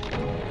shoot me.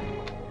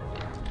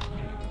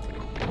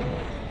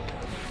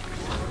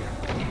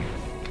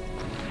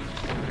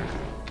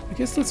 I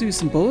guess let's use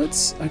some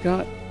bullets. I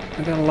got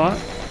a lot,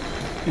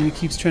 and he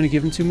keeps trying to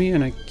give them to me,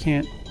 and I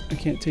can't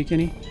take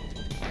any.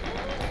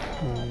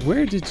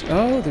 Where did you,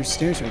 oh, there's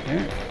stairs right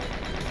there.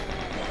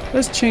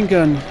 Let's chain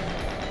gun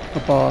a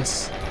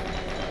boss,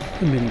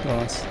 the mini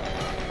boss.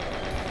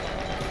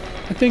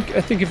 I think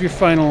if your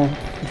final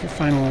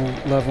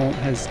level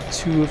has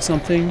 2 of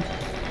something,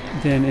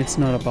 then it's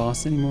not a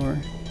boss anymore.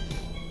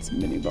 It's a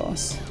mini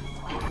boss.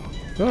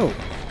 Oh,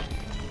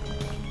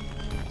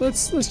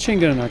 let's chain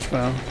gun an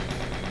archvile.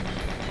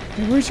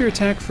 Hey, where's your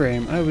attack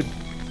frame? I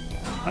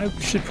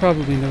should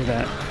probably know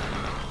that.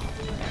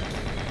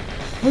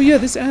 Oh yeah,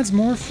 this adds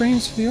more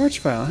frames for the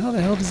archvile. How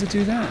the hell does it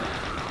do that?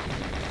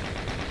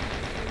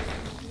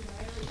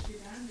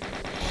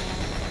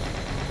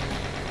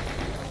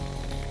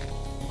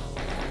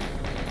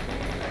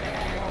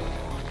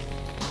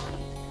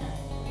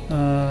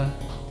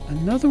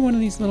 Another one of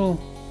these little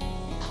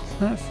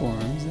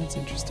platforms. That's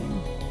interesting.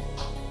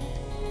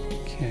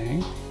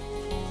 Okay.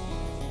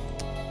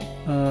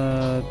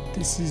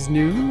 This is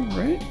new,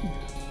 right?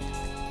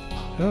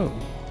 Oh.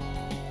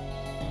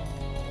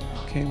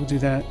 Okay, we'll do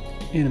that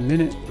in a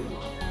minute.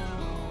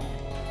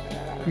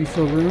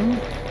 Refill room.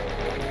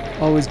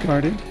 Always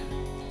guarded.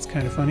 It's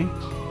kind of funny.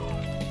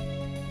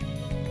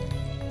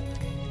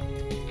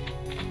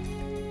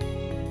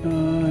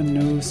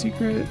 No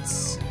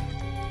secrets.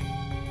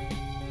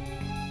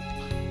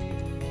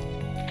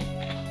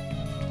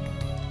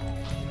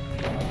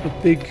 A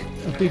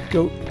big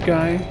goat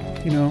guy,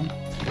 you know,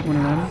 one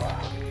of them.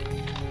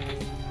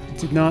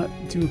 Did not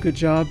do a good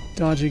job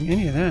dodging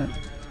any of that.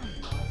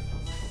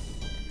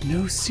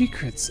 No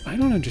secrets. I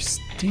don't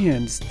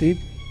understand.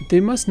 They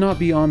must not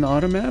be on the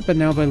auto map, but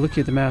now by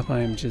looking at the map I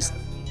am just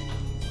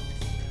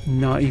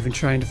not even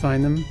trying to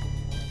find them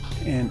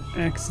and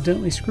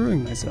accidentally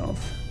screwing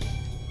myself.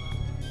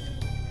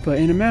 But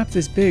in a map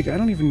this big, I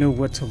don't even know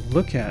what to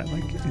look at.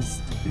 Like,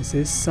 is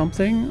this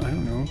something? I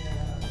don't know.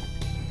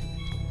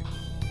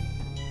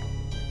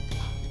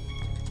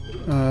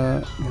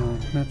 No,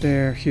 not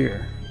there.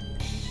 Here.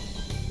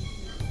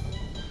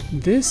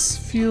 This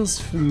feels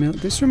familiar.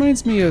 This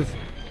reminds me of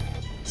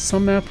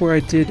some map where I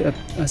did a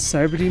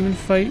cyber demon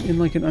fight in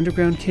like an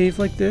underground cave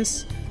like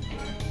this.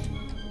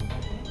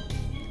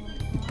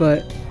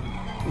 But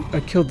I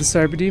killed the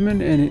cyber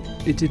demon and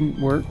it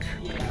didn't work.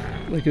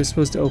 Like it was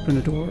supposed to open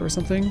a door or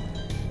something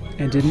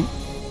and didn't.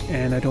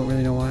 And I don't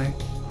really know why.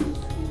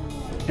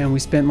 And we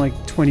spent like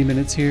 20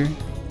 minutes here.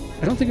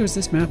 I don't think it was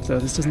this map though.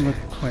 This doesn't look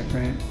quite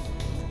right.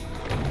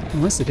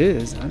 Unless it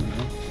is, I don't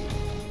know.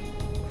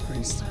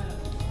 Christ.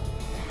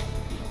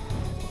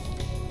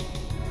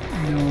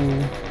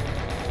 No.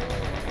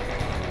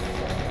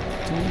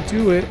 Don't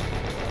do it.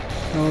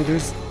 Oh,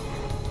 there's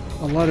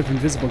a lot of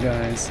invisible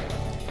guys.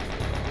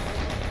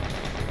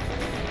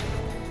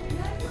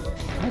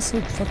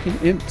 Also fucking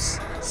imps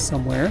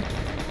somewhere.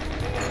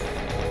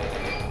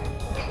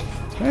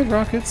 Do I have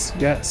rockets?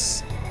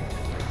 Yes.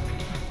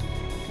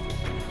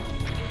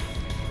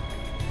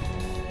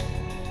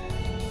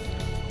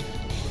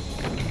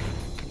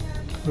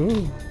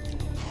 Ooh.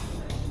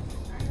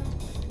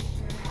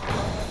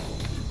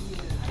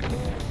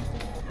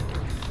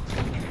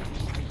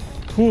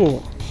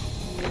 Cool.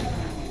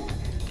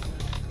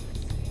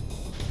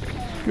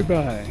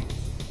 Goodbye.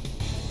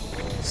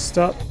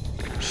 Stop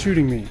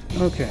shooting me.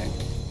 Okay.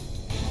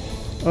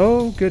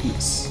 Oh,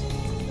 goodness.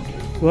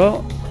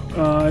 Well,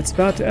 it's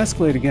about to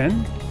escalate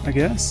again, I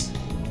guess.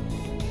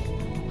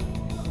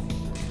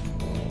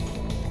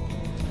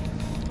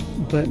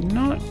 But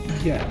not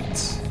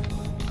yet.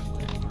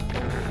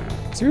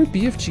 Is there a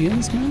BFG in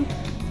this map?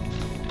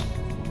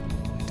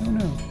 I don't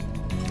know.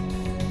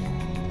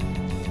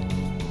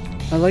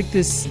 I like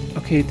this.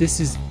 Okay, this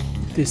is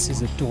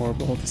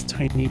adorable. This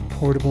tiny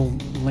portable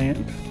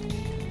lamp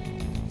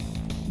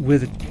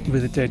with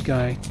a dead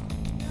guy.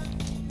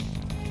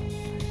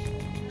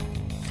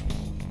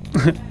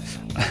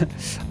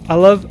 I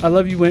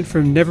love you went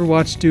from never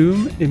watched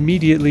Doom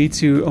immediately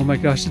to oh my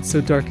gosh, it's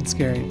so dark and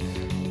scary.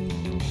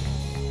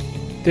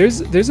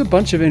 There's a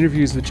bunch of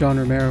interviews with John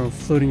Romero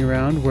floating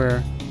around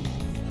where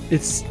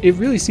it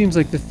really seems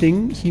like the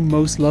thing he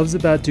most loves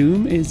about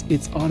Doom is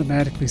it's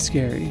automatically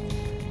scary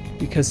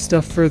because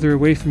stuff further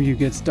away from you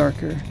gets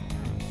darker.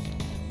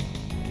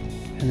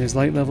 And there's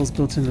light levels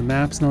built into the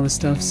maps and all this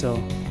stuff,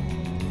 so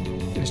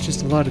there's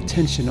just a lot of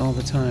tension all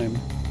the time.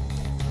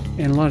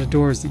 And a lot of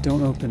doors that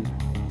don't open.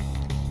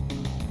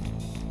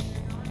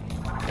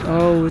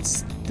 Oh,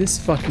 it's this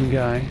fucking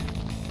guy.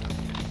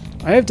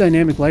 I have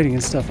dynamic lighting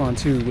and stuff on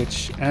too,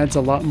 which adds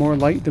a lot more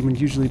light than would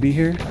usually be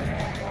here.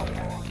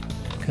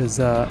 Because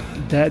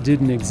that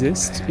didn't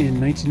exist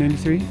in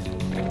 1993.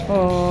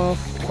 Oh,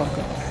 fuck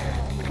off.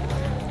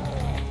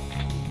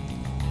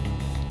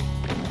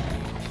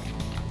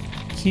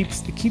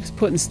 It keeps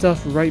putting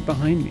stuff right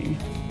behind me,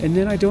 and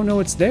then I don't know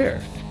it's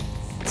there.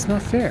 It's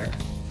not fair.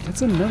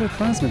 That's another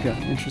plasma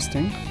gun.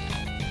 Interesting.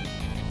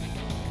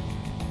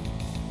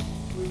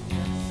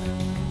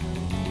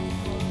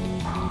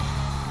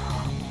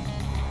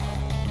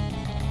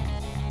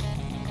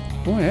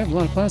 Oh, I have a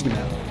lot of plasma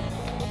now.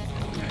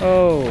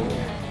 Oh.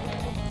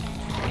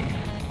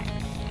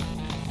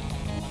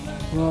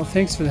 Well,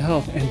 thanks for the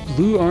help. And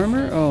blue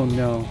armor? Oh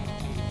no.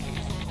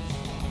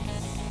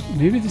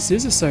 Maybe this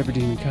is a cyber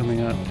demon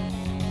coming up.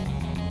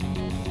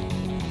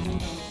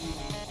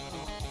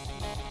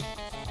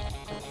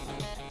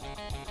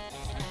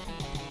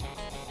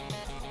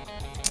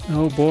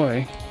 Oh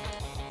boy.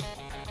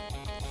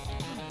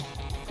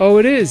 Oh,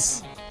 it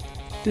is.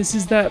 This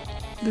is that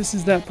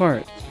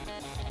part.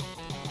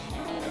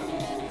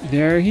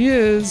 There he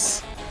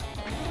is.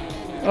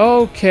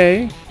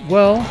 Okay.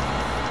 Well,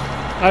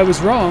 I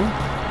was wrong.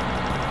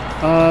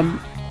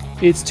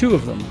 It's two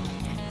of them.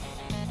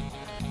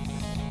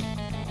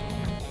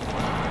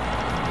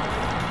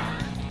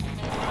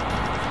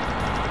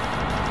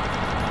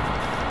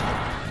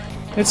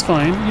 It's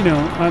fine, you know.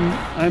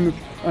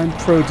 I'm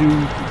pro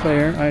Doom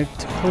player. I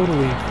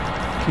totally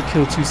could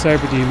kill 2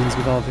 cyber demons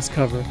with all this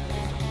cover.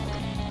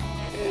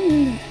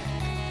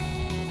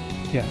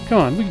 Yeah, come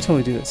on, we can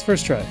totally do this.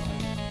 First try.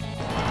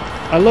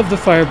 I love the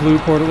fire blue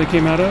portal they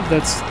came out of.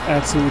 That's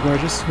absolutely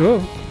gorgeous. Whoa.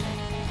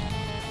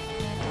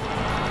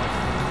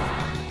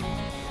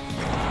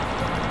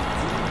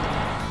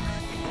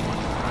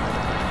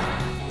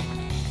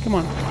 Come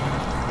on.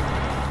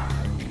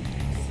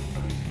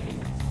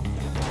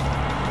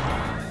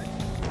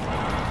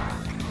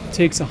 It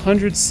takes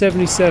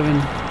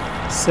 177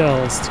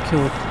 cells to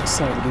kill a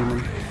cyber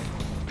demon.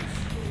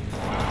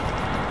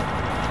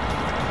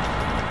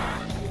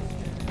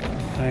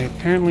 I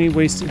apparently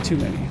wasted too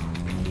many.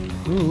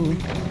 Ooh.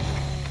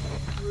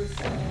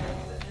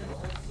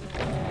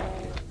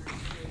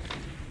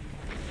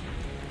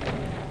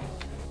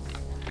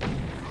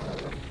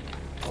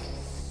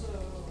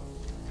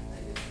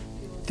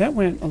 That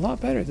went a lot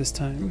better this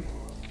time.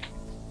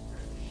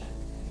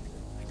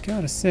 I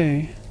gotta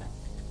say.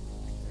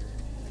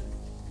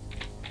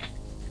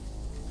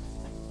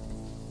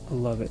 I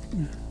love it.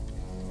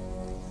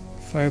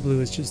 Fire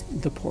blue is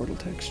just the portal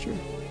texture.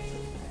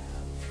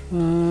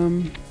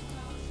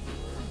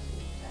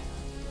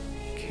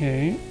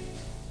 Okay.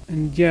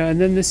 And yeah, and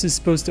then this is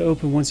supposed to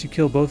open once you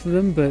kill both of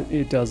them, but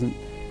it doesn't.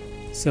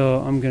 So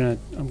I'm gonna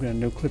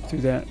no clip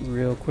through that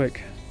real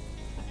quick.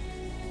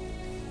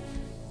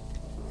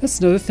 That's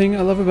another thing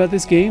I love about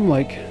this game,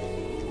 like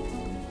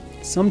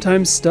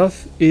sometimes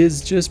stuff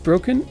is just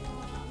broken.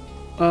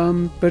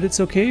 But it's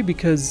okay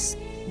because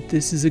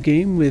this is a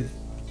game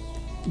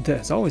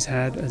that's always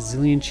had a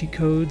zillion cheat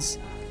codes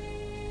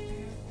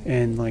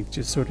and like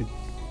just sort of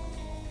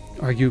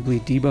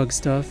arguably debug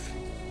stuff,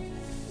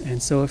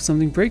 and so if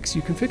something breaks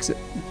you can fix it.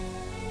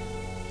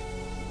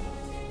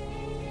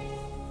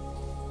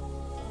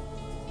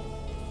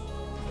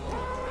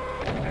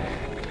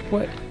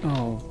 What?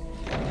 Oh.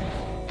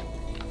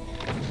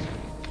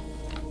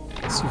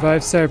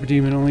 Survive cyber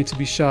demon only to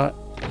be shot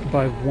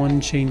by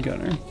 1 chain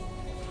gunner.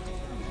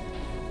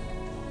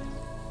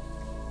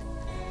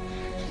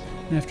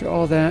 And after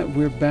all that,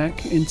 we're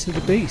back into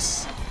the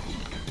base.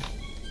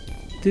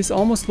 This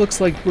almost looks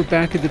like we're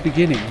back at the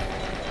beginning.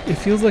 It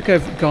feels like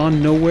I've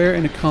gone nowhere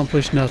and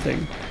accomplished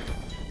nothing.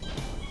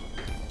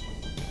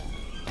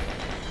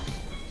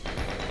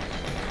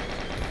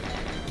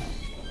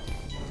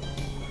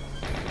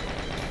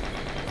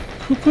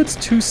 Who puts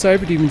 2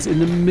 cyber demons in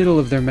the middle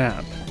of their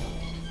map?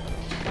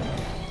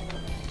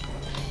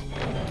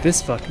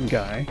 This fucking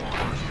guy.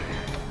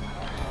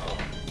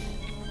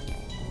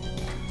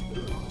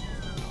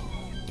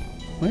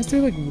 Why is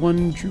there like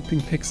 1 drooping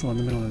pixel in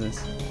the middle of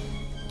this?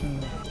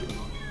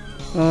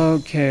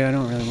 Okay, I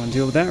don't really want to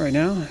deal with that right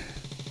now.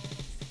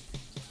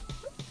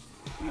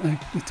 I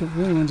don't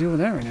really want to deal with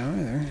that right now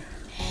either.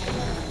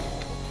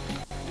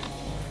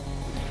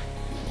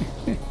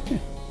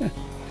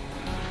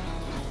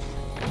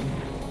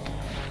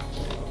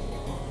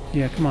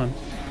 Yeah, come on.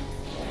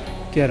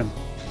 Get him.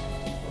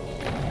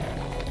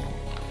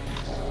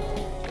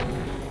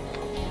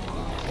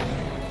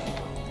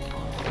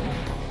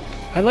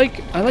 I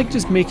like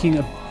just making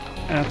a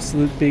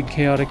absolute big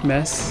chaotic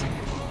mess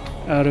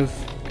out of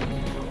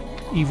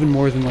even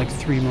more than like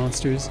 3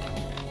 monsters.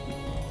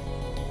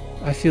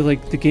 I feel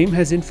like the game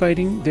has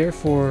infighting,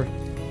 therefore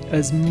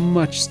as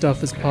much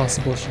stuff as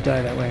possible should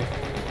die that way.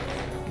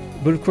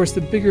 But of course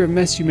the bigger a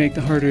mess you make,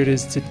 the harder it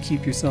is to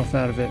keep yourself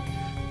out of it.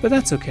 But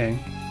that's okay.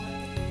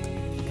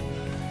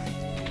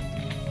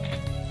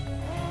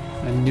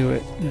 I knew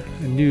it.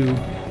 I knew.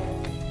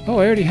 Oh,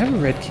 I already have a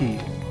red key.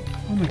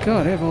 Oh my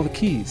god, I have all the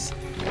keys.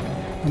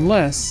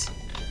 Unless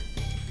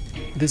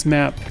this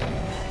map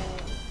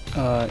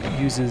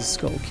uses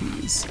skull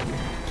keys.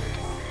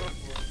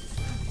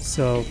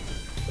 So,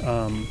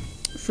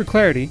 for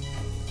clarity,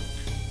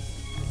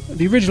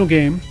 the original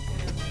game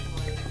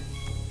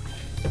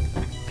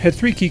had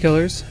 3 key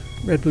colors,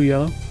 red, blue,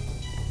 yellow.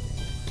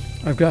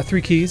 I've got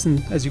 3 keys,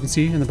 and as you can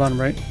see in the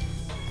bottom right.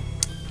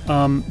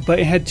 But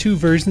it had 2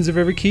 versions of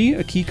every key,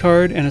 a key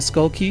card and a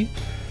skull key.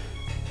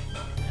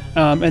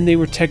 And they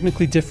were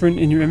technically different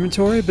in your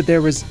inventory, but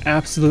there was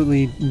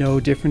absolutely no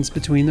difference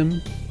between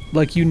them.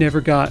 Like, you never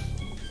got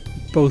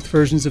both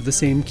versions of the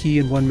same key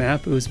in one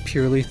map. It was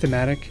purely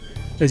thematic.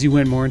 As you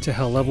went more into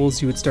hell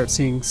levels, you would start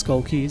seeing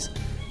skull keys.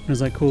 And I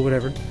was like, cool,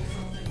 whatever.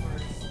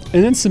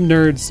 And then some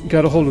nerds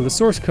got a hold of the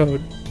source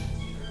code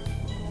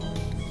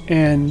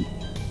and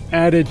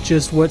added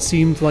just what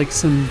seemed like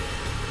some...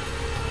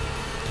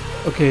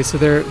 Okay, so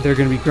they're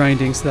going to be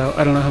grinding, so that,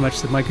 I don't know how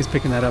much the mic is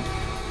picking that up.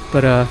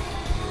 But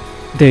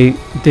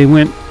they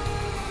went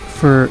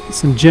for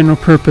some general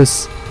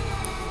purpose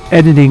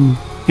editing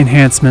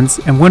enhancements,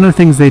 and one of the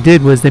things they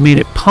did was they made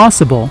it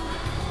possible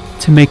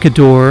to make a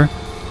door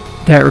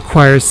that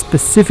requires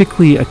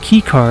specifically a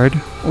key card,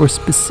 or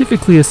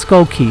specifically a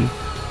skull key,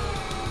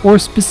 or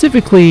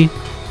specifically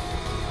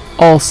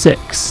all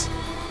 6.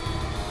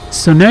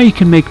 So now you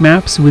can make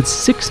maps with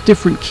 6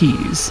 different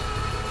keys,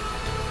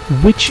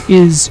 which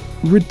is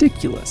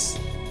ridiculous.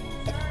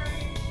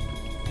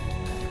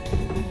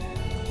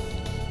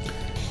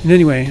 And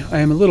anyway, I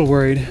am a little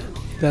worried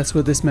that's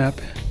what this map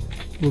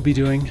will be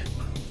doing.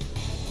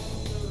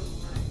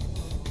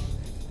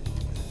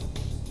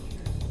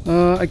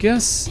 I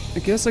guess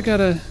I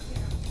gotta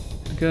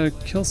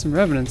kill some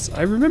revenants.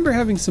 I remember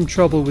having some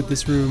trouble with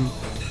this room.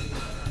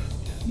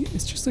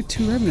 It's just like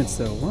 2 revenants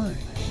though. Why?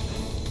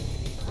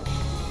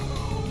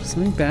 Did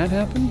something bad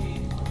happen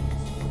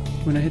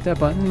when I hit that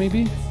button,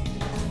 maybe?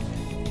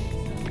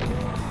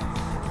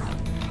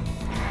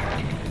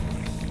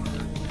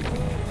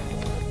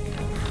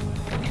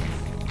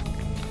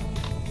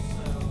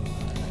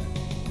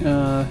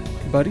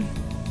 Buddy?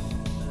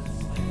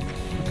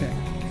 Okay.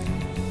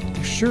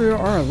 There sure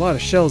are a lot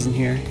of shells in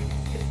here.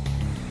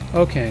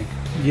 Okay,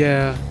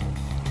 yeah.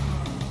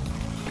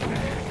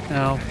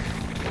 Ow.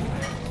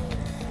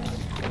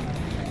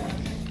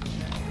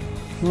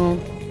 Well,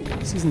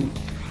 this isn't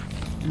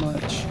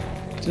much.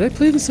 Did I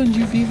play this on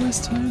UV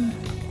last time?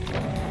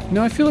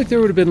 No, I feel like there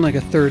would have been like a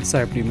 3rd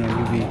Cyber Demon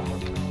on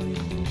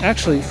UV.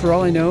 Actually, for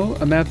all I know,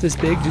 a map this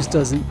big just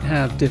doesn't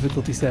have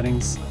difficulty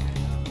settings.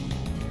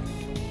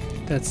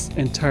 That's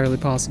entirely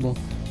possible.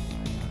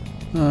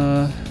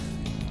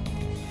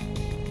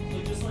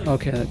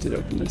 Okay, that did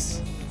open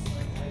this.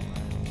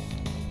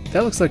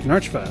 That looks like an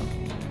arch file.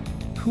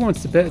 Who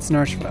wants to bet it's an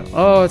arch file?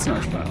 Oh, it's an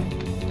arch file.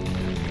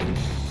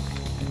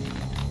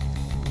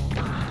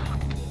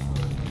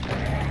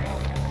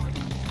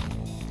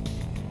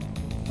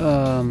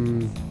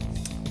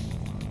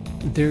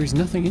 There's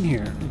nothing in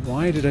here.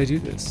 Why did I do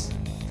this?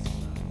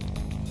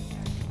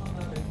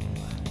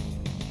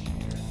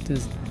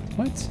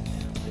 What?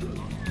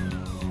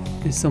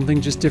 Is something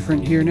just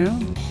different here now?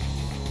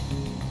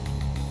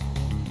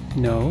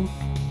 No.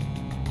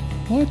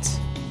 What?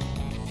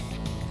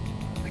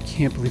 I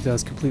can't believe that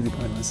was completely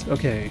pointless.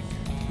 Okay.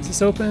 Is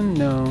this open?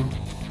 No.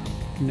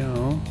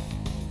 No.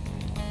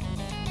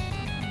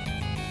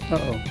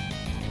 Uh-oh.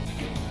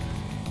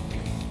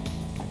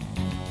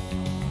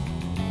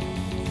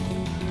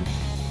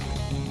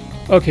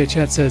 Okay,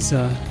 chat says,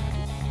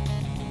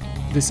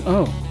 this...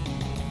 Oh.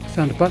 I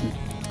found a button.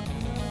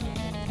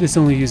 This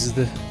only uses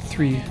the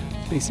 3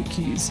 basic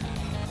keys.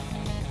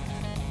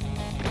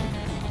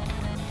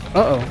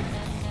 Uh-oh.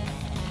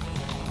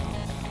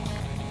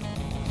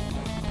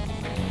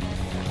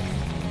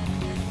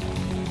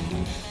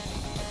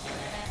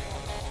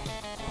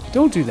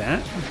 Don't do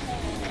that.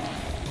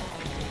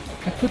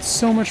 I put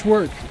so much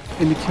work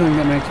into killing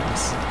that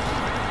mantis.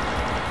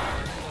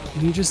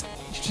 And you just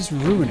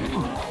ruin it.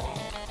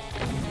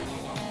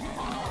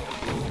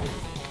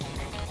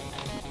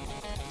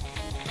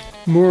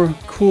 More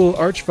cool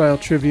Archvile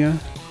trivia.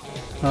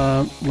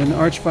 When the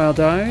Archvile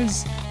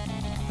dies,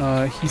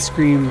 he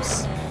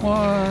screams,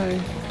 "Why?"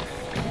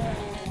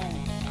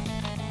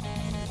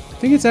 I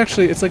think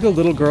it's like a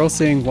little girl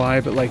saying "why,"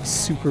 but like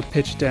super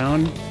pitched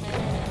down.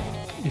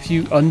 If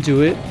you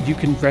undo it, you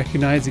can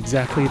recognize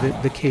exactly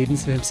the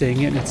cadence of him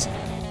saying it, and it's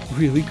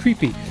really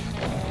creepy.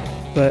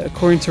 But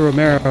according to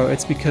Romero,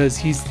 it's because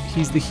he's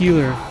the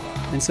healer,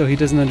 and so he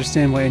doesn't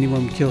understand why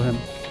anyone would kill him.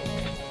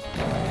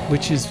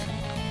 Which is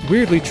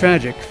weirdly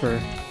tragic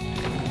for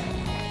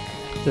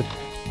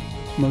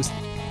most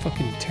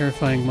fucking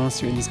terrifying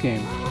monster in this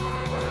game.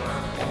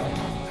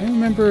 I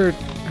remember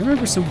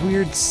some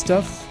weird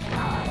stuff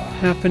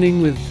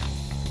happening with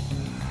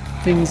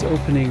things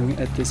opening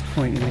at this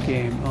point in the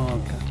game. Oh,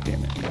 god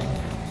damn it.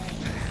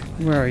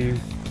 Where are you?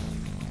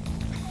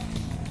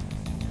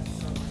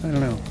 I don't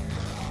know.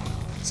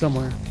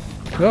 Somewhere.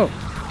 Go!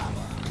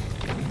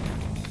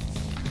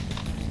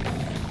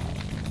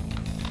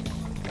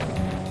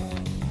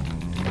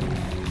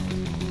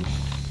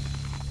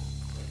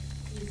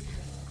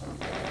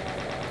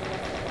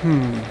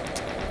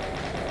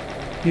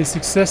 He has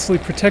successfully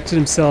protected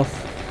himself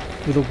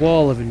with a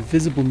wall of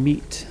invisible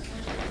meat.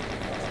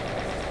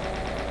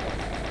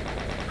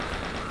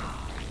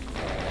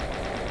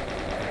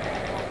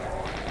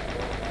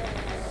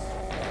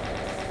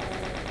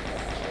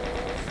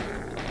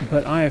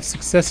 But I have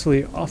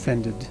successfully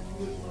offended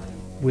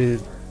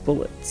with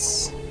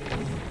bullets.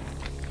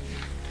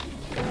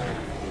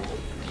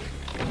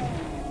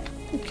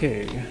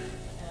 Okay.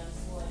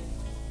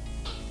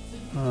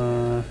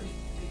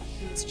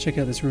 Let's check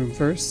out this room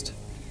first.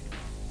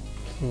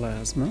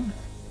 Plasma.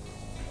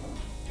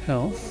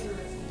 Health.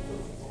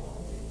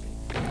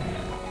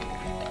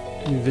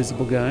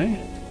 Invisible guy.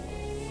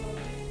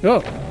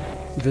 Oh!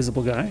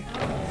 Invisible guy.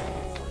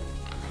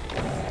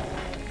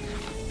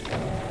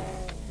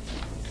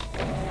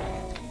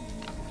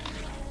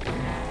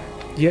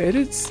 Yeah, it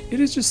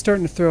is just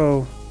starting to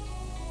throw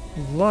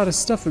a lot of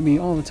stuff at me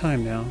all the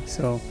time now,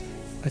 so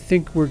I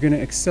think we're gonna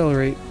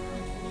accelerate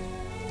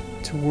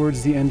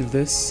towards the end of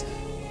this.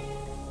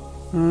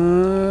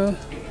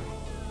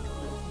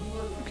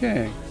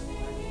 Okay.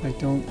 I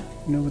don't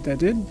know what that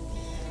did.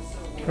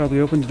 Probably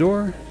opened the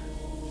door.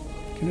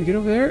 Can I get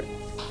over there?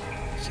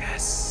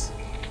 Yes!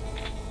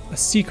 A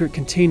secret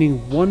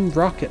containing one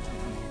rocket.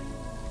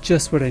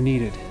 Just what I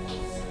needed.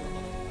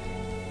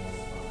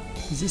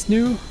 Is this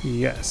new?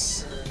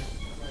 Yes.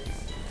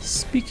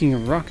 Speaking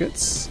of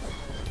rockets...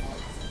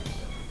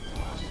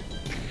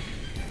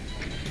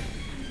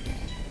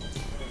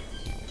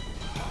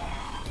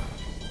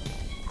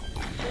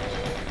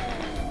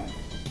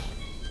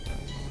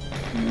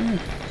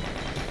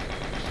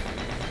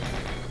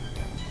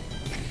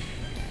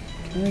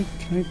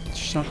 Can I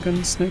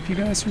shotgun snipe you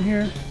guys from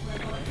here?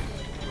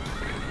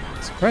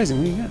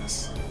 Surprisingly,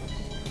 yes.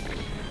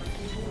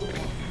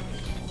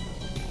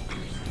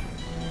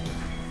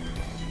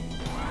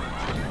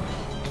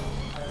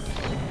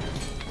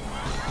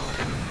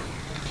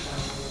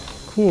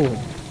 Cool.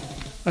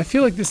 I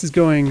feel like this is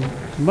going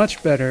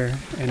much better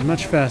and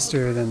much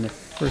faster than the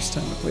first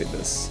time I played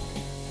this.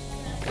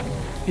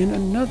 In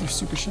another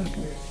super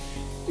shotgun.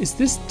 Is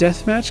this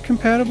deathmatch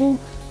compatible?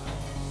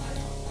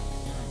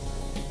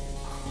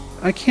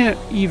 I can't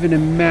even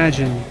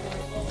imagine.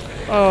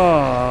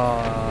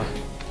 Ah,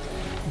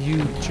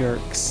 you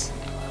jerks.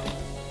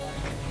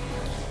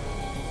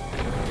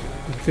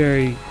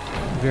 Very,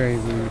 very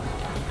rude.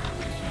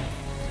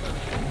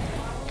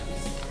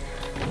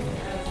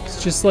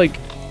 It's just like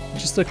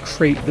a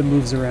crate that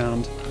moves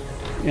around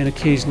and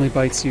occasionally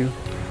bites you.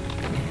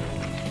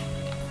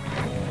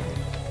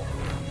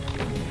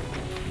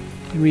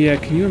 Yeah,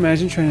 can you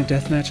imagine trying to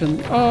deathmatch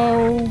on...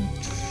 Oh!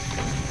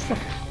 Fuck.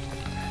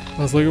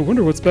 I was like, I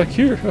wonder what's back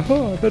here.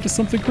 Haha, I bet it's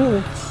something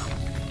cool.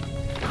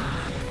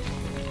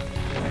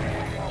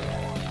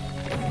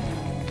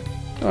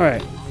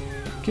 Alright.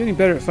 Getting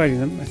better at fighting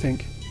them, I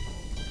think.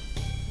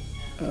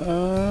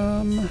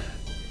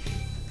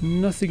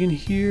 Nothing in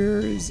here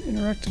is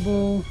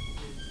interactable.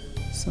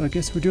 So I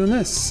guess we're doing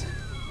this.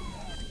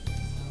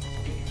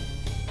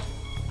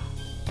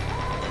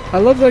 I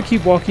love that I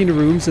keep walking to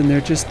rooms and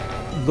they're just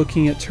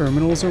looking at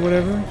terminals or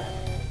whatever.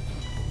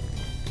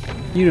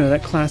 You know,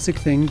 that classic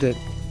thing that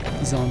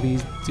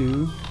zombies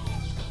do.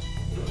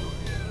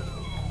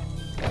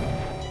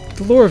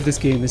 The lore of this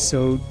game is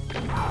so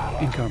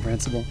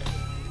incomprehensible.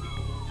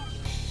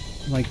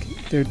 Like,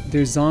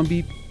 they're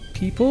zombie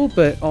people,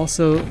 but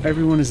also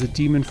everyone is a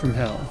demon from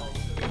hell.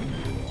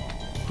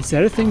 Is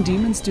that a thing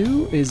demons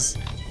do? Is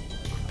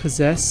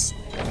possess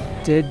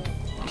dead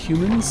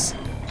humans?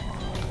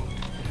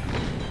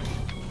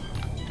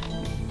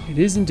 It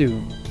is in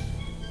Doom.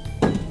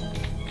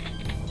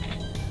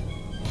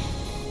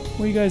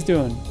 What are you guys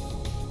doing?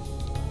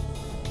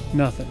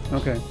 Nothing.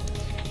 Okay.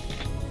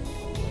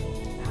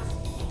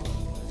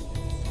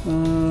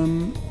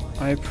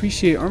 I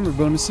appreciate armor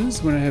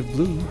bonuses when I have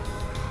blue.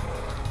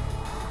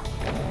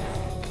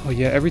 Oh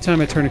yeah, every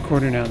time I turn a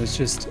corner now, there's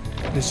just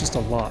a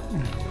lot.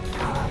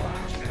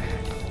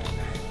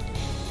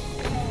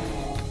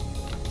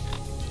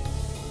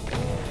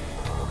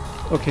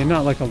 Okay,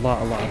 not like a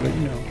lot, but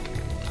you know,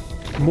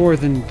 more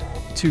than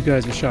two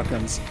guys with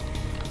shotguns.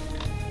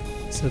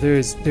 So there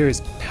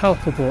is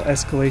palpable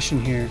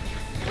escalation here.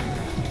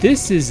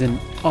 This is an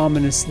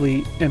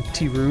ominously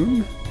empty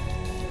room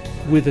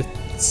with a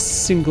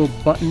single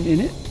button in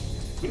it.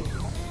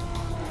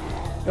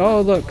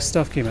 Oh look,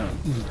 stuff came out.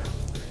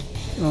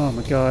 Oh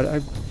my god,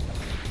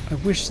 I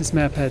wish this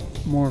map had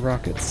more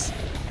rockets.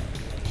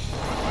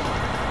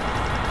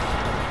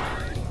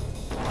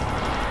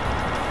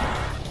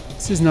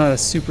 This is not a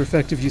super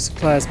effective use of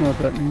plasma,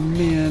 but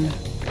man,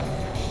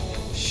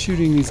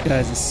 shooting these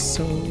guys is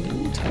so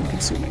time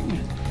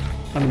consuming.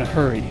 I'm gonna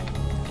hurry.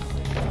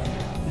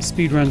 My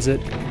speed runs at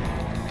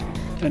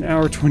an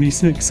hour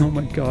 26, oh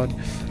my god.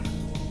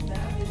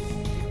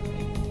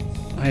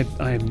 I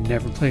am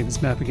never playing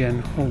this map again,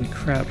 holy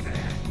crap.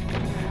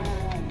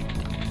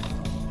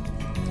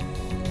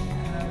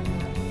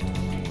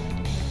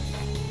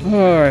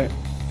 Alright.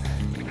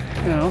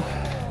 Now,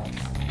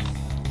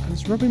 I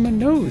was rubbing my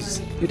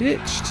nose. It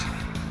itched.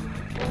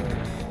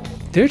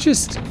 They're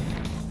just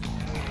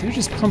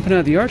pumping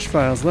out the arch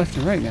files left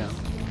and right now.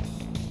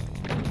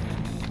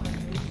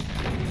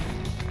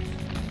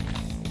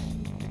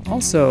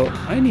 Also,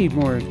 I need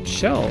more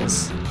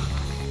shells.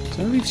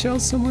 Did I leave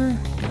shells somewhere?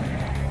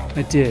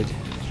 I did.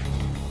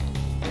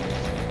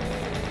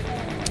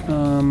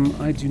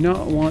 I do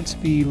not want to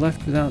be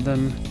left without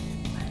them.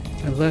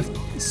 I left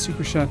the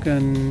super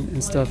shotgun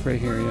and stuff right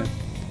here, yeah.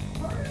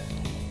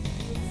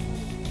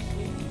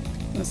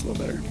 That's a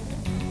little better.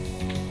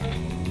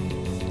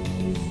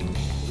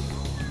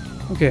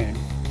 Okay.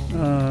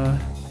 How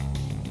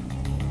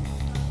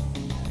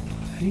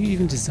do you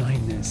even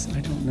design this?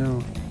 I don't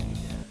know.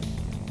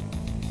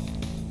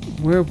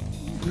 Where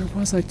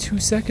was I 2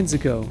 seconds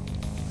ago?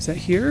 Was that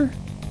here?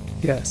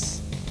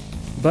 Yes.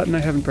 Button I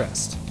haven't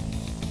pressed.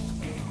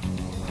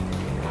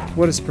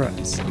 What a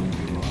surprise.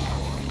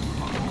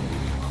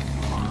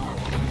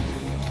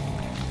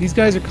 These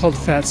guys are called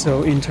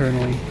Fatso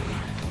internally.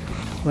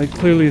 Like,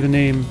 clearly the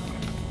name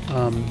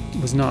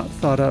was not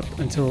thought up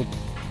until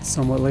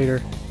somewhat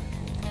later.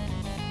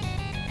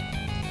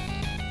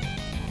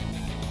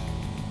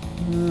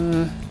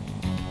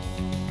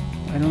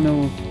 I don't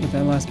know what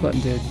that last button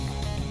did.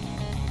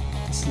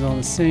 This is all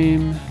the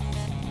same.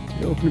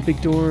 Did it open a big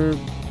door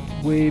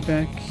way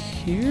back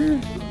here?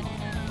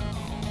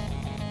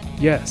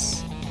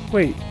 Yes.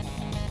 Wait.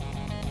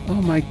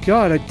 Oh my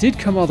god, I did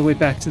come all the way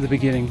back to the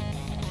beginning.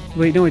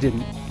 Wait, no I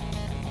didn't.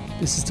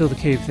 This is still the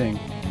cave thing.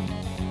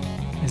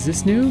 Is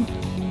this new?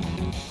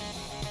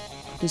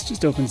 This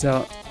just opens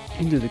out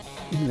into the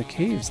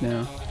caves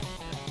now.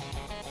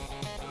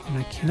 And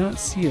I cannot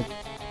see a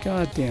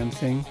goddamn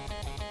thing.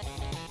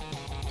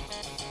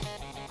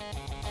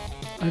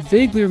 I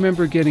vaguely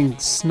remember getting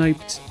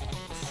sniped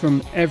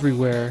from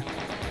everywhere.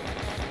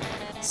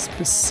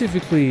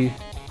 Specifically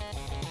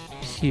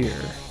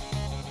here.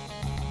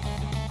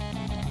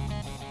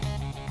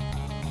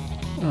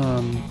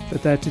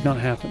 But that did not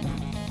happen.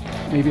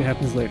 Maybe it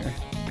happens later.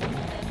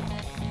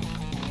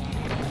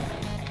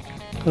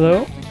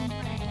 Hello?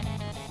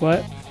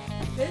 What?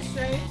 This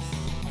race,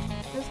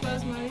 this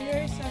basmati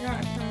rice I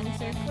got from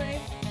Safeway,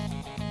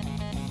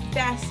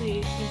 vastly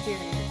inferior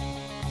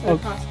to the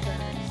Costco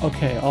rice.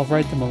 Okay, I'll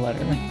write them a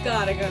letter.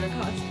 Gotta go to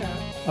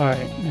Costco.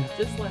 Alright.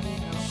 Just let me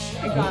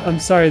know. I got I'm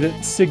it. sorry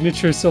that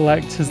Signature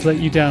Select has let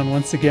you down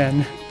once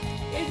again.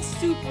 It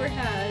super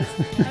has.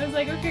 I was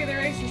like, okay, the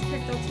rice is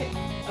picked, I'll take.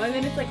 Oh, and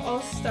then it's like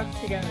all stuck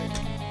together.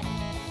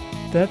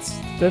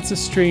 That's a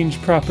strange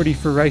property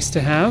for rice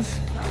to have.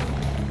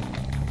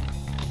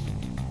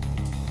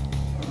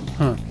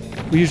 Huh.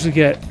 We usually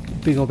get a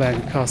big old bag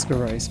of Costco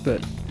rice,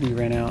 but we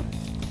ran out.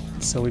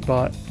 So we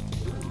bought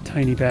a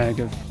tiny bag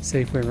of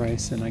Safeway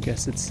rice, and I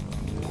guess it's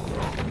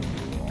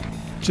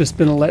just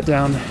been a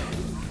letdown.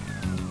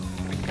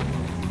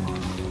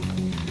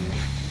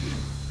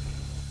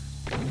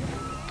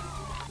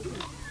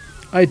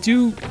 I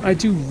do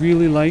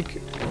really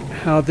like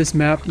how this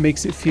map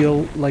makes it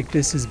feel like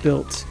this is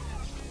built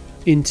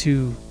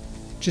into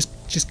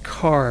just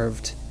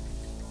carved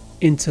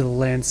into the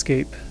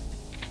landscape.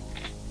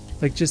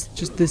 Like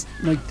just this,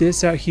 like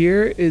this out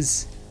here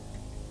is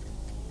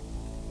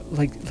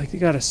like they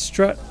got a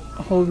strut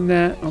holding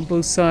that on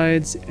both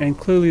sides, and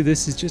clearly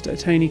this is just a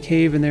tiny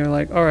cave, and they're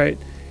like, all right,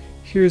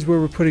 here's where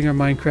we're putting our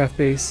Minecraft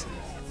base.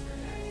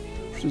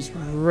 Just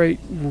right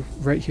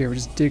here. We'll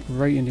just dig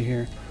right into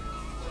here.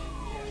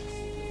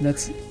 And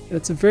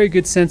that's a very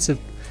good sense of,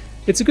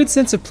 it's a good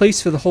sense of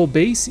place for the whole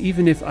base,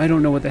 even if I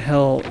don't know what the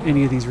hell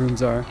any of these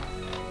rooms are.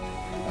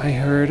 I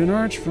heard an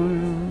arch file.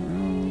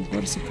 Oh,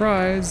 what a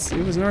surprise!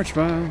 It was an arch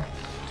file.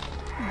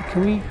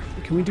 Can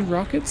we do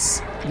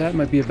rockets? That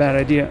might be a bad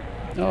idea.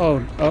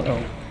 Oh,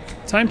 uh-oh.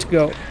 Time to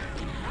go.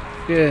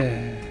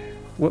 Yeah.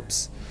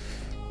 Whoops.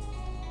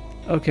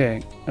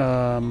 Okay.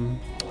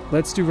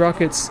 Let's do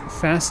rockets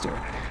faster.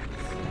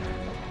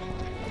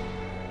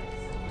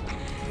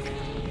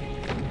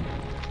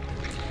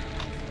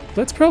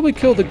 Let's probably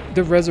kill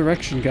the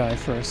resurrection guy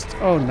first.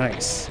 Oh,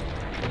 nice.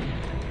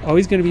 Oh,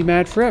 he's gonna be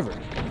mad forever.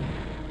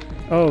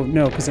 Oh,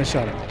 no, because I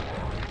shot him.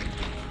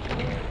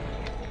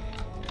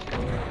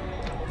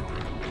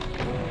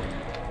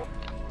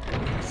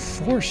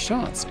 Four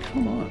shots,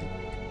 come on.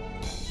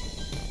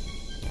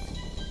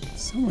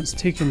 Someone's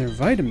taking their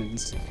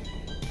vitamins.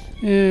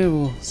 Yeah,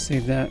 we'll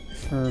save that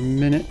for a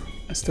minute.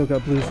 I still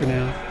got blue for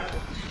now.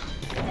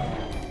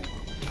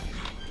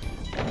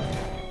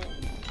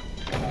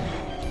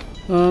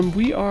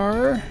 We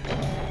are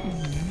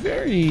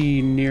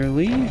very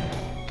nearly...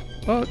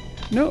 Oh,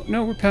 no,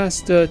 we're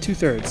past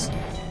 2/3.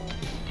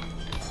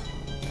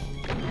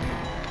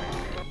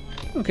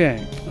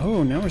 Okay.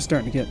 Oh, now we're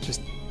starting to get just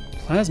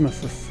plasma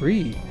for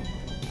free.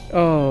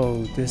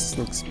 Oh, this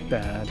looks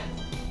bad.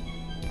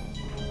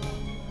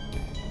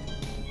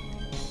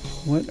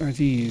 What are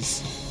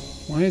these?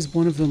 Why is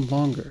one of them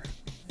longer?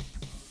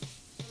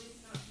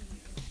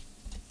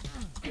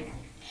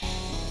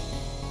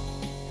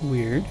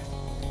 Weird.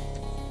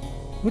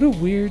 What a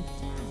weird...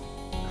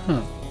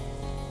 Huh.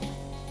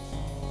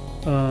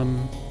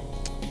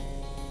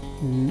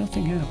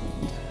 Nothing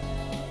happened.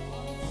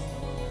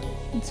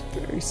 It's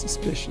very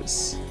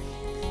suspicious.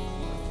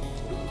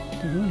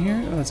 Did I go in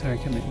here? Oh, that's how I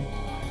come in.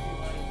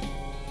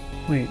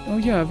 Wait, oh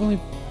yeah,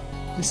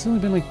 this has only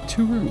been like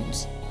 2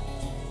 rooms.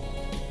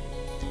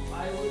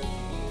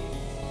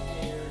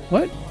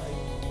 What?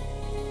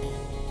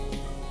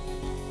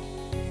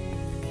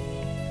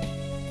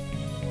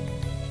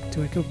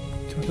 Do I go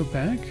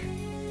back?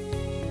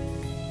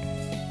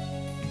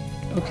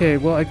 Okay,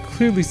 well I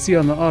clearly see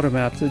on the auto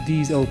map that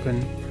these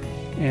open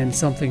and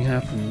something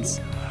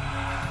happens.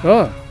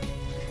 Oh!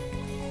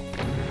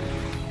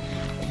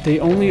 They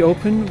only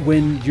open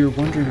when you're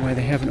wondering why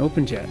they haven't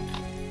opened yet.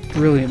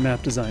 Brilliant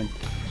map design.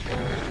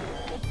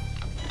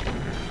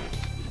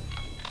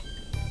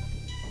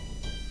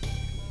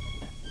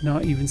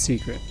 Not even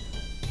secret.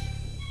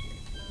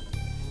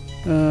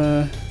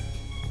 Alright.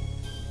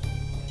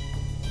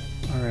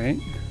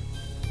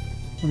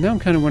 Well, now I'm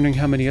kind of wondering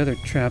how many other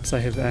traps I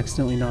have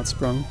accidentally not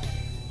sprung.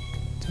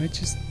 Do I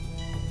just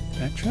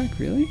backtrack,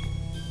 really?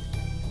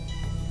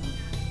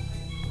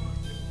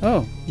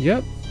 Oh,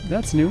 yep,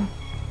 that's new.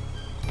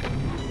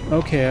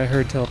 Okay, I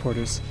heard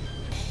teleporters.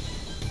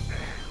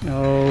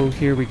 Oh,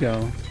 here we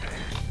go.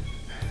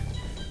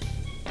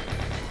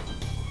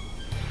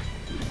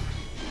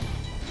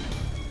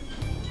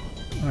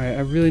 Alright,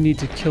 I really need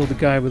to kill the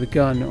guy with a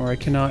gun or I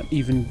cannot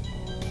even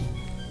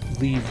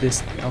leave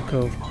this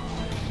alcove.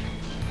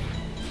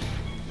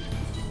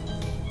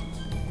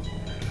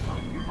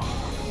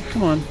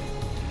 Come on.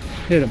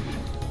 Hit him.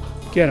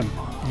 Get him.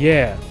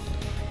 Yeah.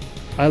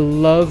 I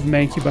love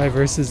Mancubi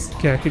versus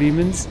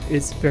Cacodemons.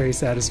 It's very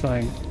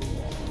satisfying.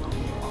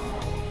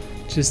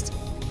 Just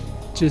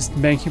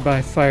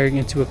Mancubi firing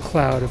into a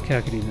cloud of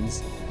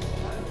Cacodemons.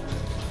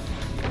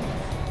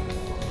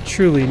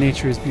 Truly,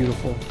 nature is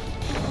beautiful.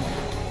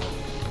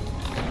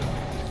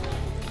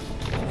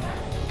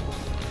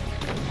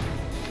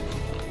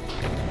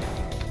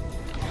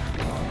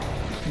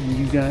 And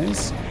you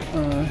guys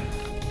are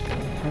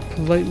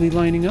politely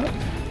lining up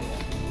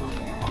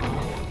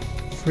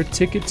for a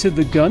ticket to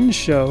the gun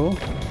show.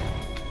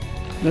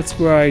 That's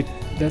where I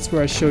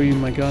show you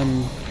my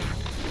gun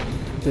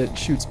that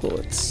shoots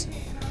bullets.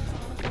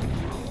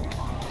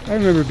 I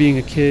remember being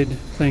a kid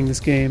playing this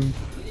game,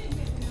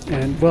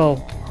 and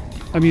well,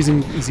 I'm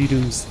using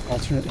GZDoom's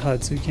alternate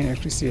HUD, so you can't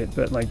actually see it,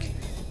 but like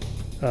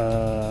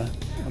on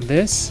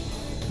this,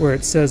 where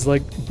it says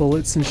like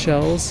bullets and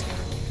shells,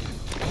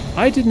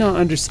 I did not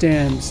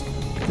understand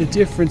the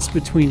difference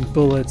between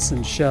bullets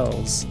and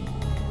shells.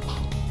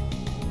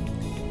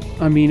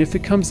 I mean, if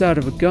it comes out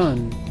of a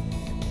gun,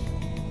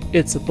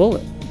 it's a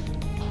bullet,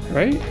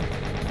 right?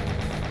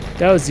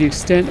 That was the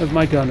extent of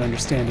my gun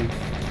understanding.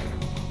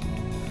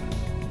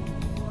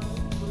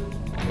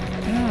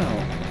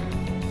 Ow.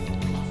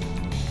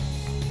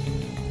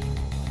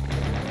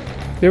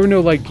 There were no,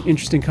 like,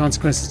 interesting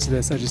consequences to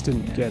this, I just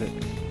didn't get it.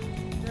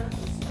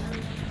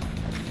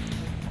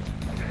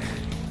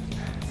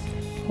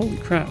 Holy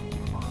crap.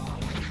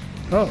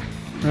 Oh.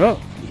 Oh.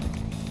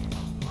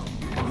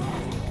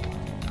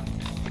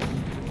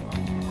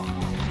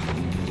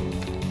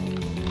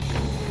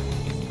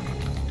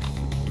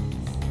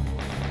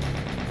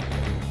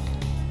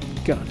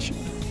 Gotcha.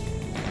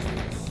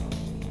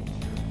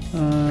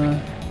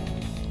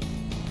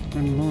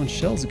 Running low on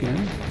shells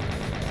again.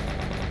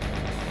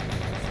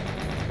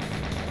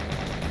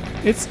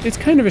 It's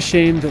kind of a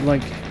shame that,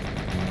 like,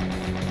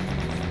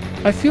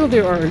 I feel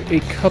there are a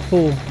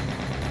couple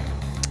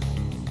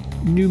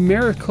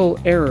numerical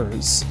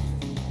errors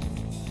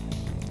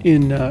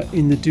in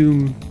the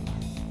Doom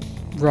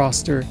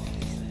roster,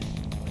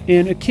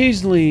 and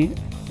occasionally,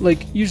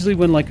 like usually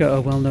when like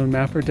a well-known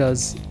mapper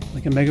does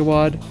like a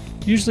megawad,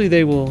 usually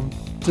they will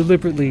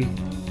deliberately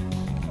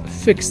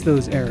fix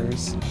those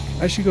errors.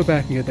 I should go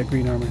back and get that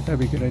green armor. That'd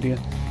be a good idea.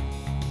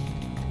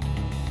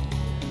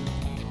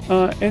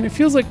 And it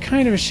feels like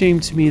kind of a shame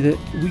to me that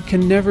we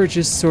can never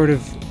just sort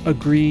of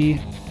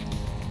agree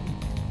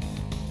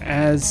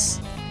as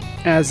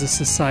a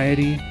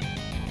society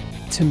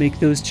to make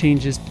those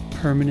changes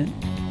permanent.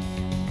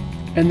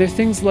 And they're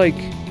things like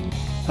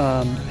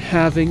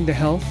halving the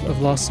health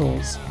of lost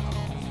souls.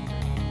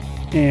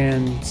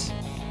 And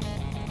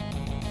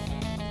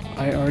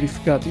I already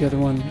forgot the other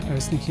one I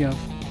was thinking of.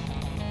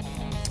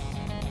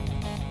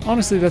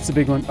 Honestly, that's a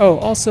big one. Oh,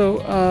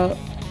 also,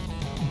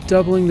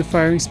 doubling the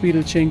firing speed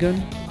of the chain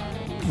gun,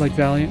 like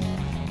Valiant.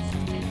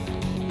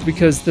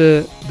 Because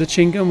the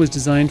chain gun was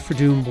designed for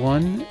Doom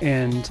 1,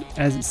 and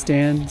as it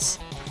stands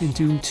in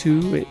Doom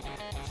 2, it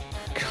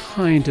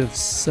kind of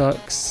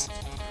sucks.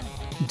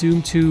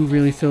 Doom 2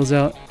 really fills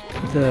out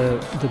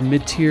the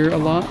mid-tier a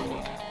lot,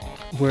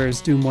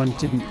 whereas Doom 1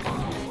 didn't.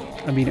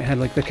 I mean, it had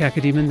like the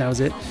cacodemon, that was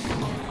it.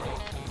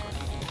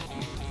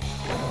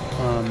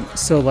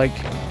 So like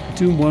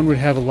Doom 1 would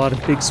have a lot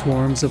of big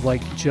swarms of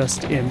like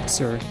just imps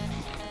or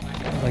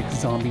like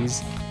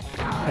zombies,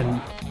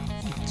 and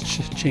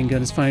chain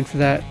gun is fine for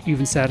that,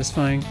 even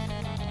satisfying.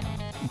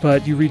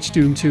 But you reach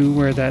Doom 2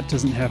 where that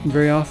doesn't happen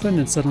very often,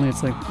 and suddenly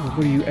it's like, well,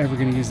 what are you ever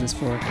going to use this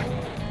for?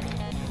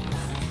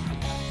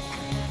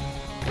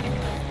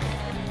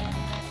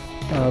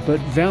 But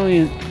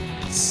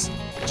Valiant's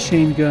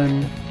chain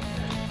gun,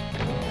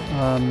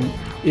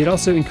 it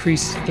also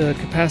increased the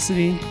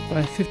capacity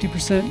by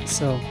 50%,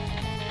 so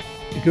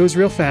it goes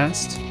real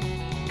fast.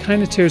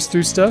 Kind of tears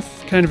through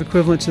stuff, kind of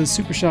equivalent to the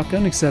super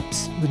shotgun,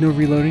 except with no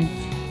reloading.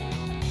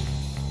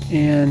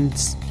 And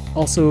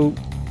also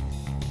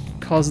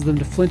causes them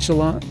to flinch a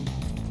lot.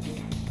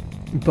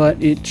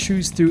 But it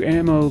chews through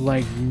ammo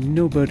like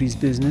nobody's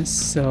business,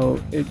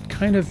 so it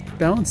kind of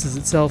balances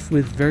itself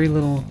with very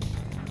little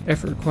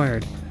effort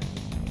required.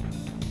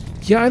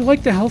 Yeah, I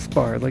like the health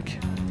bar. Like,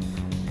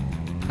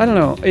 I don't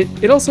know.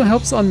 It also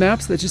helps on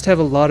maps that just have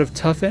a lot of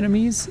tough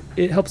enemies.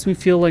 It helps me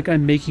feel like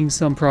I'm making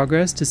some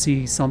progress to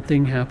see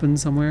something happen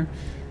somewhere.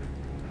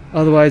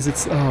 Otherwise,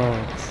 it's...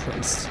 oh,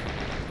 Christ.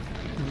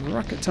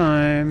 Rocket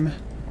time.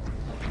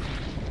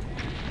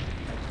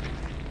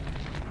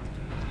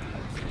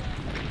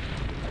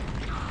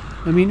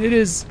 I mean, it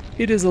is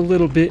a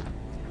little bit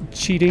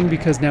cheating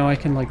because now I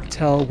can like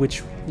tell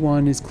which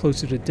one is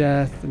closer to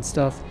death and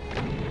stuff.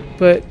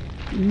 But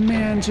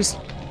man, just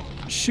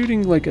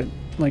shooting like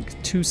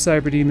two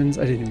cyber demons.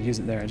 I didn't even use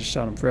it there. I just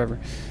shot them forever.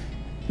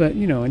 But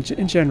you know,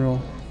 in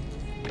general,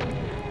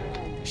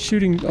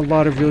 shooting a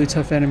lot of really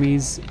tough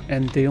enemies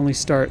and they only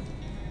start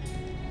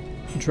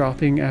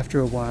dropping after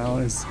a while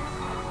is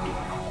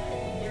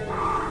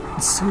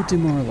it's so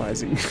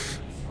demoralizing.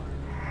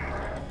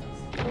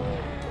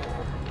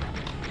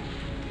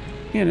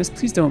 Yanis,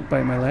 please don't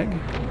bite my leg.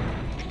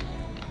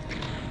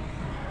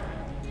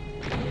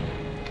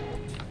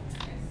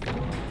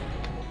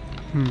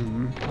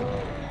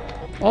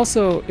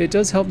 Also, it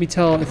does help me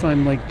tell if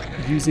I'm like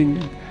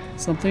using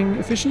something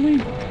efficiently.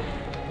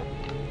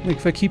 Like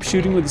if I keep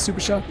shooting with the super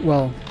shock,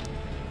 well,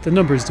 the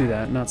numbers do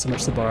that, not so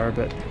much the bar,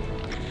 but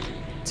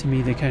to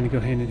me they kind of go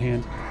hand in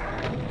hand.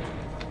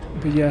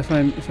 But yeah, if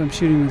I'm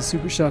shooting with the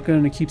super shotgun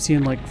and I keep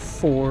seeing like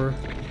 4,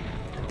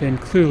 then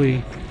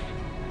clearly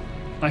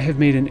I have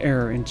made an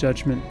error in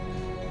judgment.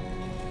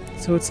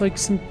 So it's like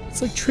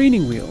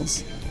training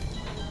wheels.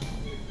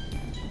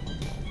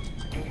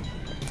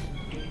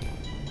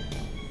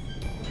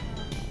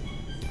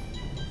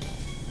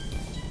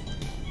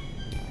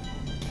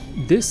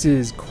 This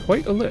is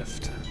quite a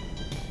lift.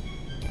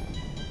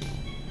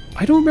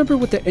 I don't remember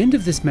what the end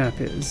of this map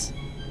is.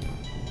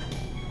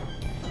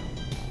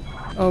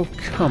 Oh,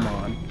 come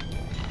on.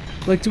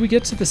 Like, do we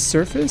get to the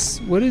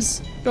surface? What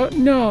is... oh,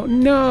 no,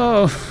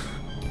 no!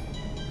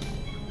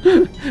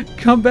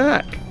 Come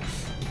back!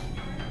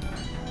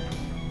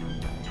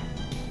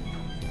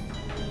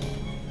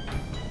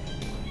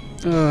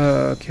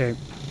 Okay.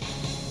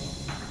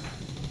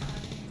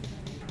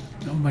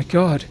 Oh my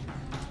god.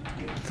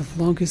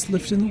 The longest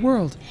lift in the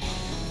world.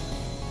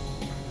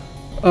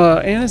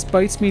 Annis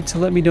bites me to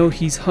let me know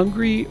he's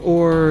hungry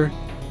or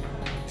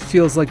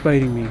feels like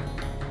biting me.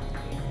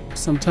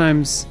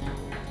 Sometimes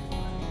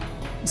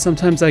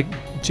I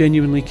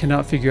genuinely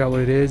cannot figure out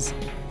what it is.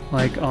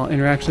 Like, I'll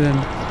interact with him,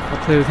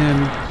 I'll play with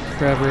him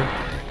forever,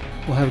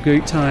 we'll have a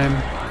great time.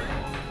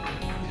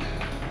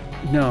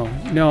 No,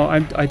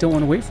 I don't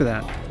want to wait for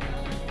that.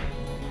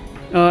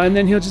 And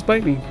then he'll just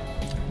bite me.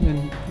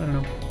 And I don't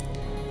know.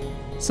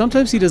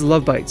 Sometimes he does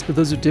love bites, but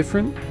those are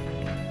different.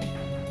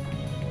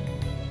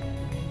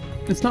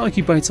 It's not like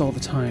he bites all the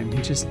time.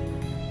 He just...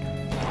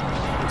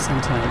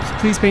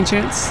 sometimes. Please, Pain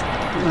Chance.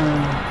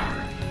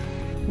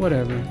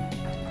 Whatever.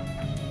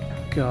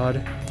 God.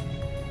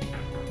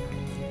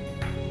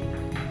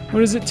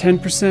 What is it?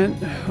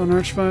 10% on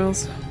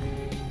Archfiles?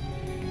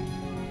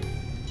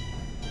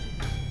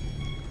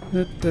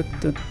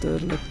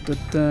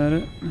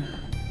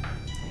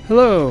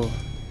 Hello!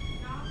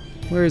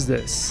 Where is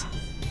this?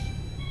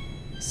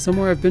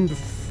 Somewhere I've been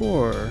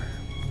before.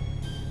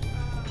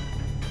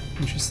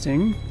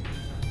 Interesting.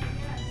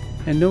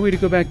 And no way to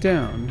go back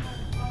down.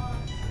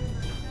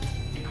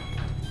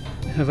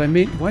 Have I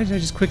made... why did I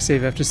just quick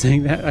save after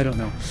saying that? I don't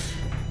know.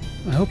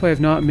 I hope I have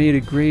not made a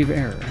grave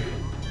error.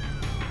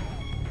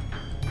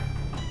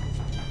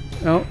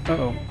 Oh,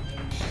 uh-oh.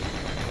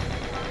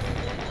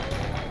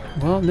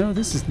 Well, no,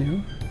 this is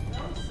new.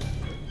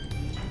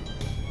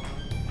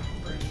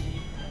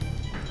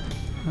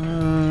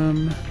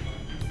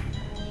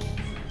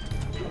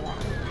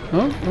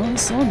 Oh, well,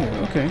 it's on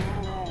there. Okay.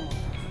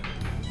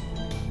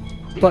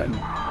 Button.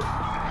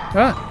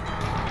 Ah!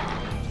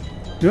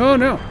 No,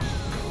 no!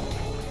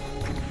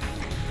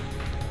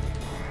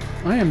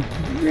 I am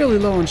really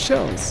low on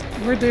shells.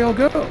 Where'd they all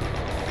go?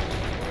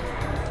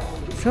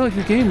 It felt like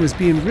the game was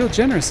being real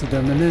generous with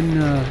them, and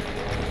then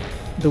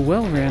the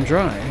well ran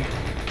dry.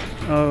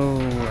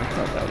 Oh, I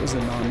thought that was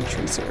a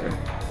non-tracer.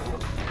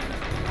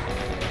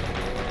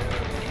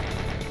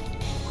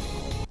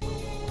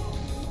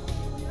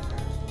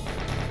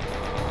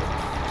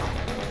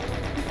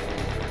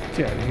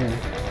 Get out of here.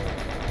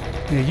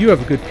 Yeah, you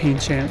have a good pain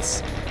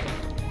chance.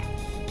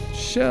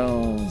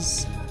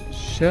 Shells.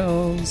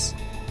 Shells.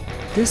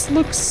 This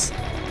looks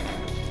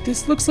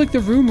like the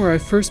room where I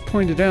first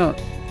pointed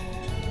out.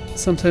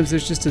 Sometimes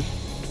there's just a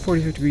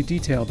 45-degree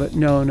detail, but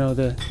no,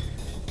 the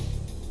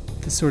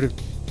sort of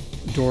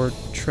door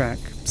track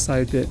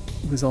side bit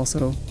was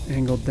also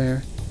angled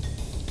there.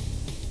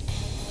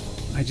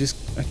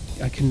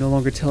 I can no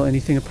longer tell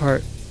anything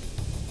apart.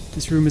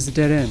 This room is a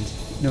dead end.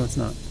 No, it's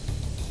not.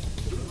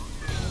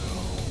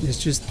 There's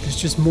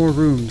just more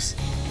rooms.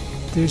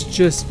 There's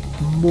just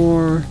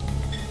more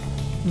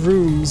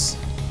rooms.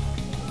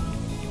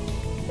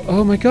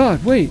 Oh my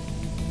god, wait.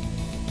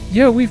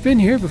 Yeah, we've been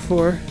here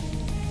before.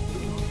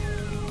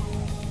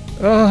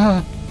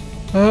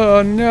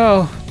 Oh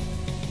no.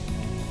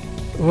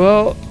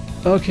 Well,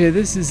 okay,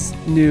 this is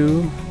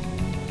new.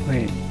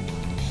 Wait.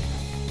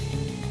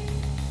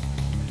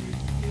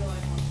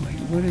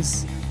 What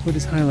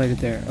is highlighted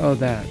there? Oh,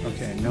 that.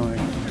 Okay, no, I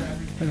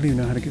don't even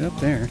know how to get up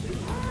there.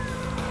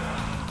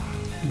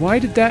 Why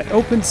did that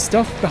open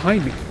stuff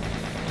behind me?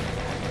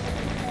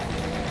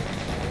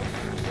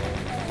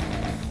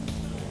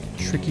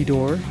 Tricky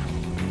door.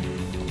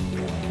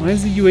 Why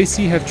does the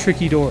UAC have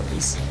tricky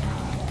doors?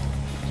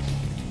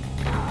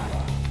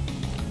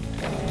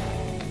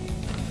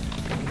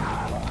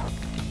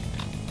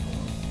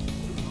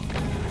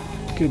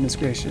 Goodness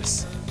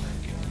gracious.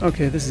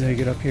 Okay, this is how you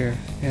get up here,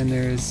 and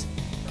there's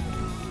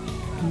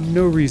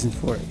no reason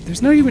for it.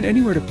 There's not even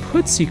anywhere to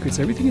put secrets.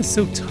 Everything is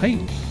so tight.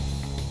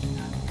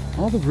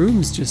 All the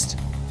rooms just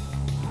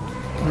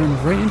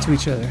run right into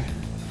each other.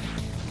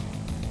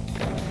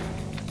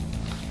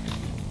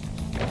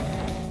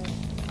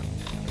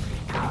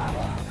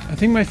 I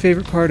think my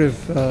favorite part of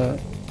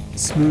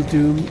Smooth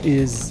Doom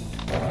is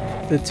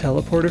the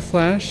teleporter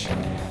flash.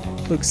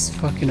 Looks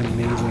fucking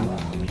amazing.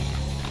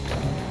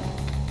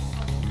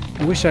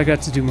 I wish I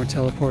got to do more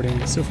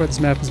teleporting. So far this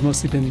map has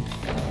mostly been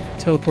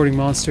teleporting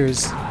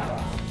monsters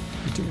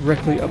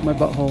directly up my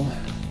butthole.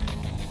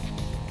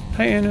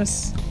 Hi,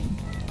 Annis.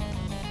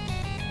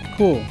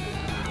 Cool.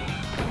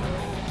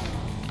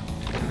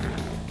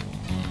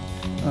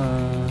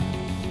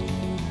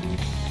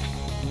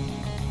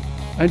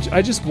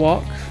 I just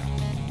walk,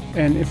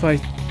 and if I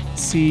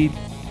see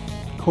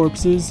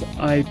corpses,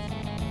 I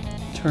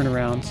turn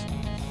around.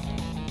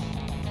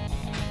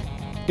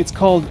 It's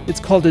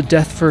called a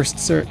death first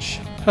search.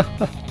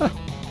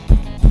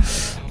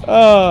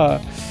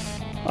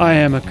 I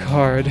am a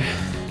card.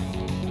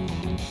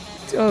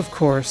 Of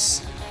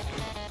course.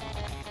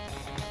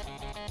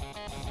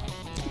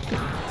 Get the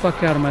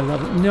fuck out of my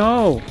level.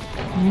 No!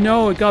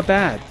 No, it got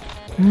bad.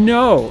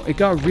 No, it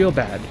got real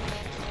bad.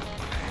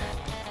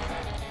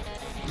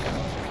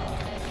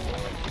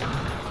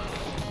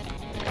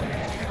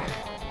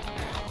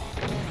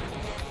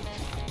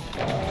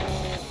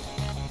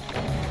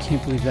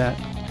 Can't believe that.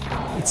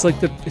 It's like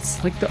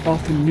the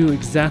author knew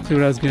exactly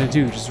what I was gonna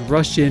do. Just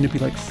rush in and be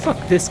like, fuck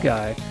this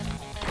guy.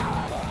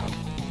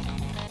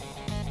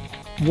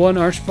 One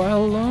arch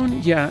file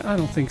alone? Yeah, I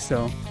don't think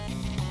so.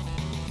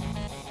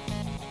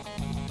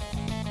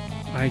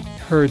 I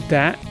heard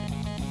that.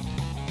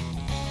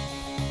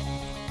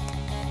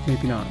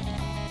 Maybe not.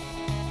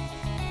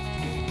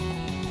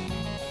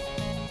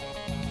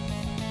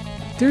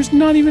 There's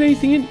not even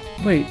anything in...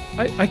 Wait,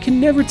 I can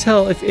never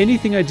tell if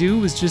anything I do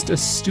was just a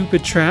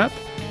stupid trap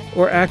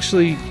or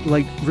actually,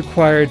 like,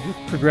 required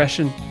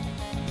progression.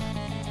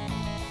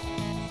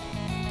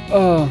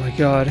 Oh my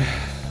god.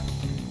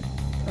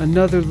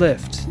 Another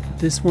lift.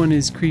 This one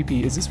is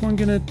creepy. Is this one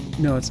gonna...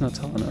 No, it's not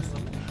tall enough.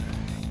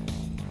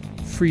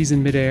 Freeze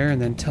in midair and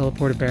then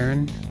teleport a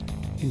Baron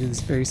into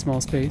this very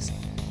small space.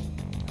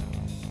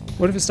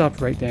 What if it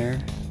stopped right there?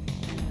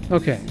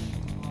 Okay.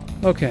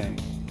 Okay.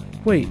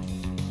 Wait.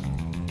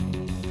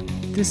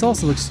 This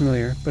also looks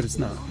familiar, but it's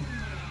not.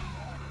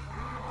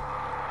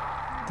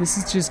 This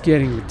is just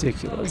getting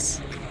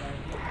ridiculous.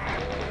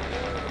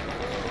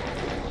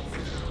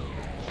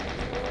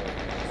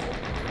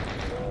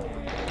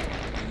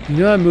 You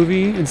know that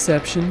movie,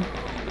 Inception?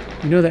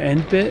 You know the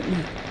end bit?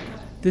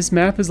 This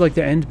map is like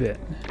the end bit.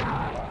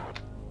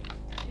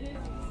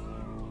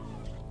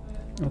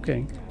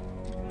 Okay.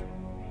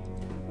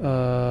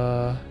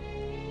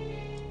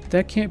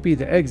 That can't be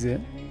the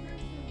exit.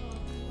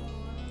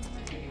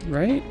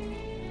 Right?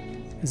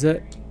 Is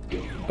that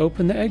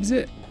open the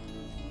exit?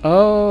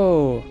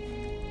 Oh!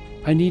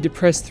 I need to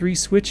press 3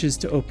 switches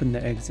to open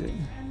the exit.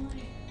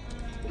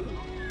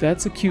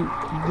 That's a cute...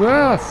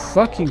 Ah,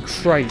 fucking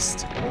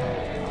Christ.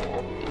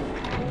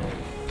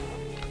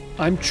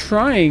 I'm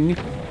trying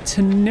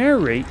to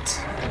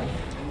narrate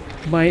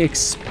my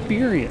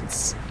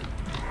experience.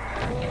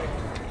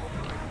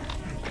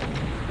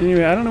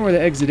 Anyway, I don't know where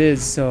the exit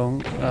is,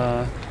 so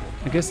I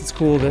guess it's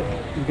cool that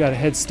we've got a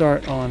head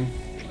start on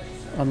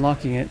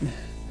unlocking it.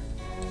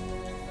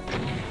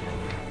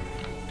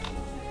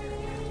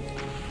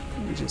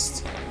 Let me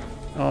just...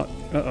 Oh,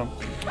 uh-oh.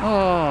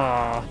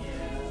 Ah!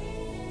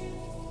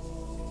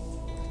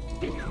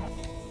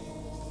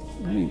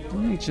 Let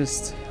me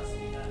just...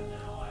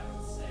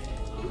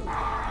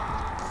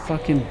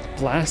 fucking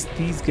blast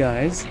these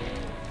guys.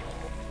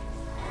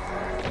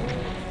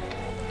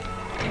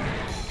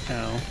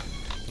 Ow.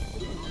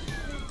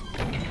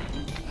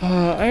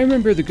 I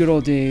remember the good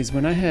old days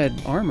when I had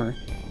armor,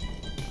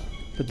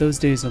 but those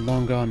days are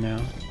long gone now.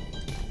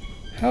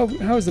 How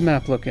is the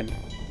map looking?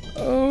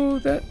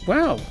 Oh,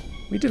 wow,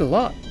 we did a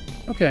lot.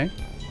 Okay.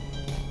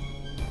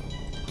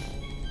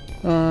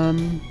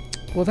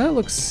 Well, that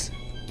looks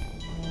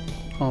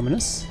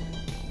ominous.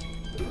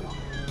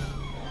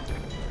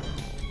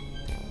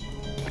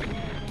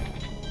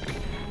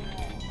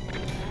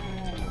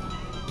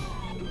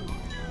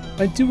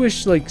 I do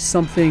wish like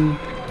something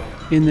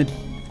in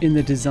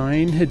the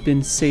design had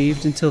been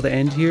saved until the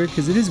end here,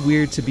 because it is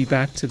weird to be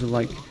back to the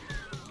like,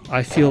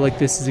 I feel like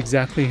this is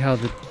exactly how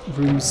the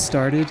rooms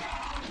started,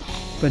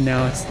 but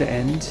now it's the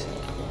end.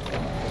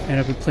 And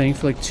I've been playing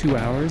for like 2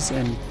 hours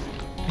and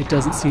it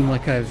doesn't seem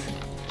like I've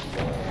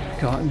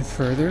gotten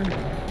further.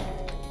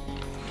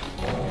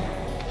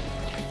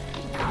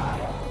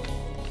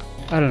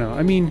 I don't know.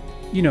 I mean,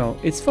 you know,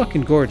 it's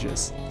fucking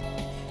gorgeous.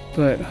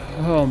 But,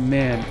 oh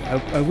man,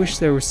 I wish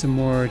there was some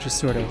more just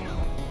sort of...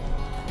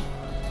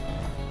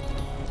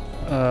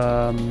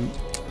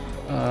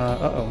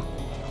 uh-oh.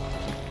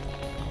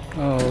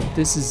 Oh,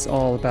 this is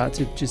all about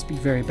to just be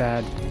very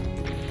bad.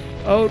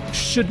 Oh,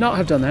 should not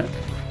have done that.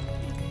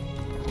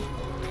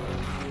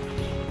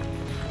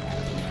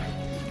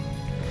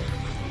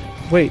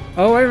 Wait,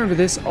 oh, I remember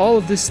this. All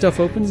of this stuff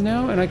opens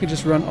now, and I could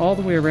just run all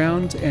the way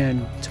around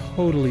and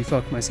totally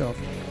fuck myself.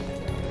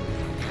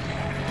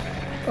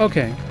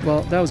 Okay,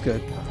 well, that was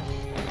good.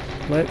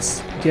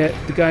 Let's get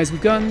the guys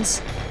with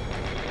guns.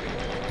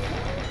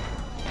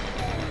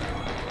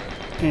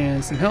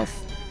 And some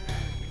health.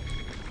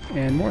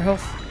 And more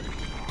health.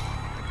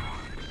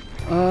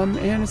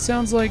 And it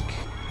sounds like,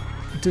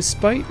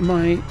 despite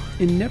my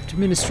inept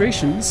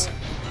ministrations,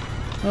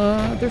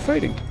 they're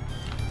fighting.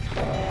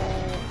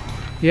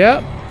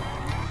 Yep.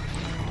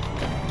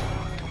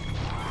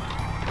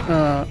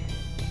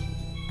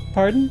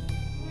 Pardon?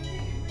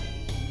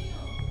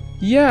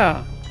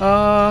 Yeah.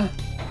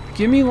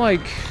 Give me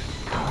like...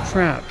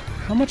 crap.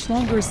 How much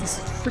longer is this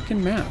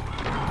frickin' map?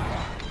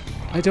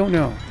 I don't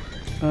know.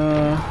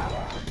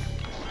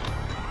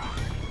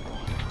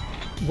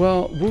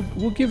 Well,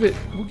 we'll give it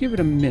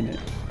a minute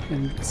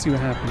and see what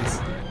happens.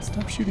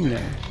 Stop shooting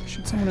there.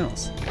 Shoot someone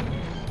else.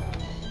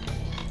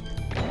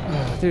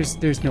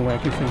 There's no way I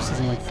can finish this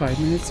in like 5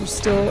 minutes. There's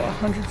still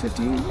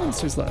 150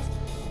 monsters left.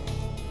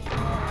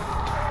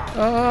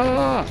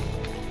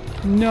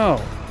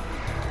 No.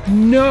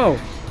 No!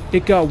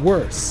 It got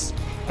worse.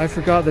 I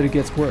forgot that it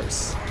gets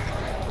worse.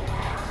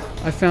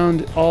 I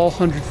found all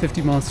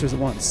 150 monsters at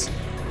once.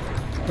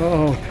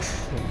 Oh,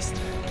 Christ.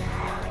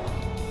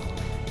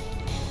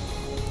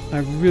 I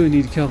really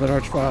need to kill that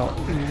archvile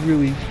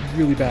really,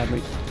 really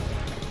badly.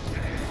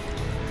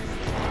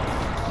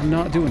 I'm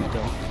not doing it,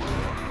 though.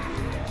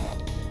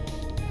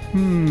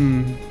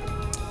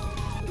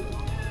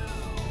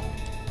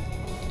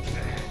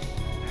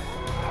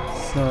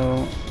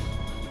 So,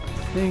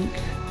 I think...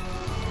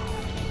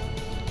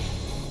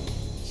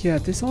 yeah,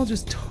 this all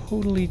just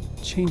totally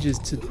changes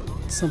to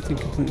something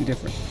completely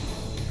different.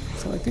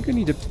 So I think I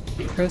need to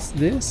press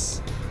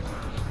this,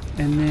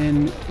 and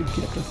then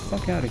get the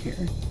fuck out of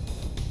here.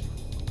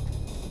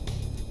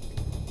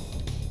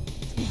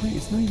 So wait,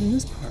 it's not even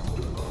this part.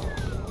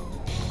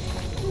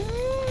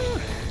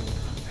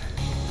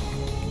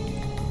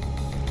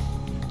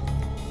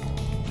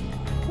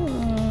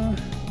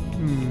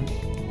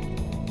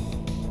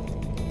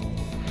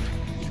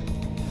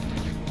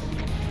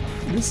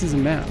 This is a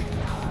map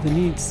that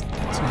needs to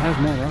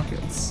have more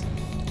rockets.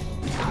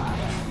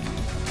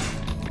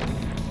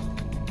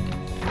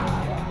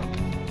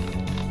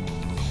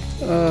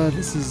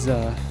 This is,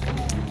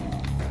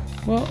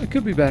 well, it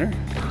could be better.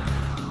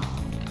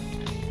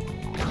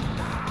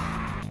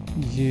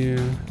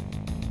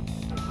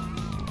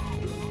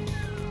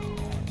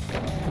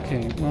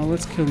 Okay, well,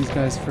 let's kill these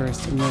guys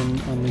first and then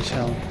unleash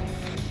hell.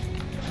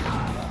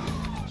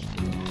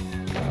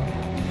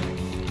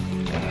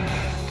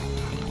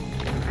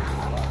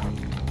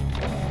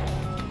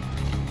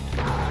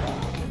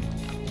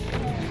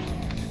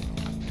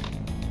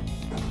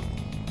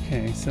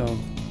 Okay, so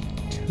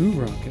 2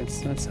 rockets,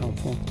 that's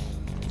helpful.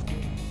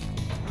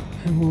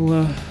 And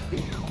we'll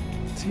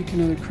take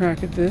another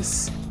crack at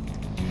this.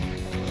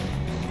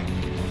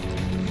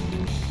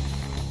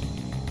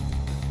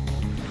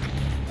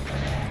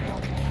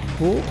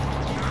 Cool.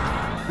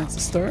 That's a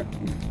start.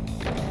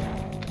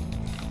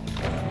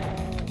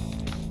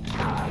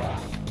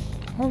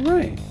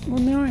 Alright, well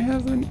now I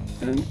have an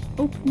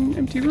open,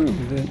 empty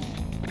room that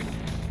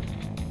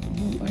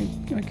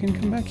well, I can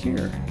come back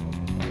here.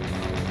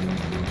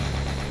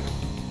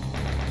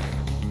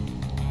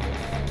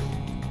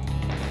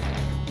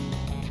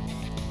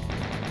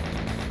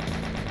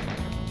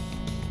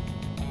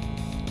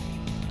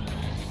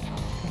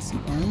 Got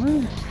some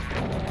armor.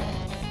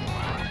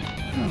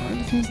 Oh,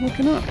 everything's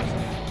looking up.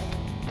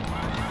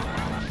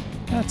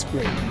 That's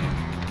great.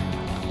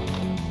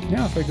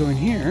 Now if I go in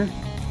here,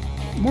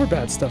 more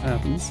bad stuff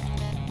happens.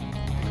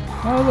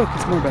 Oh look,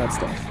 it's more bad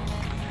stuff.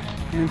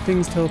 And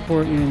things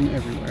teleport in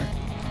everywhere.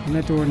 And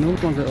that door no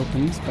longer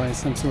opens by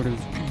some sort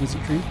of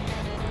wizardry.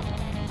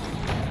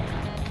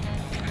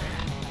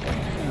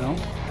 Now,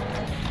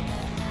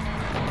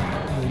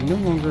 I no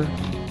longer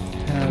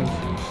have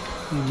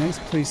a nice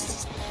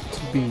place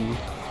to be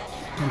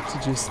and to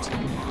just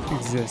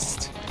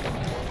exist.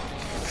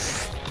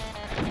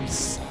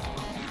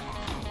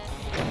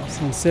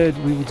 So instead,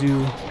 we will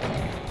do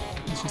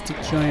just a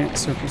giant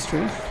circle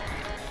strafe.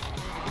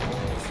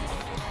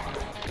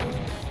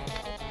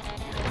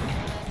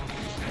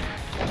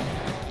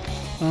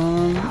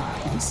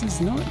 This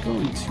is not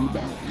going too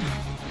bad.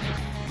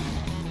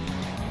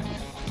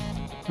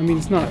 I mean,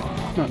 it's not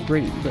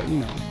great, but you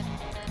know.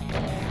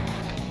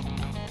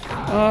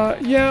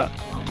 Yeah.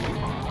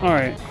 All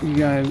right, you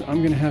guys.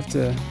 I'm gonna have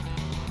to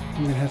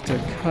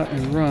cut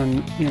and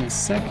run in a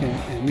second,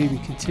 and maybe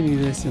continue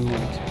this in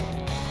like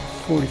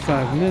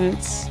 45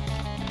 minutes.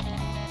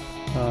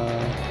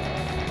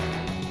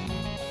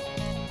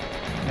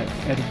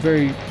 At a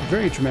very,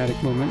 very dramatic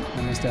moment,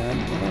 I must add.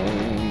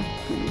 Oh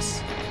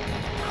goodness.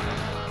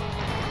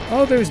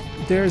 Oh,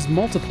 there's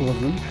multiple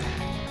of them.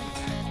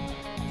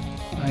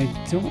 I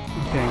don't.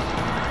 Okay.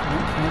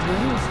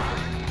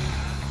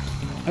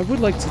 I would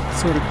like to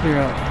sort of clear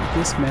out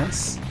this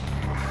mess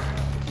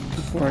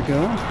before I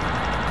go.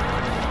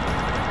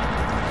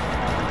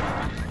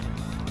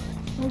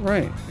 All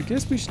right. I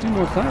guess we should do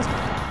more plasma.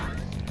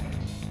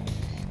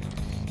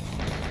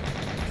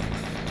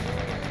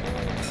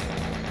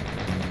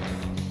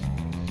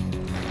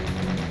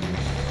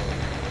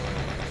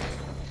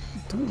 I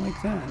don't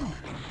like that.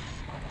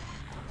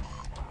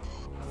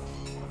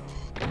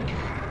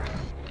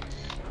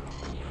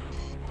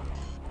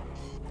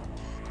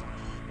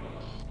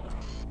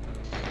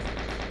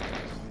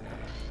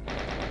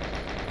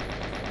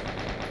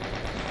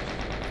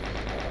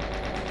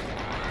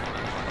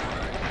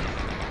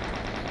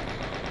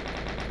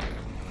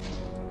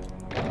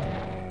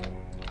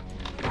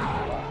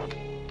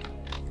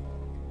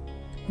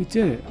 We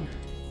did it.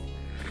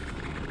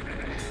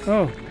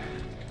 Oh.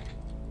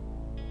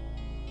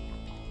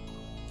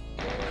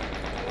 I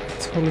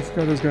totally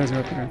forgot those guys are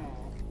up there.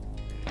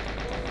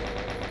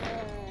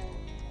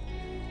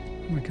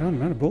 Oh my god,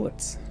 I'm out of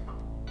bullets.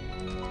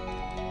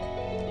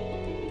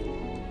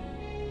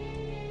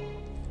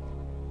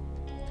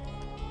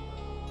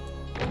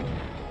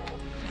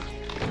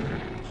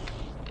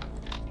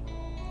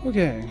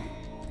 Okay.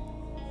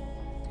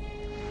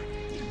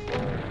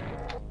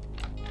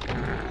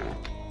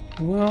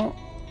 Well,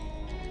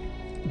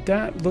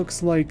 that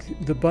looks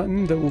like the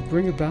button that will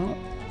bring about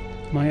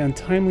my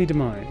untimely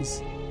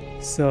demise.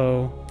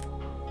 So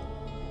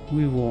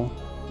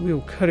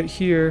we'll cut it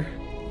here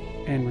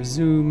and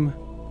resume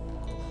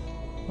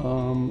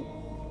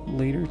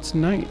later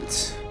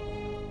tonight.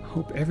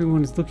 Hope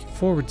everyone is looking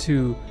forward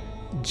to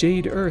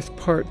Jade Earth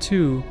Part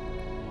 2.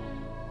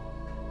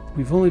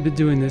 We've only been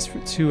doing this for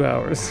 2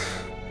 hours.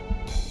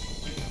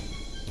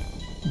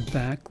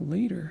 Back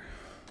later.